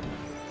with the grab.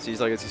 So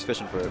he's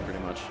fishing for it pretty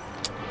much.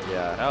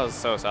 Yeah. That was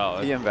so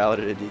solid. He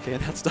invalidated DK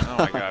and that stuff.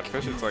 Oh my god,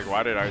 Fish is like,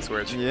 why did I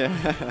switch?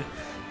 Yeah.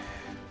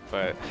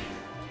 But,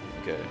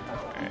 Okay.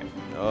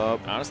 alright.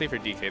 Honestly, for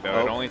DK though,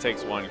 it only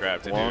takes one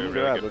grab to do a One really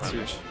grab. good Let's see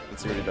punish.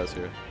 what he does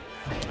here.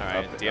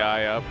 Alright,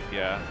 DI up,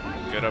 yeah.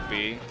 Good up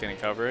B. Can he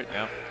cover it?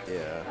 Yep.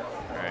 Yeah.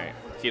 Alright.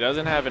 He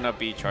doesn't have an up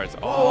B charts.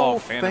 Oh, Oh,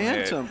 Phantom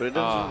hit. but it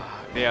doesn't.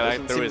 Yeah, that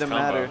doesn't threw seem his to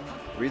combo. matter.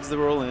 Reads the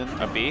roll in.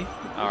 A B?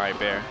 Alright,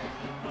 Bear.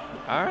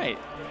 Alright.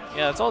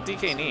 Yeah, that's all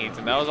DK needs,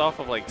 and that was off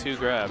of like 2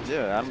 grabs.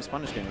 Yeah, Adam's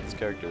punish game with his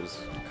character is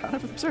kind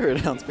of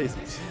absurd on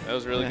spaces. That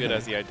was really good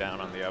as he had down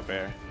on the up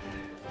air.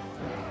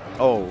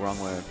 Oh, wrong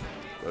way.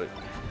 But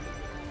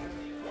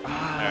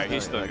Alright,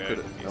 he's still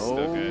good. He's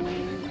still good.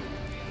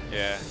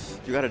 Yeah.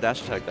 You gotta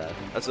dash attack that.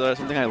 That's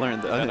something I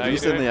learned. that how you do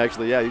Recently, it?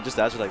 actually, yeah, you just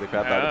dash attack the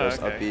crap out of those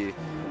okay. up B,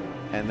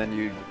 and then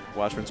you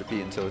watch rinse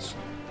repeat until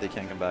they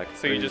can't come back.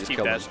 So or you just keep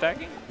kill them. dash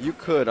attacking? You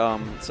could.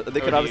 So they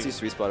Or could do obviously you-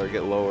 sweet spot or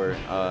get lower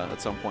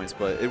at some points,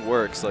 but it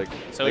works. Like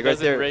So like it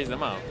doesn't right there, raise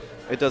them up?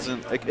 It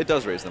doesn't. Like, it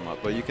does raise them up,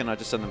 but you cannot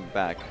just send them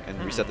back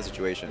and reset the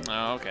situation.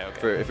 Oh, okay, okay.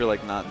 For if you're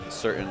like not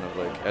certain of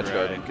like edge Right.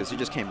 guarding, because you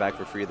just came back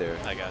for free there.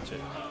 I got you.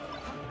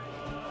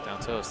 Down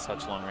tilt is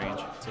such long range.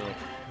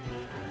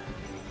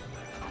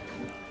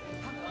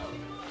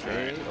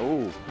 Okay.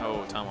 Oh.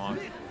 Oh, Tomahawk.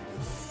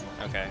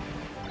 Okay.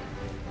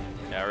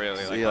 Yeah, I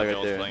really So like yeah, how right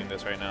Joel's there. playing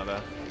this right now,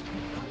 though.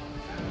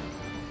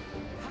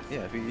 Yeah,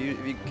 if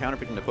you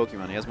counterpicking the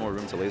Pokemon, he has more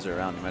room to laser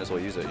around. You might as well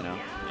use it, you know.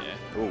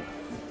 Yeah. Oh.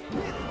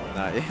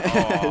 Nah,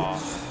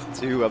 Aw.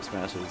 2 up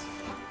smashes.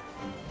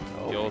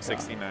 Oh The my old God.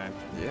 69.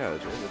 Yeah,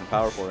 Joel's looking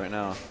powerful right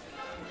now.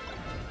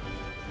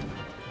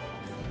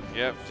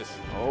 Yep, just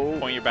Oh.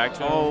 point your back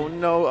to him. Oh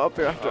no, up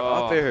air after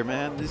Oh. up air,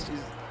 man. This is.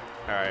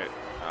 All right.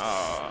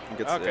 Oh, He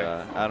gets,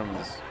 okay. Adam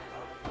is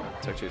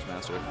tech chase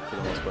master for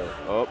the most part.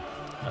 Oh.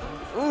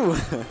 Ooh.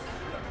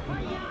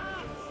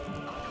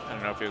 I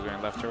don't know if he was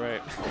going left or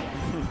right.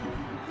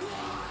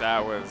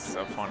 That was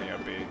a funny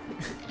up B.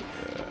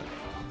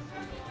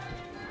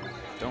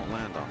 Don't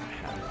land on the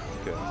hat.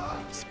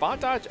 Good. Spot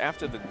dodge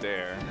after the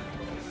dare.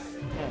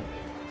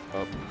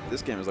 Oh,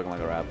 this game is looking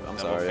like a wrap. I'm Double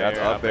sorry. fair, That's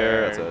up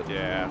air. That's a,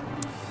 Yeah.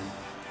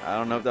 I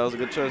don't know if that was a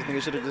good choice. I think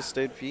he should have just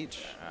stayed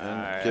Peach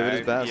and give it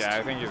his best. Yeah,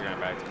 I think he's going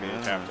back to Peach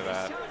Yeah. after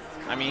that.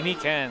 I mean, he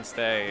can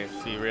stay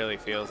if he really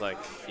feels like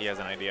he has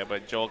an idea,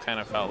 but Joel kind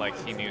of felt like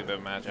he knew the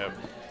matchup.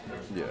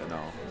 Yeah, no.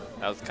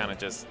 That was kind of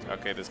just,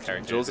 okay, this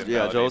character Joel's, is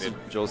yeah, invalidated.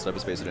 Joel's type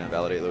of space to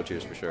invalidate low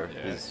tiers for sure.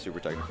 Yeah. He's super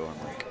technical and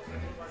like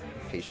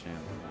patient.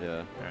 Yeah.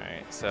 All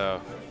right,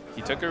 so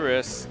he took a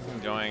risk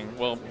going,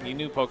 well, he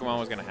knew Pokemon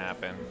was going to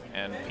happen,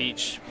 and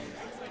Peach,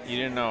 you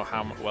didn't know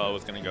how well it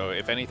was going to go.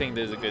 If anything,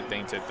 there's a good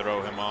thing to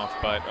throw him off,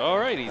 but all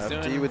right, he's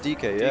FD doing with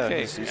DK, yeah. DK,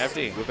 He's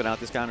FD. whipping out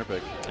this counter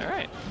pick. All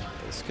right.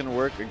 This can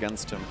work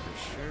against him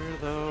for sure,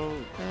 though.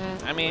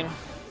 I mean,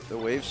 The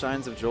wave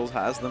shines if Joel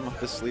has them up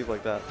his sleeve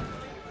like that.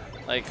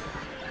 like,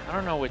 I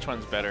don't know which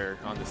one's better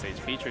on the stage,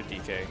 Peach or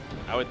DK.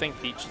 I would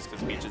think Peach just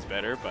because Peach is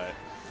better, but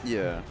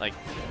Yeah. like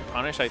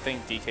Punish, I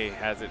think DK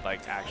has it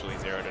like actually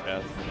 0 to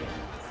death.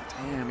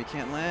 Damn, he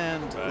can't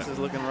land. But- This is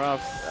looking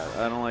rough.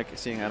 I don't like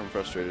seeing Adam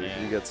frustrated. Yeah.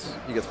 He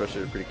gets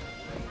frustrated pretty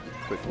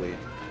quickly.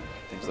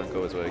 Things don't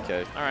go his way.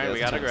 Okay. All right, he we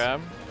has got a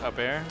chance. grab up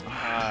air.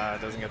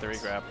 Doesn't get the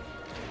re-grab.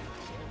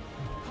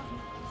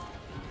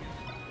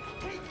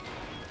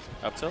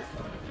 Up tilt?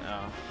 No.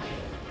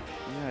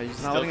 Yeah, he's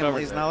Still not letting him. covers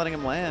He's it. not letting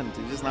him land.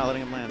 He's just not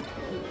letting him land.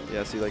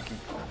 Yeah. See, like he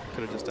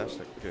could have just dashed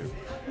it. Okay.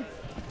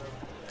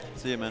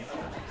 See you, man.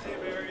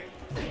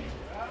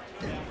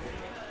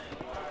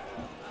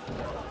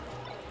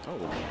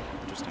 Oh,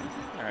 interesting.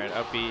 All right,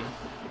 up B.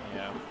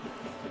 Yeah.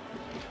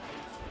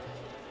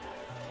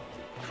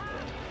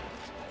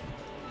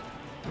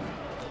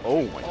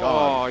 Oh my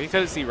God. Oh, you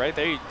could see right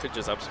there. You could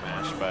just up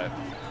smash, but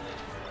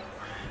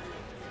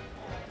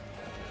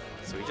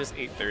so he just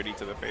 830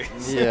 to the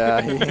face.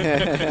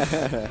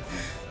 Yeah.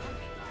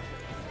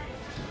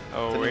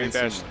 Oh, Didn't wait, even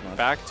dash seem much.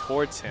 back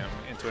towards him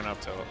into an up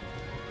tilt.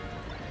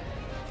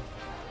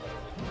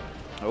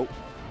 Oh.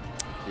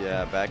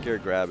 Yeah, back air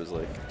grab is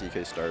like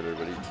DK starter,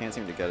 but he can't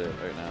seem to get it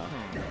right now.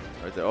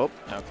 Right there. Oh.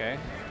 Okay.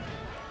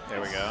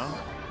 There we go.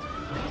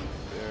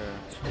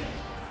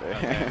 Fair.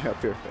 Okay. Up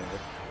here, fair.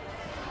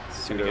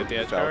 Can we Pseudo get the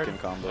edge Falcon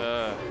guard?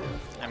 combo.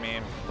 I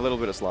mean, A little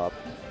bit of slop.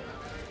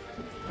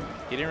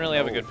 he didn't really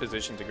have a Oh. good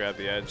position to grab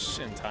the edge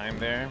in time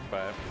there,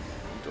 but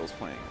Joel's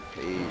playing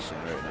patient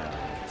right now.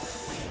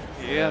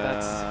 yeah,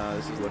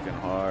 that's This is looking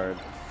hard.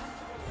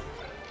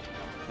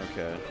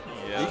 Okay.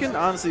 yeah. You can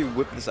honestly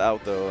whip this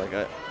out though.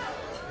 Like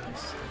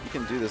he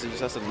can do this. He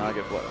just has to not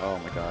get. Oh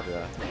my God,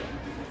 yeah.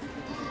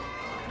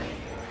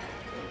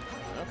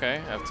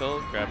 Okay, up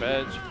tilt, grab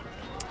edge.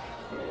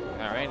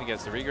 All right, he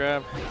gets the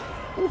regrab.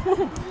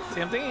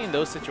 See, I'm thinking in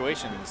those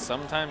situations,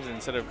 sometimes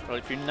instead of,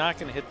 like, if you're not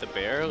going to hit the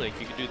bear, like,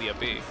 you could do the up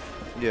B.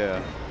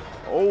 Yeah.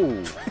 Oh,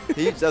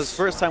 that's his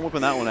first time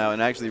whipping that one out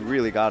and actually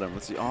really got him.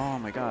 Let's see. Oh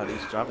my God, he's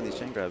dropping these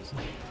chain grabs.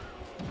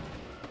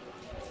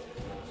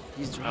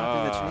 He's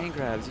dropping the chain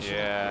grabs. He should-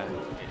 Yeah.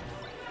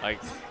 Like,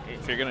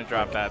 if you're gonna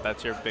drop that,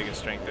 that's your biggest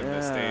strength in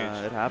this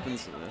stage. It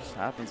happens. This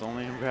happens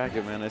only in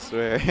bracket, man. I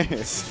swear.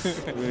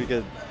 We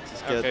could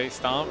just get. Okay,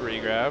 stomp,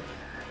 regrab.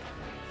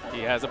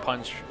 He has a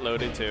punch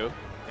loaded too,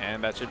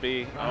 and that should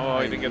be. Oh,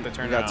 he didn't get the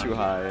turnaround. He got too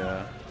high.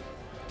 Yeah.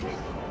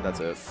 That's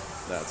it.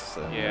 That's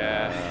it.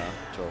 Yeah.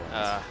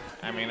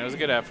 I mean, it was a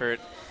good effort.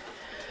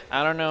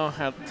 I don't know.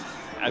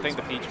 I think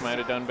the Peach might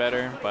have done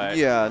better, but.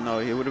 Yeah, no,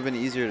 it would have been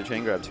easier to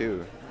chain grab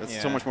too. It's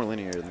so Yeah. much more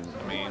linear than.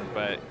 I mean,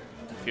 but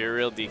if you're a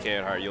real DK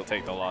at heart, you'll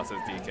take the loss as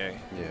DK.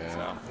 Yeah.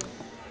 So.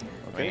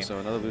 Okay, so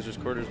another losers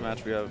quarters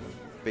match. We have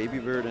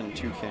Babybird and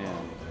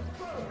Toucan.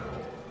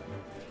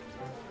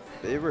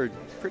 They were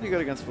pretty good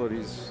against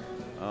floaties.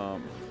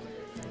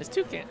 Is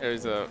Toucan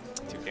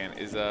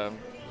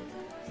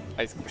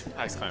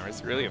Ice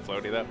Climbers really a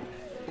floaty though?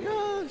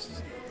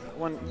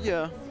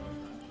 Yeah.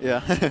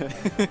 Yeah.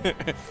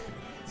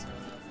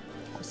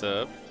 What's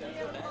up?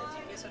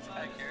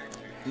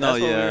 No,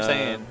 That's what we were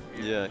saying.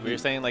 Yeah. We were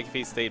saying like if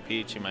he stayed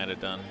Peach, he might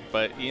have done.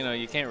 But you know,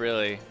 you can't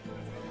really.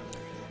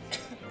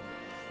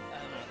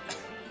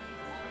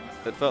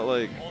 It felt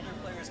like. Older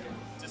players can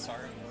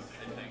disarm,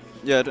 I think.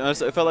 Yeah,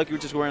 it felt like you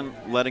just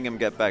weren't letting him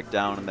get back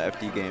down in the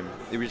FD game.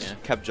 You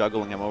just kept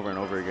juggling him over and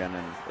over again,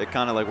 and it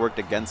kind of like worked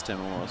against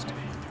him almost.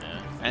 Yeah.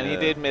 And he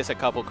did miss a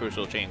couple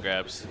crucial chain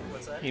grabs.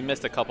 What's that? He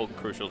missed a couple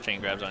crucial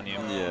chain grabs on you.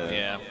 Yeah.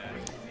 Yeah.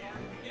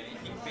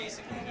 He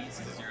basically needs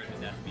to zero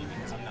to death me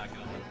because I'm not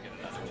going to let him get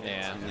another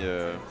chance.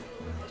 Yeah.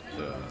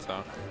 Yeah.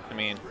 So, I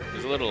mean,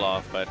 he's a little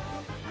off, but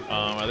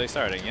are they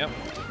starting? Yep.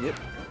 Yep.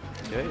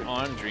 Okay.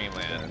 On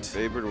Dreamland.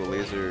 Babybird will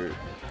laser.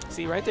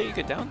 See, right there you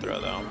could down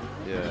throw though.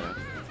 Yeah.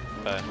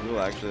 But He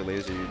will actually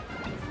laser you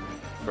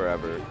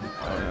forever.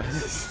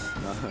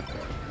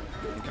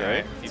 okay.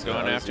 Alright, he's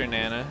going after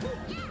Nana.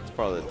 It's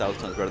probably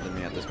 1,000 times better than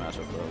me at this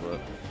matchup though, but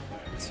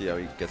let's see how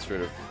he gets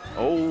rid of.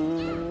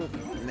 Oh,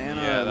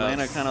 Nana. Yeah,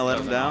 Nana kind of let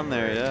him down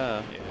there.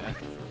 Yeah. Yeah.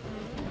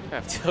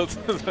 Half tilt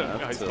to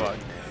the ice block.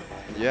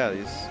 Yeah,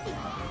 he's.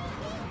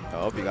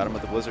 Oh, he got him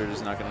with the blizzard.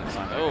 He's not going to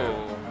sign back up.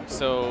 Oh,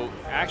 so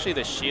actually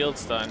the shield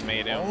stun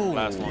made him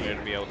last longer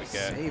to be able to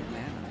get Save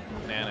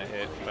Nana.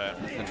 hit, but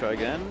Gonna try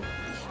again?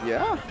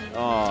 Yeah.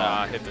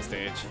 Oh, hit the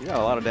stage. he got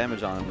a lot of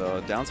damage on him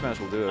though. Down smash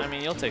will do it. I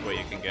mean, you'll take what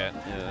you can get.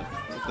 Yeah.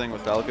 The thing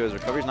with Falco is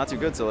recovery's not too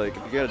good, so like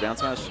if you get a down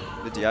smash,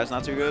 the DI's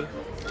not too good.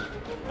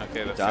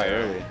 Okay, that's Die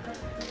fair. early.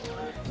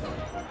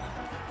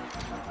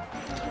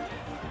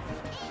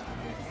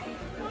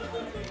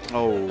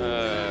 Oh.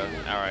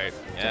 All right.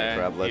 Yeah,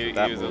 grab ledge he with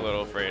that was a move.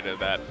 little afraid of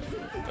that,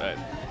 but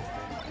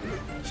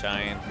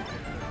Shine,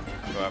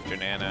 go after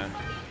Nana.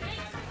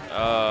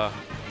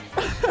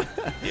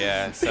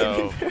 Yeah,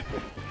 so.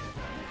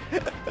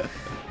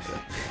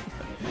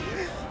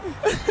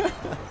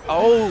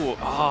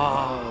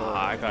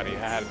 I thought he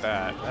had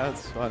that.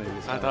 That's funny.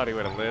 I thought he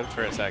would have lived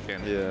for a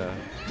second. Yeah.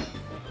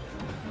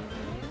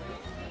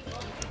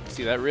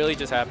 See, that really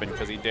just happened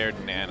because he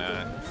dared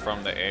Nana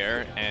from the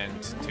air,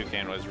 and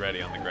Toucan was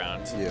ready on the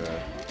ground. Yeah.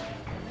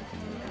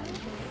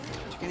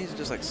 Toucan needs to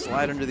just like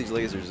slide under these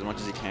lasers as much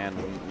as he can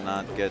and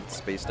not get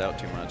spaced out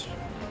too much.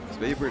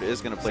 Babybird is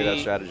going to play that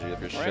strategy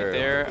if you're right sure.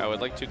 there, I would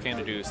like Toucan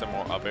to do some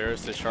more up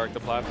airs to shark the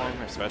platform,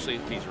 especially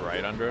if he's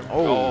right under him.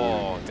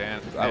 Oh,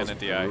 Dan, that was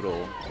DI.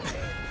 brutal.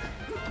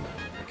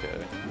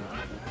 Okay.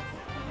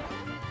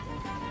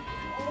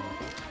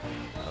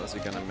 Is he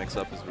going to mix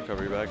up his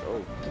recovery back?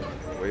 Oh,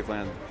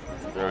 Waveland.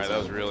 All right, that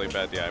was really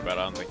bad DI, but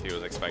I don't think he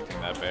was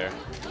expecting that bear.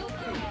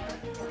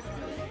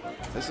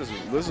 This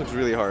looks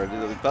really hard.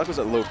 Falco's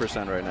at low %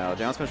 right now.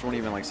 Down smash won't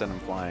even like send him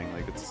flying.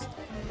 Like it's.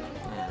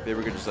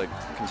 Babybird could just like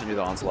continue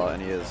the onslaught,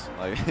 and he is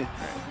like.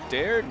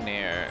 Dared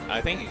Nair. I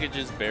think he could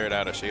just bear it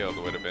out of shield.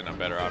 Would have been a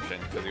better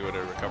option because he would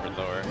have recovered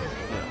lower.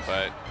 Yeah.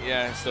 But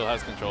yeah, still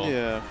has control.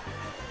 Yeah.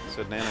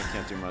 So Nana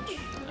can't do much.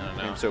 I don't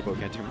know. Game Sopo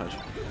can't do much.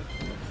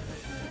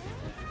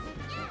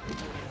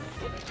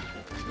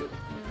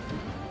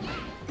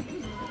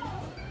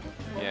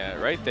 Yeah,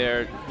 right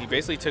there, he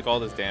basically took all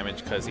this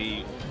damage because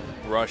he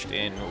rushed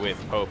in with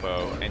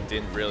Popo and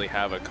didn't really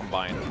have a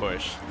combined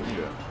push.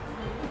 Yeah.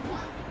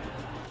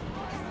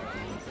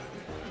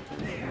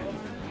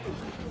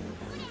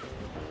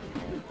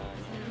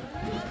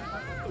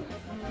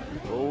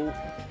 Oh.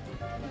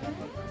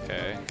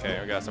 Okay,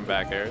 we got some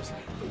back airs.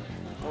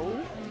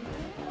 Oh.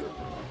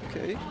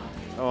 Okay.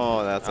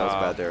 Oh, that was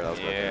bad there. That was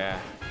bad there. Yeah,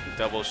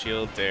 double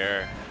shield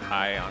there,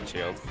 high on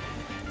shield.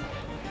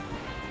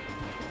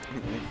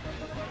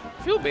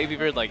 I feel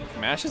Babybird like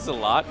mashes a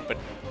lot, but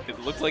it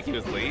looks like he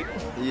was late.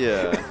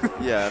 Yeah,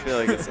 yeah. I feel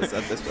like it's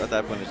at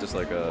that point it's just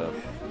like a.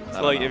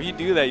 So like if you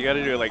do that, you got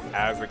to do it like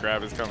as the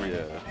grab is coming.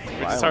 Yeah.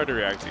 Which is hard to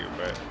react to,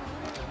 but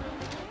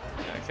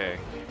okay.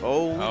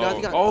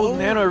 Oh,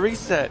 Nano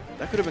reset.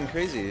 That could have been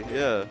crazy.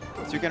 Yeah.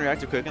 Toucan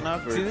reacted quick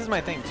enough. Or? See, this is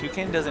my thing.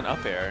 Toucan doesn't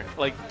up air.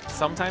 Like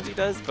sometimes he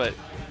does, but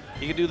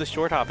he could do the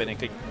short hop and it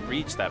could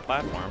reach that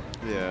platform.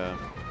 Yeah.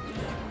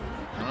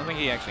 I don't think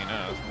he actually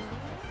knows.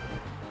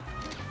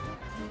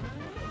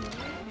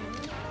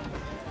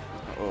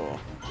 Oh,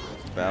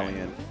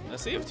 Valiant.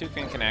 Let's see if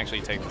Toucan can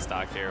actually take the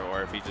stock here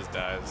or if he just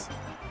does.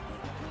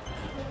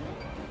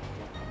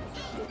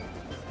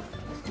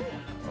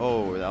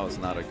 Oh, that was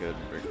not a good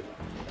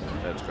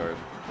edge guard.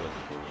 But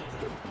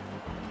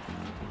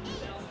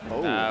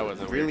oh, that was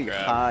a really weird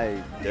grab.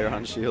 high there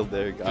on shield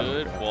there. Got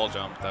Good him. wall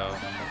jump though.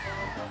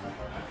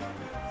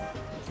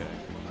 Okay.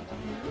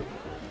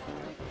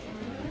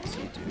 What's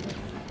he do?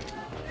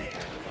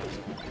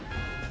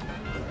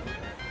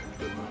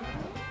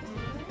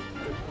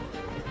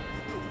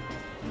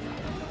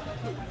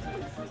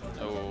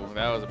 Oh,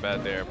 that was a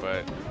bad there,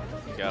 but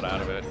he got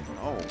out of it.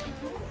 Oh.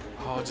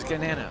 Oh, just get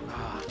Nana.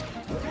 Ah.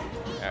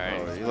 All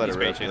right, Oh, you let he's it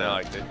rip patient. I there.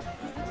 liked it.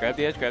 Grab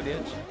the edge, grab the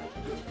edge.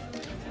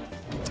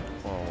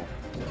 Oh,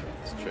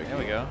 it's tricky. There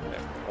we go.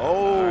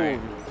 Oh, All right.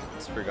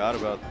 just forgot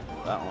about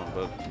that one,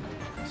 but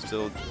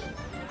still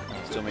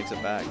makes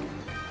it back.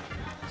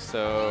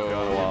 So.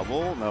 Got a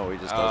wobble? No, he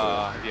just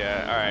does it.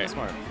 Yeah, all right.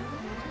 Smart.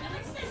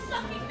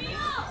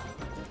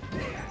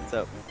 What's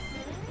up?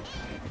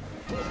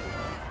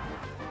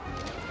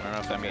 I don't know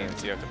if that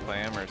means you have to play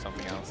him or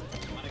something else.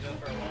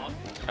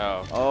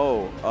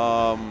 Oh.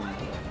 Oh,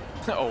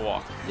 A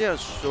walk. yeah,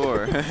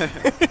 sure.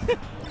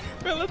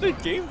 Man, let the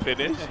game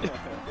finish.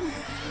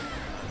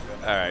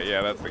 All right,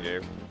 yeah, that's the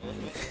game.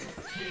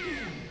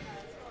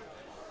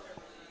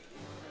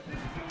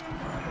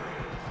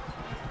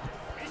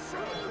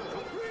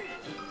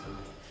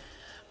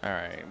 All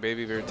right,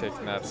 Baby Bear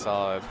taking that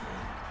solid.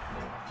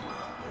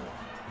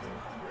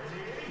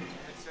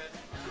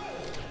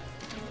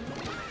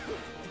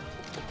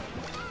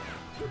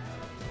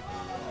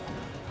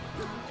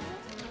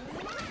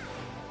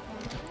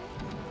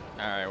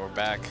 All right, we're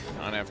back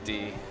on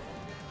FD.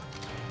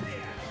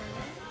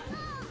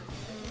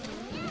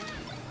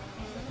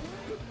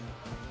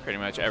 Pretty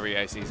much every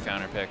IC's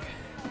counter pick.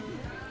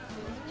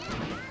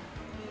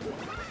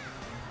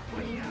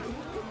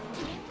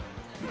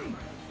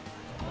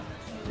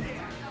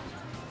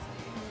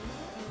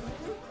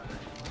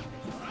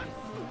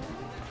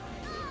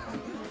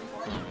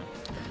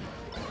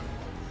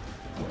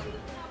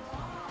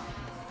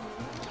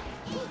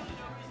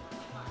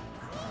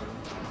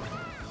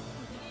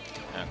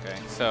 Okay,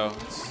 so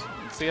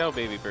see how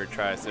Baby Bird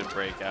tries to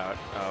break out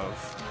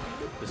of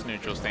this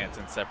neutral stance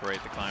and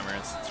separate the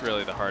climbers. It's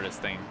really the hardest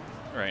thing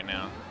right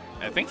now.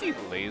 I think he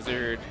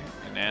lasered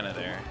Nana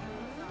there,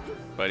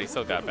 but he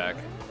still got back.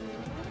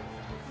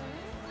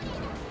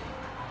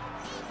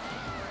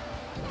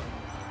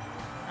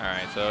 All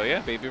right, so yeah,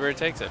 Baby Bird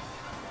takes it.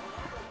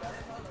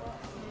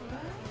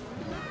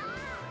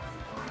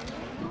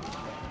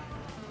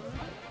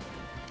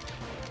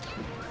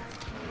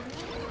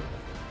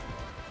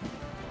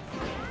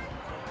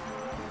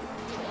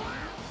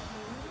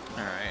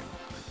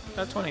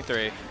 At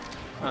 23,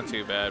 not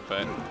too bad,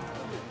 but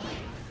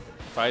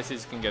if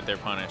Ices can get their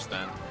punish,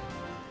 then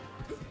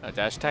a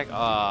dash attack.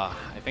 I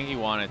think he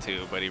wanted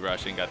to, but he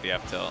rushed and got the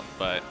F tilt.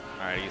 But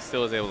all right, he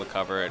still was able to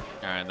cover it.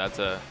 All right, that's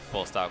a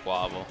full stock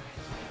wobble.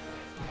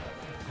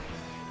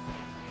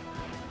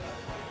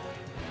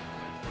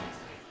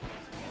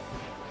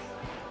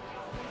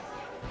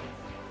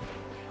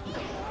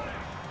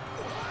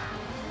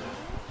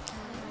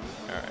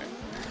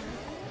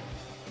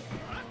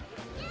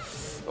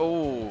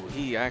 Oh,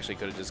 he actually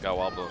could have just got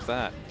wobbled with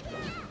that.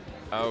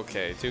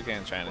 Okay,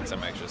 Toucan's trying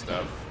some extra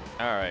stuff.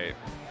 All right,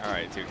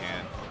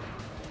 Toucan.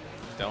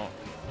 Don't.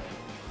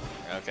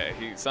 Okay,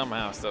 he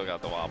somehow still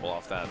got the wobble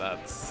off that.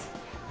 That's,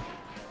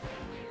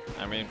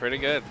 I mean, pretty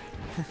good.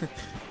 All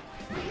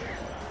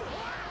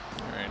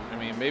right, I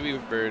mean, maybe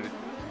Bird,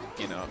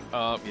 you know,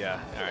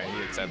 yeah, all right,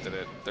 he accepted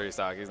it. 30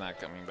 stock, he's not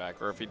coming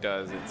back. Or if he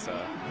does, it's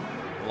a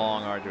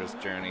long, arduous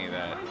journey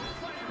that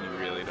you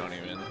really don't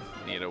even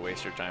need to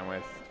waste your time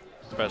with.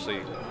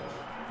 Especially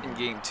in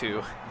game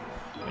 2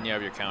 when you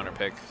have your counter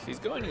pick. He's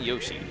going to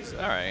Yoshi's.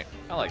 All right,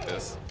 I like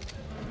this.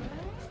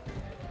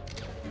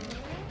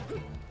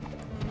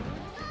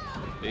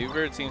 Baby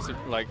Bird seems to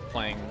like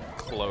playing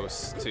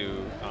close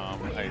to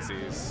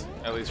Ices,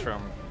 at least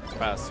from the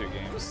past 2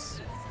 games.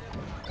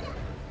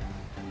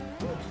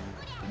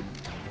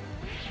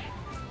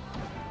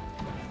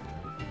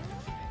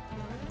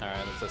 All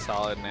right, that's a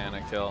solid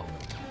Nana kill.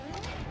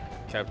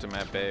 Kept him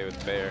at bay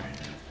with Bear.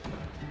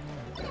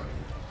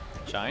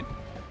 Shine?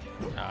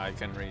 I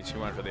couldn't reach. He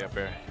went for the up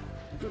air.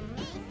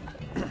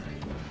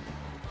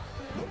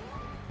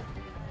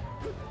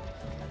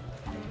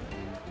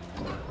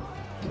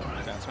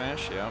 Down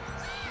smash, yep.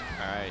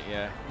 Alright,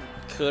 yeah.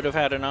 Could have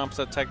had an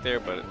opposite tech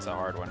there, but it's a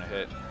hard one to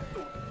hit.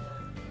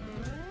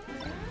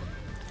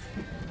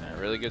 Right,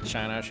 really good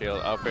shine out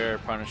shield. Up air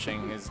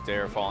punishing his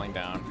dare falling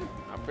down.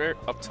 Up air,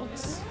 up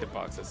tilt's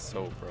hitbox is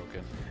so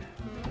broken.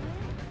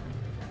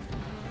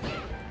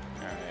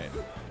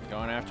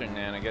 Going after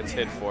Nana, gets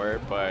hit for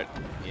it, but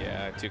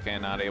yeah,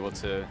 Toucan not able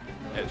to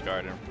edge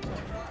guard him.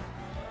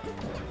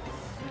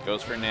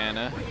 Goes for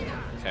Nana.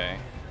 Okay.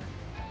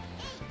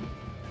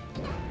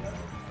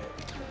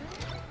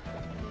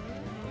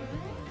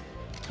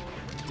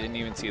 Didn't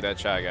even see that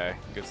Shy Guy.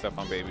 Good stuff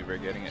on Baby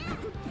Bird getting it.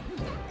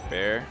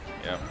 Bear,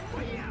 yep.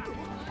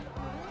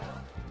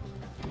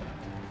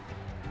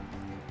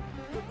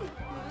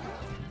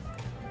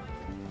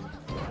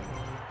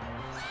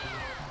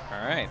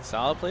 All right,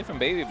 solid play from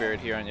Baby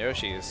Bird here on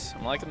Yoshi's.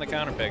 I'm liking the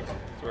counter pick.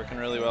 It's working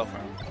really well for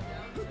him.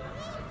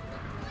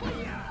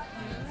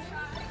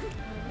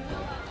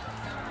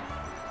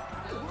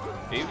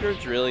 Baby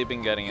Bird's really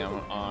been getting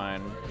him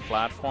on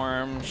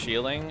platform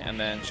shielding and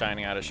then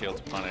shining out a shield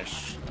to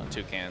punish a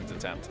Toucan's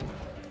attempt.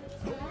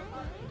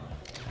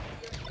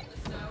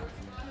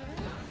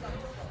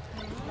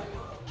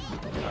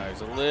 He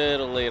was a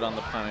little late on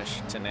the punish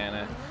to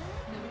Nana.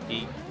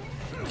 He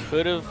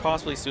could have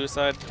possibly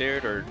suicide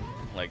dared or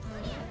like,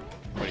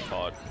 what do you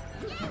call it?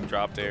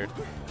 Drop dared.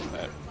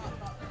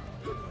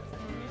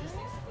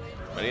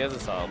 But he has a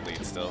solid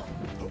lead still.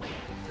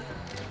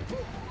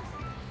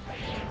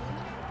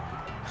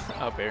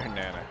 Up air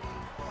Nana.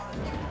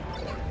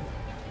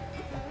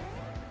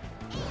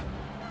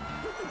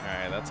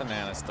 Alright, that's a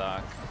Nana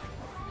stock.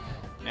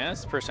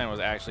 Nana's percent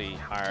was actually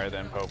higher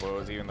than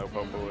Popo's, even though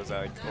Popo was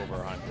like over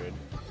 100.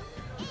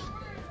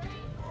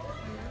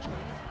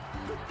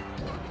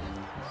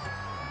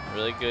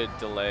 Really good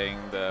delaying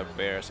the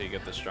bear so you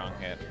get the strong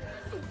hit.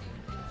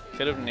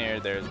 Could have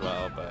nared there as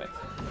well, but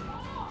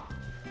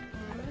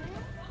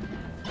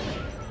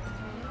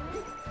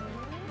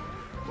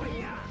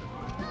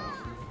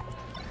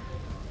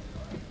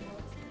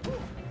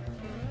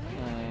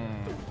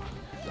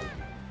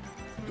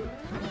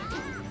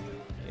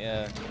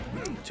yeah,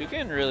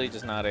 Toucan really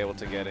just not able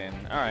to get in.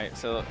 All right,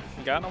 so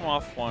got him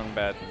off one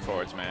bad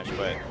forward smash,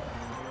 but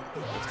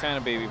it's kind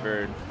of Baby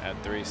Bird at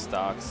 3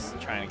 stocks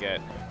trying to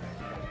get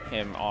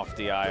him off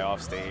DI,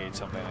 off stage,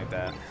 something like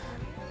that.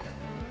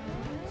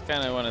 It's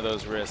kind of one of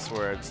those risks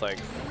where it's like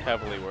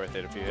heavily worth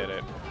it if you hit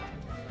it.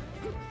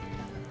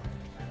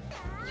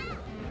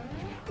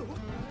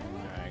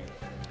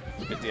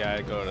 Alright, good DI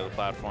to go to the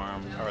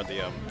platform or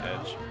the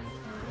edge.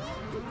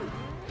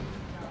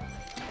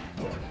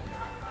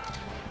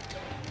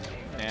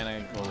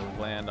 Nana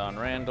will land on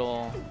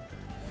Randall.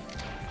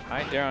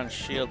 High dare on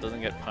shield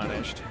doesn't get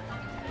punished.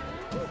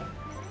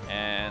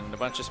 And a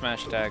bunch of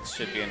smash attacks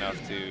should be enough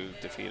to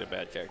defeat a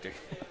bad character.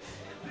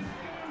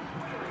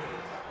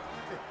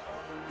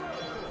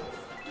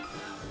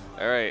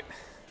 Alright.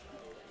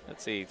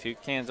 Let's see.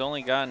 Toucan's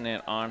only gotten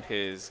it on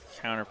his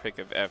counter pick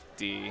of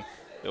FD.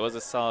 It was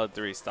a solid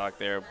 3 stock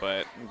there,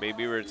 but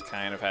Baby Bird's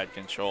kind of had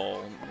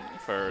control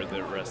for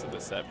the rest of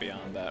the set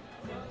beyond that.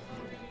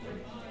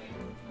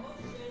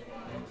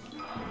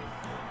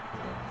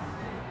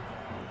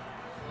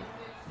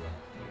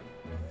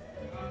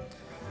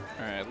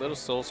 Alright, little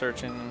soul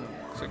searching.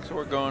 Looks like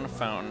we're going to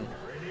Fountain.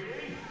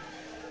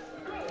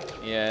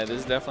 Yeah,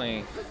 this is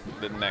definitely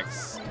the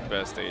next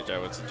best stage I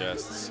would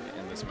suggest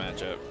in this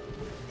matchup.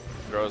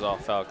 Throws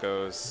off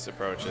Falco's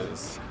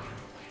approaches.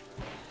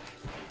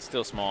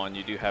 Still small, and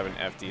you do have an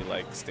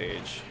FD-like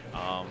stage.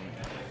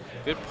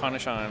 Good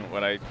punish on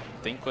what I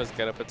think was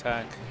get up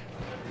attack.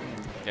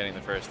 Getting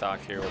the first stock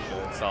here with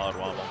a solid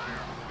wobble.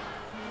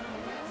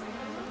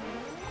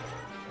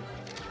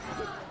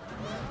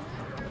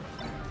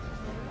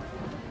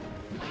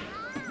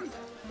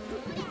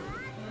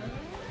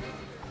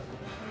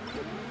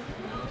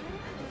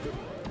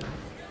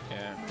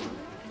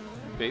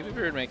 Baby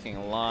Bird making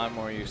a lot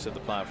more use of the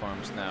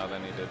platforms now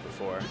than he did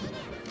before.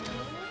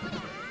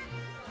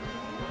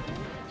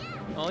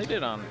 Well, he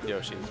did on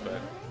Yoshi's,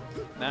 but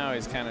now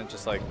he's kind of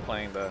just like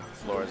playing the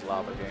floor is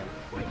lava game.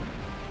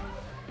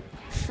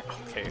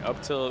 Okay,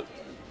 up till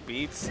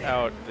beats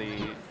out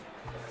the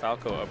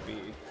Falco up B.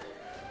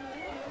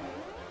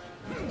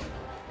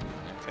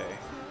 Okay,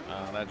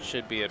 that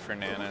should be it for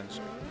Nana.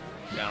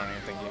 I don't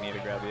even think you need to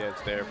grab the edge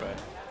there, but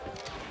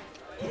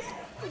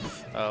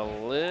a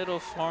little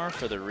far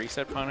for the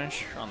reset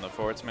punish on the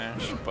forward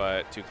smash,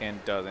 but Toucan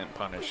doesn't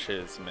punish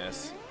his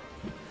miss.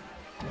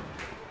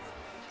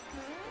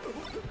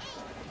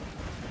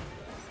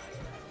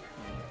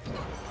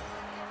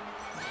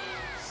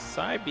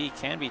 Side B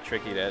can be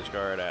tricky to edge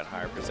guard at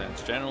higher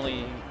percents.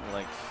 Generally,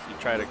 like, you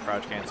try to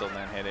crouch cancel and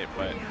then hit it,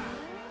 but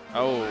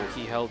oh,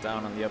 he held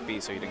down on the up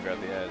B so he didn't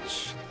grab the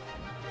edge.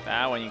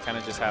 That one you kind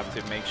of just have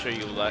to make sure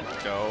you let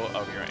go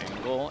of your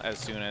angle as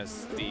soon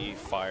as the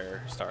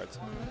fire starts.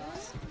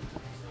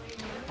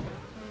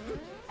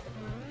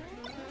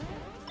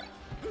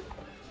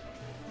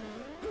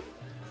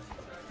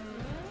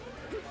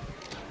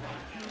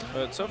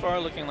 But so far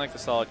looking like a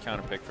solid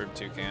counter pick for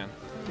Toucan.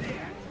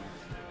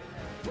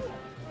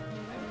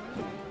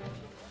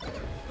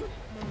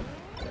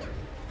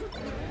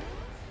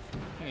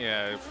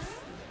 Yeah,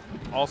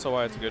 also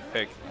why it's a good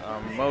pick.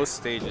 Most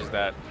stages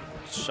that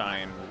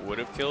Shine would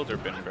have killed or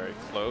been very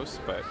close,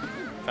 but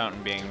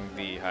Fountain being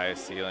the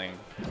highest ceiling.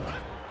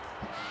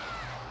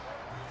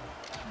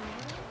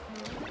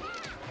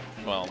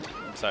 Well,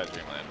 besides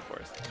Dreamland, of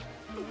course.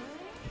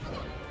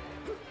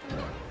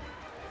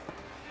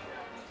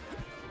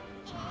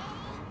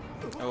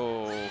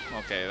 Oh,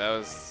 okay, that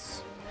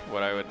was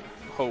what I would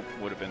hope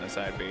would have been a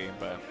side B,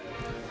 but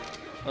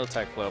a little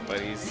tech flow, but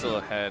he's still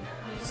ahead.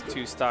 It's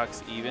 2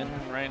 stocks even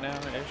right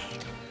now-ish.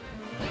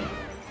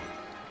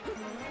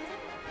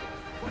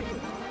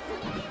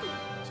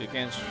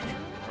 Toucan's,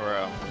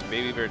 or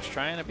Baby Bird's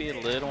trying to be a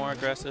little more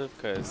aggressive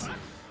because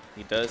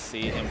He does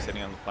see him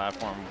sitting on the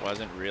platform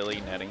wasn't really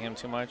netting him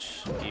too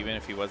much, even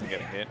if he wasn't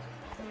getting hit.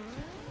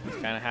 You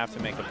kind of have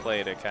to make a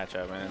play to catch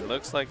up, and it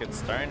looks like it's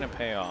starting to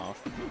pay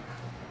off.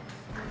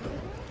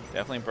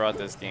 Definitely brought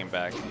this game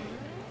back.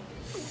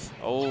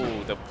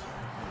 Oh, the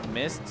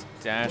missed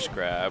dash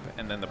grab,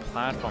 and then the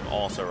platform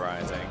also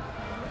rising.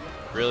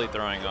 Really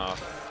throwing off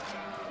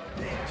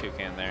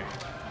Toucan there.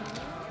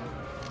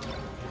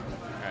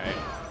 Alright.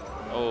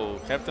 Oh,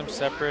 kept them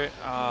separate.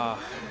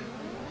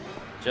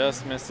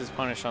 Just missed his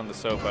punish on the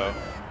Sopo.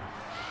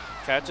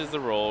 Catches the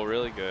roll,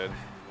 really good.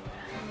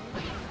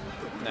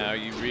 Now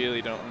you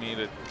really don't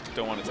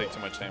want to take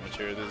too much damage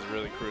here. This is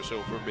really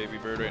crucial for Baby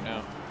Bird right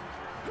now.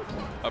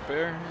 Up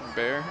air,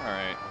 bear,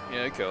 alright.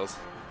 Yeah, it kills.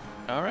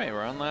 Alright,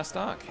 we're on last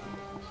stock.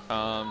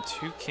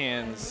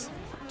 Toucan's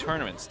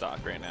tournament stock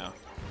right now.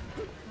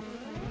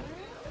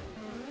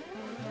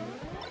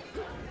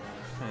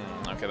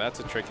 Okay, that's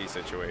a tricky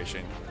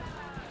situation.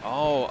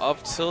 Oh,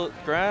 up tilt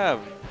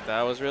grab.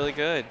 That was really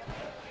good.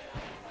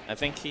 I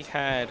think he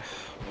had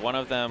one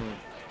of them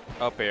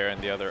up air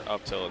and the other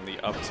up tilt, and the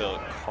up tilt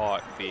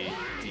caught the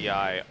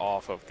DI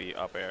off of the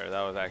up air.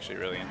 That was actually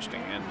really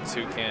interesting. And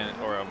Toucan,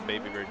 or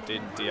Baby Bird,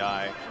 didn't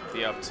DI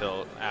the up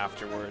tilt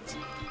afterwards.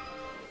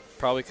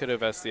 Probably could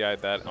have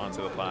SDI'd that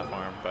onto the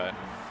platform, but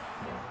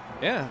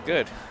yeah,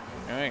 good.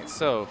 All right,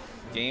 so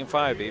game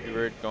 5, Baby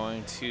Bird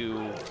going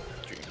to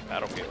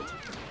Battlefield.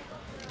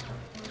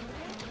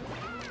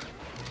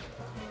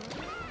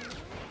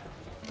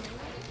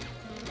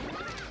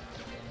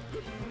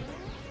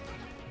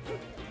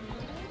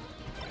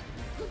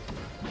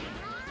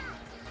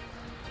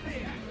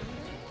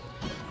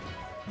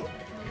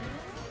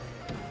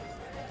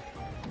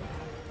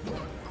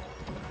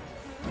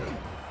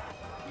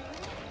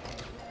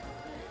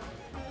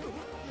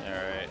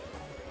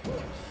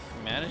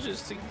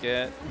 Manages to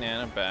get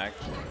Nana back.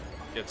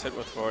 Gets hit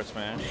with forward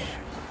smash.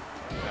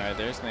 Alright,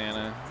 there's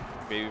Nana.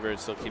 Baby Bird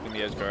still keeping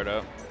the edge guard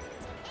up.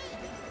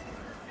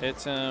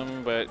 Hits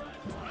him, but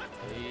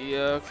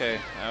yeah, okay.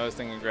 I was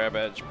thinking grab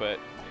edge, but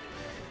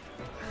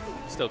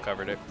still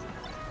covered it.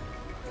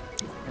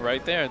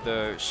 Right there,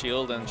 the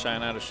shield and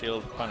shine out of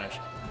shield punish.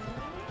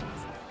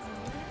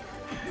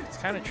 It's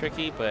kind of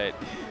tricky, but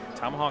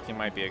tomahawking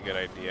might be a good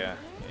idea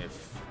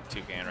if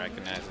Toucan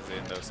recognizes it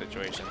in those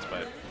situations,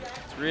 but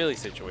it's really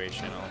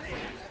situational.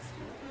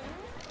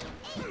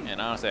 And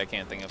honestly, I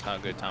can't think of how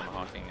good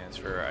tomahawking is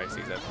for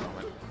ICs at the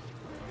moment.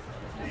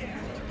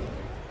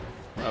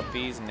 Up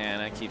B's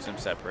Nana keeps them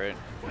separate.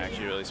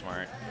 Actually really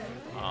smart.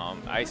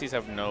 ICs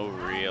have no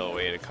real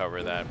way to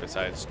cover that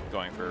besides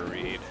going for a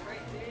read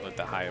with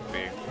the high up B.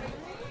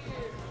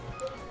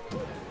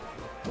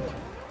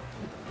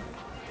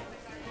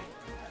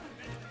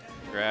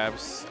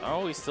 Grabs.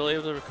 Oh, he's still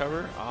able to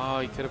recover. Oh,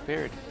 he could have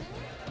parried.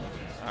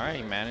 All right,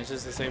 he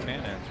manages to save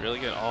Nana. It's really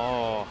good. Oh,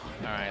 all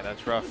right,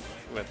 that's rough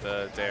with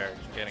the dare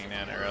getting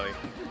Nana early.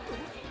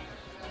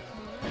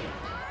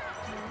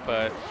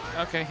 But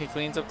okay, he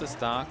cleans up the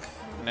stock.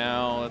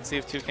 Now let's see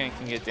if Toucan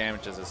can get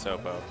damage as a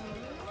Sopo.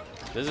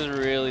 This is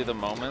really the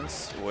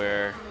moments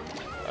where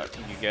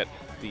you get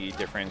the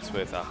difference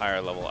with a higher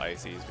level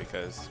ICs,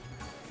 because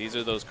these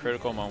are those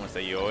critical moments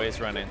that you always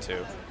run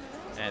into.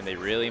 And they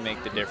really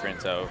make the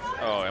difference of,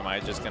 oh, am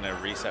I just going to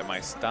reset my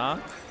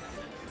stock,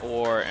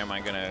 or am I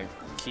going to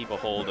keep a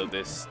hold of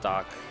this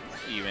stock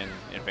even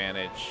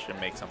advantage and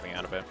make something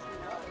out of it?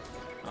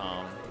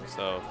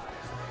 So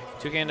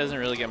Toucan doesn't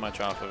really get much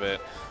off of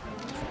it.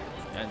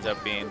 Ends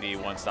up being the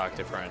one stock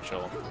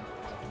differential.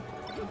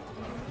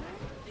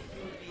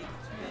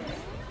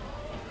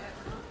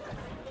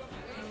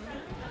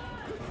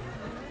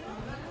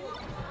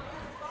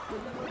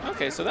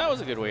 Okay, so that was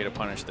a good way to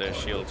punish the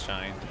shield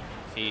shine.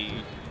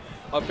 He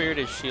up-aired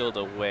his shield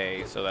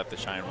away so that the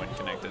shine wouldn't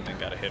connect and then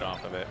got a hit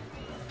off of it.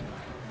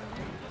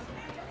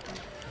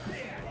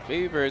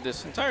 Baby Bird,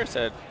 this entire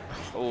set,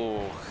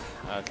 oh,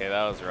 okay,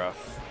 that was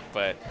rough.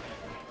 But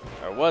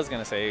I was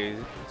gonna say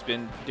it's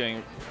been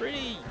doing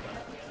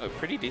a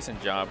pretty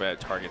decent job at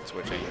target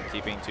switching,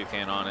 keeping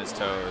Toucan on his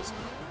toes,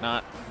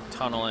 not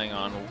tunneling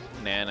on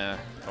Nana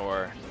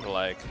or the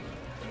like.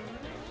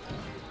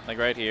 Like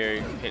right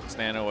here, hits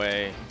Nana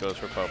away, goes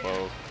for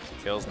Popo,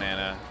 kills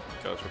Nana,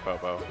 goes for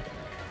Popo.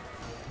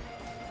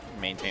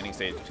 Maintaining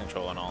stage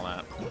control and all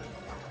that.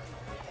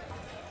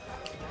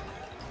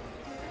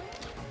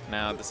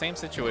 Now, the same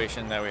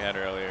situation that we had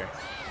earlier,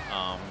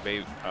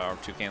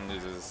 Toucan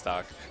loses his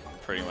stock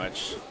pretty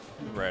much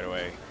right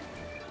away.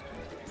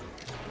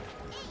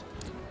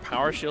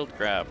 Power shield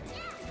grab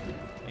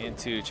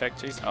into check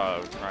chase.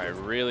 Oh, right,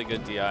 really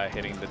good DI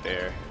hitting the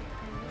dare.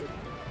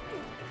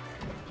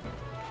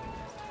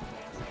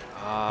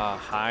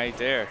 High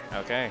dare,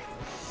 okay.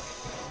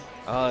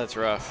 Oh, that's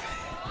rough.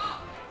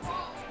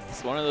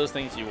 It's one of those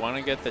things you want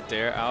to get the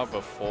dare out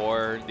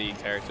before the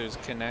characters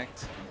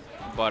connect,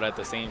 but at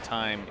the same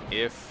time,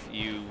 if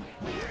you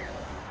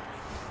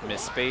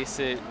misspace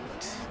it,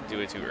 do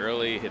it too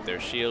early, hit their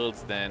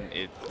shields, then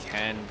it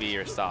can be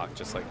your stock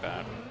just like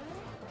that.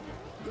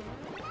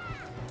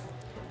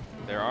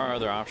 There are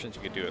other options.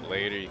 You could do it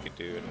later, you could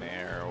do it in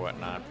air or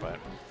whatnot, but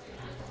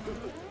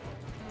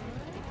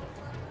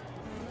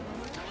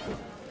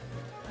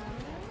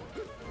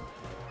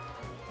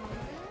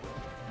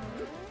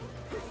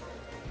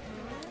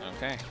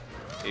Okay.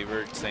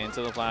 Beaver staying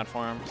to the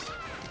platforms,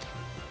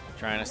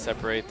 trying to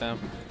separate them.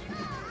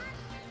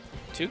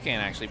 Toucan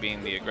actually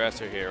being the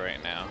aggressor here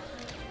right now.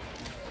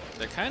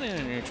 They're kind of in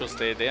a neutral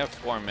state. They have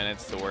 4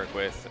 minutes to work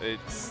with.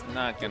 It's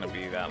not going to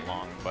be that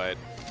long, but,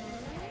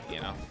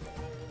 you know.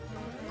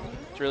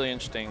 It's really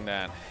interesting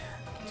that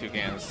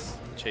Toucan's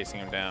chasing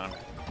him down.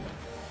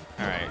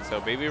 All right, so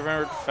Baby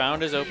Bird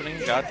found his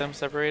opening, got them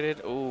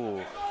separated.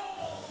 Ooh.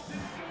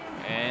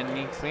 And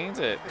he cleans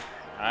it.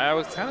 I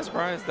was kind of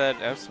surprised that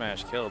F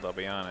smash killed, I'll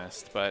be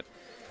honest, but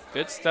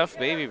good stuff,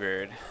 Baby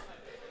Bird.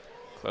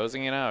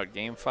 Closing it out,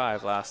 game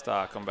 5, last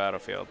stock on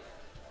Battlefield.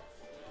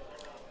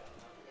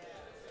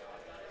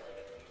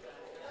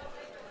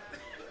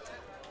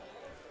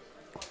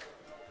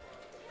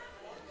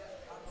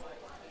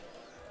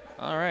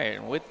 All right,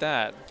 and with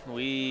that,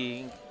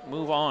 we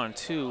move on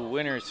to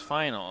winners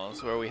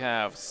finals, where we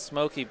have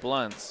Smokey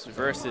Blunts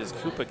versus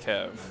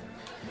Kupakev.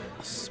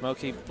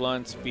 Smokey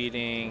Blunts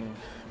beating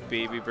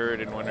Baby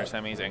Bird in winner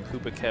semis, and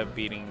Kupakev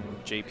beating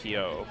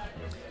JPO.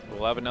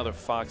 We'll have another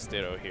Fox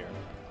Ditto here.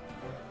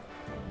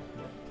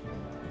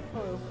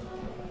 Hello.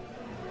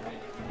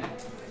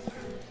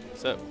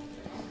 So,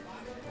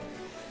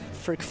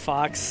 Frick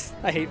Fox.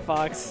 I hate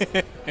Fox.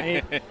 I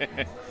hate,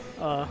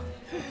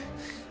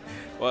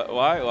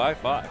 why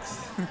Fox?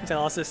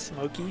 tell us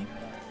Smokey.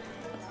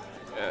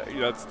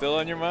 That's still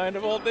on your mind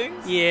of all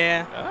things?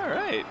 Yeah. All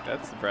right,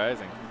 that's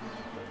surprising.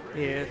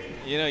 Yeah.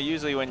 You know,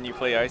 usually when you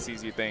play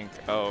Ices, you think,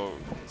 oh,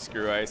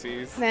 screw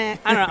Ices. Nah, I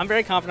don't know. I'm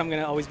very confident I'm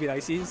going to always beat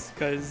Ices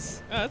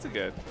because Oh, that's a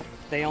good.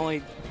 they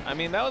only. I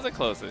mean, that was a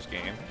close-ish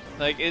game.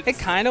 Like It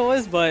kind of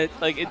was, but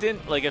like it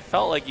didn't like it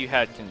felt like you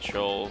had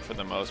control for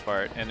the most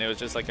part, and it was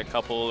just like a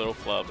couple little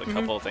flubs, a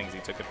couple of things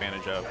you took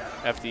advantage of.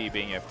 FD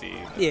being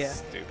FD, that's Yeah.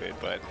 stupid,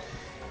 but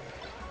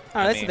I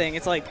don't know, that's mean, the thing.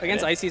 It's like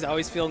against yeah. Ices, I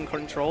always feel in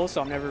control,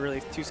 so I'm never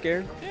really too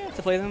scared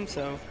to play them.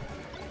 So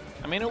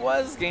I mean, it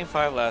was game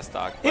 5 last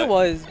stock. It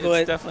was, it's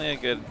but definitely a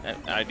good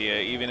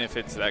idea, even if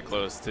it's that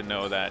close, to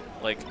know that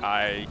like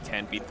I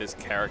can beat this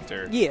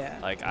character. Yeah.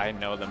 Like I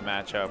know the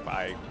matchup.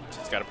 I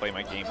just got to play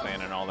my game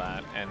plan and all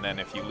that. And then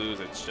if you lose,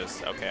 it's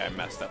just okay. I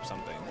messed up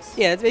some things.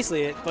 yeah, that's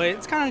basically it. But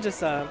it's kind of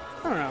just I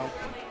don't know.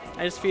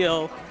 I just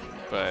feel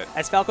But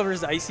as Falco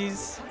versus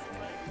Ices,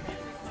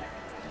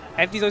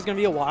 FD's always gonna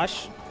be a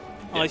wash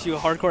unless you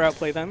hardcore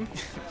outplay them.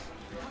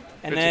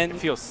 And then it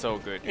feels so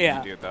good when Yeah.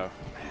 you do it though.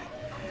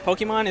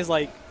 Pokemon is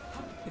like,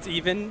 it's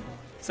even,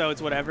 so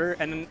it's whatever.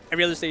 And then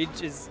every other stage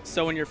is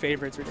so in your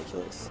favor, it's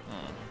ridiculous. So You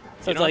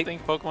it's don't like,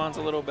 think Pokemon's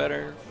a little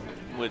better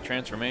with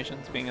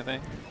transformations being a thing?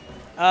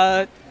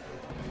 I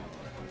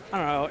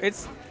don't know.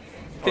 It's Or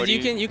because do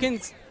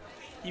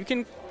you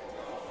can.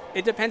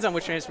 It depends on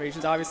which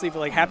transformations, obviously, but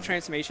like half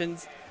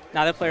transformations,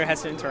 now the player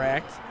has to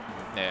interact.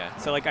 Yeah.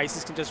 So like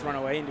Isis can just run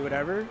away and do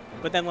whatever.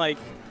 But then like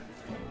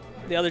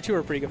the other two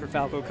are pretty good for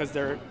Falco because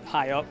they're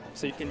high up,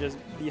 so you can just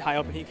be high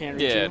up and he can't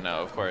reach Yeah, you.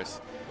 no, of course.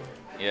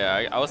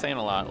 Yeah, I was saying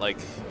a lot. Like,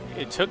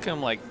 it took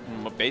him like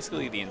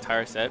basically the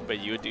entire set, but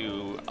you would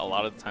do a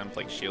lot of the times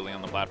like shielding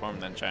on the platform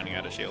and then shining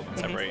out a shield and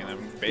separating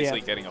them,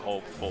 basically getting a whole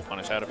full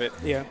punish out of it.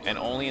 Yeah. And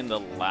only in the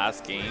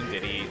last game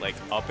did he like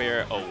up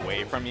air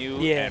away from you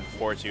and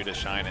force you to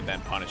shine and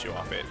then punish you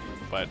off it.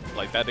 But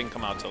like that didn't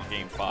come out till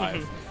game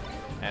 5,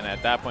 and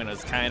at that point it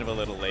was kind of a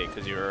little late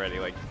because you were already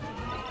like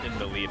in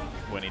the lead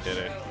when he did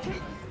it.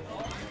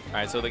 All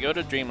right, so they go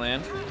to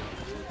Dreamland.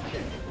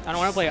 I don't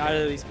want to play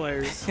either of these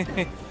players.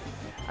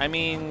 I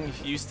mean,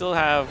 you still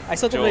have I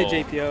still have to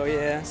play JPO,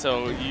 yeah.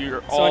 So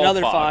you're all So another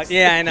Fox.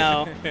 Yeah, I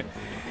know.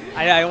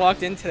 I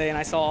walked in today and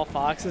I saw all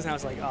Foxes and I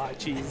was like, oh,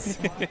 jeez. It's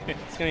going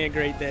to be a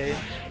great day.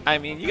 I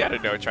mean, you got to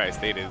know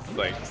Tri-State is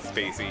like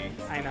spacey.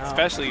 I know.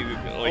 Especially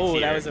like oh,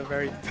 here. that was a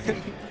very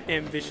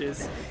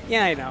ambitious.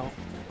 Yeah, I know.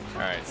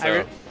 All right,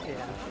 so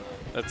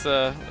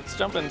yeah. let's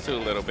jump into a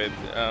little bit.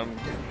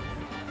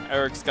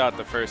 Eric's got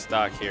the first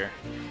stock here.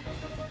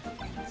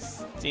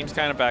 Team's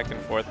kind of back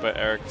and forth, but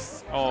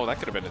Eric's... Oh, that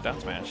could have been a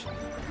down smash.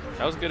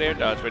 That was a good air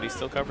dodge, but he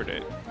still covered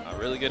it. A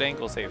really good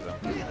ankle saved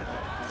him.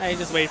 I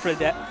just wait for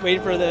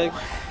the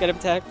get up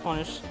attack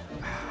punish.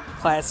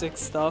 Classic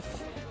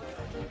stuff.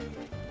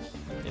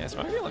 Yeah,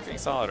 Smokey looking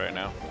solid right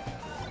now.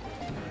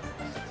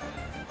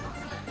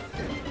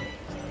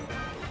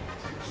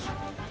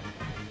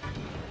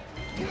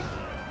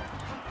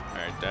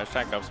 Alright, dash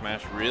attack up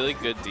smash. Really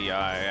good DI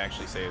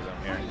actually saves him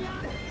here.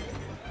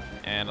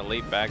 And a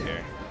late back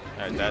air.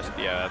 Dash,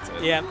 yeah, that's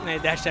it. Yeah,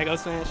 dash tag out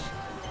smash.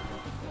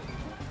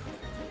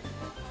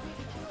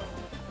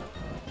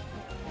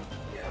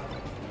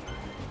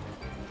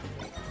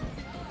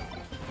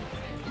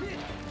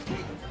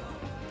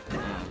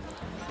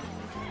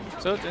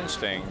 So it's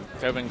interesting.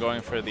 Kevin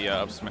going for the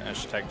up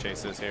smash tech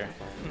chases here.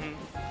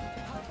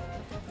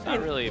 It's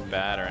not really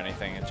bad or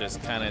anything. It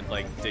just kind of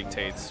like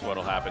dictates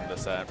what'll happen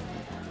this set.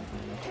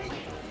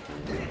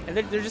 And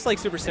they're just like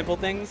super simple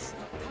things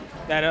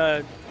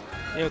that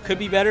could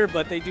be better,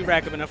 but they do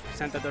rack up enough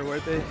percent that they're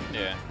worth it.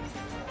 Yeah.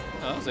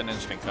 Oh, that was an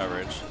interesting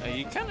coverage.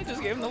 You kind of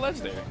just gave him the ledge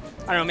there.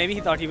 I don't know. Maybe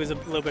he thought he was a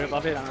little bit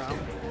above it. I don't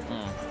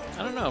know.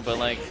 I don't know, but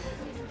like,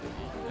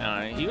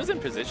 He was in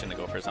position to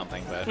go for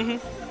something, but I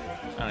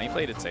don't know, he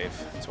played it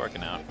safe. It's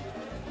working out.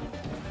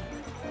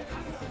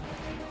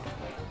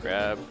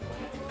 Grab.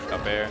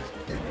 Up air.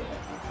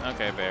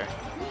 Okay, bear.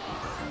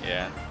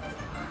 Yeah.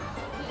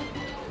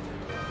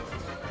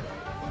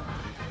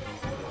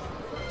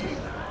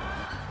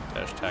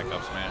 Dash attack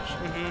up smash.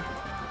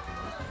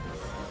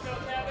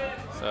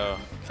 So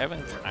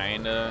Kevin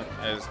kinda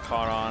is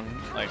caught on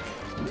like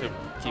to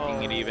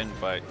keeping it even,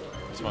 but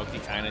Smokey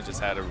kinda just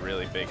had a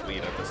really big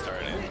lead at the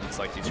start, and it's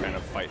like he's trying to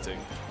fight to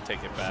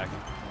take it back.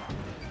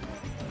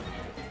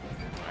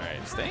 All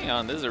right, staying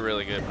on. This is a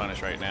really good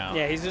punish right now.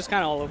 Yeah, he's just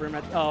kind of all over him.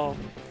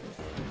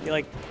 He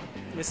like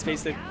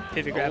misspaced the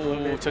pivot grab a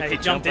little bit. Took He the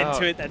jumped jump into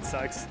out. it. That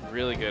sucks.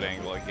 Really good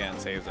angle again,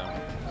 saves him.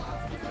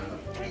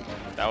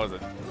 That was a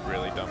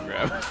really dumb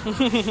grab.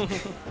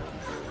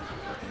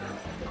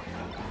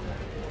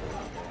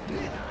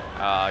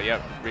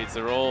 Yep, reads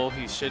the roll.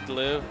 He should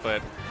live,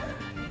 but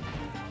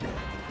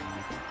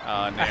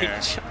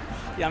nair.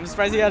 Yeah, I'm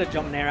surprised he had a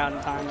jump nair out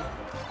in time.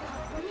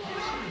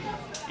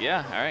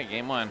 Yeah, all right,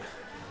 game one.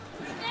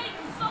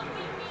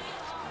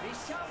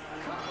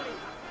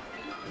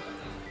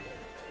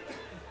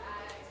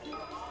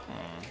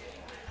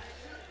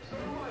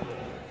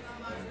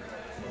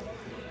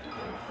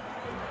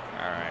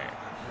 All right,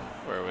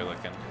 where are we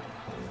looking?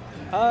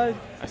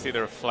 I see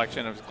the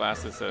reflection of his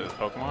glasses says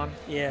Pokemon.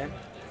 Yeah.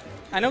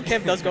 I know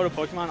Kev does go to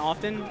Pokemon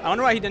often. I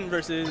wonder why he didn't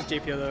versus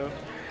JPO though.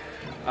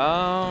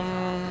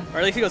 Or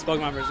at least he goes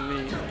Pokemon versus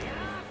me.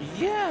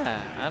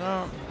 Yeah, I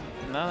don't.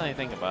 Now that I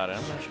think about it,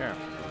 I'm not sure.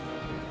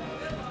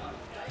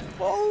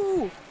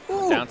 Whoa!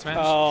 Down smash.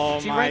 Oh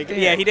See, my right god.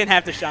 there. Yeah, he didn't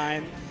have to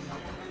shine.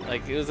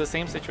 Like it was the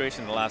same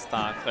situation the last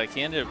talk. Like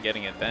he ended up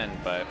getting it then,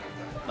 but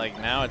like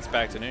now it's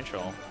back to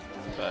neutral.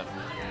 But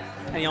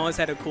And he almost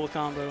had a cool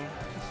combo.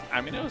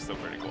 I mean, it was still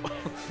pretty cool.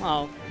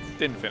 Well,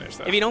 Didn't finish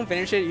though. if you don't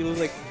finish it, you lose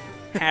like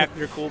half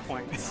your cool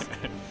points.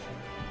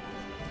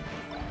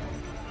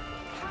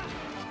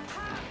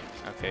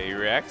 Okay, he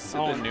reacts to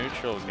Oh. the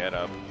neutral get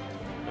up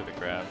with a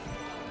grab.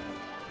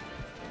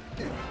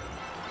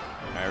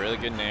 Alright, really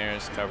good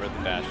nairs, cover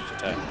the dash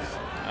attacks.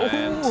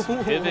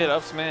 And pivot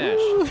up smash.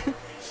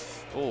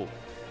 Oh.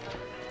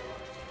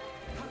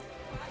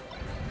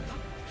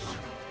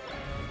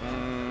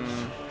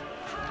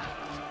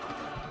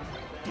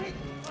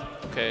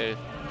 Okay.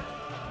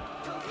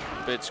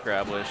 Bit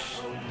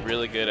scrabblish.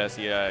 Really good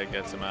SEI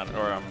gets him out,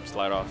 or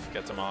slide off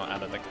gets him all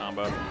out of the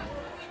combo.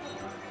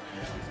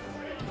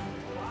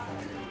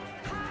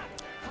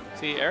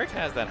 See, Eric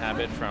has that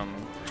habit from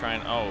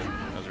trying. Oh,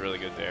 that was really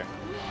good there.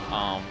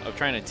 Of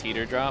trying to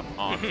teeter drop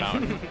on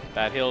Fountain.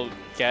 That he'll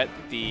get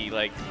the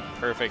like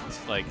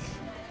perfect like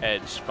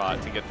edge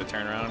spot to get the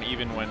turnaround,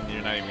 even when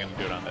you're not even gonna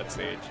do it on that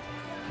stage.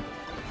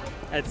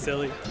 That's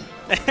silly.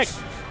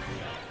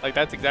 Like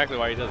that's exactly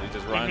why he does it. He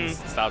just runs,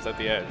 stops at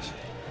the edge.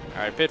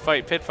 All right, pit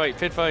fight, pit fight,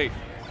 pit fight.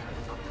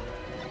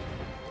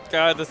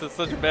 God, this is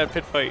such a bad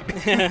pit fight.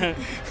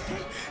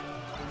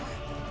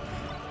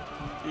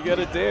 You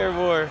gotta dare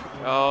more.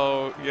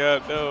 Oh yeah,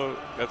 no.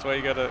 That's why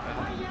you gotta.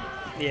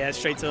 Yeah,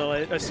 straight to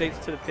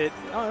the pit.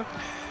 Oh.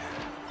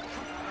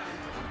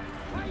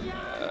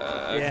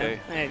 Okay.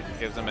 Yeah. Hey.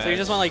 Gives him So he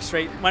just went like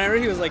straight. Whenever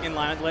he was like in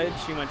line with ledge,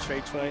 he went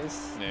straight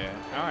twice. Yeah.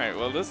 All right.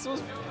 Well, this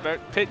was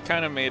that pit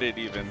kind of made it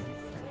even.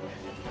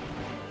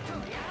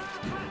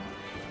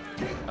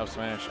 Up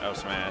smash,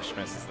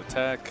 misses the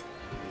tech.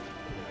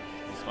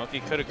 Smokey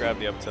could have grabbed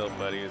the up tilt,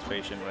 but he was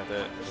patient with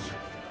it.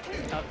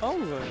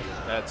 Over.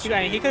 That's He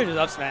could have just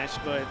up smashed,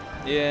 but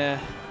yeah.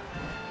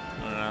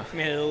 I don't know. he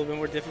made it a little bit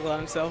more difficult on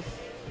himself.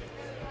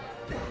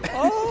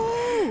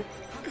 Oh!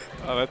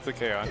 Oh, that's the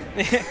K-On.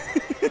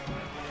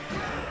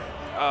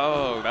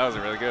 Oh, that was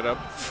a really good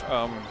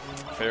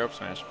fair up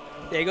smash.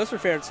 Yeah, he goes for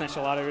fair smash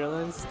a lot, I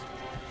realized.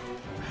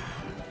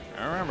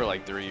 I remember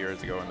like 3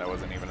 years ago when that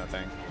wasn't even a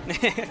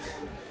thing.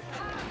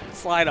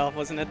 Slide off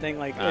wasn't a thing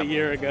like a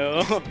year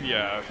ago.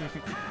 Yeah.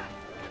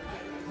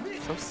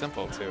 So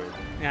simple too.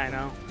 Yeah, I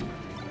know.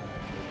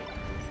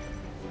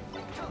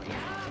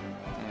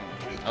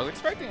 I was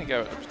expecting to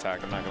go up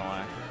attack, I'm not gonna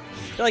lie.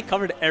 He like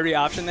covered every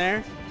option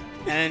there,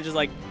 and then just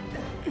like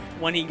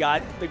when he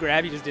got the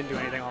grab, he just didn't do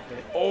anything off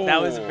it. Oh.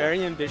 That was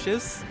very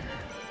ambitious.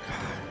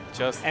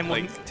 Just And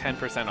like when-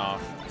 10%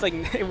 off. It's like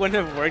it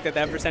wouldn't have worked at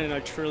that percent in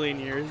a trillion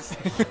years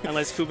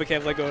unless Kuba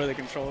kept let go of the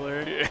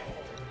controller. Yeah.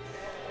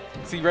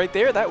 See, right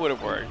there, that would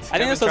have worked. I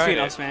think that's supposed to be an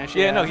Kevin up smash.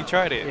 tried it. Yeah, no, he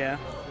tried it. Yeah.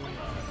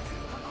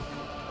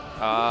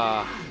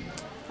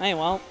 Hey,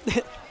 well.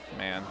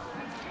 Man.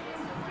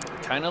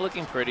 Kind of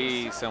looking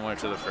pretty similar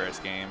to the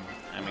first game.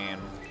 I mean,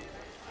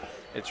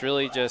 it's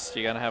really just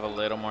you got to have a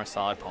little more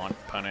solid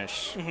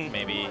punish,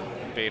 maybe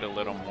bait a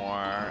little more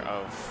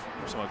of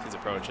Smokey's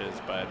approaches,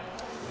 but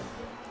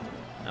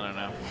I don't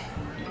know.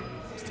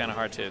 It's kind of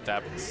hard to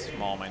adapt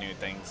small, minute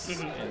things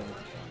in a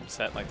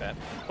set like that.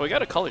 But we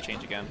got a color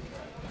change again.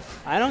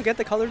 I don't get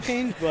the color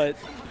change, but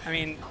I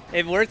mean,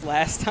 it worked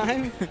last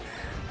time.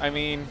 I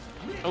mean,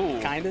 oh,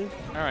 Kind of.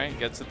 all right,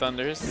 gets the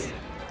thunders,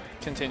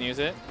 continues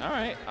it. All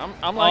right,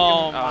 I'm liking.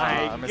 Oh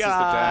my misses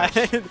god.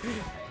 the dash.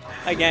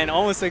 Again,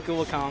 almost a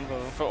cool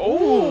combo.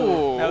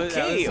 Oh, That was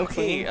okay, so okay.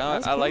 clean. That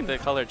was I like clean.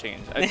 the color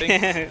change. I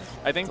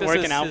think this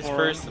working is out his for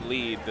first him.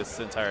 lead this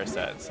entire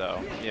set.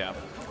 So yeah,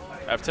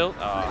 F tilt.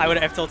 I would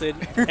have F-tilted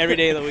every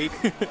day of the week.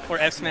 Or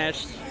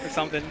F-smashed or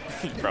something.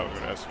 probably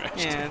would have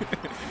smashed. Yeah.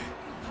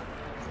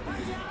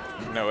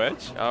 No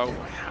edge. Oh,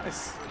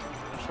 nice.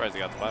 I'm surprised he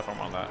got the platform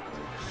on that.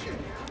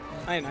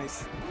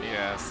 Nice.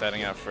 Yeah,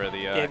 setting up for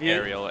the if you-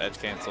 aerial edge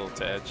cancel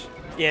to edge.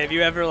 Yeah, if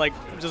you ever like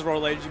just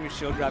roll edge, you can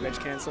shield grab edge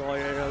cancel all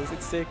your arrows.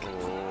 It's sick.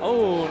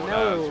 Oh, That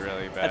no. was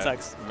really bad. That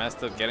sucks.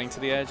 Messed up getting to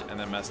the edge and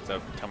then messed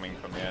up coming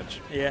from the edge.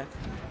 Yeah.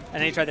 And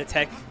then he tried to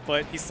tech,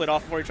 but he slid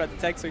off before he tried to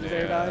tech, so he was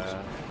air dodge.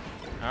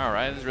 All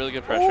right, this is really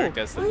good pressure. Ooh,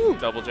 Gets the ooh.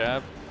 double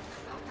jab.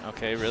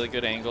 Okay, really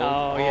good angle.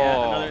 Oh,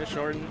 yeah, another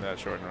shorten. That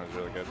shorten was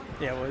really good.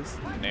 Yeah, it was.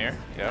 Nair.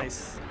 Yep.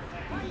 Nice.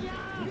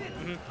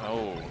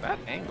 Oh, that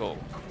angle.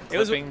 It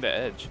was- Flipping the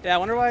edge. Yeah, I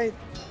wonder why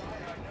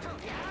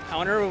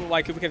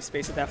Koopa kept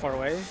space it that far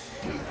away.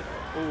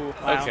 Ooh,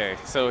 wow. Okay,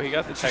 so he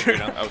got the tech read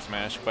on up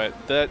smash, but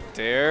that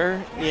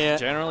dare Yeah.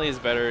 generally is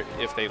better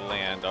if they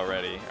land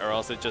already, or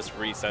else it just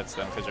resets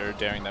them because you're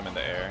daring them in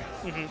the air.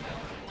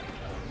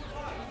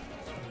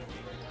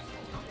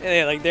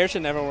 Yeah, like there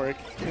should never work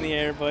in the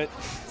air, but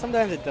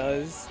sometimes it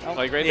does. Oh,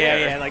 Like right yeah,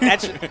 there. Yeah, like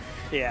that should.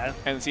 Yeah.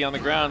 And see, on the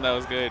ground, that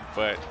was good,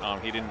 but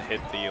he didn't hit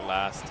the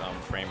last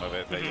frame of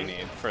it that you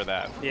need for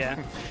that.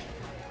 Yeah.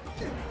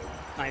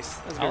 Nice.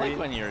 That's I like good.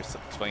 when you're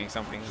explaining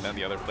something and then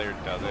the other player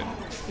does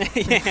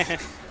it. Yeah.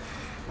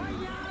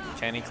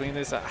 Can he clean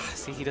this up?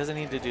 See, he doesn't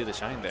need to do the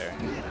shine there.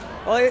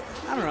 Well,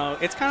 I don't know.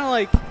 It's kind of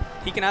like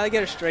he can either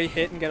get a straight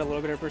hit and get a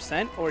little bit of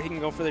percent, or he can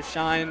go for the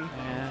shine.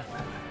 Yeah.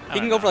 He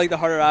can go for like the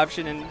harder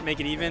option and make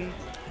it even.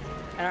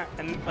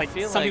 And like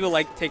feel some like- people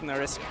like taking the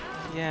risk.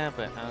 Yeah,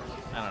 but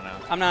I don't know.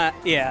 I'm not.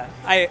 Yeah,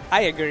 I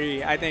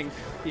agree. I think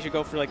you should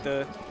go for like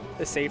the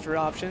safer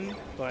option,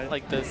 but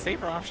Like, the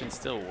safer option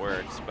still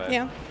works, but...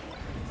 yeah,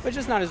 but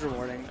just not as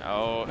rewarding.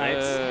 Oh,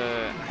 Nice.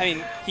 I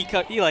mean, he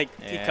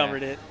Yeah.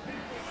 covered it.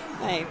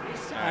 Hey,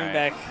 I'm right.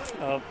 back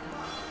up.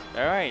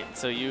 All right,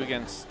 so you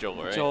against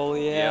Joel, right? Joel,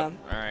 yeah. Yep.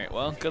 All right,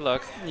 well, good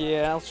luck.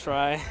 Yeah, I'll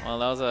try. Well,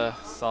 that was a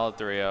solid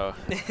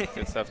 3-0.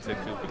 Good stuff to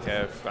Koopa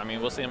Kev. I mean,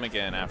 we'll see him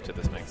again after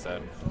this next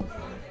set.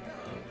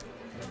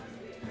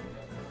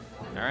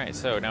 All right,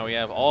 so now we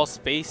have all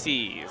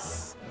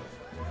Spaceys.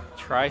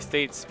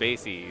 Tri-state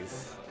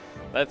Spaceys.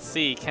 Let's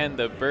see, can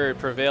the bird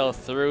prevail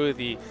through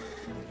the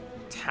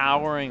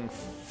towering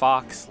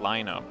Fox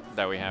lineup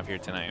that we have here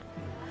tonight?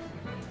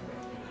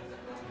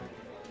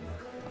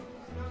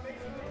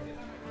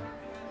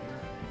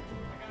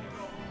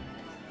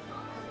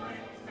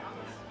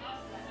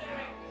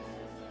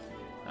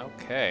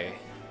 Okay.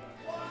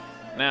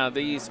 Now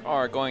these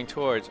are going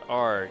towards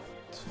our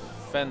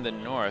Defend the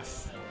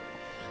North.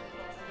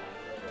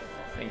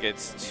 I think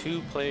it's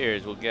 2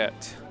 players will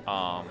get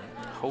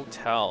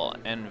hotel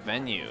and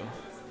venue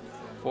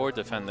for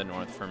Defend the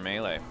North for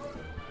Melee.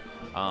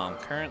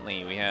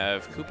 Currently we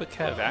have Koopa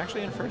Kev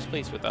actually in first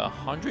place with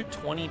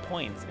 120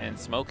 points and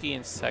Smokey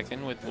in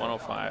second with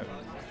 105.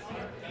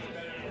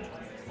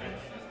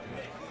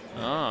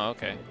 Oh,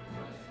 okay.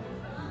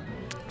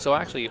 So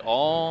actually,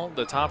 all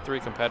the top 3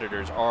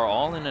 competitors are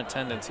all in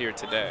attendance here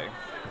today.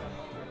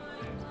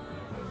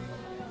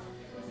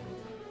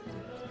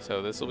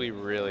 So this will be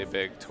really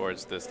big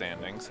towards the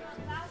standings.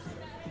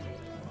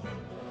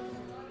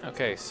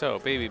 Okay, so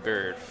Baby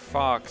Bird,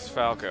 Fox,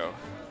 Falco.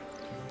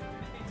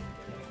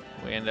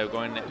 We end up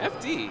going to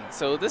FD.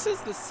 So this is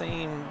the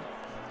same,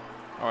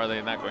 or are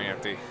they not going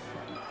FD?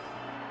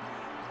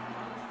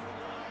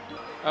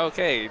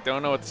 Okay,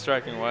 don't know what the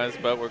striking was,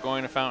 but we're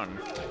going to Fountain.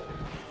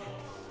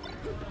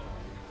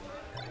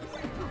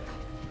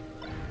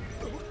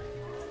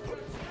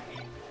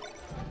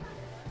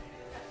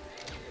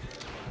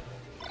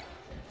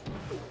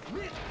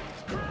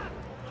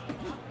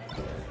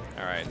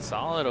 All right,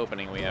 solid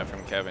opening we have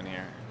from Kevin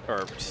here.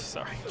 Or,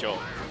 sorry, Joel.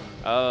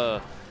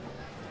 I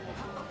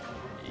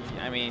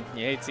mean,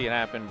 you hate to see it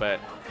happen, but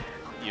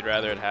you'd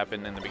rather it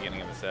happen in the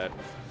beginning of the set.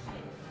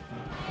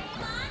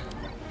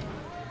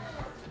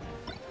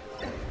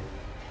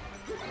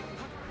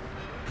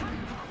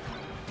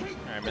 All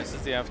right,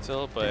 misses the F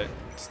tilt, but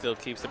still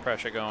keeps the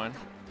pressure going.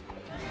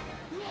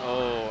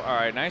 Oh, all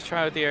right, nice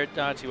try with the air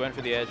dodge. He went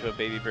for the edge, but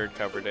Baby Bird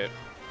covered it.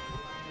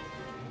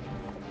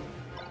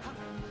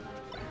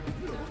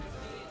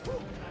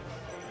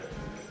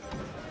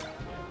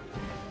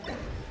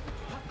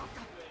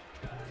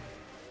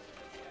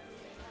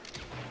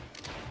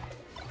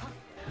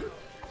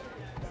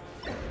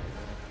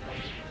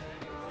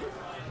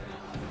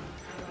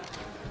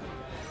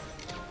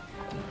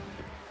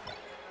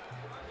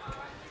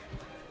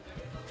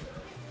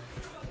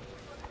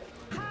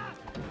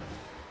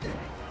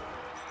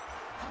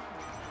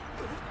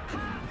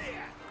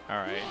 All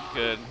right,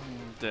 good.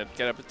 The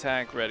get up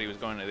attack, Reddy was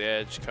going to the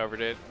edge,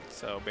 covered it.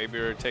 So Baby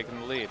Bird taking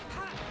the lead.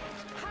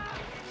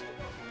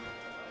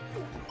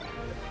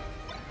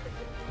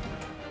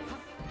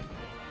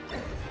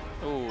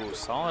 Ooh,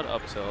 solid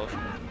up tilt.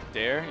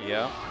 Dare,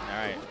 yeah. All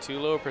right, 2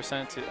 lower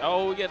percent to,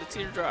 oh, we get a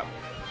teardrop.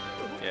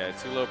 Yeah,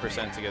 too low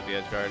percent to get the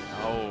edge guard.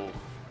 Oh.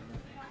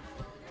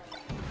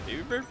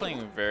 Baby Bird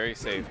playing very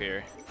safe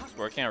here. It's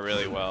working out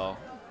really well.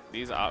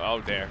 These,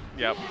 oh, there.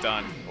 Yep,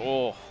 done.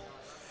 Oh.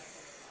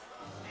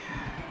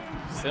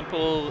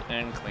 Simple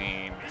and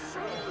clean.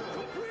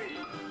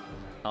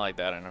 I like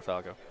that in a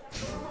Falco.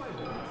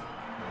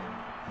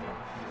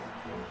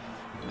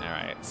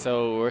 Alright,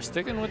 so we're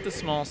sticking with the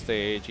small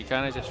stage. He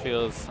kind of just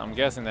feels, I'm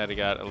guessing that he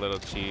got a little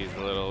cheesed,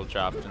 a little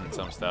dropped in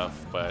some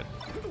stuff, but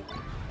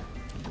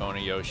going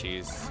to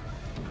Yoshi's,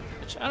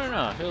 which I don't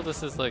know, I feel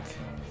this is like,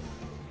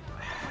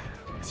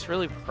 it's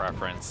really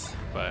preference,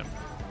 but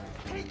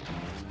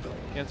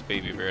against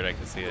Baby Bird I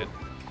can see it.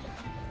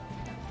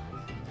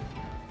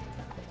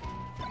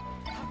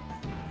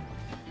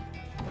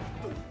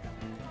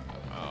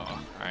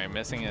 Oh, alright,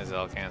 missing his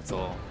L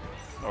cancel,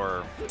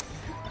 or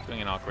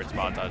doing an awkward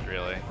spot dodge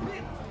really.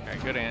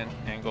 Alright, good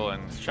angle,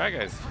 and Shy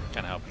Guy's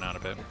kind of helping out a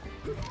bit.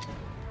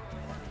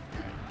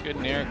 Good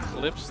nair,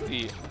 clips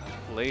the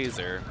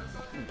laser,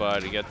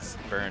 but he gets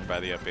burned by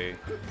the up B.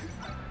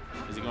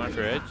 Is he going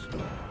for edge?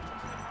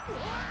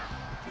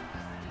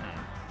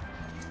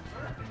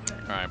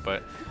 Alright,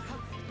 but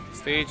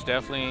stage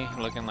definitely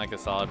looking like a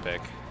solid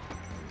pick.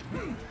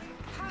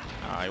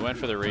 He went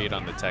for the read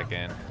on the tech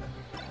in.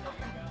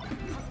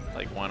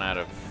 Like 1 out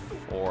of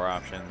 4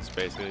 options,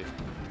 basically.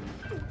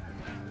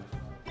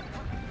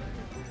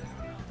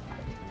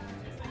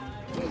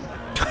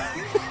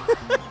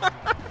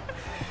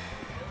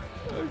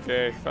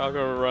 Okay,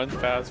 Falco runs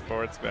past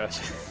forward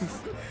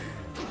smashes.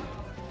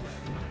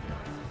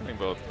 I think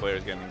both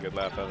players getting a good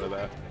laugh out of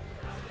that.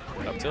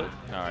 Up tilt?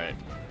 Alright.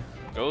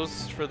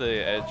 Goes for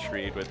the edge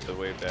read with the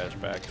wave dash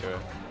back to it.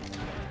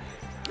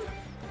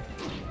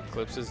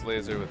 Clips his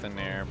laser with an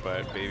air,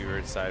 but Baby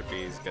Bird side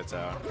B's gets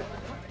out.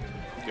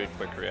 Good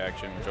quick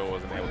reaction. Joel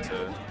wasn't able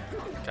to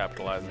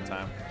capitalize in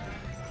time.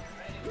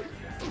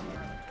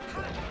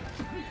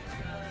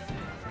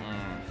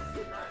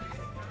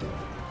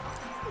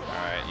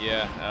 Alright,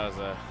 yeah, that was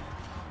a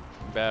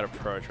bad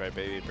approach by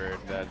Baby Bird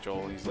that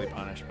Joel easily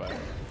punished, but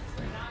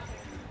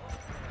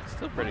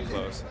still pretty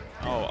close.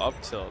 Oh, up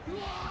tilt.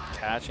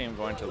 Catching him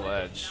going to the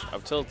ledge.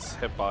 Up tilt's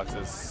hitbox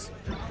is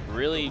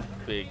really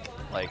big,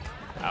 like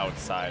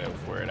outside of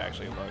where it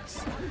actually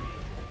looks.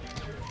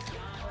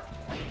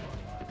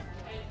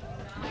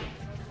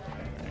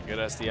 Good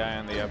SDI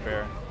on the up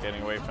air,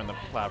 getting away from the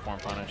platform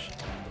punish.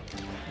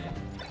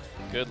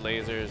 Good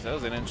lasers. That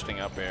was an interesting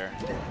up air.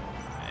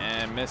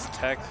 And missed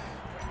tech.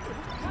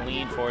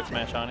 Clean forward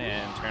smash on it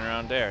and turn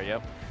around there.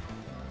 Yep.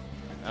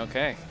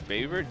 Okay,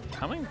 Baby Bird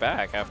coming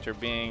back after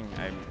being,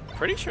 I'm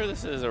pretty sure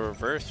this is a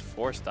reverse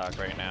 4-stock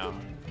right now.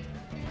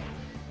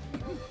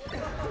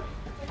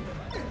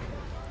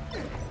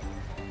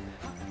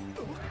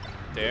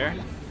 There.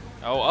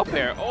 Oh, up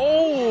air.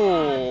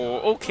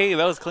 Oh, okay,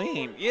 that was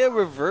clean. Yeah,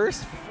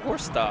 reverse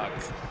 4-stock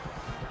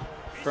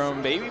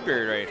from Baby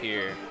Bird right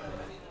here.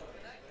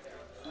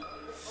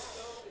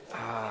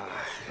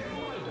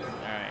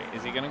 Alright,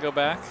 is he gonna go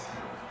back?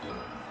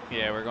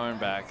 Yeah, we're going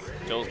back.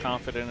 Joel's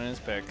confident in his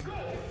pick.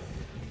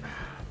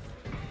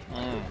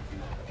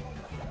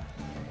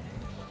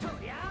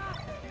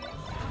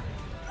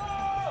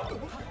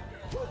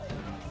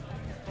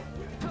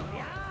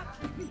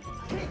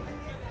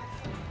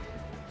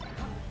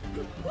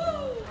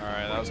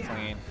 Alright, that was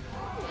clean.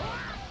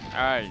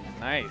 Alright,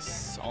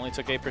 nice. Only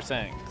took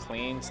 8%.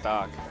 Clean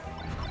stock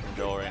from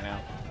Joel right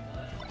now.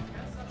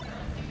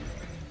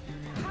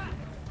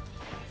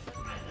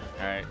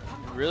 Alright,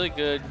 really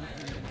good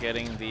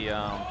getting the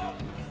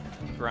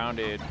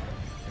grounded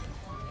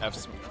up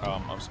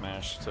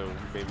smash so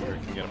Baby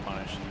Bird can get a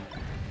punish.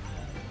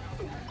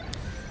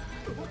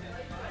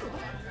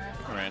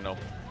 Randall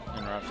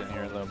interrupting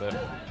here a little bit.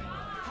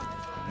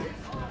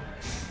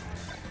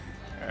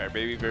 Alright,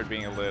 Baby Bird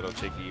being a little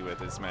cheeky with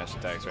his smash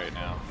attacks right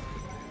now.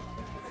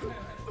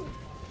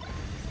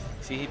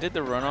 See, he did the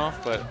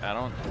runoff, but I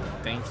don't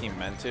think he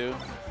meant to.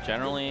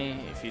 Generally,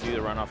 if you do the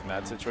runoff in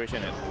that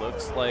situation, it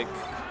looks like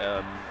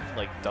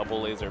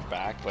double laser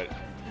back, but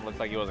it looked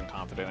like he wasn't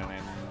confident in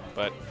it.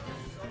 But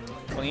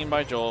clean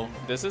by Joel.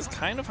 This is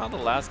kind of how the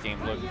last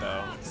game looked,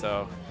 though.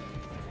 So,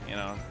 you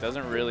know,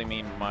 doesn't really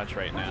mean much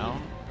right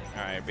now.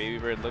 All right, Baby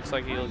Bird looks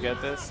like he'll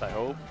get this, I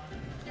hope.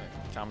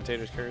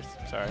 Commentator's curse,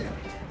 sorry.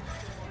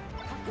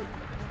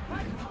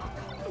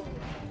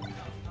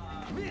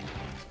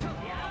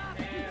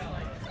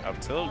 Up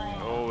tilt,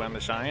 oh, and the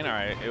shine. All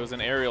right, it was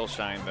an aerial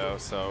shine though,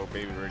 so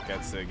Baby Bird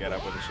gets to get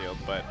up with a shield.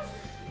 But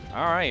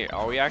all right,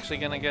 are we actually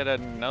gonna get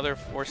another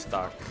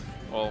 4-stock?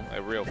 Well,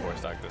 a real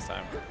 4-stock this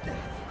time.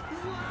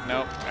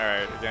 Nope. All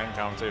right, again,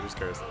 commentator's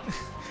curse.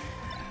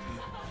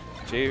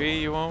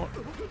 JV, you won't.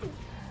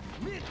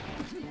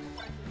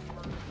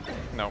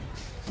 Nope.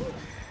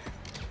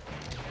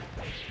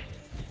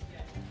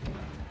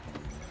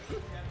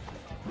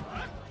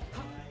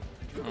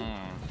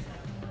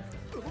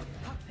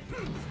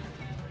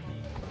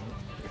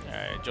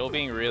 Alright, Joel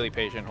being really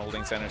patient,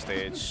 holding center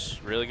stage.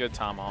 Really good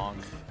tomahawk.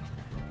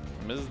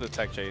 Misses the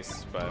tech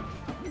chase, but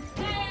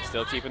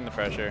still keeping the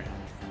pressure.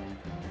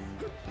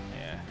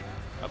 Yeah.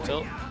 Up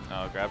tilt.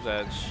 Oh, grabs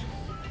edge.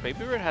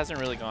 Baby Bird hasn't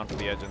really gone for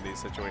the edge in these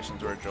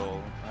situations where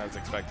Joel has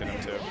expected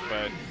him to,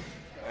 but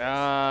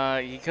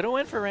he could have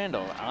went for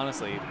Randall,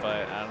 honestly,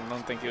 but I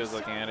don't think he was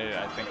looking at it.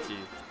 I think he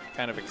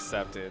kind of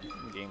accepted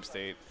game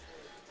state.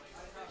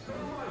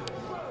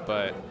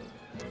 But,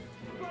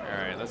 all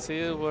right, let's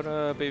see what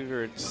Baby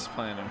Bird's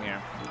playing in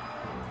here.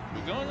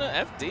 We're going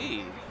to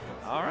FD.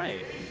 All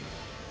right.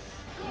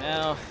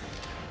 Now,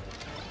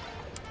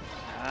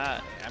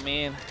 I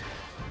mean,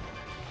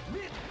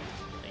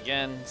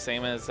 again,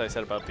 same as I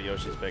said about the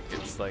Yoshi's pick,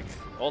 it's like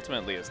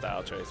ultimately a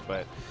style choice,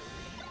 but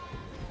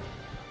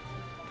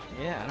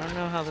yeah, I don't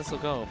know how this will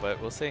go, but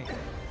we'll see.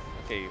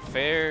 Okay,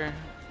 fair,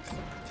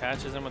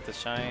 catches him with the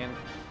shine,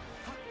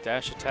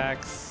 dash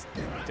attacks,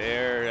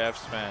 dare,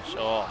 F smash.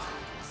 Oh,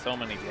 so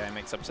many DI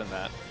mix-ups in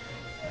that.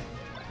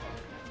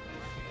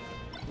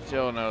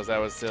 Joe knows that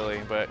was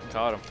silly, but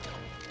caught him.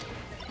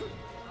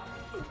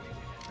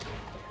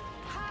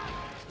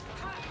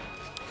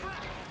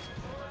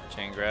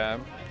 Chain grab.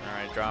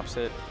 Alright, drops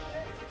it.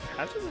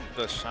 Catches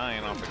the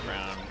shine off the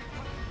ground.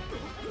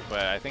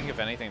 But I think if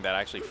anything, that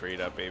actually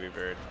freed up Baby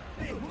Bird.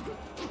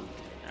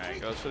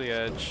 Alright, goes for the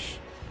edge.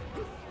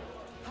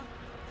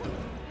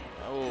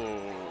 Oh,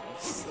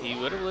 he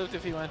would have lived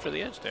if he went for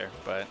the edge there,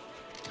 but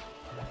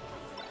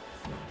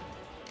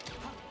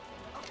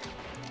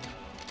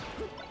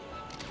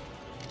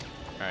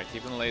alright,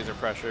 keeping laser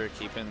pressure,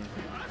 keeping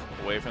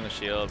away from the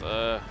shield.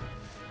 A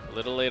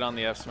little late on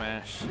the F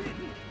smash.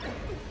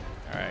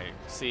 Alright,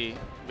 see,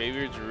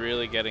 Baby Bird's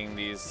really getting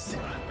these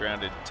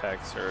grounded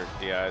techs or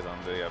DIs on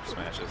the up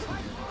smashes.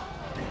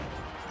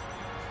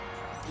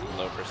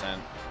 Low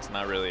percent. It's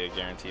not really a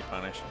guaranteed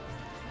punish.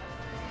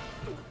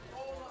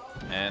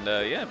 And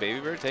yeah,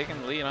 Baby Bird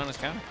taking the lead on his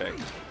counter pick.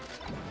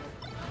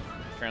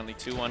 Currently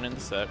 2-1 in the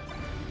set.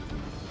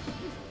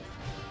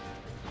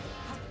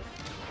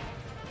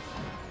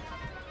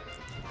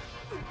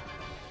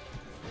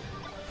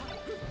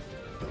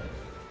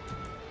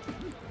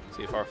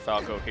 See if our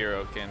Falco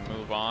hero can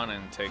move on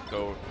and take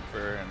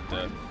over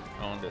and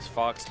own this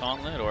Fox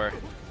Gauntlet, or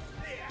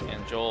can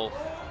Joel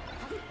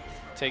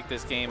take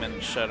this game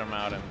and shut him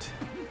out and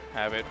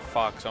have it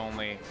Fox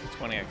only,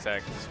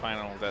 20XX,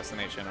 final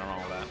destination and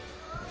all that.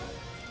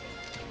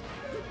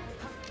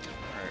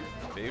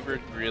 Alright, Baby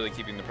Bird really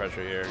keeping the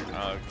pressure here.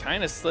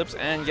 Kind of slips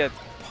and gets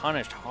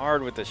punished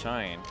hard with the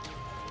shine.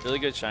 Really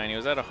good shine. He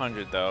was at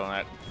 100 though.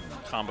 That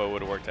combo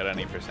would have worked at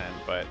any percent,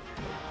 but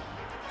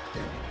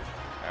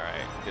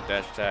alright, good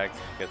dash attack,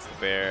 gets the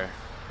bear,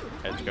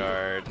 edge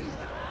guard,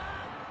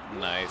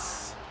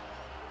 nice.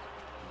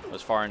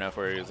 Was far enough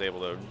where he was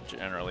able to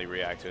generally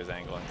react to his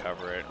angle and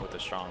cover it with a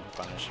strong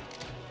punish.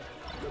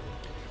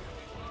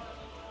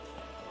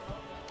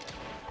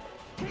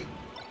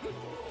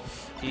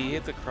 He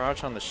hit the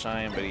crouch on the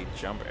shine, but he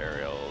jump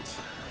aerialed.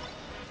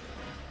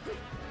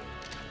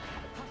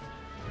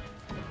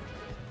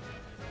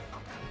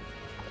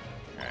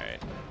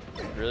 Alright.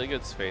 Really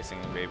good spacing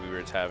Baby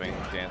Bird's having,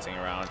 dancing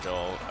around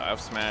Joel. Up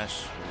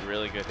smash,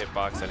 really good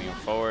hitbox setting him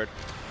forward.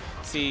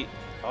 See,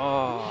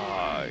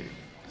 oh,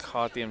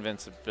 caught the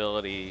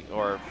invincibility,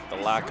 or the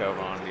lack of,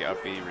 on the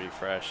up B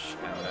refresh,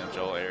 and then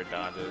Joel air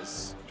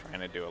dodges, trying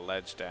to do a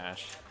ledge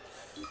dash.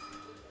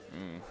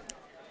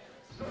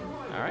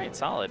 Alright,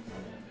 solid.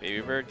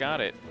 Baby Bird got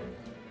it.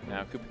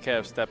 Now Koopa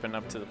Kev stepping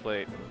up to the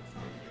plate.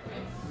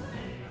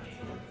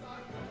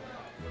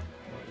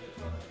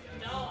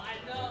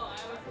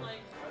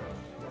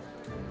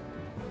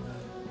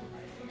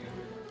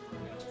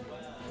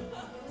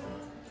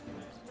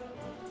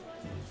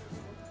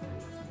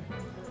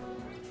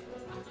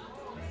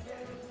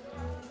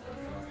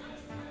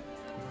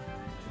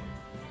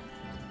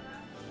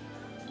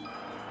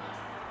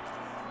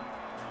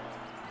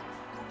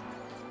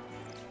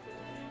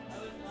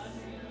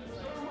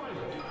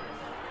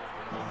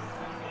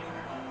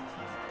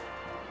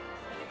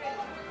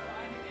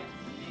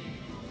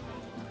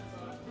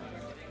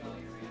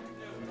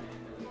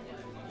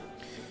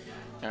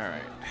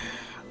 Alright,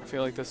 I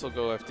feel like this will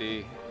go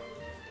FD.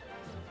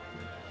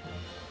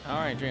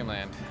 Alright,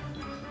 Dreamland.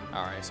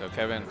 Alright, so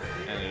Kevin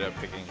ended up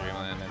picking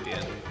Dreamland at the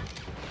end.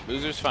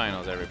 Losers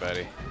finals,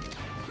 everybody.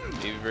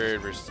 Baby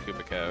Bird versus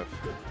Koopa Kev.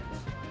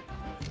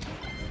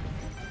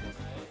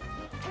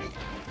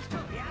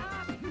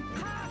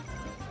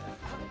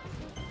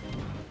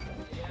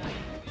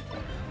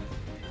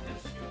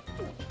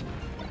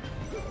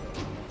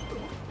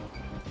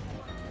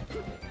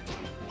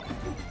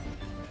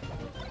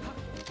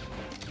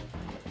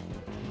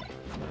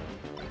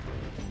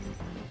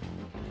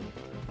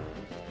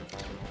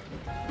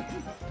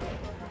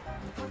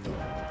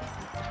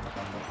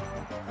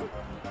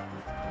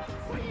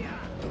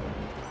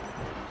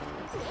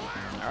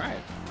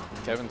 Alright,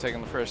 Kevin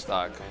taking the first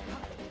stock.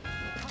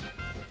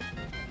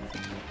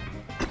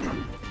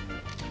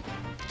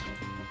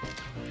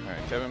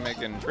 Alright, Kevin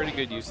making pretty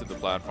good use of the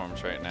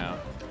platforms right now.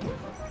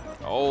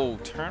 Oh,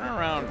 turn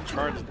around,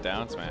 charge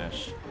down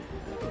smash.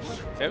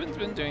 Kevin's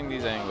been doing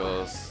these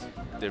angles.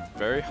 They're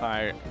very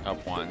high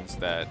up ones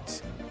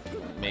that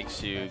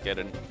makes you get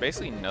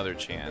basically another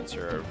chance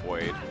or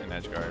avoid an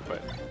edge guard,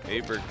 but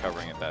Baby Bird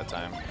covering it that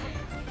time.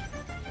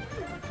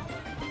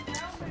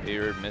 Baby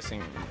Bird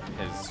missing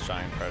his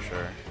shine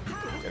pressure,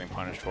 getting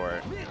punished for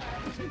it.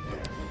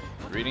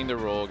 Reading the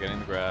roll, getting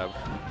the grab,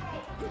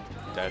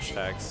 dash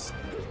attacks,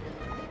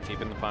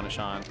 keeping the punish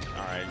on.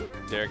 All right,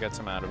 Dare gets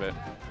him out of it.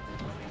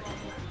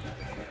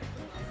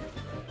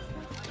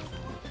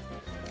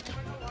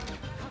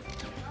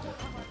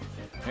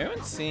 We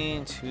haven't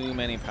seen too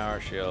many power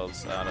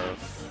shields out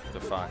of the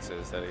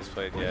Foxes that he's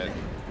played yet. It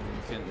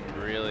can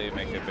really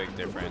make a big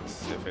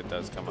difference if it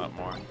does come up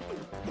more.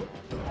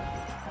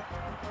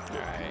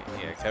 Alright,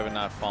 yeah, Kevin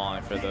not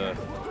falling for the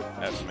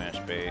F smash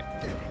bait.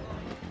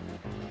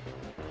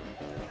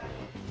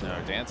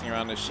 No, dancing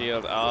around the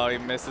shield. Oh, he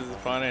misses the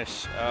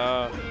punish.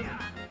 Oh,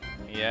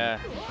 yeah.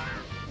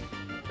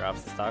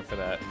 Drops the stock for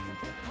that.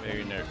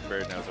 Maybe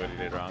Bird knows what he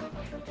did wrong.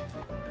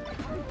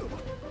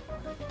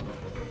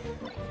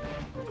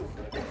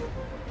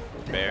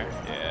 Bear,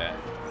 yeah.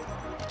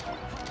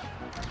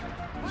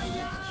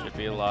 Should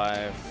be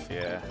alive,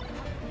 yeah.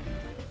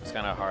 It's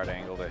kind of a hard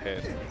angle to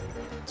hit,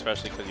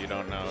 especially because you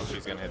don't know if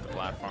he's going to hit the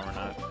platform or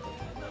not.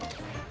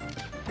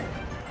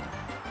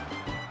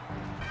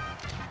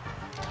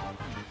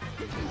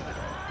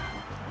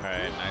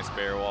 Alright, nice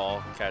bear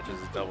wall, catches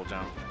his double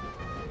jump.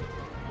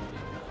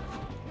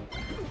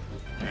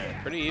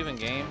 Alright, pretty even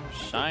game.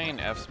 Shine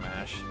F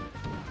smash.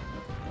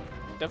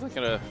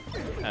 Definitely could have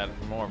had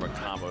more of a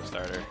combo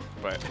starter,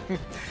 but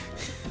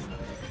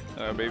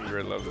Baby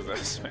Bird loves his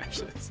F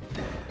smashes.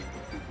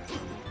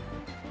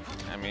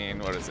 I mean,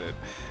 what is it?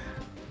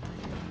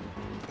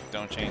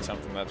 Don't change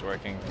something that's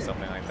working,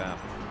 something like that.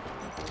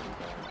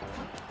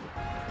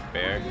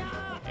 Bear,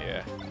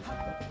 yeah.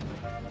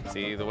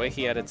 See, the way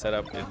he had it set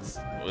up, it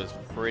was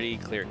pretty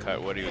clear cut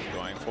what he was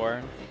going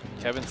for.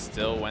 Kevin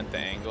still went the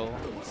angle,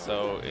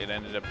 so it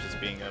ended up just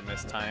being a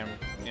mistime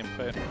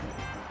input.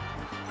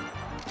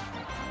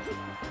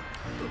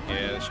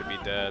 Yeah, that should be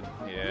dead.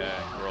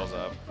 Yeah, rolls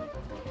up.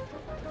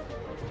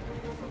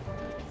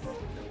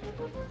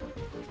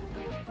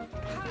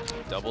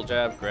 Double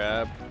jab,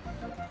 grab.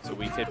 It's a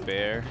weak hit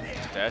bear.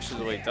 Dashes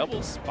away,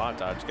 double spot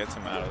dodge, gets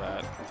him out of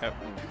that. Kept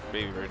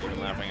Baby Bird even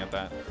laughing at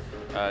that.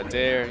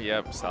 Dare,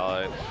 yep,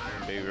 solid.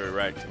 Baby Bird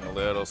reacting a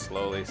little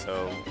slowly,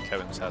 so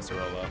Kevin just has to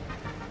roll up.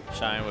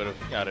 Shine would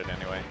have got it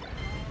anyway.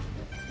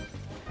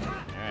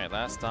 Alright,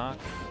 last stock.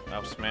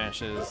 Up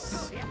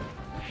smashes.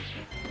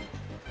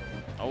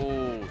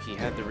 Oh, he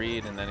had the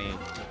read and then he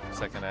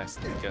second-guessed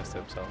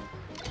himself.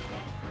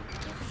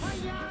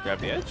 Grab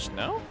the edge?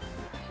 No?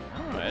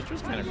 Oh, edge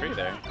was kind of free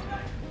there.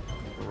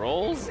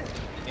 Rolls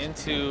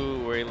into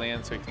where he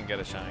lands so he can get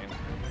a shine.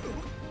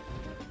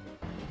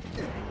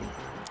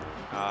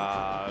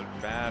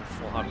 Bad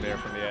full hop there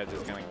from the edge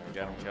is going to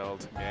get him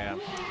killed. Yeah.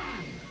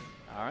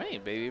 All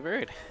right, Baby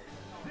Bird.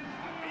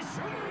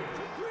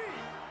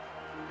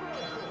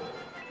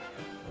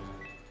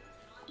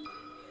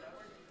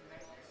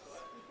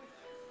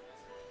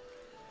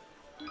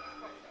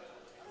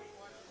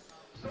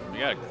 We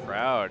got a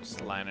crowd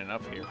just lining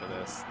up here for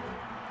this.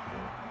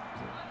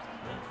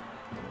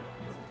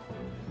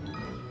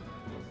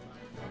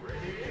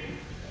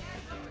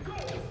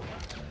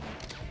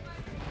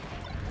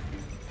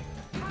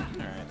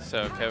 Alright,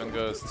 so Kevin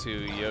goes to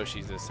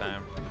Yoshi's this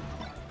time.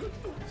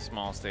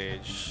 Small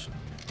stage.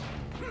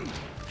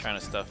 Trying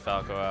to stuff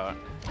Falco out.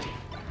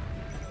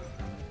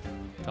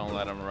 Don't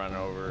let him run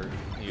over.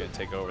 You gotta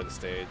take over the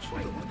stage.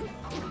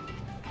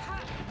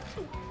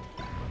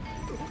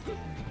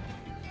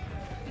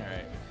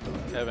 Alright,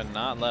 Kevin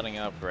not letting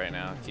up right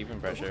now, keeping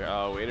pressure.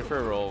 Oh, waited for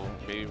a roll.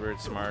 Baby Bird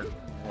smart,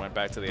 went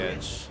back to the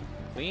edge.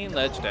 Clean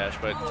ledge dash,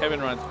 but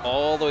Kevin runs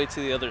all the way to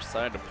the other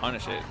side to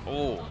punish it.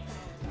 Oh,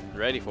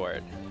 ready for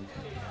it.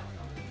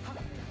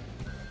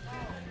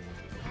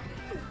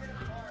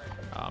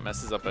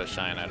 Messes up a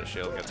shine out of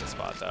shield, gets a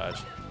spot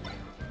dodge.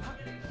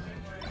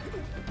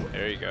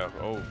 There you go.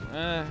 Oh,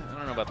 I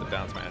don't know about the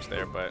down smash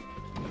there, but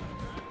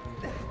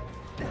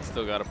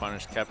still got a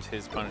punish, kept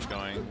his punish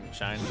going.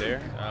 Shine there.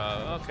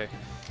 Okay.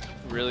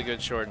 Really good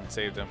short and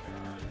saved him.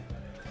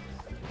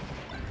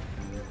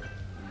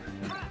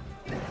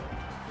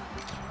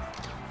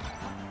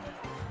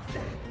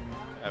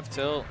 F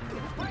tilt.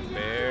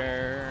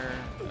 Bear.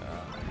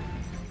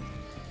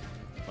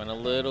 Went a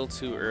little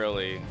too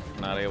early.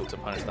 Not able to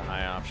punish the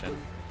high option,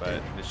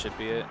 but this should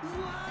be it.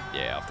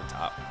 Yeah, off the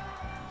top.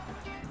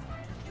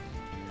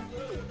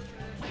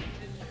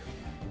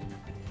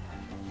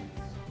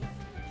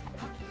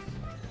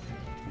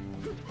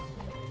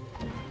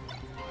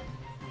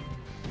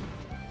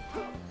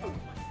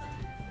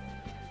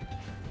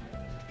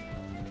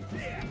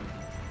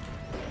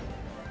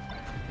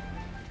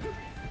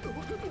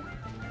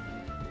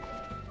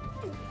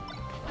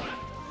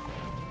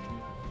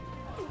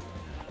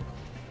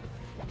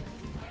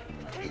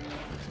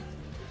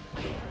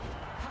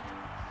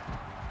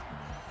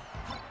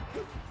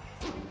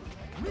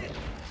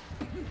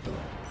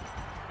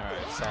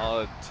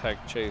 Solid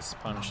tech chase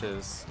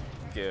punches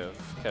give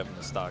Kevin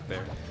the stock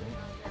there.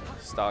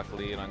 stock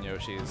lead on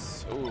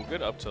Yoshi's. Ooh,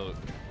 good up tilt,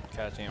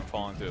 catching him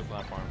falling through the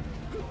platform.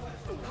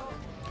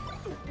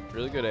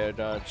 Really good air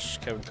dodge.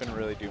 Kevin couldn't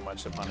really do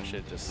much to punish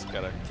it, just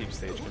gotta keep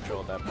stage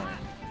control at that point.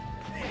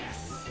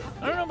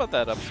 I don't know about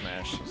that up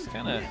smash. Just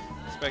kind of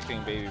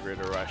expecting Baby Bird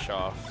to rush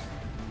off.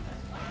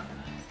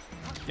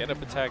 Get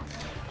up attack,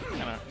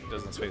 kind of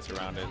doesn't space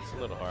around it. It's a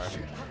little hard.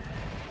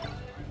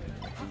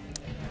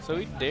 So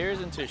he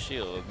dares into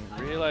shield,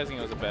 realizing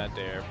it was a bad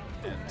dare,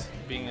 and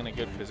being in a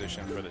good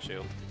position for the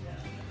shield.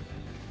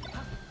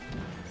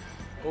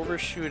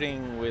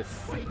 Overshooting with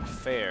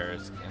fair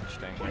is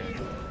interesting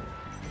here.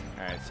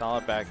 Alright,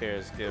 solid back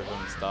airs give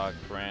him stock.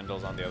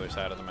 Randall's on the other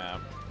side of the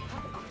map.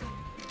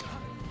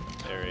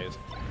 There he is.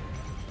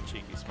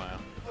 Cheeky smile.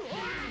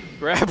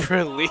 Grab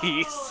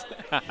release!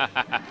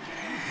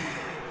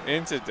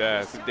 Into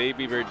death.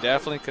 Baby Bird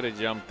definitely could have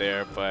jumped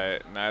there,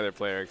 but neither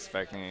player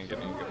expecting it,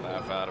 getting a good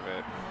laugh out of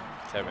it.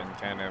 Kevin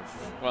kind of,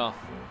 well,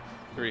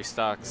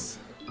 restocks.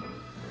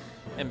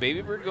 And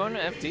Baby Bird going to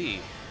FD.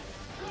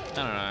 I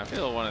don't know, I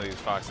feel one of these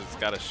Foxes has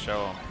got to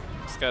show him.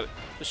 It's got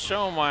to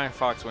show him why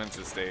Fox wins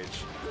the stage.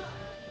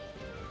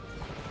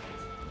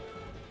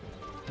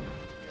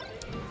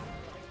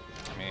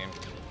 I mean,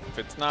 if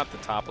it's not the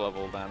top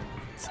level, then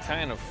it's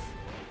kind of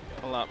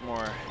a lot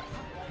more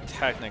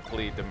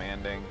technically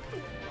demanding.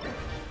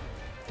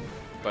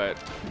 But,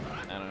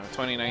 I don't know,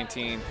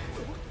 2019,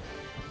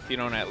 if you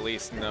don't at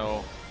least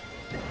know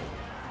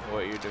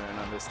what you're doing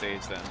on this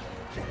stage, then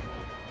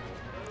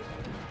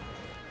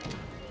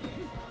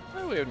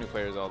well, we have new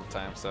players all the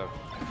time, so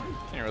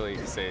can't really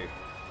say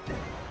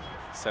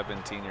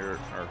 17 or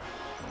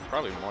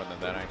probably more than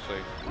that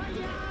actually.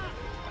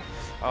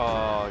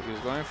 Oh, he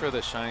was going for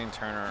the shine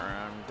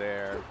turnaround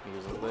there. He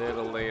was a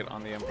little late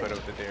on the input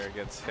of the dare,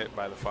 gets hit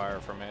by the fire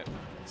from it,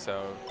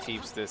 so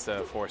keeps this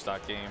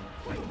 4-stock game.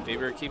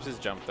 Beaver keeps his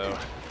jump though.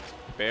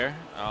 Bear,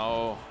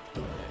 oh,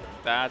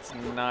 that's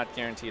not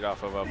guaranteed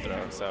off of up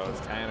throw, so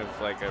it's kind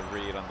of like a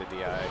read on the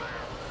DI.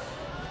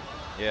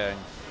 Yeah,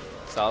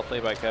 solid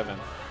play by Kevin.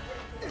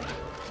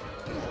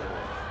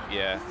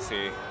 Yeah,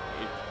 see,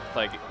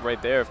 like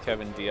right there, if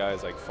Kevin DI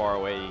is like far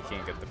away, you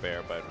can't get the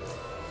bear, but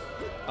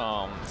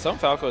some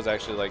Falcos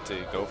actually like to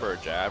go for a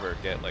jab or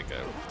get like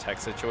a tech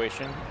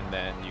situation, and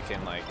then you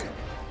can like,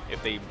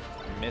 if they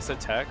miss a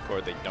tech or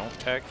they don't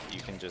tech,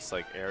 you can just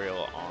like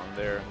aerial on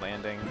their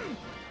landing,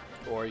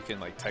 or you can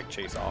like tech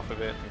chase off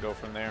of it and go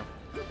from there.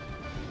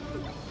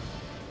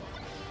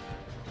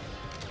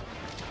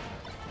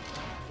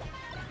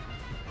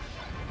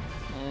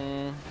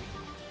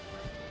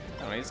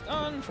 He's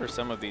gone for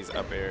some of these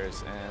up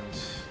airs,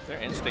 and they're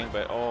interesting,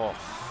 but oh,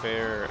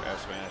 fair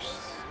F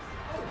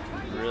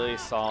smash. Really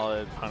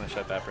solid punish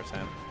at that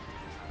percent.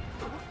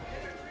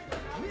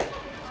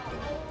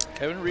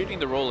 Kevin reading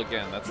the roll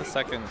again. That's the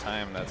second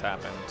time that's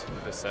happened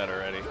this set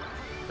already.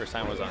 First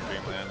time was on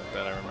Dreamland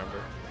that I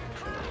remember.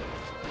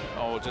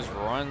 Oh, just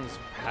runs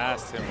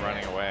past him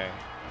running away.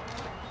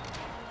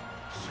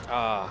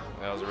 Ah,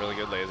 that was a really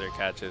good laser.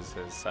 Catches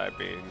his side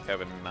B, and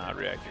Kevin not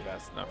reacting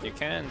fast enough. You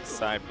can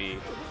side B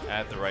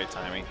at the right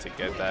timing to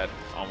get that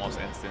almost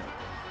instant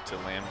to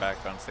land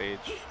back on stage,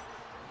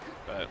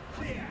 but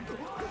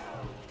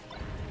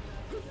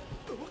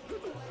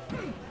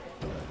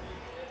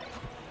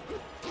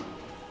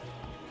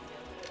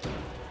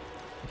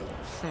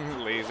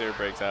laser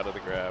breaks out of the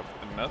grab.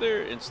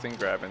 Another interesting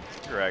grab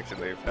interaction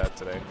they've had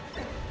today.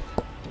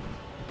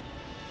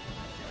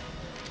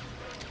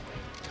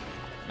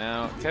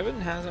 Now,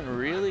 Kevin hasn't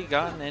really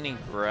gotten any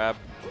grab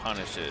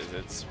punishes.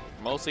 It's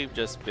mostly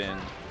just been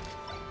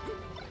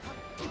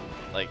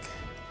like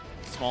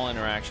small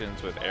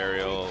interactions with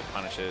aerial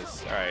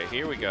punishes. All right,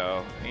 here we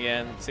go.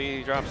 Again, see,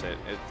 he drops it.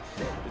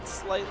 It's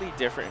slightly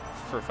different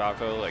for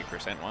Falco, like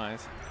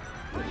percent-wise,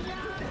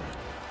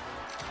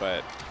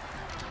 but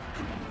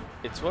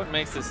it's what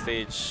makes the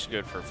stage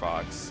good for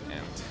Fox.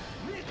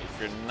 And if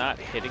you're not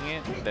hitting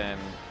it, then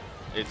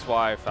it's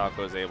why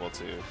Falco is able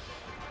to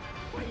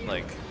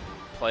like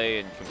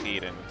play and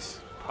compete and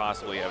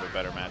possibly have a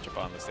better matchup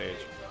on the stage.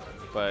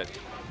 But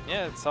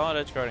yeah, it's solid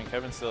edge guarding.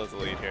 Kevin still has the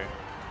lead here.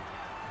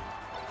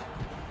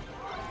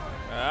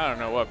 I don't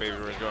know what Baby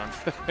was going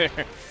for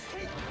there.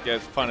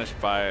 Gets punished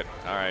by it.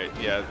 All right,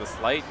 yeah, the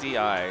slight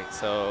DI.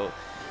 So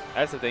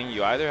that's the thing.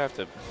 You either have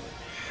to,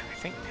 I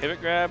think,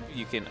 pivot grab.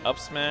 You can up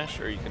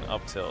smash or you can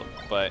up tilt.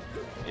 But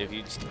if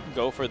you just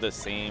go for the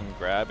same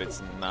grab,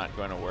 it's not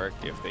going to work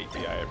if they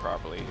DI it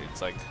properly.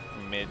 It's like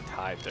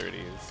mid-high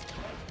 30s.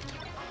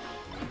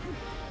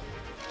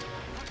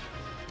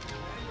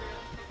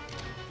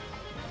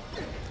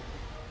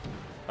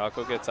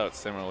 Falco gets out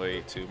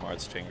similarly to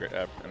Marth's chain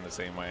grab in the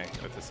same way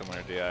with a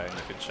similar DI, and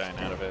you can shine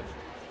out of it.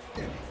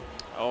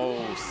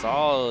 Oh,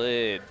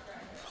 solid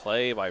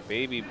play by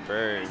Baby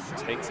Bird.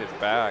 Takes it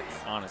back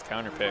on his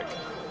counter pick.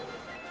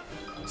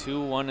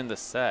 2-1 in the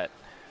set.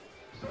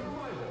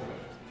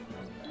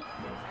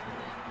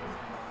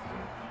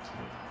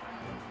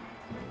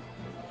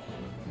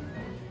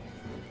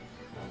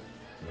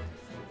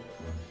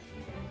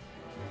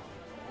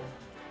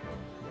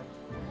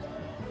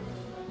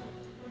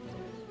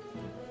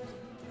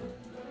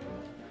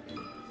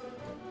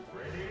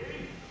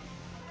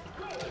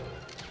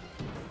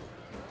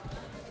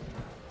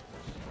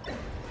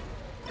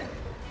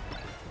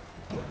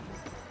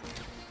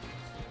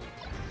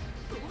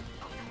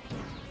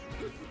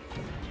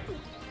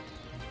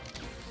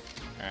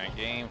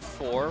 Game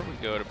 4, we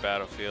go to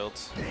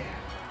Battlefields.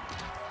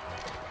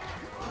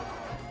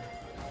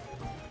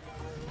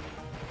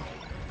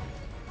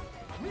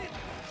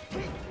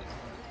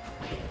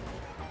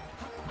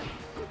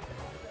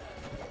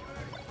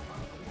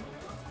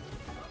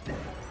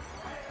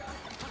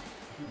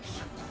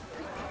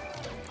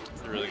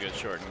 Really good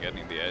short and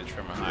getting the edge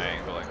from a high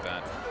angle like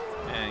that.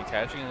 And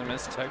catching the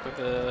miss attack with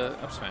the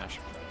up smash.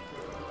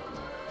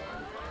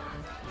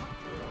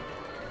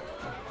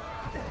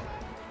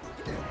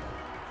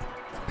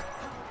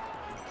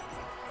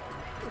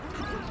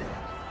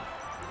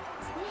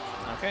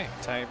 Okay,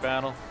 tight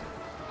battle.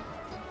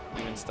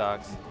 Even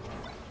stocks.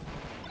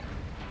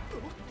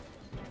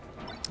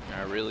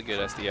 Really good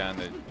SDI on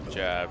the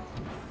jab,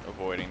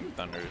 avoiding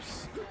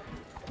thunders.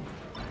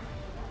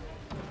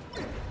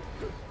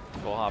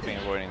 Full hopping,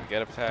 avoiding the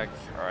get attack.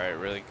 Alright,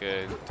 really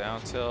good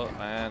down tilt.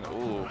 And,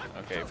 ooh,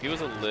 okay. If he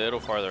was a little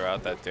farther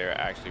out, that dare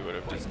actually would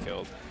have just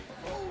killed.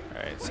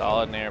 Alright,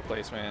 solid nair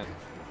placement.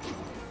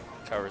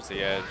 Covers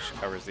the edge,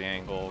 covers the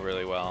angle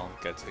really well.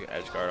 Gets the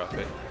edge guard off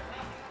it.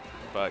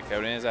 But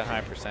Kevin is at high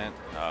percent.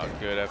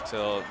 Good F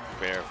tilt,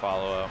 bear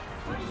follow up.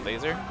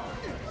 Laser.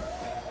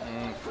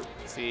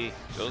 See,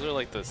 those are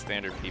like the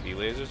standard PB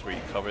lasers where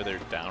you cover their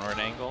downward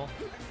angle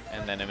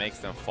and then it makes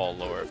them fall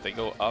lower. If they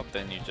go up,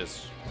 then you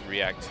just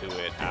react to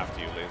it after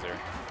you laser.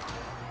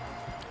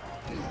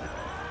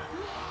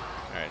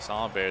 Alright,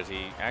 solid bears.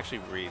 He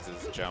actually reads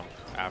his jump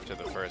after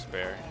the first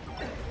bear.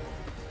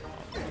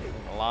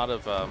 A lot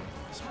of,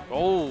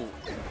 oh!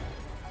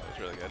 That was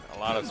really good. A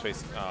lot of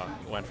space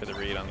went for the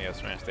read on the F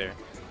smash there.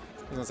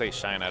 I was gonna say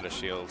shine out of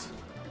shield.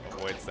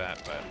 Avoids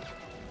that, but.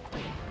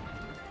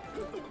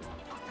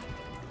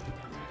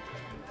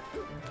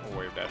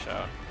 Wave dash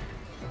out.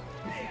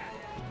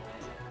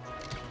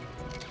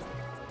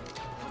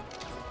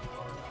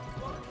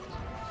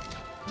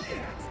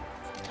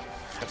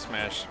 F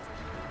smash.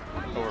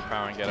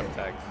 Overpowering get up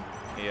attack.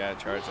 Yeah,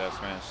 charge F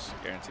smash.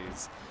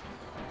 Guarantees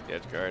the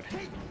edge guard.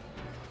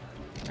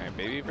 Alright,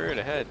 Baby Bird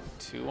ahead.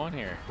 2-1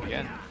 here.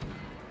 Again.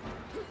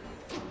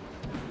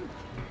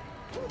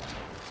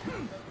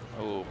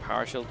 Oh,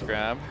 power shield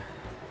grab.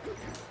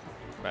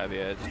 By the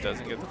edge.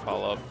 Doesn't get the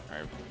follow up.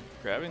 Alright,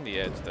 grabbing the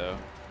edge though.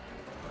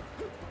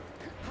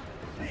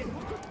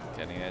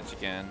 Getting edge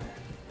again.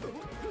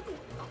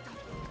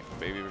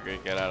 Baby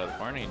Bird get out of the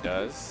corner. He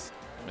does.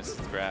 Misses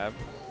the grab.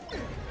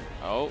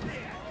 Oh,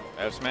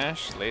 F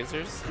smash,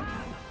 lasers.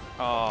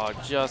 Oh,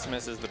 just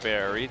misses the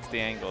bear. Reads the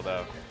angle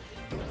though.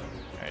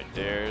 Alright,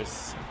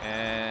 dares.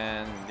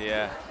 And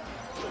yeah.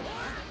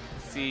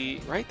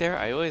 See, right there,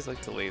 I always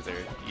like to laser.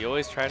 You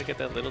always try to get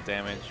that little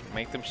damage,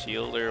 make them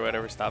shield or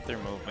whatever, stop their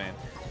movement.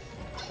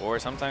 Or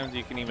sometimes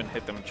you can even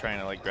hit them trying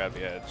to like grab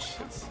the edge.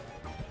 It's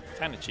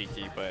kind of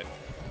cheeky, but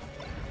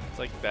it's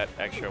like that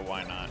extra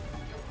why not.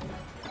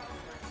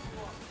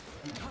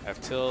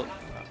 F tilt.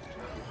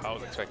 I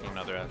was expecting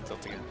another F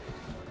tilt again.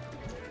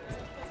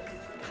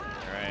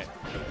 Alright.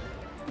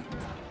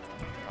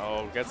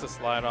 Oh, gets a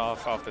slide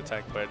off the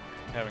tech, but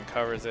Kevin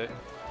covers it.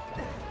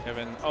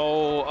 Kevin,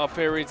 oh, up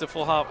air reads a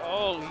full hop.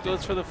 Oh, he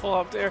goes for the full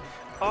hop there.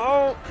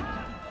 Oh,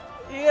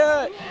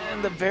 yeah,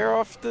 and the bear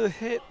off the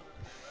hit.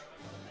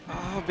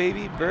 Oh,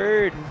 Baby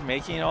Bird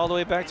making it all the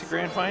way back to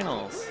grand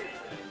finals.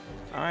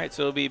 All right,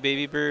 so it'll be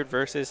Baby Bird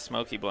versus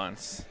Smoky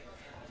Blunts.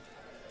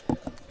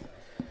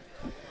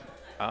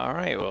 All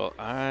right, well,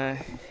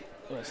 I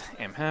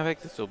am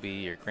Havoc. This will be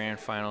your grand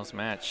finals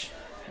match.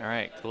 All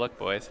right, good luck,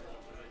 boys.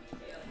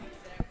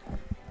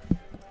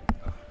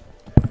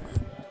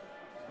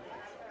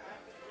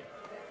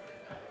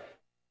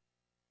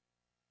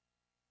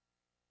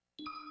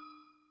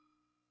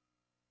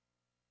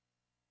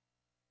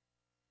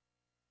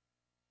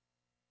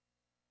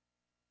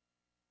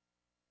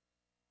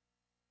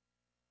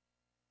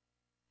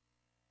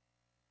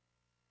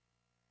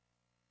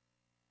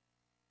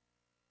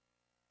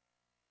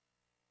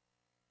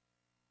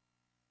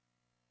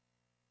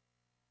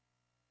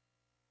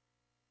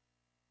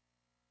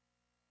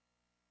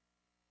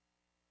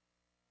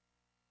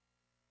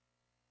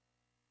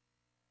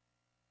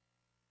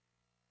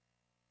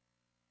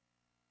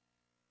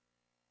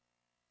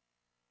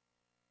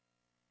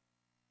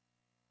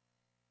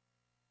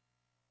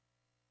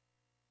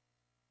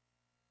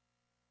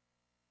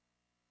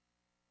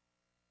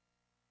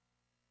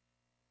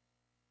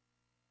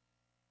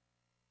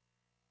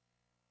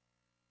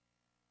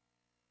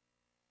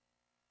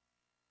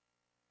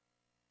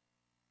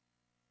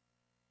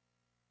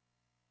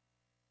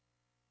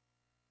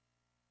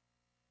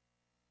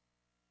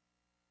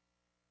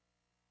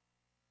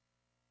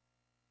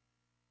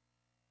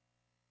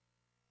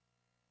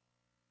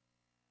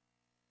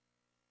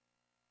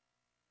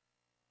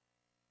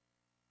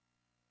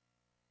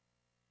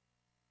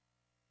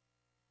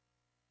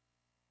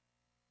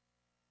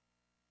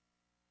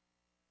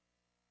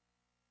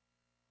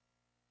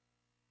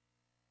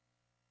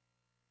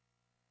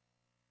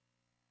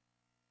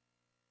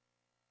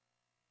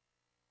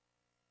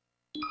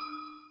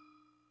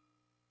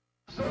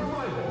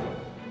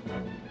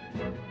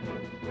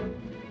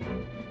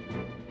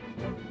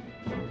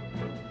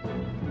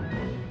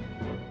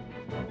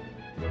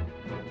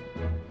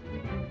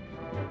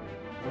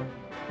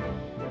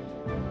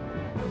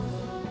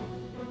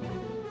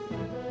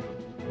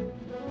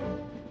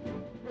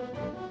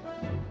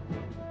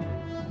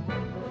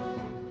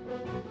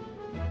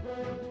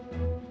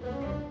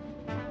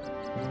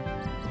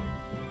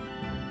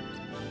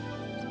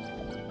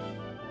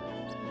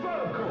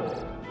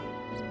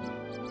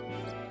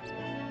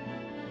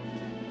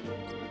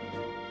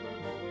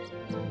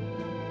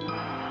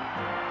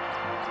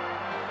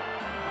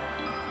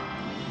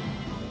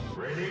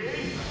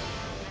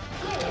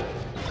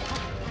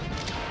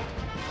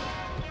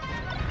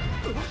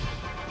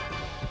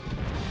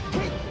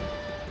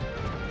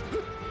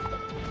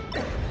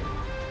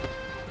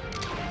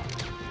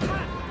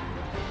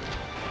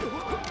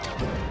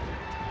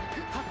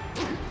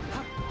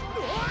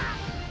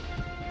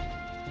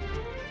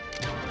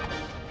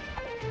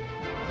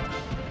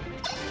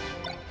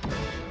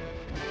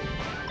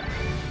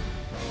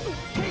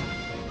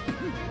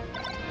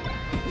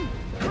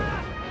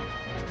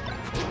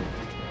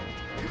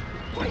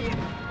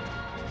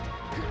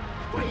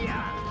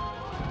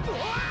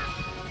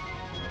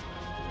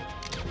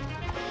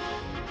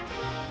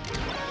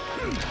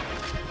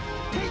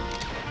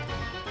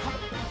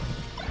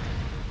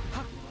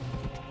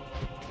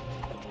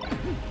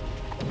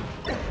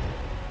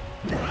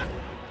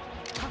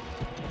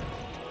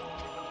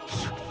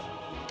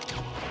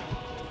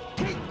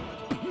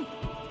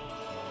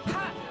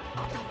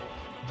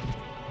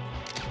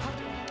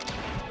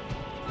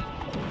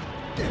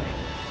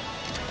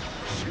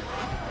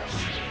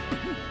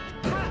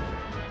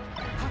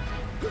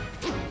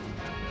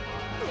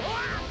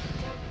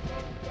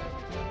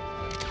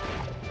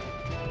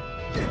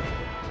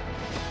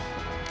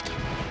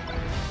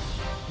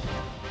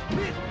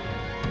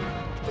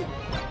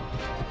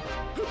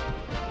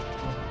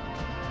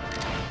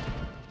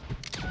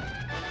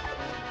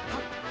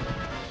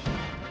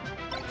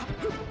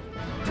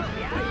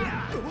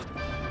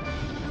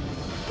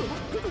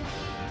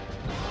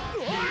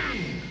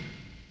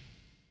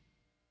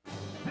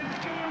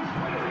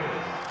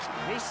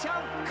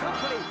 Mission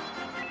complete.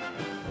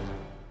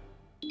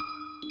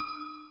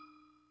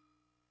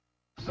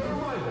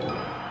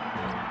 Survival.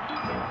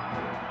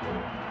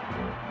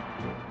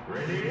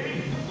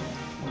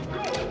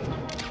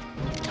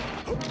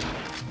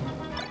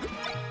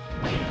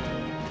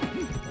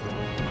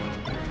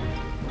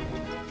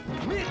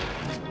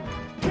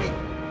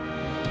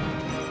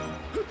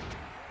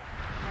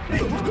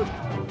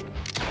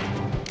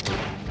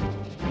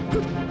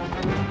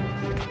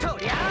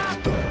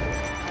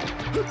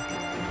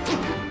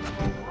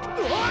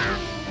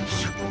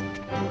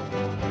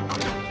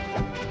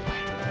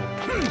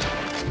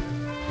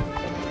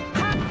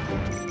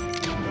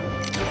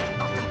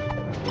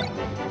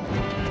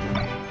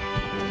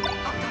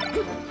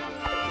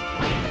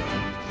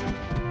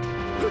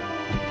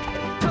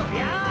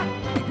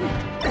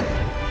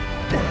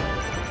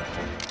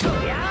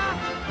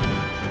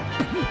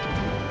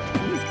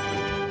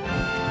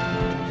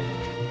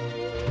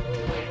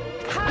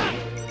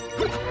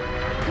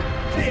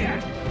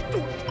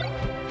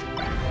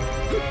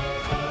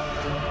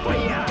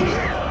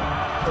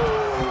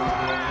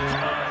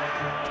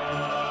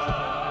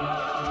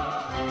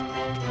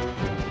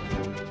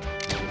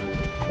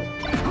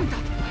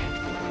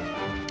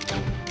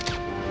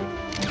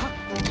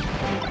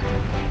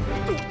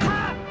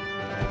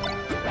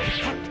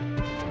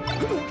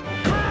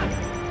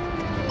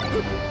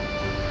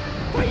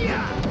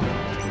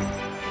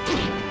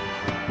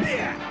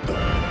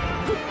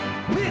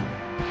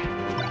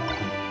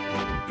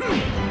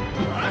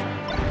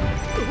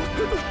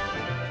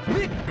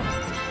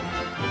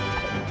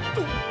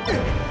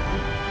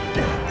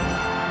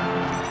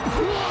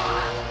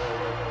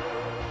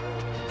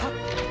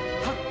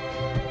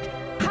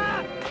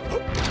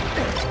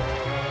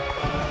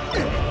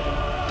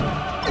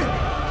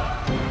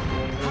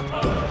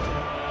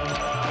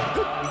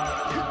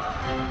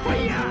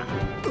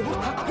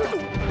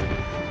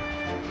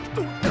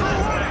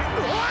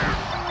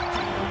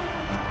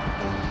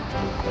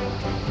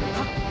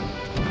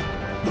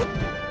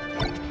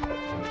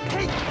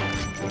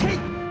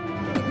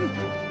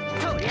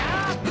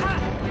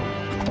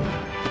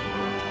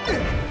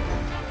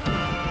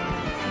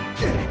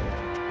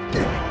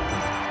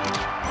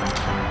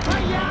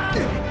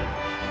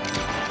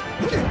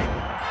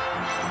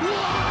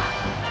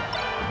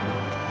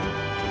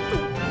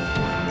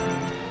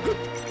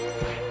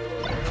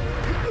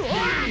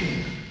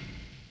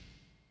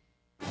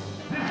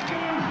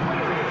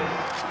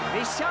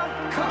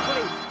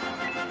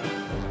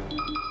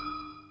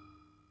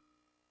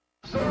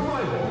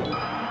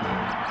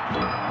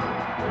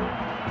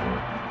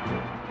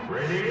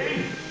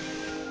 Ready?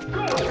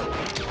 Go!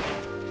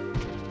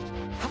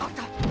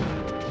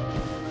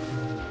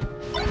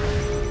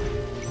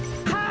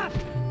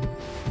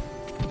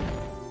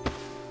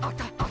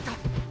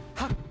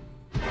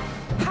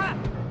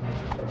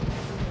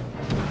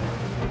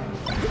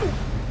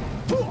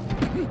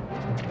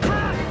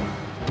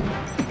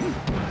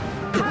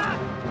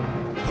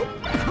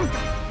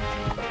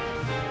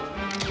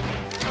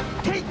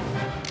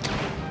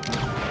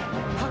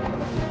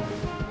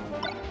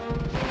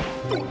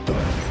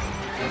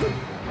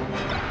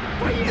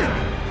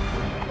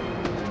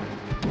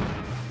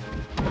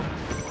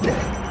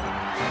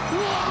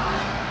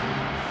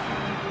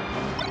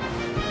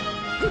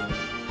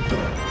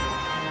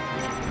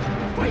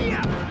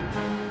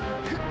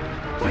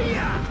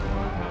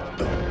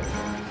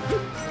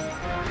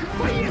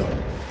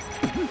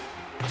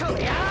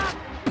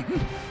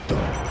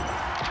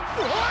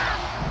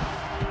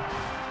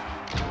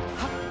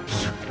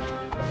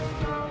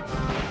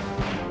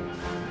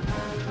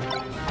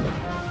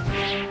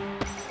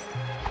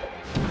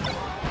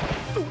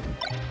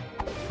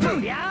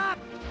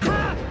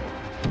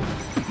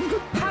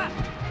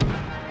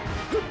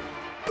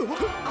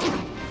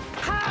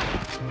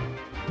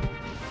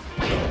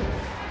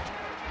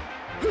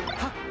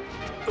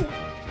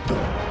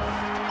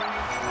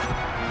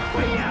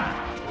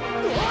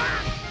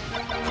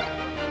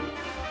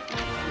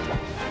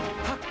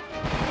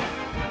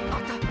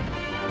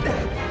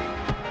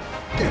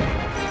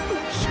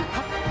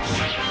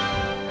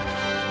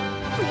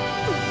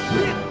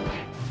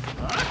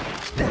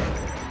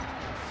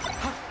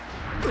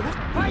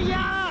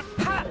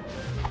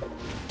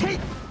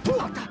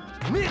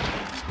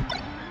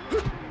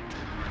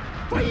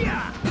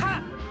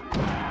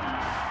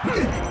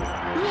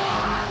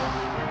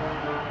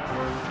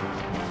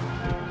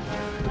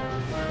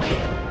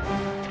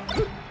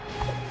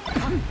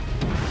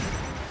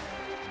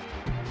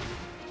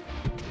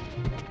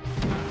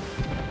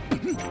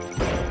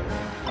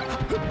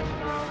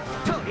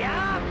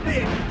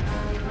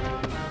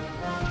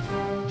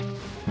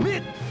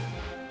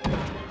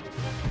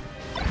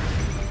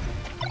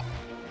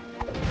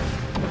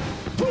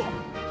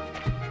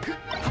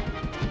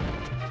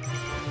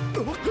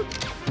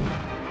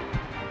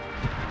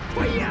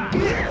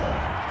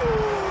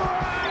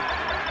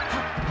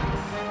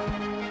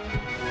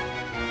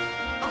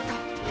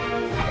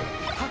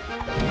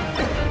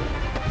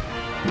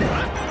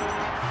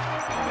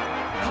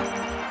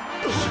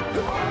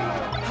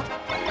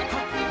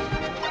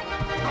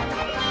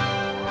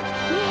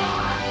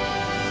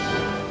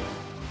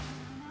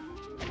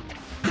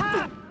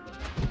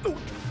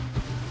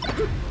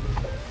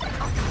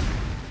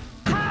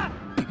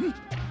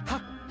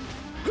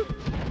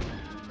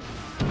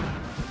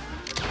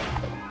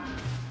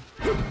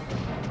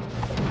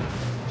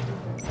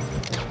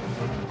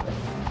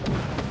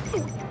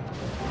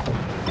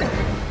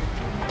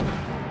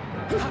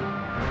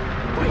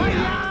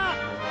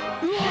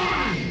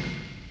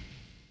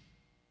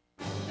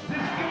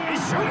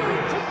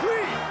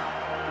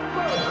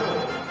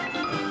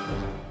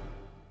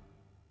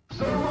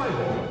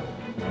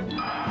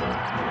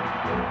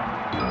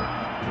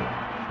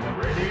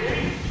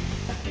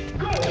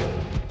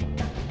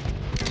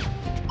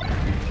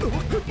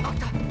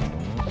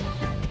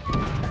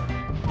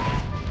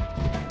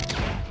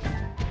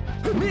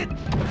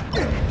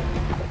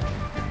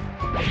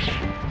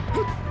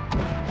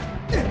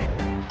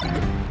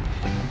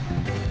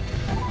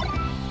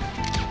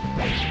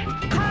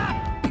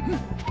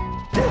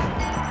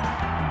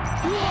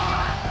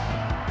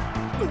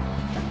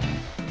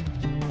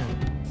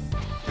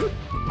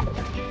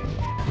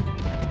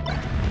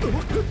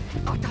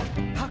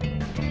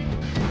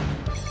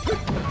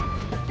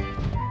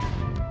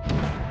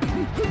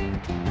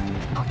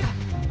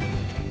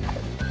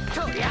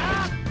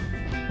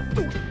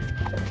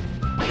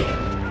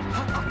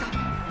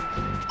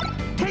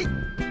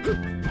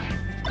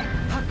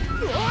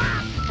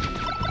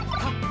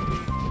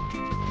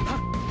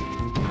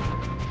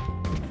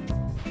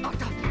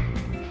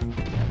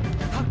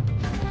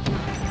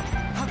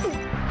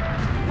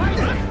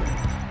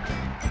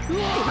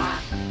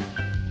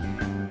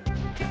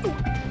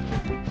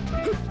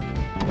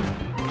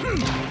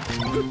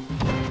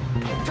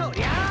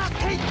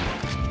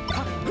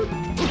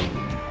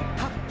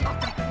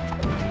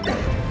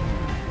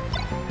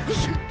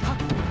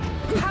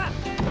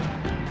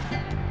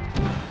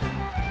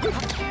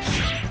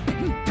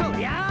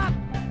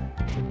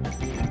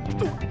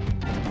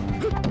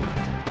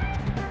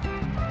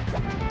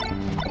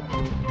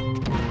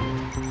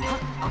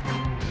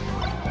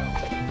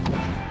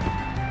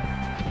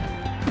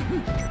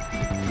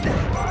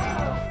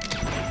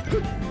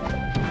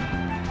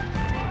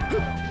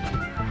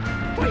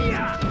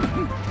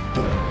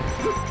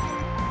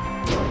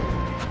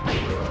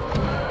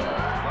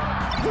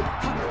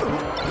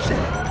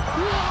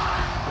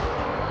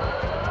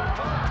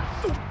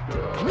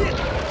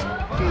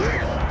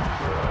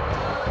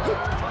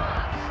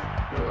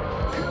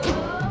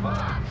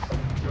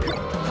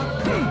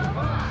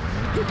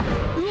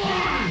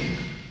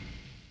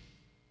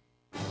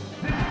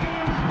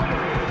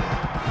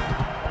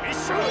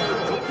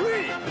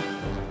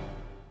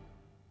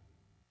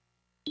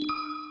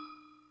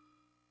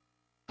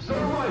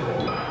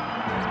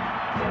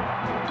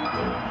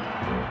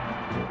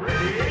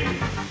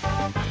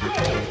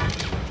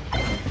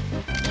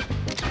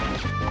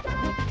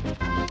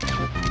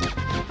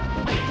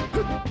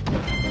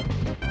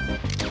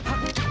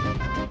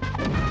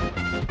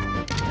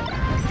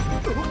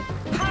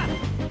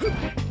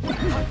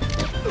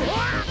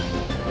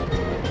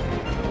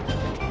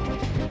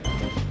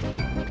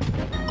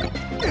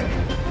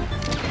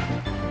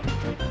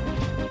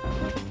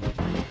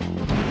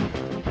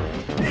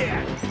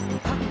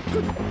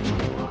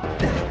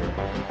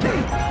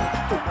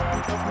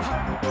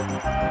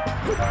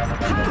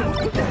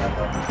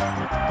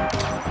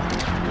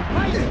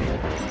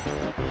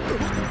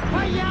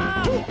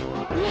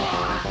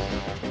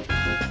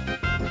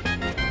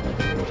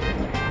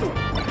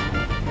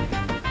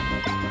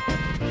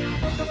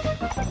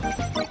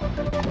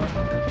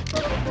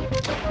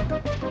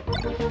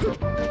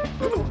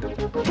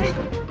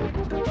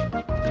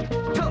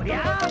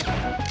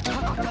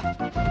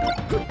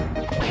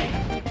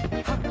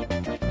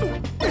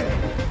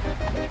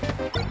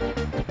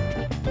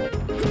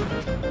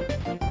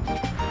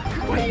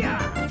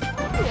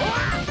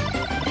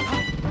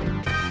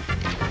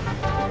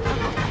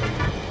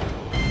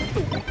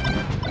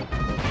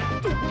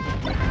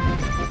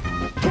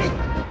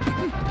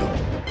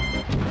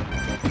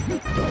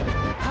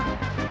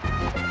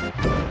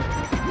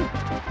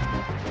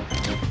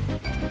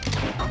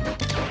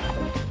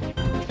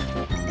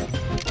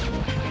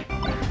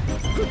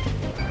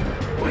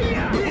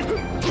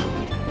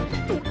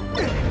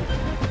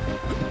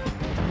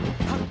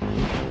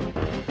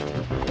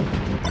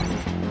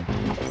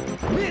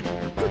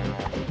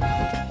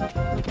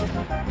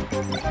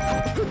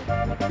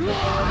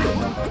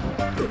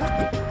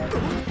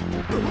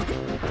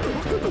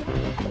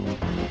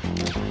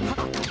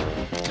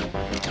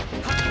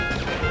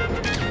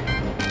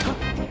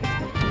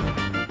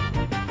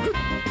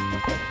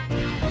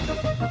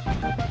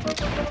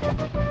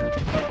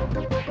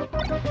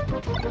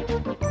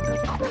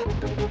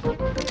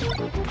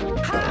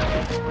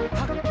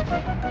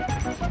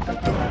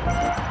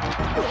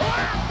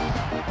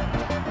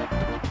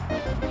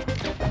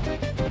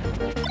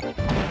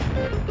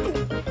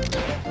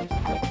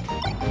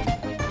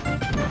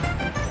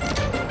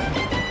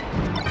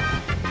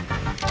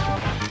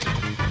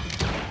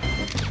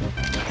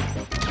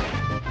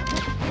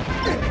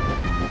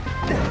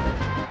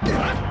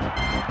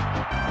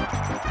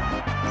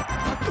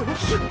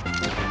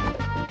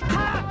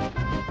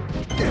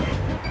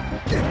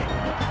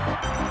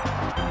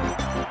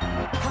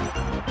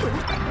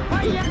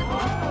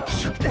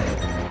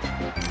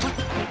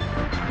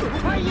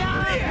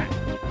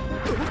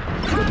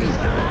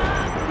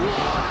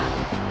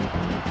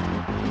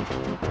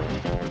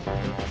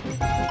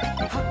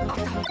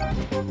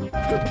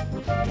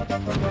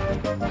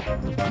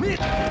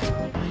 Mitt!